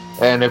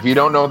 And if you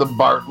don't know the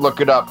BART,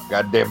 look it up.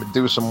 God damn it,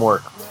 do some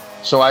work.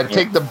 So I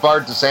take the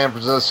BART to San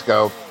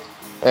Francisco,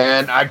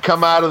 and I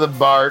come out of the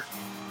BART,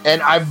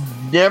 and I've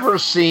never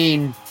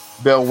seen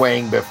Bill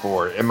Wang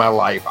before in my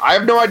life. I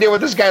have no idea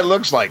what this guy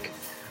looks like.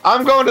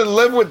 I'm going to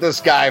live with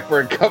this guy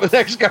for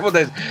next couple of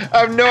days. I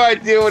have no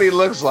idea what he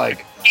looks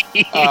like,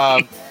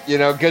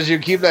 because you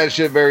keep that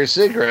shit very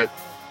secret.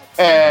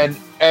 And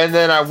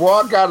then I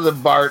walk out of the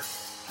BART.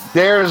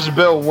 There's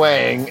Bill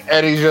Wang,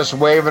 and he's just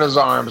waving his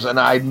arms, and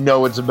I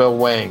know it's Bill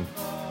Wang.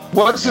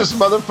 What's this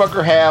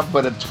motherfucker have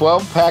but a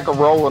 12-pack of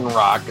Rolling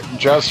Rock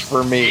just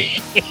for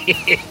me?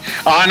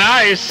 On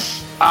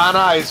ice. On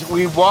ice.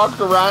 We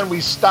walk around,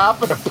 we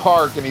stop at a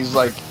park, and he's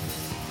like,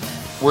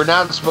 we're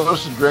not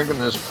supposed to drink in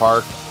this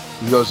park.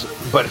 He goes,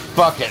 but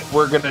fuck it,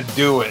 we're going to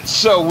do it.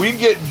 So we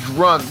get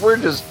drunk. We're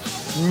just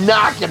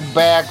knocking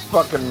back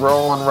fucking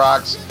Rolling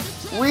Rocks.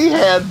 We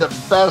had the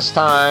best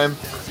time.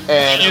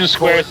 And Union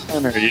Square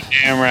Center, you're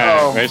damn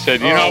right. I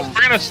said, we're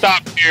going to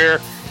stop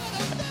here.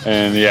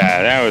 And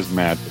yeah, that was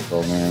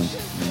magical, man.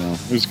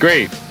 It was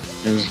great.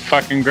 It was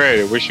fucking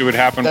great. I wish it would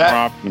happen more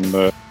often,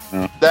 but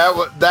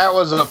that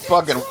was a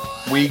fucking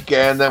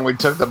weekend. Then we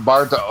took the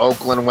BART to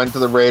Oakland, went to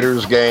the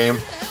Raiders game.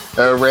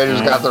 The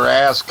Raiders got their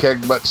ass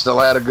kicked, but still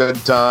had a good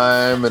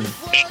time. And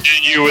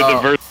you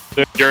with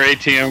your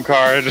ATM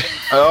card.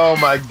 Oh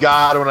my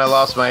God! When I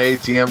lost my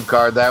ATM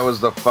card, that was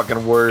the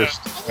fucking worst.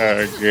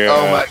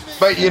 Oh my!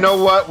 But you know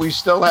what? We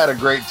still had a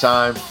great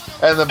time,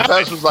 and the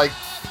best was like,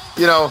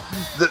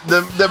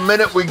 the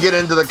minute we get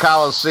into the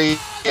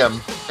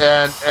Coliseum,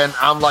 and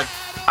I'm like,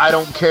 I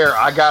don't care.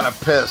 I gotta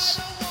piss.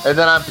 And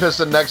then I'm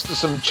pissing next to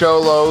some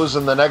cholos,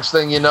 and the next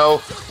thing you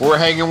know, we're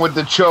hanging with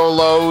the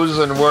cholos,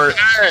 and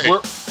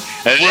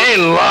and they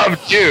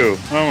loved you.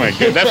 Oh my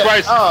God! That's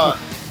why.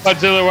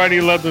 Godzilla, why do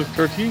you love those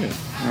tortillas?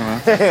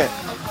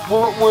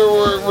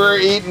 We're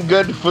eating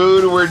good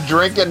food. We're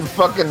drinking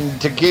fucking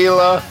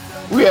tequila.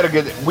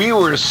 We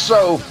were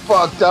so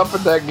fucked up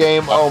at that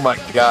game. Oh my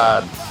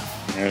God.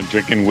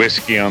 Drinking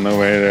whiskey on the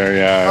way there.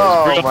 Yeah.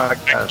 Oh my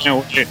gosh.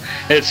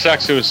 It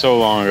sucks. It was so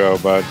long ago,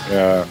 but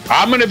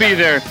I'm gonna be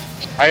there.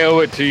 I owe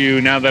it to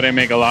you. Now that I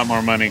make a lot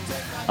more money,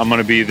 I'm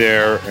gonna be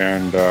there,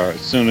 and as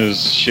soon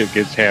as shit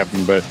gets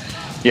happening. But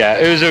yeah,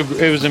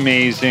 it was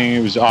amazing.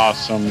 It was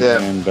awesome. Yeah.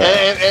 And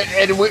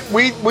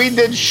we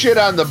did shit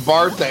on the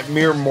BART that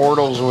mere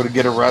mortals would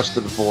get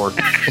arrested for.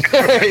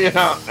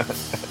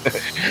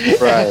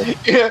 Right.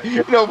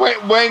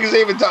 Wang's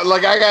even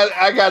like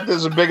I got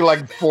this big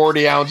like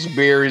 40-ounce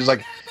beer. He's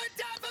like,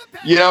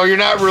 you're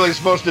not really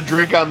supposed to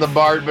drink on the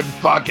BART, but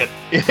fuck it.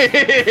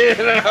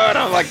 And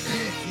I'm like,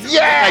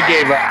 yeah, I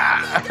gave up.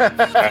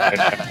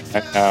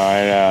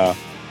 I know.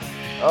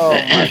 Oh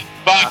my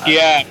Fuck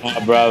yeah, my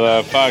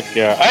brother. Fuck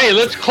yeah. Hey,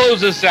 let's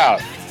close this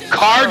out.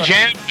 Car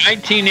Jam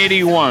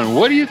 1981.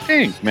 What do you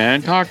think,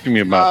 man? Talk to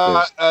me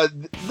about this.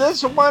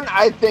 This one,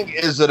 I think,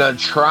 is an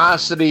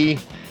atrocity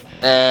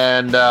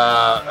and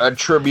a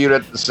tribute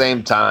at the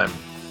same time.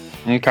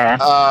 Okay.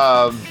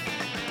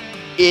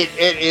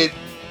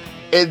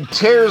 It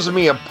tears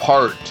me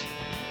apart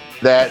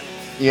that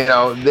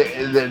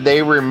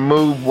they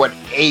remove what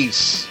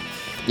Ace,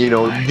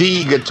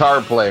 the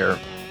guitar player.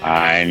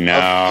 I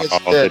know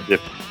the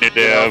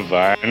definitive.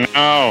 I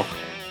know.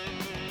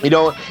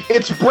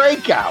 It's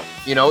Breakout.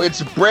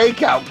 It's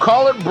Breakout.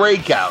 Call it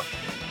Breakout.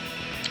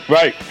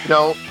 Right.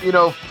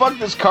 Fuck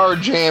this Car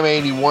Jam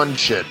 81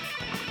 shit.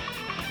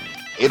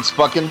 It's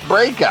fucking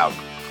Breakout.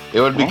 It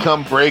would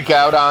become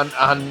Breakout on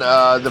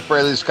the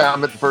Frehley's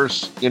Comet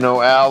first,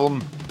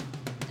 album.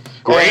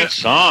 Great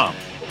song.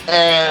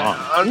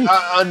 And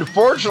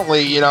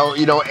unfortunately,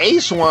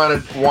 Ace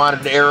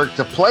wanted Eric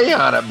to play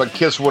on it, but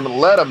Kiss wouldn't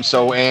let him,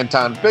 so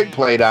Anton Fig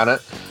played on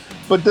it.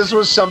 But this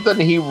was something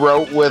he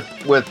wrote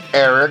with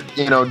Eric,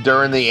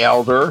 during the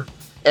Elder,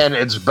 and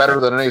it's better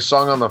than any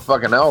song on the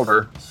fucking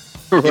Elder.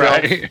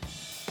 Right.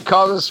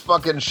 Call this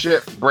fucking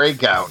shit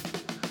Breakout.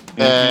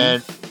 Mm-hmm.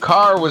 And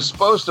Carr was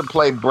supposed to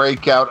play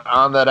Breakout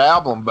on that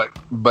album,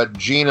 but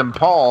Gene and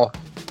Paul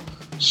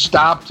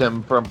stopped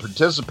him from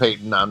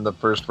participating on the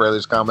first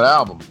Frehley's Comet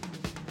album.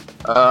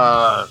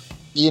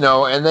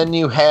 And then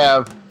you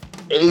have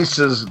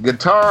Ace's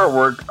guitar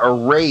work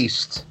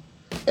erased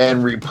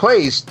and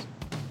replaced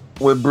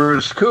with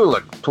Bruce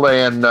Kulick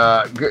playing,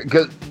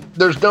 because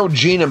there's no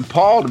Gene and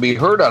Paul to be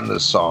heard on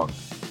this song.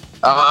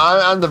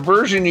 On the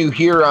version you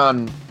hear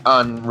on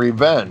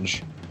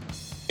Revenge,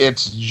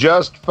 it's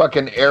just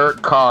fucking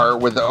Eric Carr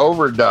with the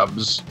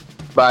overdubs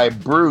by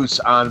Bruce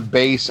on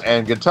bass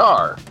and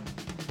guitar.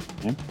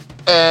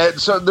 And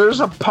so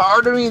there's a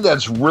part of me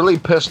that's really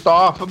pissed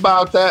off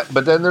about that,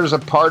 but then there's a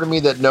part of me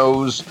that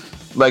knows,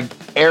 like,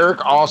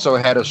 Eric also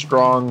had a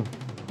strong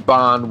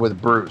bond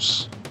with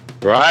Bruce.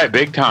 Right,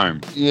 big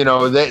time.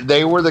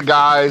 They were the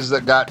guys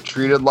that got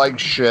treated like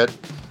shit,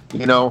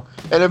 And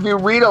if you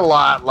read a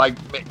lot, like,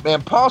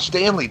 man, Paul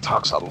Stanley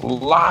talks a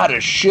lot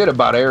of shit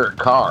about Eric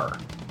Carr.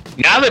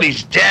 Now that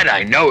he's dead,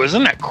 I know.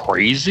 Isn't that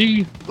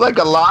crazy? Like,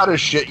 a lot of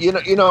shit,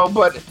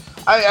 but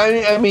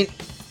I mean,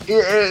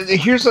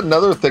 here's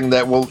another thing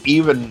that will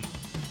even,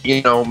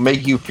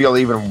 make you feel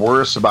even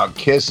worse about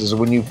Kiss is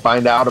when you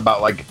find out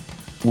about, like,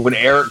 when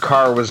Eric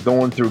Carr was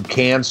going through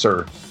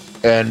cancer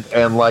and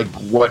like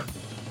what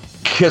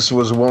Kiss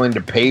was willing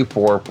to pay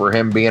for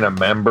him being a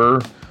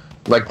member.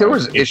 Like, there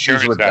was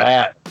issues with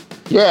that.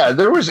 Yeah,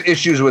 there was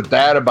issues with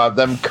that about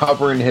them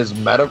covering his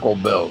medical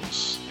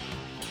bills.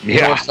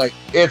 Yeah,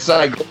 it's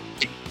like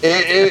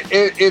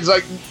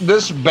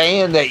this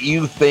band that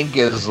you think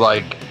is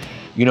like,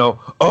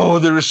 oh,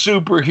 they're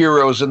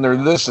superheroes and they're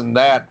this and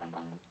that.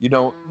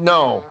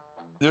 No,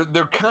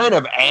 they're kind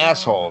of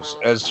assholes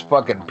as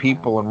fucking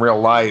people in real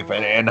life,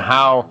 and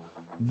how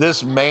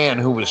this man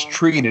who was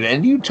treated,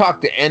 and you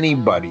talk to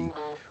anybody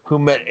who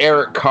met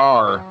Eric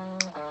Carr,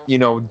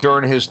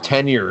 during his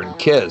tenure in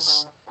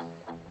Kiss,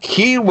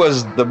 he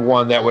was the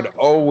one that would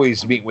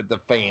always meet with the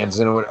fans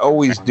and would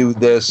always do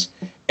this.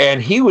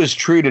 And he was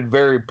treated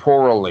very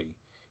poorly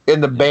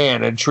in the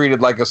band and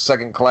treated like a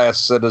second-class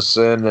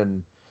citizen.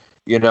 And,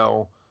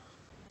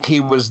 he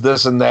was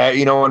this and that,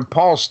 and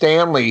Paul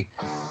Stanley,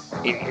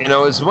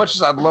 as much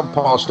as I love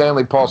Paul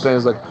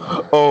Stanley's like,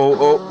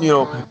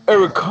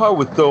 Eric Carr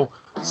was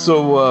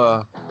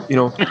so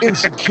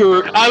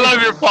insecure. I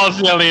love your Paul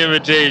Stanley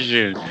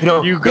imitation.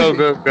 You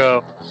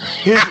go.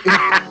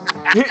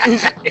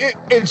 His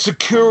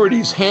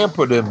insecurities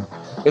hampered him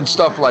and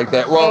stuff like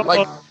that. Well,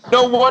 like,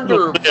 no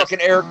wonder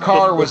fucking Eric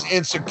Carr was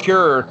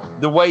insecure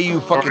the way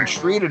you fucking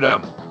treated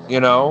him,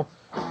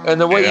 and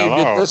the way you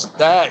did this,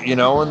 that,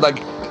 and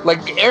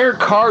like Eric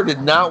Carr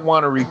did not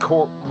want to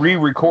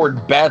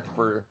re-record Beth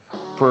for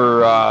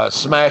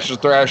Smashes,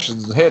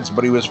 Thrashes, and Hits,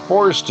 but he was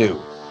forced to,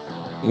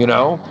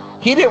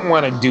 He didn't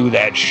want to do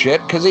that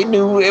shit because he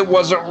knew it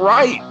wasn't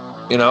right,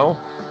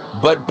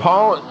 But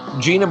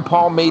Gene and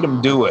Paul made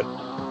him do it,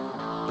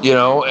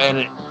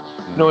 and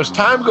as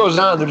time goes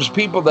on, there's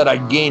people that I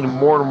gain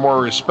more and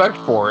more respect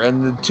for,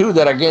 and the two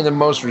that I gain the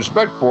most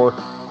respect for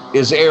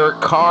is Eric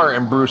Carr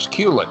and Bruce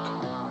Kulick.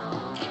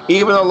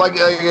 Even though, like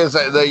I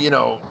said,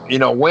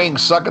 Wayne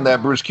sucking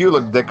that Bruce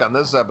Kulick dick on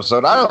this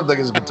episode, I don't think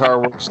his guitar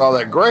work's all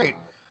that great.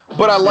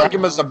 But I like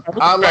him as a.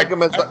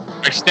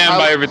 I stand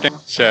by everything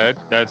said.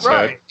 That's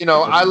right.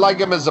 I like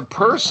him as a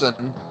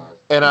person,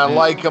 and I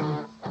like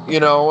him.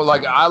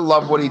 Like, I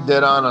love what he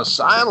did on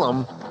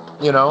Asylum.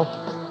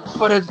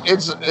 But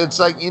it's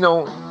like,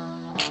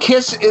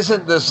 Kiss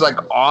isn't this like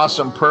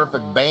awesome,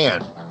 perfect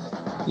band.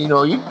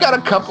 You've got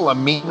a couple of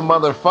mean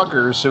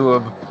motherfuckers who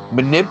have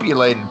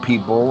manipulated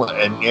people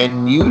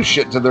and used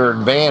shit to their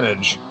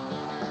advantage.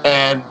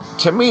 And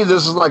to me,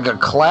 this is like a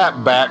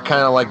clap back,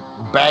 kind of like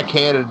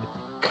backhanded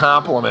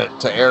compliment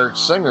to Eric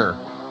Singer,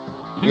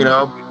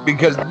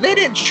 because they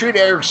didn't treat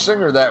Eric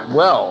Singer that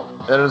well.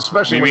 And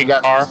especially when you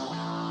got Carr?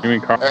 You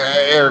mean Carr?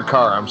 Eric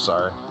Carr, I'm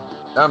sorry.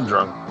 I'm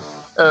drunk.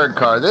 Eric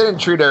Carr. They didn't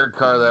treat Eric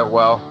Carr that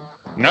well.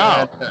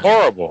 No,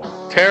 horrible.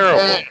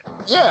 Terrible.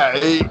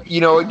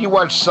 You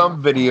watch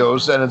some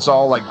videos and it's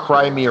all like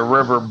Cry Me a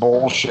River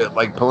bullshit,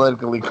 like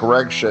politically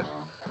correct shit.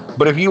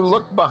 But if you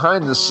look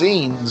behind the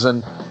scenes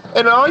and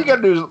And all you got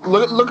to do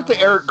is look at the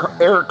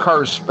Eric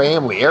Carr's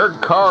family.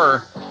 Eric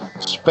Carr's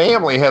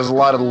family has a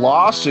lot of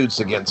lawsuits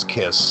against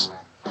Kiss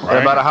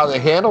about how they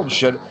handled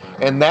shit,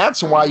 and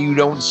that's why you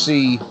don't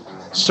see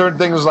certain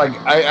things. Like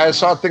I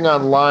saw a thing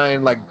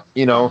online, like,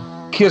 you know,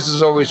 Kiss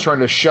is always trying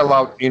to shell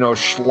out, you know,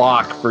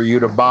 schlock for you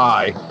to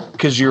buy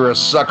because you're a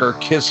sucker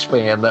Kiss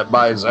fan that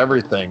buys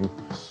everything.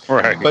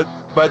 Right.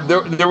 But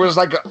there was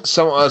like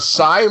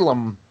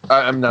some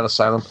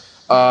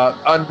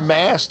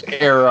Unmasked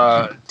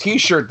era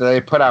T-shirt that they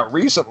put out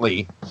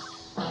recently,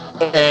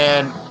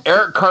 and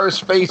Eric Carr's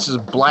face is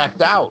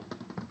blacked out.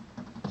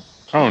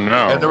 Oh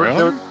no! And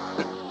really?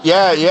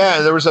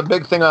 There was a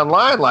big thing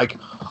online like,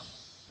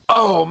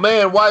 oh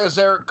man, why is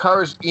Eric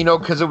Carr's, you know,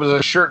 because it was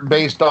a shirt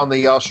based on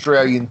the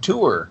Australian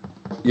tour,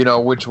 you know,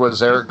 which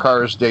was Eric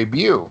Carr's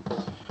debut,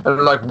 and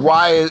they're like,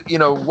 why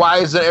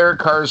is it Eric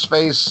Carr's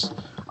face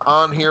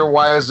on here?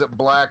 Why is it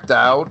blacked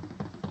out?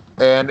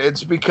 And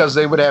it's because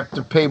they would have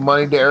to pay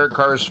money to Eric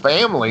Carr's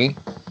family,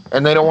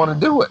 and they don't want to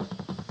do it.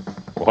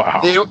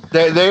 Wow. They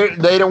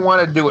don't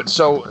want to do it.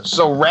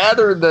 So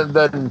rather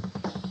than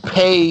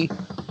pay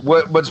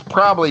what's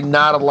probably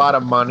not a lot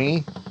of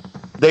money,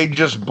 they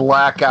just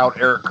black out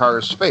Eric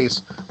Carr's face,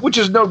 which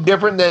is no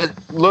different than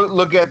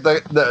look at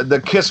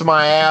the Kiss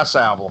My Ass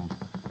album.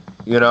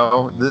 You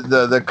know,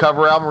 the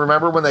cover album.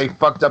 Remember when they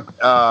fucked up?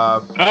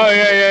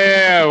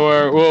 Yeah.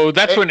 Well,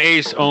 that's when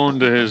Ace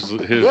owned his.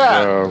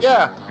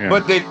 Yeah.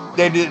 But they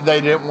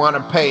didn't want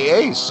to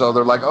pay Ace, so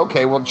they're like,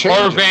 okay, we'll change.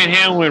 Or Van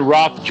Halen when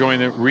Roth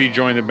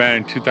rejoined the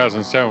band in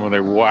 2007 when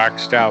they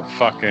waxed out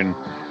fucking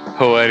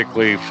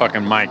poetically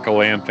fucking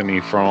Michael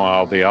Anthony from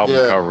all the album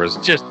covers,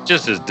 just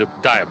as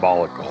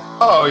diabolical.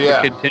 Oh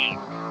yeah. Continue.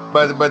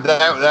 But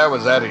that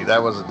was Eddie.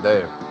 That wasn't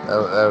Dave. That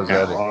was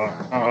Eddie.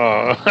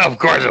 Of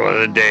course it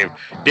wasn't Dave.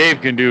 Dave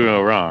can do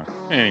no wrong.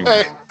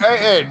 Anyway.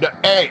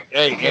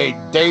 Hey,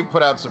 Dave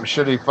put out some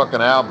shitty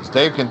fucking albums.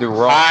 Dave can do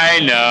wrong. I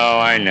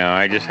know.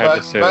 I just had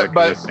to say that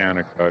because it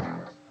sounded good.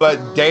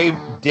 But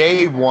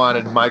Dave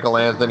wanted Michael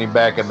Anthony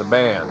back in the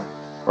band.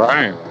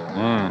 Right.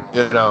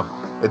 You know,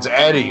 it's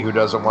Eddie who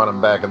doesn't want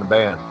him back in the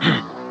band.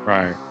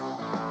 Right.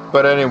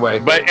 But anyway.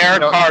 But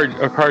Eric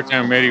Carr,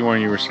 Tom, 81,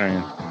 you were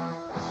saying.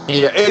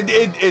 Yeah,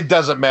 it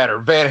doesn't matter.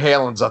 Van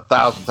Halen's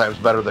 1,000 times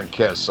better than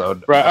Kiss. So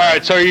right, all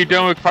right. So are you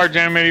done with Car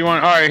Jam 81?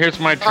 All right, here's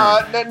my turn.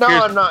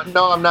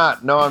 I'm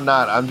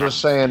not. I'm just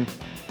saying.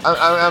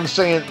 I'm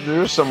saying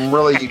there's some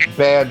really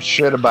bad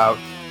shit about,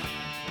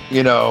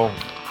 you know,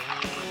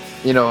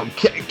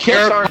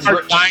 Kiss aren't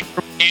dying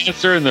from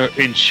cancer and the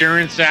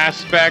insurance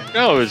aspect.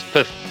 No, it was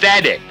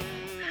pathetic.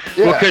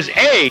 Yeah. Because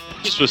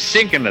Kiss was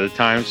sinking at the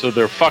time, so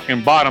their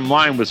fucking bottom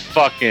line was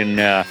fucking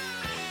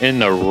in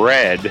the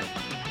red.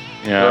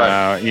 You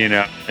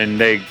know, and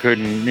they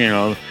couldn't, you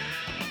know,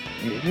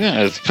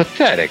 it's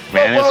pathetic,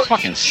 man. It's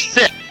fucking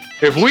sick.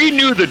 If we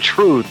knew the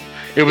truth,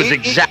 it was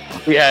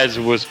exactly as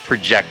it was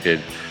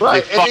projected.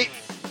 Right.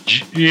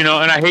 You know,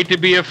 and I hate to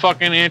be a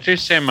fucking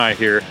anti-Semite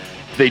here.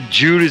 They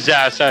Jewed his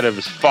ass out of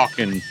his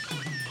fucking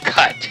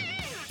cut.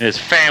 And his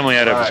family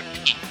out of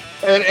his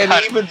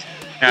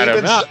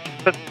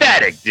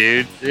pathetic,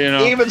 dude. You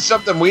know, even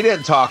something we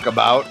didn't talk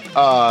about.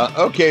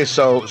 Okay,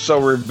 so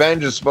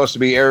Revenge is supposed to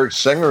be Eric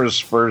Singer's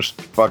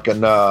first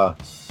fucking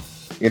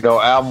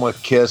album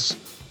with Kiss.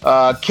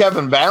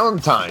 Kevin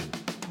Valentine,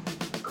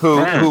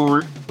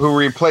 who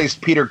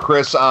replaced Peter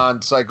Criss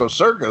on Psycho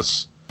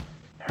Circus.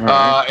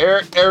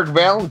 Eric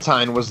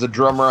Valentine was the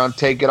drummer on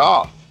Take It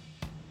Off.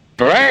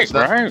 Right.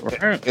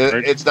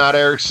 It's not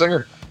Eric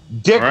Singer.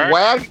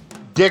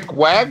 Dick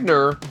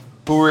Wagner,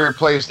 who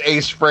replaced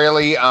Ace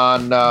Frehley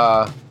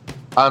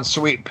on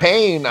Sweet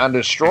Pain on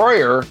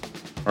Destroyer,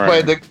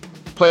 played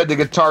the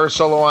guitar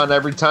solo on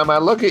Every Time I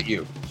Look at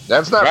You.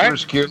 That's not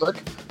Bruce Kulick.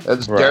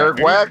 That's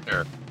Derek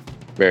Wagner.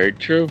 Very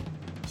true.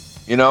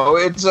 You know,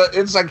 it's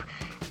like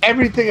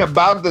everything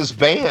about this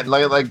band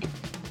like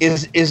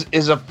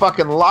is a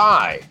fucking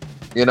lie.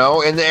 You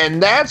know,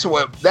 and that's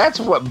what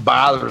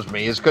bothers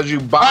me is because you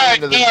buy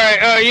into this. All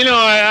right.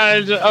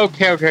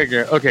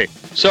 Okay.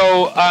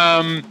 So,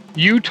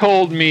 you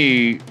told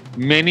me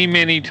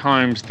many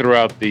times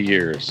throughout the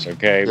years.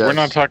 Okay, yes. We're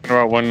not talking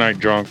about one night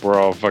drunk. We're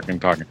all fucking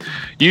talking.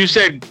 You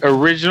said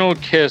original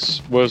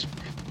Kiss was,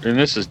 and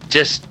this is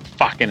just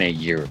fucking a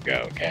year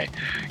ago. Okay,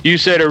 you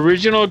said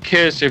original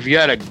Kiss, if you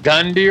had a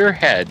gun to your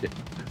head,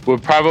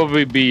 would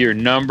probably be your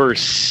number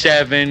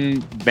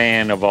 7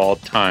 band of all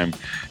time.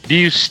 Do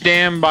you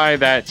stand by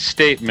that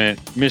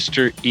statement,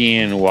 Mr.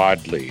 Ian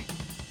Wadley?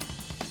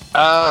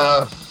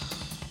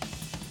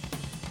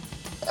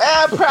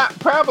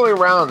 Probably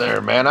around there,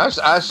 man.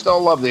 I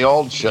still love the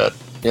old shit,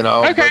 you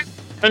know. Okay.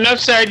 Enough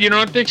said. You don't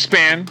have to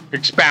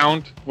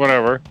expound,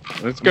 whatever.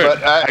 That's good.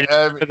 But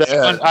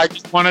I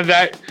just wanted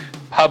that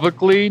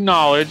publicly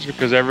acknowledged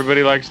because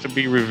everybody likes to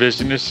be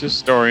revisionist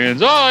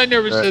historians. Oh, I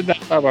never said that.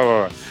 Blah,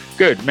 blah, blah.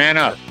 Good. Man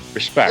up.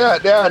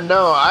 Respect. Yeah,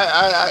 no,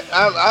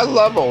 I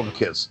love old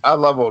Kiss. I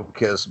love old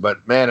Kiss,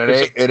 but man,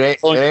 it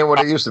ain't what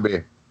it used to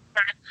be.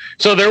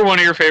 So they're one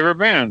of your favorite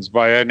bands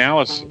by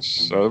analysis.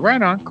 So right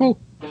on, cool.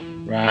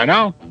 Right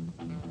on.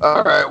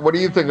 All right, what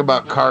do you think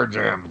about Car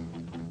Jam?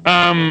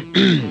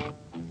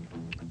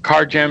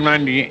 Car Jam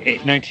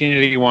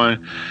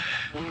 1981.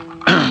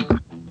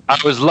 I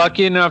was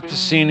lucky enough to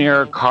see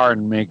Eric Carr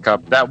in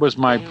makeup. That was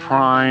my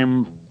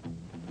prime.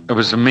 It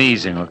was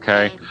amazing,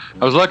 okay?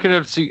 I was lucky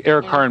enough to see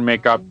Eric Carr in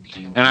makeup,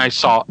 and I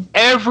saw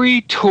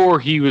every tour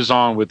he was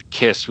on with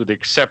Kiss, with the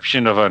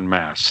exception of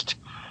Unmasked.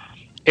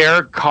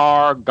 Eric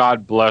Carr,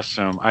 God bless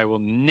him. I will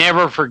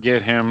never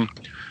forget him.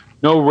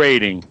 No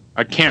rating.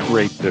 I can't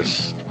rate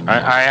this.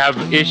 I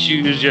have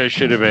issues. I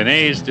should have been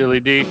A's, Dilly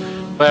D.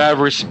 But I have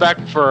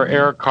respect for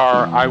Eric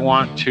Carr. I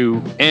want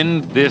to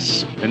end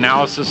this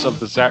analysis of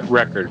this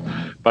record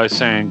by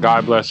saying,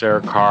 God bless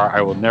Eric Carr.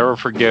 I will never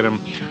forget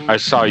him. I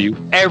saw you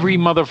every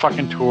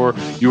motherfucking tour.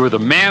 You were the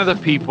man of the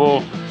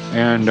people.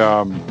 And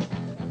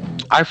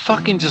I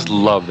fucking just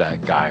love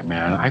that guy,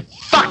 man. I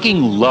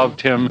fucking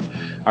loved him.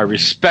 I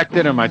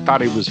respected him. I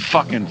thought he was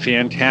fucking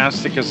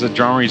fantastic as a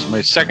drummer. He's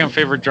my second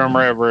favorite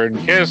drummer ever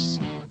in Kiss.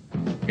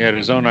 He had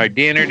his own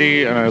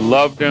identity, and I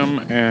loved him.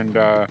 And,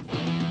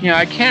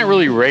 I can't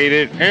really rate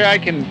it. I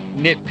can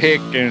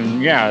nitpick,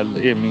 and, I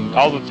mean,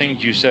 all the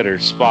things you said are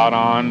spot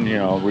on.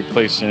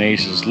 Replacing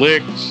Ace's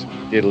licks,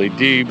 diddly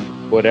dee,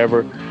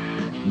 whatever.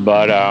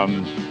 But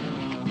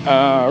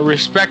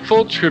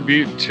respectful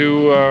tribute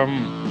to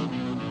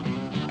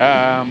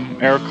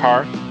Eric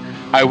Carr.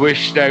 I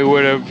wished I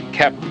would have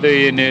kept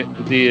the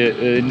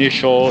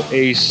initial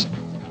Ace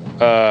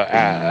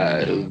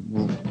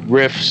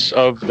riffs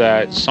of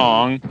that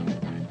song.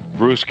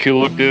 Bruce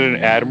Kulick did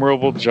an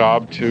admirable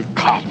job to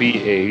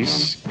copy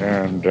Ace,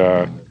 and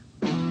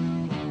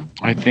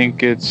I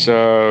think it's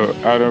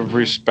out of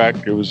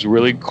respect. It was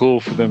really cool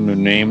for them to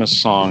name a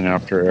song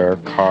after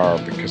Eric Carr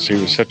because he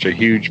was such a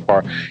huge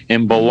part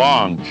and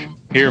belonged.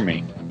 Hear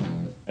me.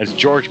 As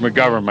George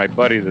McGovern, my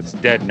buddy that's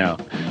dead now,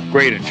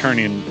 great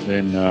attorney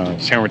in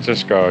San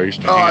Francisco. I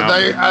used to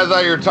I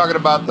thought you were talking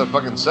about the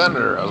fucking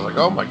senator. I was like,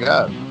 oh my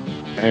God.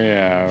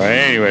 Yeah, but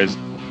anyways,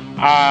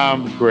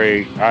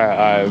 great.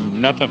 I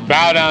nothing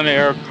bow down to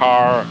Eric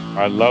Carr.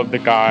 I love the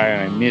guy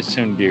and I miss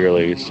him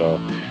dearly. So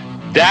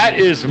that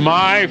is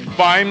my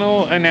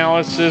final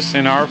analysis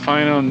and our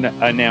final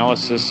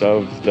analysis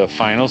of the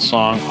final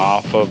song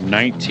off of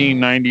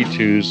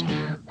 1992's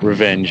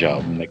Revenge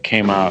album that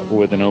came out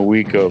within a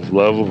week of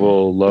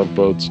Lovable Love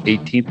Boat's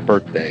 18th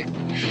birthday.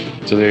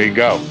 So there you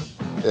go.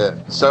 Yeah.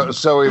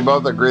 So we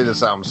both agree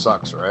this album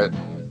sucks, right?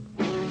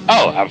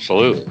 Oh,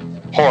 absolutely.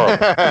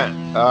 Horrible.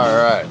 All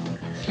right.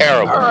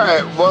 Terrible. All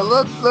right. Well,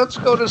 let's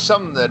go to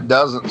something that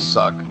doesn't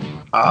suck.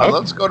 Okay.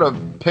 Let's go to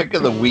pick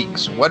of the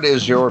weeks. What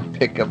is your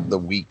pick of the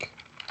week?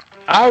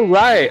 All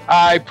right.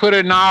 I put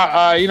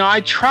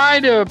I try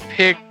to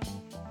pick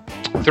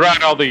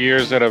throughout all the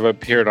years that I've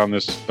appeared on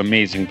this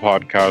amazing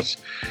podcast.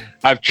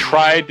 I've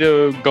tried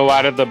to go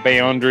out of the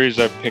boundaries.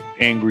 I've picked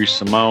Angry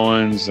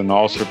Samoans and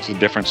all sorts of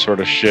different sort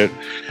of shit.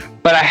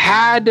 But I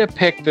had to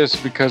pick this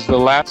because the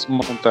last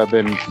month I've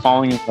been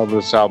falling in love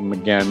with this album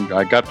again.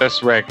 I got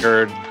this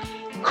record,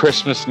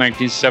 Christmas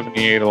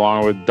 1978,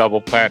 along with Double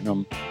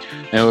Platinum.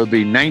 And it would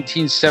be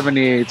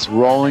 1978's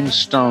Rolling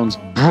Stones'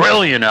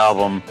 brilliant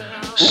album,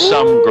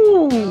 Some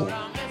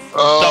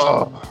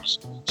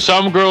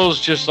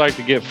Girls Just Like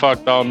to Get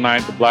Fucked All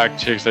Night. The black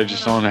chicks, I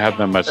just don't have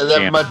that much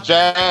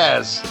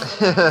jazz.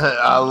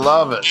 I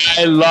love it.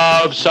 I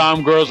love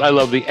Some Girls. I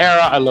love the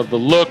era. I love the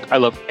look. I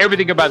love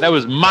everything about it. That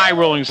was my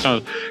Rolling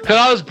Stones. Because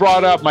I was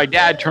brought up, my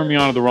dad turned me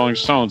on to the Rolling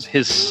Stones,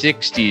 his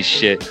 60s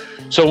shit.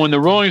 So when the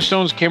Rolling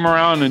Stones came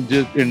around and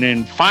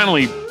then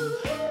finally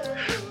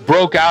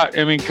broke out,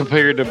 I mean,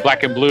 compared to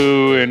Black and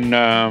Blue and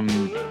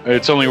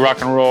It's Only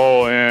Rock and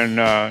Roll and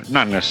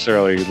not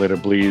necessarily Let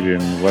It Bleed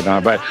and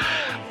whatnot, but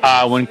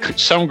when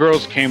Some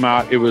Girls came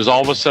out, it was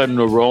all of a sudden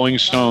the Rolling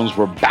Stones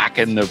were back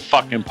in the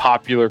fucking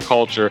popular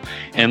culture,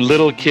 and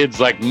little kids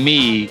like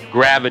me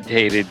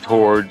gravitated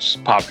towards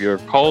popular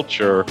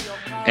culture,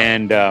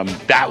 and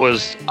that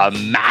was a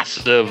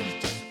massive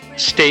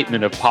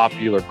statement of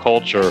popular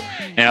culture,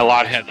 and a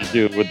lot had to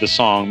do with the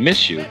song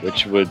Miss You,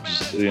 which was,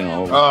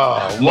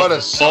 what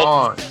a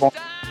song.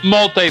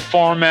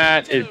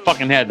 Multi-format. It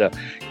fucking had the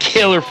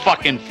killer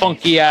fucking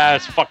funky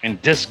ass fucking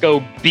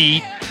disco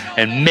beat,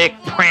 and Mick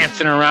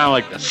prancing around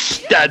like the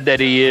stud that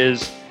he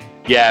is.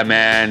 Yeah,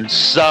 man.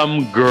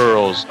 Some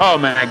Girls. Oh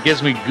man, it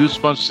gives me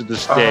goosebumps to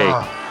this day.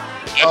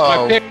 That's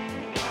my pick.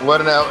 What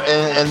an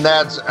and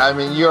that's, I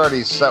mean, you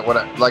already said what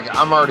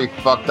I'm already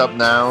fucked up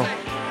now.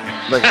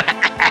 Like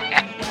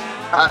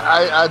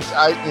I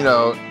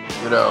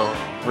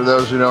for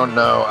those who don't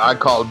know, I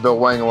called Bill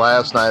Wang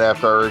last night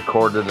after I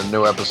recorded a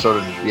new episode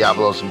of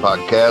Diablos and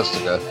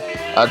Podcastica.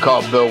 I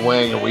called Bill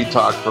Wang and we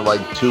talked for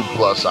like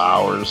 2+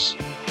 hours.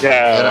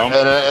 Yeah.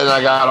 And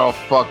I got all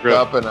fucked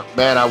up, and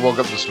man, I woke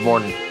up this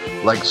morning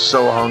like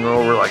so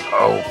hungover, like,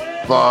 oh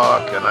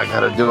fuck, and I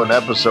gotta do an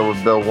episode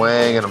with Bill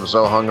Wang, and I'm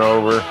so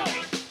hungover.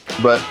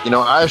 But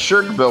I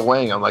assured Bill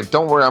Wang, I'm like,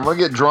 don't worry, I'm gonna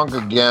get drunk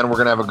again. We're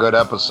gonna have a good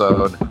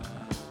episode.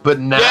 But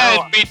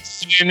now,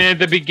 and at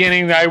the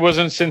beginning, I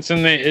wasn't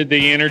sensing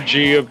the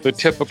energy of the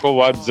typical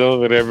Wadzilla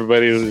that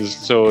everybody is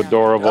so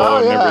adorable.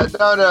 Oh yeah,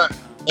 no.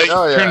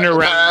 Turned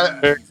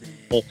around.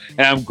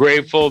 And I'm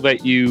grateful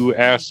that you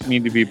asked me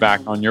to be back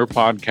on your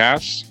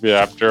podcast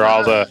after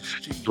all the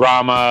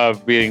drama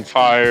of being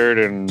fired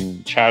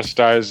and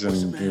chastised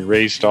and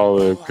erased all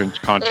the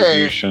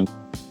contribution.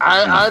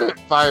 I didn't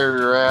fire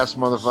your ass,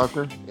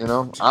 motherfucker. You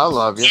know, I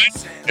love you.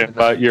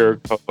 But your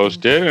co-host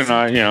did, and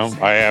I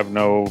have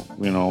no,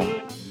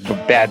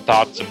 bad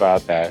thoughts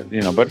about that.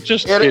 But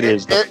just it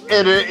is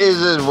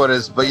what it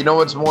is. But you know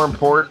what's more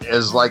important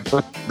is like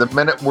the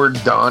minute we're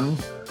done,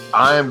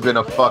 I am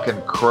gonna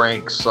fucking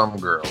crank Some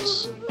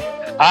Girls.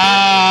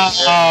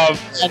 I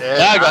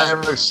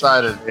am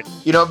excited.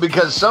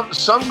 Because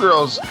Some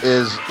Girls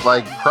is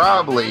like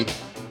probably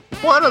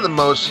one of the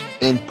most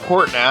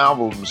important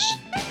albums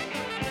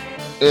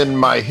in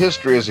my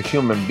history as a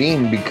human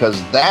being,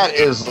 because that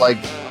is like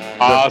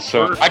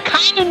awesome. I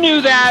kind of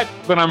knew that,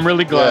 but I'm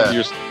really glad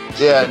you're.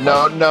 Yeah,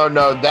 no.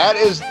 That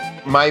is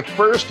my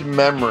first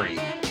memory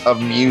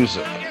of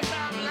music.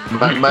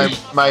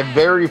 My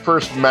very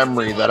first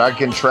memory that I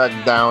can track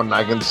down and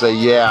I can say,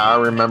 yeah, I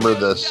remember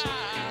this,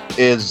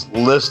 is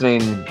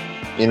listening,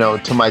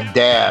 to my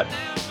dad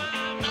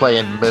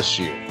playing Miss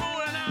You.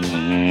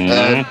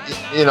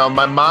 Mm-hmm. And,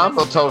 my mom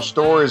will tell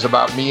stories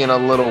about me in a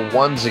little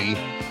onesie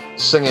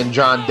singing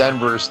John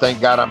Denver's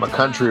Thank God I'm a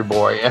Country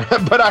Boy.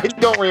 But I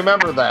don't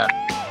remember that.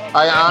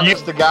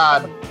 Honest to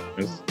God,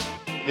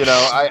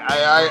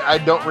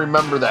 I don't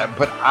remember that.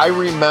 But I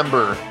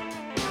remember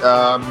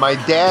my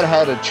dad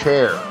had a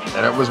chair,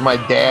 and it was my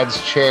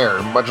dad's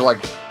chair, much like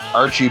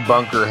Archie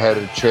Bunker had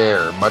a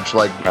chair, much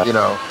like,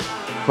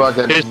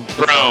 fucking... His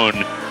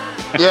throne.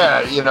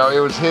 Yeah, it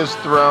was his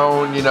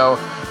throne,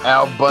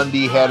 Al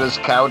Bundy had his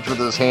couch with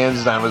his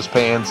hands down his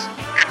pants.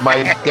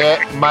 My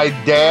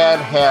dad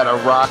had a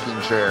rocking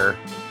chair,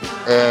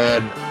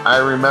 and I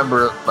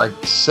remember like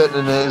sitting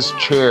in his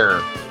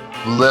chair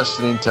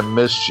listening to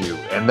Miss You,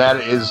 and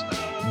that is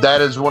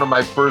one of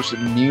my first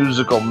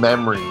musical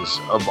memories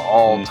of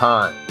all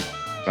time.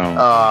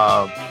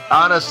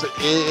 Honestly,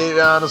 it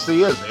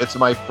honestly is. It's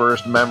my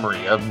first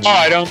memory of music. Oh,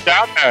 I don't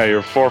doubt that.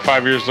 You're 4 or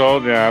 5 years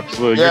old. Yeah,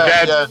 absolutely. Your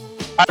dad.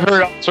 I've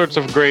heard all sorts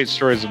of great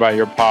stories about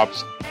your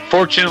pops.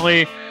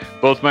 Fortunately,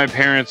 both my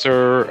parents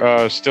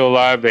are still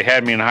alive. They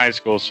had me in high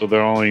school, so they're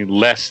only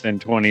less than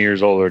 20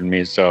 years older than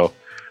me. So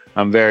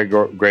I'm very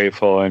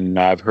grateful, and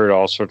I've heard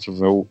all sorts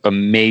of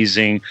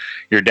amazing.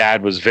 Your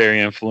dad was very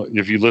influential.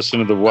 If you listen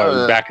to the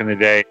back in the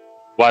day,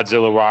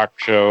 Wadzilla Rock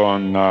show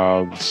on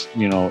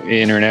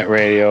internet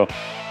radio,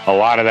 a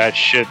lot of that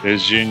shit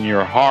is in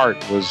your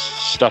heart was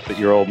stuff that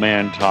your old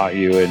man taught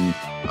you, and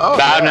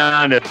bow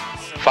down to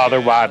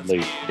Father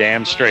Wadley,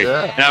 damn straight.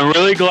 Yeah. And I'm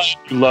really glad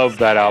you loved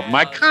that album.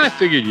 I kind of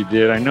figured you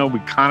did. I know we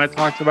kind of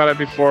talked about it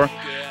before,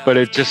 but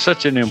it's just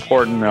such an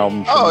important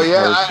album.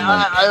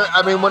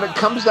 I mean, when it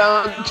comes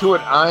down to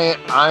it,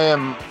 I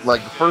am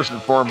like, first and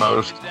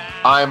foremost,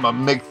 I'm a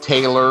Mick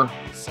Taylor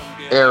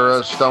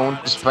era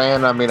Stones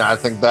fan. I mean, I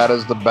think that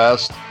is the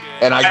best,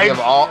 and I give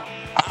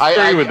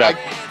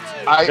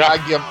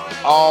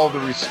all the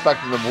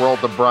respect in the world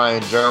to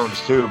Brian Jones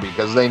too,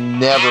 because they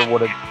never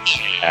would have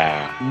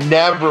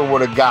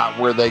got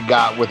where they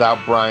got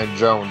without Brian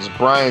Jones.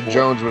 Brian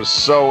Jones was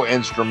so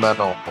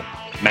instrumental,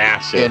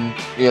 massive, and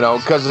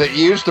because it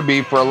used to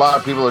be, for a lot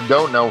of people who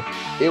don't know,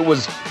 it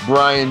was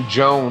Brian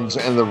Jones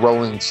and the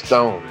Rolling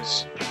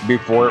Stones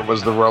before it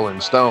was the Rolling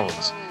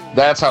Stones.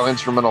 That's how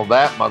instrumental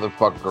that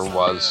motherfucker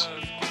was.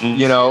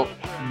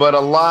 But a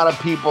lot of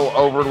people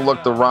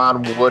overlook the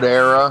Ron Wood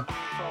era.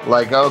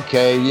 Like,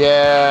 okay,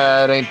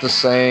 yeah, it ain't the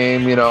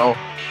same,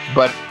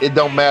 but it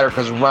don't matter,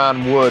 because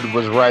Ron Wood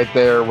was right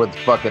there with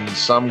fucking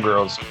Some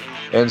Girls,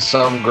 and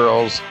Some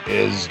Girls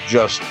is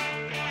just,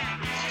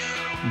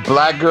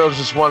 black girls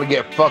just want to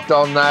get fucked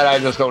all night. I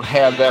just don't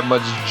have that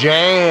much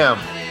jam.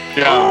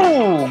 Yeah.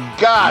 Oh,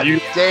 God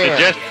damn.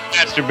 Just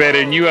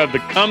masturbated, and you have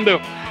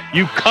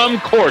you come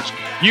course.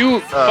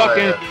 You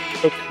fucking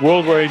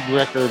worldwide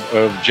record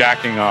of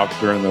jacking off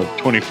during the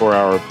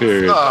 24-hour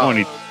period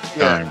 20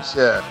 times.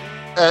 Yeah.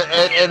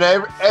 And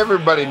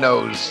everybody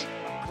knows.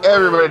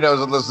 Everybody knows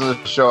that listen to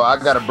the show. I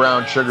got a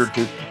brown sugar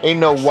tooth. Ain't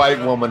no white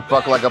woman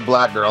fuck like a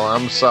black girl.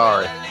 I'm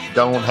sorry.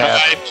 Don't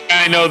happen.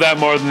 I know that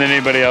more than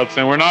anybody else.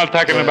 And we're not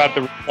talking about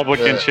the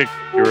Republican chick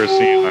you were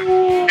seeing.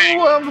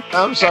 Well,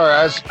 I'm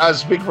sorry. I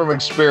speak from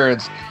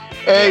experience.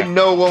 Ain't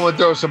no woman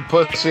throw some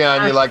pussy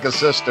on you like a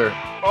sister.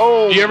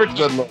 Oh, do you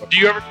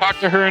ever talk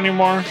to her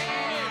anymore?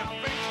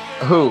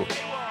 Who?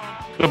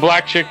 The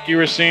black chick you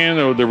were seeing,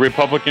 or the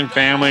Republican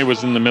family,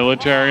 was in the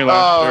military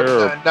last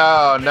year?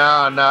 No.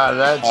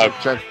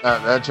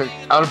 That chick.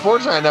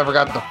 Unfortunately, I never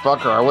got to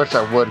fuck her. I wish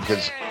I would,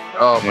 because,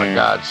 my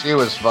God, she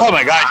was fucking. Oh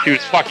my God, she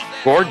was fucking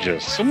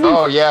gorgeous.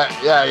 Oh yeah.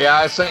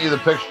 I sent you the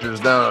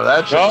pictures. No,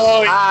 that chick.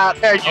 Oh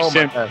yeah, you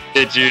sent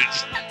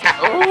pictures.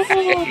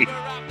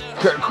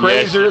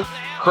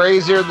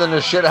 Crazier than a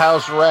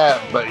shithouse rat,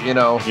 but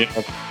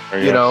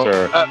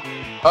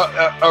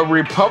a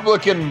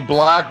Republican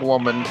black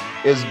woman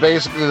is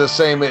basically the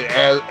same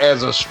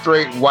as a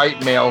straight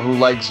white male who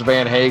likes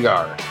Van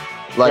Hagar.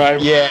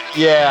 Like,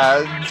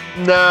 right.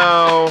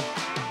 No.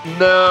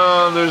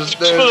 No, there's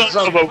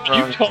something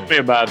wrong. You told me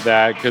about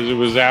that because it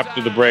was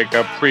after the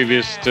breakup,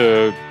 previous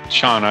to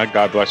Shauna,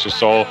 God bless her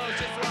soul,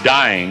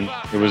 dying.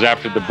 It was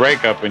after the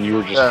breakup, and you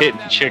were just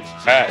hitting chicks,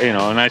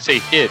 and I say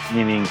hit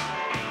meaning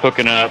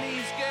hooking up,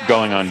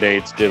 going on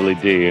dates,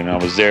 diddly d, and I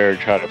was there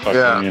to try to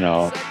fucking,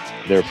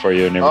 there for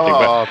you and everything.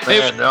 Oh, but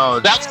man, no.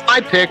 That's my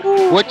pick.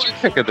 What's your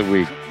pick of the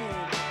week?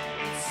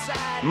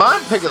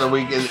 My pick of the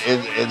week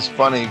is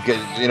funny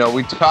because,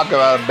 we talk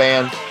about a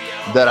band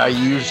that I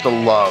used to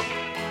love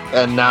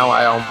and now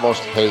I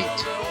almost hate.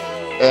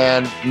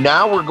 And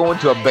now we're going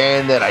to a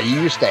band that I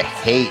used to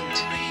hate.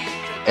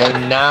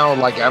 And now,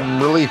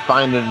 I'm really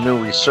finding a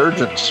new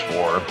resurgence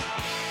for.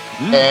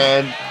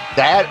 And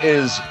that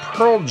is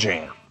Pearl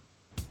Jam.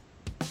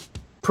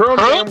 Pearl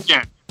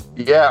Jam.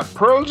 Yeah,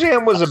 Pearl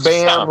Jam was a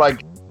band,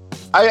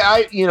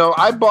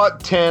 I bought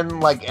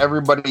 10 like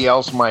everybody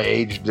else my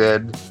age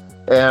did.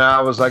 And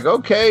I was like,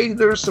 okay,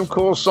 there's some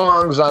cool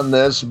songs on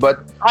this,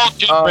 but...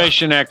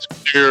 Generation X,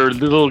 your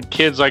little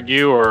kids like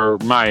you or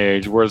my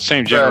age, we're the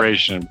same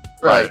generation.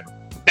 Right.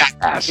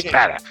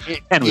 Badass.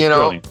 And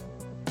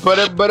but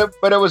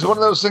it was one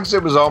of those things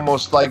that was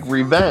almost like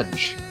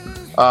revenge.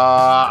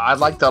 I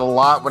liked it a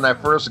lot when I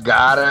first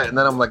got it, and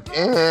then I'm like,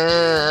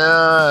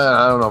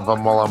 I don't know if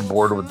I'm all on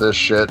board with this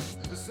shit.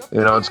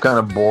 It's kind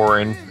of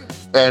boring.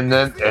 And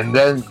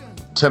then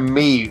to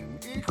me,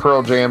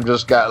 Pearl Jam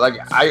just got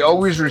I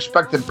always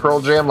respected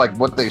Pearl Jam,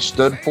 what they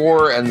stood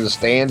for and the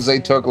stands they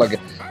took,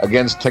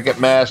 against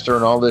Ticketmaster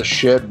and all this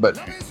shit. But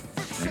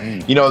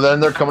then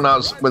they're coming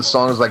out with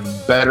songs like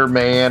Better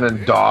Man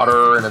and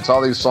Daughter, and it's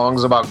all these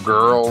songs about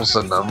girls,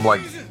 and I'm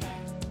like,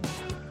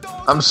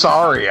 I'm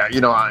sorry, I'm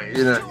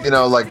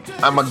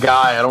a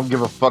guy. I don't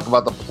give a fuck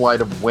about the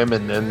plight of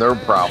women and their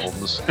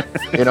problems.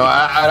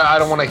 I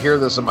don't want to hear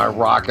this in my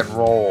rock and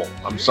roll.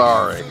 I'm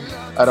sorry,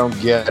 I don't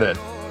get it.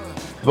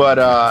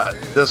 But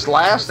this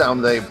last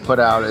album they put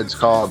out, it's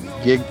called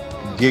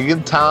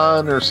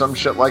Gigaton or some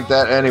shit like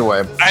that.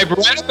 Anyway, I've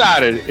read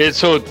about it.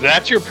 So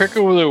that's your pick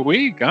of the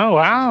week. Oh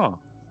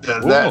wow,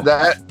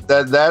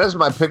 that is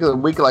my pick of the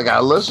week. I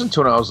listened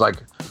to it, and I was like,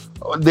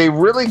 they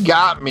really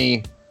got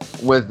me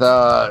with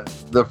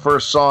the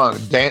first song,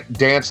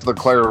 "Dance the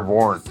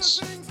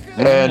Clairvoyants,"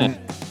 and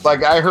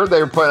I heard they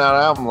were putting out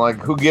an album.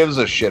 Who gives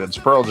a shit? It's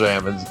Pearl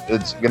Jam.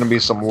 It's gonna be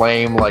some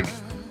lame white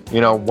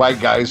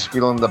guys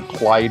feeling the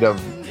plight of,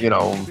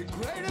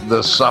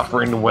 the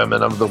suffering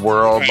women of the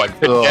world.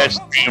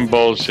 Pedestrian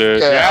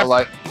bullshit. Yeah,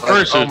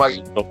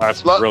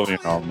 that's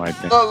brilliant album, I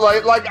think.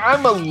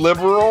 I'm a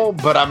liberal,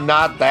 but I'm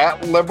not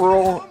that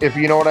liberal, if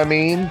you know what I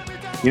mean.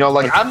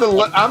 I'm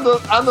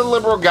the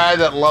liberal guy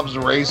that loves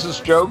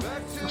racist jokes,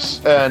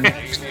 and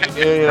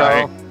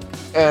right.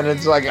 And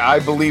it's I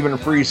believe in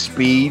free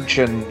speech,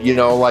 and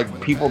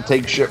people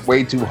take shit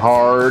way too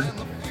hard,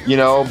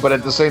 but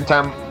at the same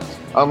time,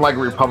 unlike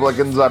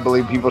Republicans, I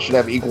believe people should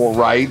have equal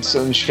rights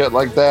and shit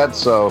like that.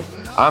 So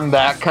I'm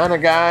that kind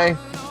of guy.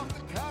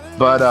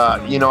 But,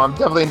 I'm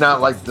definitely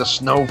not the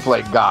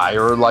snowflake guy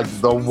or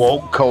the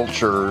woke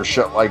culture or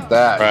shit like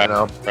that,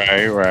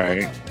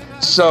 Right.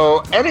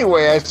 So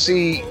anyway, I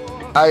see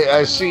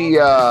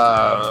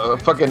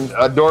fucking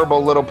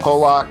adorable little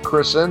Polak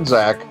Chris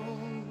Inzak,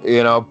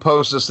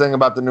 post this thing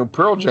about the new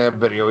Pearl Jam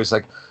video. He's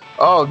like,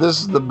 oh, this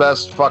is the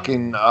best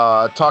fucking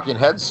Talking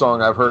Heads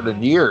song I've heard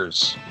in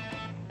years.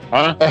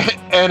 Huh?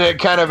 And it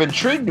kind of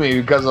intrigued me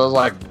because I was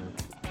like,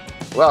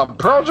 well,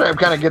 Pearl Jam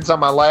kind of gets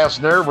on my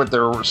last nerve with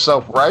their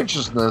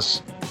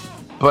self-righteousness,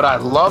 but I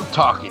love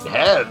Talking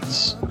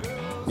Heads,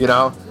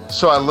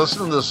 So I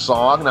listened to this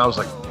song and I was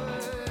like,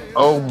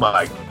 oh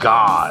my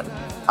God.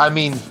 I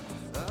mean,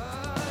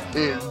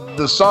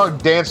 the song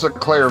Dance the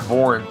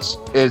Clairvoyants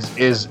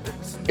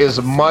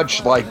is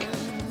much like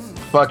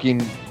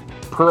fucking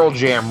Pearl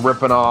Jam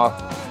ripping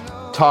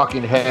off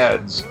Talking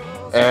Heads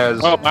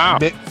as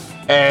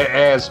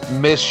as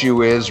Miss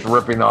You is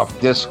ripping off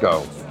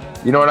disco.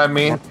 You know what I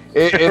mean?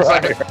 It's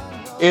right.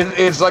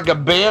 It's like a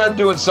band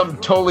doing something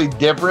totally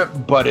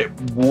different, but it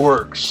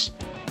works.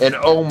 And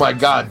oh my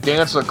God,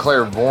 Dance with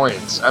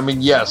Clairvoyants. I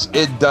mean, yes,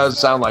 it does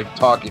sound like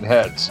Talking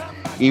Heads.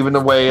 Even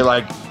the way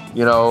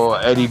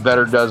Eddie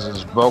Vedder does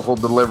his vocal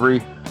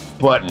delivery.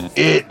 But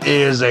it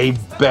is a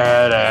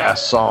badass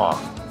song.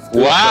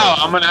 Wow,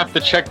 I'm going to have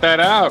to check that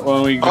out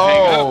when we hang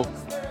out.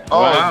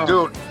 Wow.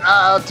 Dude,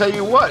 I'll tell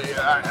you what.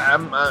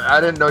 I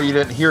didn't know you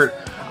didn't hear it.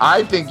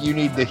 I think you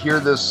need to hear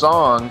this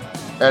song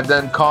and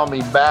then call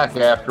me back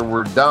after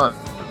we're done.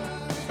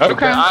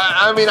 Okay.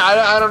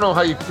 I don't know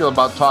how you feel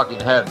about Talking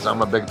Heads.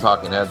 I'm a big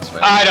Talking Heads fan.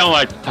 I don't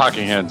like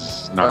Talking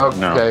Heads. No.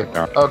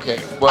 Okay.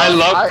 Well, I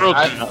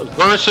love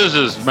Versus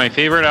is my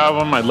favorite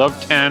album. I love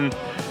 10.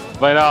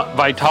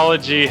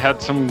 Vitology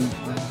had some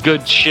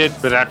good shit,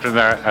 but after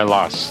that, I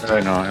lost.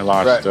 Right. I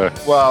lost. Right.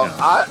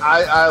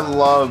 I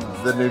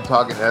love the new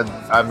Talking Heads.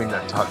 I mean,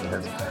 not Talking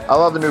Heads. I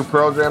love the new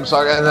Pearl Jam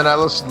song, and then I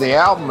listened to the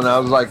album, and I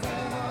was like,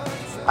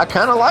 I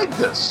kind of like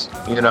this.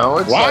 It's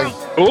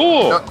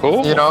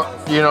cool.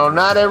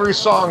 Not every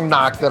song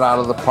knocked it out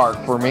of the park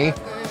for me,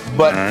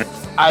 but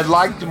I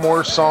liked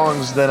more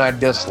songs than I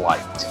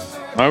disliked.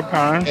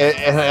 Okay.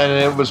 And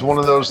it was one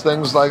of those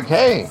things like,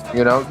 hey,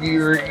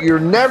 you're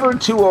never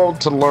too old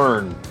to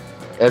learn,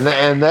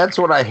 and that's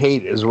what I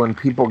hate is when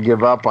people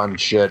give up on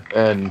shit,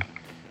 and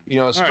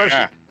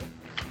especially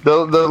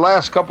the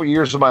last couple of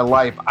years of my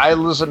life, I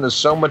listened to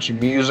so much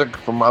music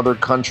from other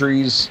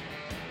countries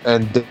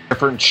and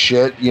different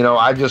shit.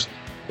 I just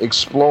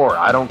explore.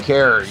 I don't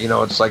care.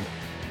 It's like,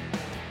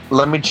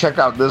 let me check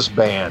out this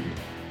band.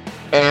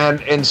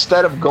 And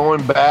instead of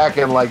going back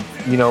and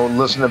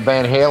listen to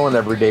Van Halen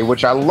every day,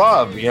 which I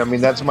love,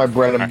 that's my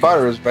bread and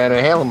butter is Van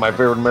Halen, my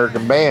favorite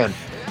American band.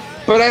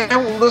 But I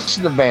don't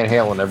listen to Van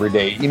Halen every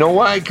day. You know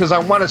why? Because I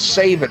want to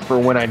save it for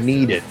when I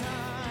need it.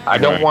 I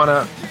don't want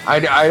to. I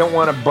don't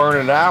want to burn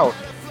it out.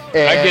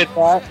 And I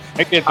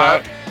get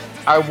that.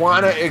 I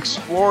want to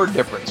explore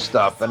different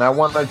stuff, and I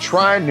want to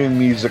try new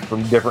music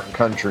from different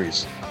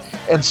countries,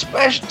 and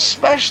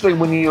especially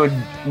when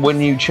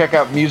you check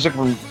out music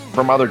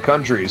from other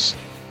countries.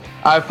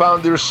 I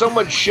found there's so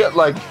much shit,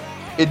 like,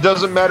 it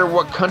doesn't matter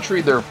what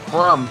country they're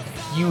from,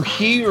 you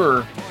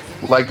hear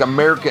like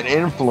American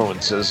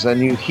influences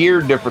and you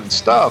hear different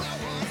stuff,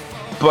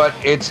 but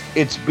it's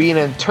being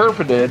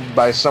interpreted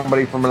by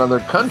somebody from another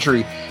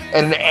country,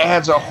 and it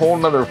adds a whole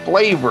nother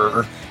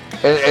flavor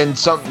and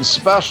something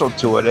special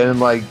to it. And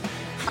what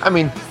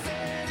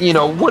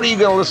are you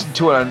going to listen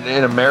to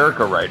in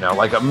America right now?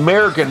 Like,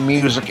 American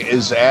music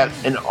is at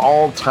an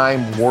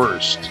all-time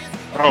worst.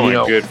 Oh, my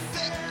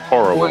goodness.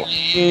 Horrible.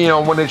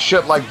 When it's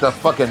shit like the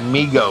fucking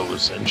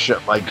Migos and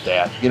shit like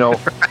that.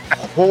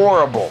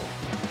 Horrible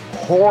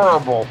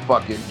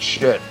fucking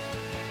shit.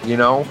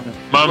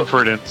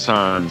 Mumford and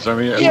Sons.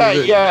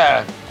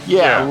 Yeah.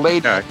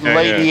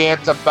 Lady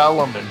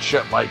Antebellum and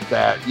shit like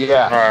that.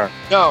 Yeah.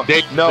 No.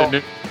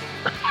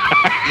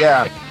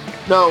 Yeah.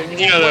 No.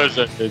 That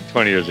was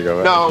 20 years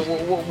ago. No.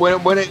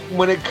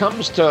 When it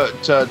comes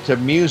to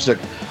music,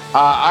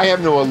 I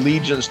have no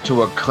allegiance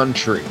to a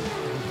country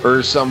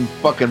or some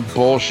fucking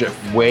bullshit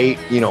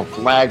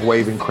flag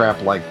waving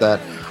crap like that.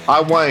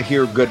 I want to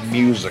hear good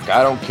music.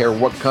 I don't care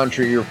what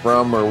country you're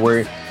from or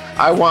where.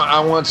 I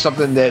want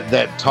something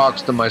that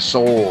talks to my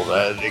soul,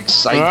 that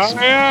excites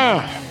me.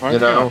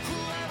 Yeah.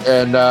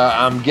 And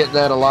I'm getting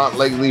that a lot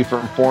lately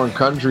from foreign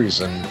countries,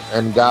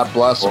 and God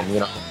bless them.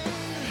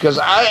 Because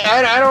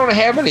I don't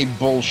have any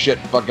bullshit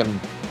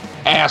fucking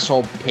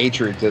asshole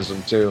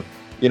patriotism too.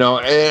 And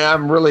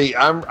I'm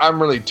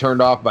really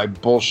turned off by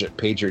bullshit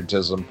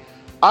patriotism.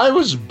 I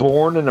was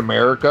born in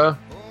America,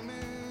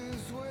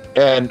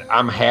 and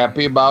I'm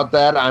happy about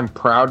that. I'm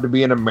proud to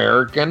be an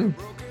American,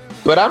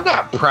 but I'm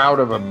not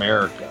proud of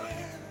America.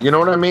 You know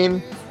what I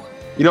mean?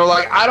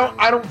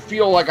 I don't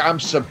feel like I'm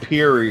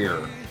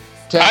superior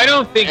to I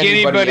don't think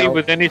anybody else.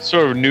 with any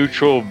sort of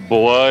neutral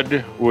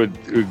blood would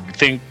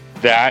think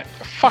that.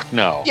 Fuck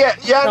no. Yeah,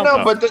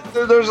 no. But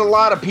there's a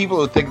lot of people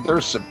who think they're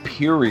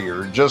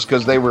superior just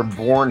because they were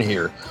born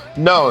here.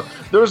 No,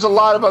 there's a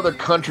lot of other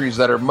countries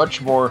that are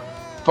much more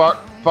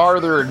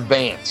farther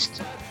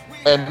advanced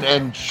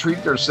and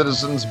treat their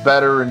citizens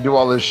better and do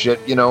all this shit.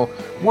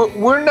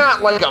 We're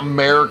not like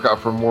America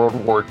from World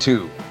War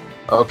II,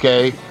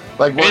 okay?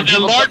 Like, in the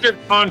larger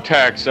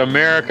context,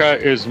 America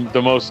is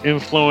the most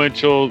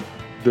influential.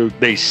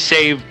 We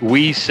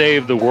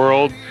saved the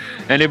world.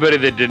 Anybody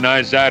that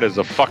denies that is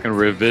a fucking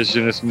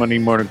revisionist money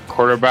morning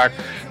quarterback.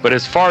 But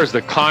as far as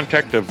the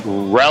context of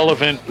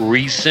relevant,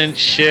 recent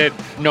shit,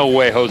 no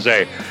way,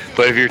 Jose.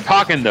 But if you're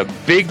talking the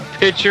big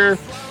picture,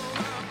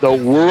 the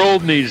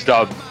world needs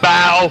to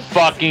bow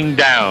fucking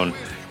down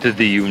to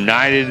the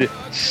United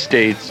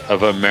States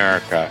of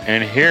America.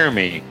 And hear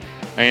me,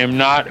 I am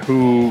not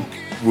who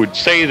would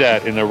say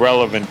that in the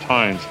relevant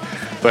times,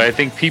 but I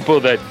think people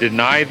that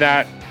deny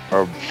that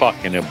are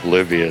fucking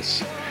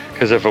oblivious.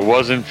 Because if it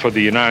wasn't for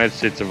the United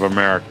States of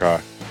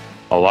America,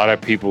 a lot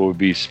of people would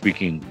be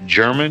speaking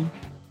German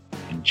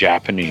and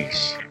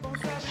Japanese.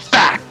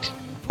 Fact!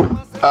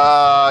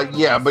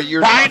 Yeah, but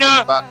you're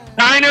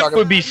China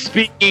would be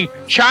speaking.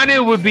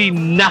 China would be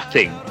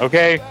nothing.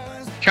 Okay,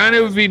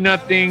 China would be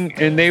nothing,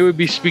 and they would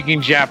be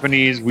speaking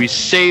Japanese. We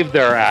saved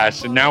their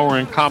ass, and now we're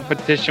in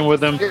competition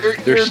with them.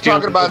 You're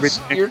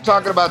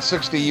talking about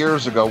 60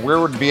 years ago. Where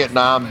would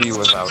Vietnam be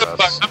without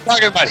us? I'm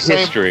talking about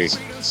history.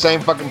 Same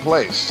fucking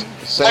place.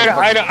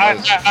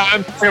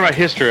 I'm talking about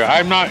history.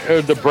 I'm not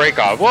the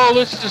breakoff. Well,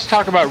 let's just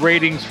talk about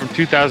ratings from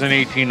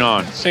 2018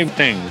 on. Same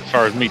thing as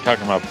far as me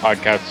talking about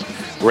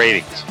podcast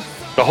ratings.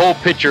 The whole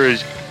picture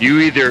is you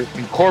either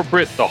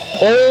incorporate the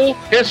whole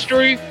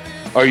history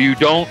or you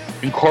don't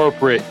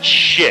incorporate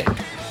shit.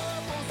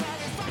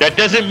 That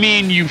doesn't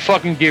mean you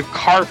fucking give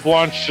carte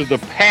blanche to the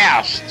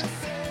past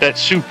that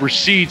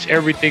supersedes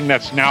everything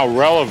that's now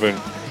relevant.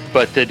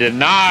 But to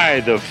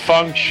deny the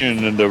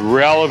function and the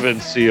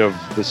relevancy of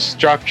the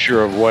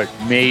structure of what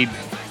made...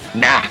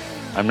 Nah,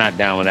 I'm not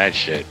down with that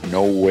shit.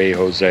 No way,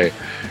 Jose.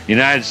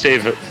 United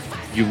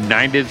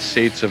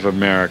States of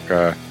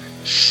America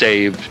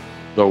saved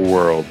the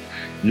world.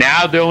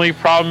 Now the only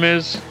problem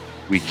is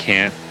we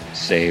can't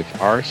save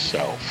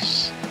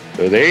ourselves.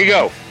 So there you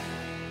go.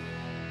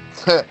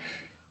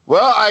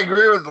 Well, I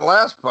agree with the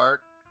last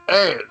part.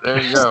 Hey,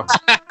 there you go.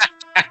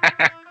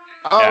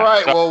 All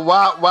right. Well,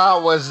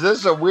 wow. Was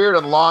this a weird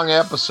and long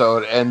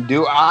episode? And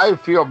do I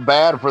feel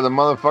bad for the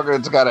motherfucker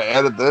that's got to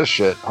edit this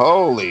shit?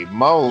 Holy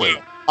moly.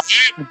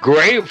 I'm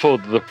grateful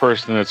to the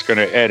person that's going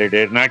to edit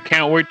it, and I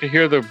can't wait to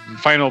hear the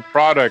final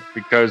product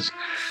because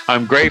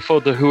I'm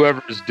grateful to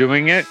whoever is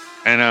doing it,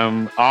 and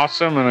I'm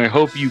awesome, and I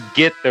hope you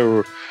get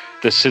the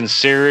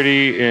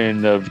sincerity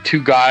in the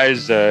two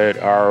guys that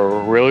are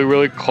really,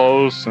 really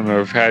close and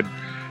have had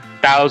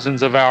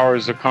thousands of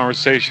hours of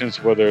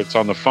conversations, whether it's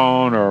on the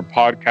phone or a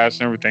podcast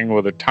and everything,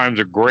 whether times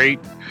are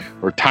great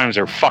or times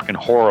are fucking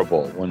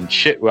horrible. When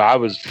I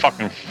was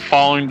fucking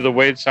falling to the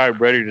wayside,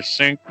 ready to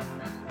sink,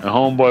 and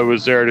homeboy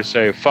was there to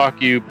say,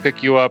 fuck you,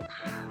 pick you up,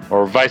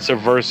 or vice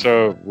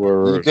versa.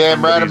 You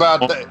damn right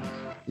about that.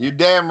 You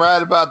damn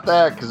right about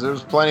that, because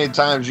there's plenty of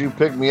times you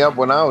picked me up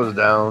when I was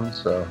down,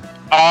 so.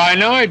 I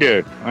know I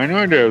did.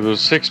 It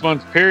was a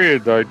 6-month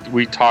period that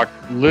we talked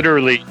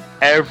literally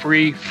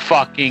every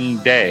fucking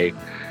day,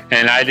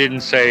 and I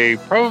didn't say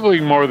probably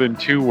more than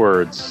 2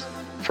 words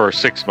for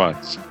 6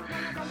 months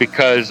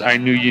because I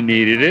knew you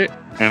needed it,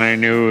 and I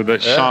knew that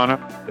Shauna,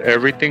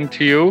 everything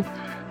to you,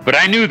 but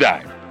I knew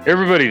that.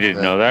 Everybody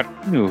didn't know that.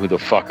 I knew who the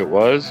fuck it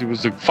was. It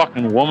was the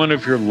fucking woman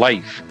of your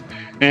life.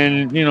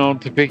 And,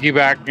 to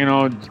piggyback,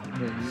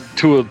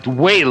 to a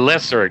way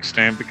lesser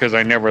extent because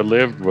I never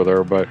lived with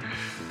her, but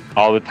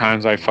all the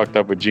times I fucked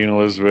up with Jean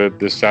Elizabeth,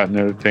 this, that, and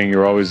the other thing,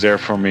 you're always there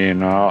for me,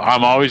 and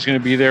I'm always going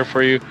to be there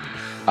for you.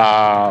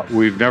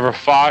 We've never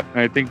fought, and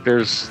I think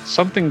there's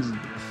something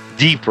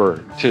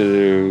deeper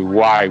to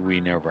why we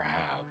never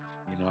have.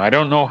 I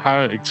don't know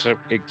how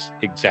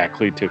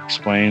exactly to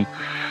explain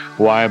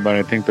why, but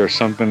I think there's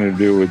something to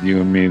do with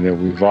you and me that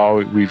we've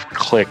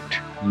clicked.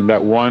 And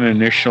that one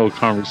initial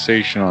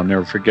conversation, I'll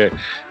never forget.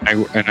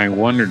 I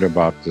wondered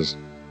about this.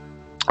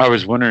 I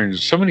was wondering,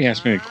 somebody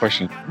asked me a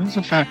question. What's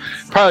the fact?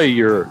 Probably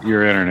your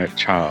internet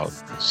child,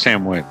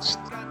 Sam Wentz,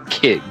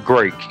 kid,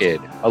 great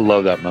kid. I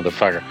love that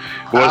motherfucker.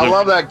 I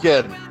love that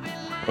kid.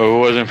 If it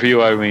wasn't for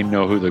you, I wouldn't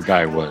know who the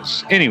guy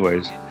was.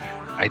 Anyways,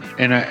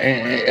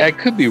 I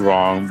could be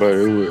wrong, but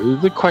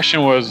the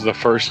question was the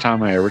first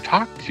time I ever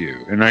talked to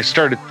you, and I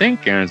started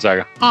thinking, it's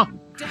like, huh.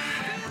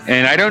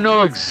 And I don't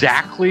know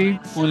exactly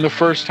when the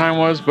first time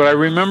was, but I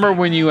remember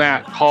when you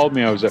called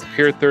me. I was at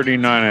Pier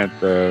 39 at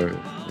the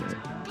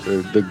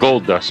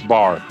Gold Dust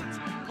Bar.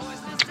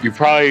 You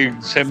probably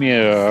sent me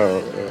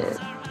a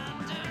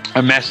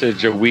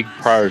message a week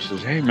prior.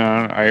 Says, "Hey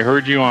man, I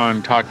heard you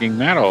on Talking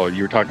Metal.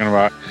 You were talking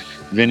about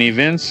Vinnie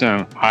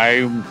Vincent.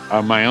 I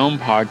on my own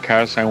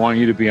podcast. I want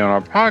you to be on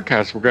our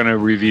podcast. We're going to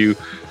review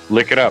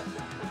Lick It Up.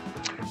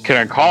 Can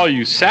I call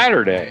you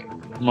Saturday?"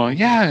 I'm like,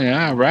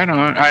 yeah, right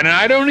on. And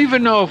I don't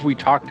even know if we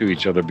talked to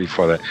each other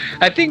before that.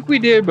 I think we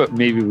did, but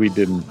maybe we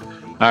didn't.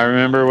 I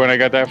remember when I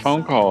got that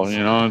phone call,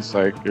 it's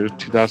like it was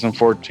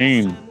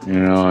 2014,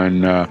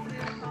 and it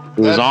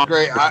was That's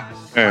great.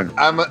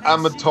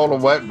 I'm a total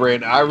wet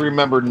brain. I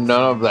remember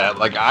none of that.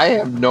 Like, I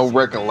have no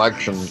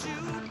recollection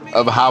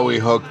of how we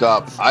hooked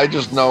up. I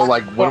just know,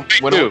 like, when I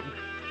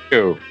do.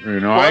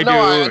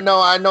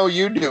 I know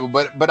you do,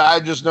 but I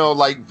just know,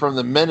 like, from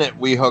the minute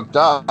we hooked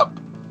up,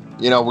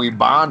 we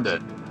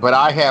bonded. But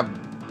I have,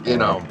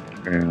 I'm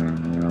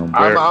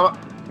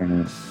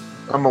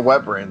a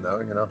wet brain,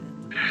 though,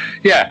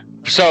 Yeah.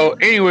 So,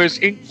 anyways,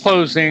 in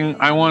closing,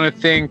 I want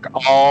to thank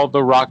all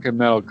the Rock and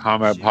Metal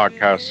Combat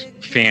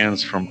Podcast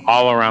fans from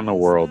all around the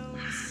world.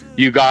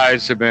 You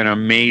guys have been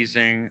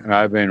amazing.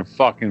 I've been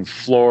fucking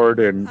floored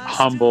and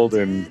humbled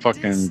and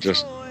fucking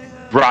just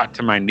brought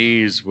to my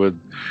knees with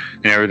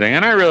and everything.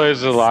 And I realize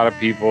there's a lot of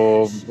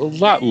people, a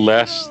lot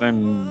less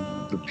than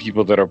the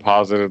people that are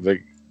positive that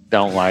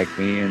don't like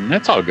me, and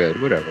that's all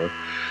good, whatever.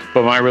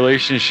 But my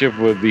relationship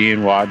with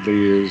Ian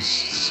Wadley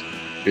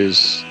is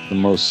the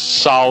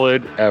most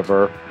solid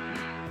ever.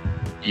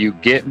 You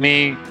get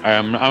me.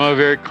 I'm a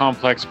very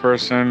complex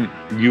person.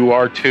 You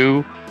are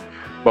too.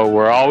 But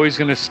we're always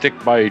going to stick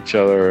by each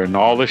other. And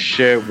all this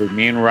shit with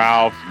me and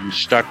Ralph, you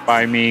stuck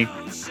by me.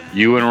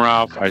 You and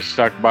Ralph, I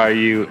stuck by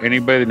you.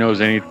 Anybody that knows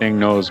anything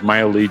knows my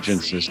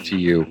allegiance is to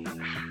you.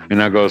 And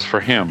that goes for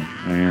him.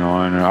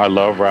 And I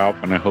love Ralph,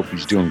 and I hope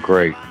he's doing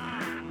great.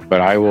 But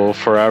I will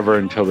forever,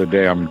 until the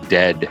day I'm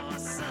dead,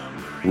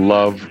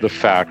 love the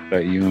fact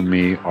that you and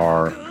me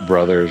are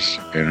brothers.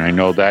 And I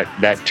know that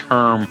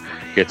term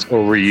gets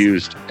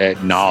overused ad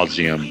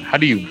nauseum.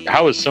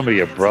 How is somebody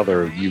a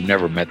brother if you've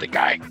never met the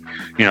guy?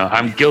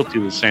 I'm guilty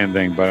of the same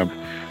thing, but I'm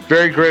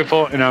very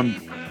grateful, and I'm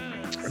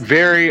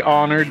very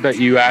honored that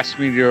you asked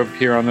me to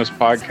appear on this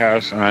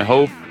podcast, and I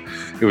hope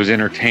it was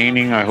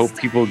entertaining. I hope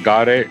people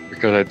got it,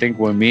 because I think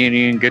when me and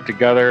Ian get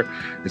together,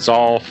 it's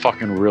all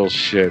fucking real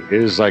shit. It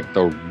is like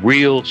the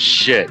real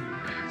shit.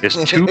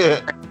 It's two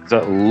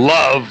that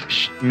love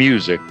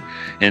music,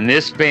 and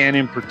this band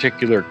in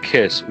particular,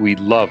 Kiss, we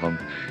love them.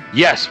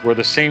 Yes, we're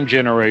the same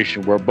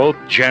generation. We're both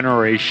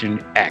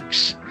Generation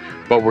X,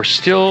 but we're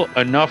still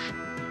enough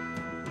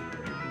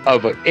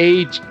of an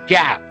age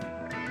gap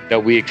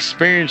that we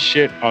experience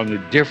shit on a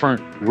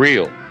different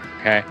reel,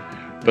 okay?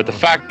 But the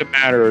fact of the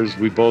matter is,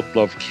 we both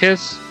love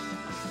Kiss.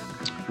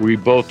 We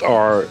both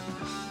are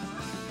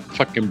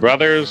fucking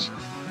brothers.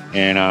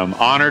 And I'm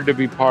honored to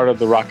be part of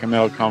the Rock and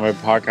Metal Combat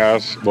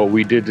Podcast. What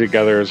we did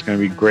together is going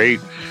to be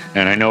great.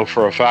 And I know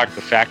for a fact,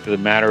 the fact of the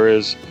matter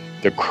is,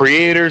 the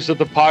creators of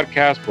the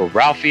podcast were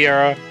Ralph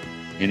Vieira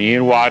and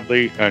Ian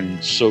Wadley.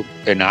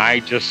 And I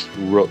just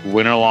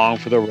went along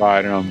for the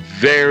ride. And I'm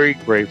very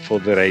grateful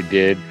that I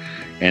did.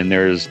 And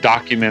there's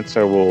documents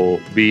that will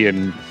be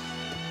in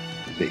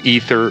the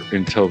ether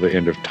until the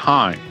end of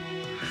time.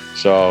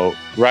 So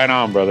right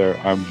on, brother.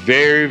 I'm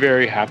very,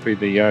 very happy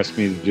that you asked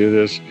me to do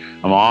this.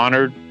 I'm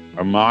honored.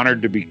 I'm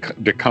honored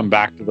to come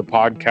back to the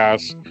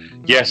podcast.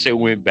 Yes, it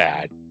went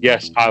bad.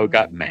 Yes, I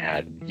got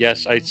mad.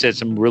 Yes, I said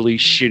some really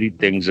shitty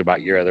things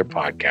about your other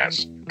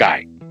podcast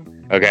guy.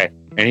 Okay,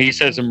 and he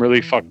said some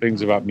really fucked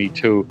things about me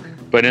too.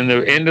 But in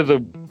the end of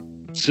the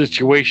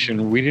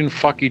situation, we didn't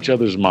fuck each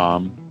other's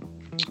mom.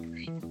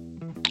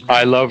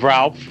 I love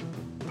Ralph.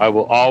 I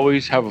will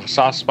always have a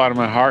soft spot in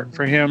my heart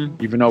for him,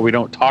 even though we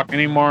don't talk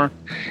anymore.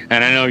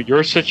 And I know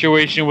your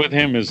situation with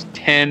him is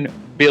 10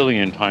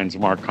 billion times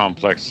more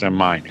complex than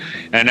mine.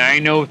 And I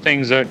know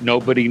things that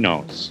nobody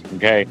knows,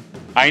 okay?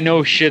 I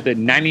know shit that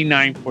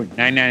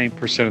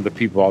 99.99% of the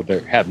people out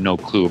there have no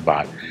clue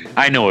about.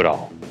 I know it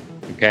all,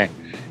 okay?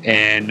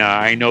 And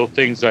I know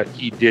things that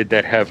he did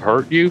that have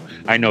hurt you.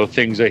 I know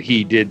things that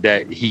he did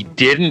that he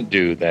didn't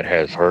do that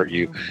has hurt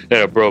you, that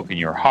have broken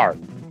your heart.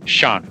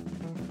 Sean.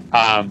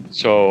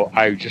 So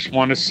I just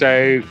want to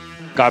say,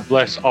 God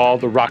bless all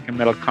the Rock and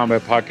Metal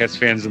Combat Podcast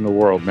fans in the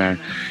world, man.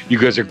 You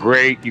guys are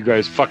great. You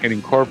guys fucking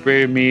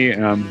incorporated me,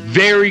 and I'm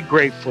very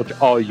grateful to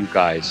all you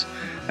guys.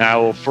 And I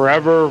will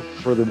forever,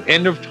 for the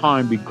end of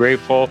time, be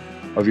grateful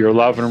of your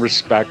love and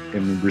respect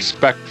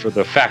for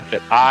the fact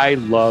that I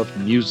love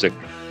music.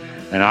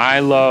 And I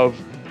love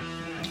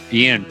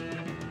Ian.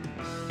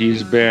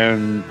 He's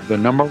been the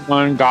number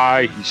one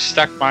guy. He's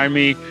stuck by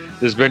me.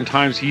 There's been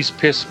times he's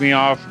pissed me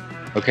off,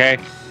 okay?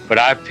 But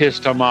I've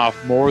pissed him off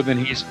more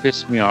than he's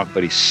pissed me off,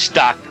 but he's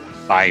stuck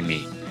by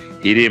me.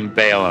 He didn't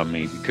bail on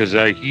me because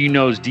he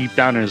knows deep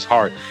down in his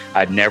heart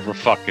I'd never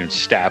fucking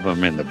stab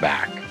him in the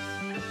back.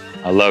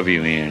 I love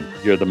you, Ian.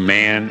 You're the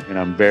man, and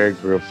I'm very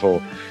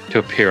grateful to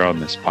appear on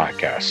this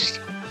podcast.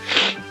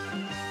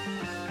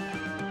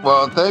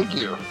 Well, thank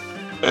you.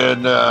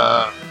 And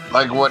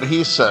like what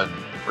he said,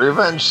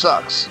 revenge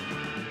sucks.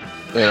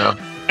 You know?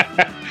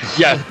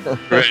 Yeah.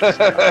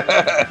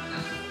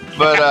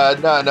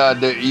 But no,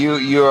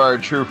 you are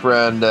a true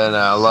friend, and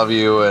I love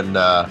you. And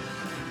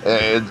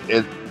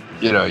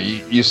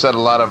you said a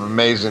lot of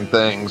amazing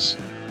things,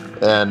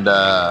 and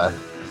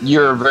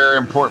you're a very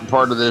important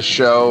part of this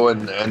show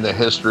and the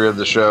history of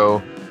the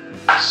show.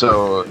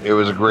 So it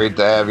was great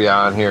to have you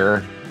on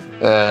here,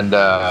 and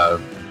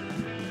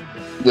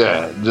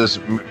yeah, it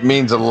just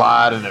means a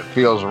lot, and it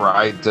feels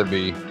right to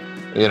be,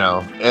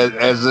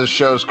 as this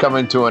show's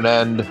coming to an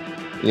end,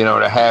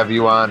 to have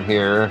you on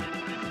here.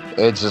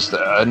 It's just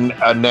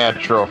a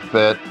natural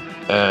fit,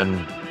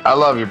 and I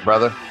love you,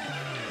 brother.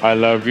 I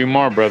love you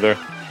more, brother.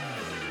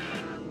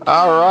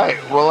 All right.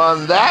 Well,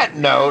 on that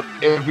note,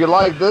 if you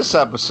like this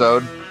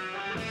episode,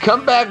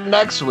 come back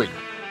next week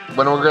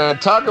when we're going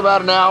to talk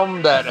about an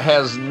album that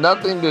has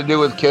nothing to do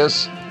with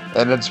Kiss,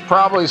 and it's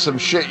probably some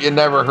shit you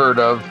never heard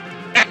of.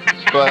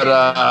 But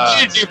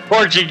it's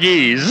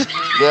Portuguese.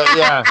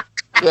 Yeah.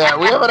 We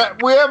have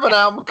an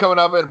album coming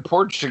up in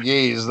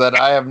Portuguese that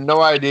I have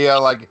no idea.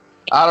 Like,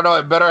 I don't know.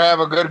 It better have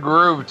a good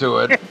groove to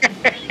it.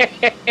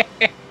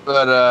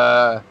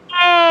 But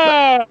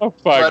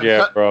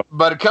yeah, bro.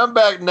 But come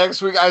back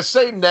next week. I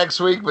say next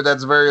week, but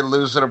that's very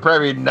loose. It'll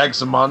probably be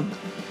next month.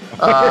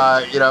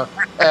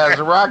 As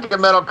Rock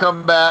and Metal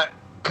Combat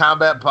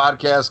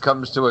Podcast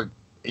comes to a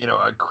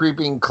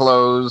creeping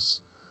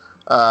close.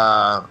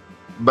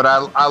 But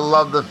I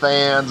love the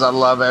fans. I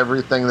love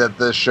everything that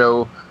this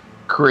show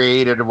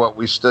created and what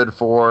we stood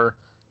for.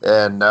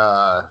 And,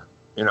 I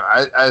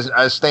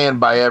stand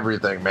by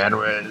everything, man.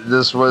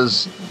 This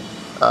was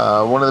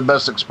one of the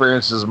best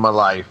experiences of my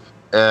life.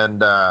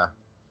 And, Ralph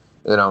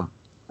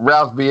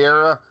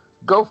Vieira,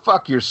 go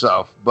fuck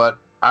yourself. But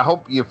I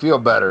hope you feel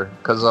better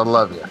because I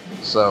love you.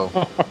 So,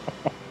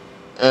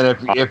 and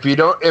if you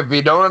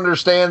don't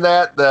understand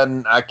that,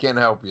 then I can't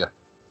help you.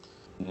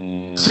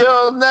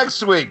 Till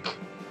next week.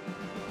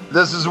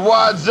 This is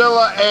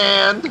Wadzilla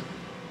and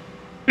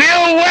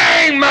Bill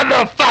Wayne,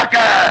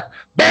 motherfucker!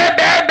 Bam,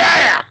 bam,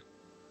 bam!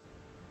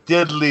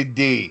 Diddly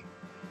D.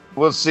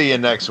 We'll see you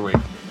next week.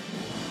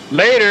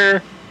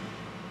 Later.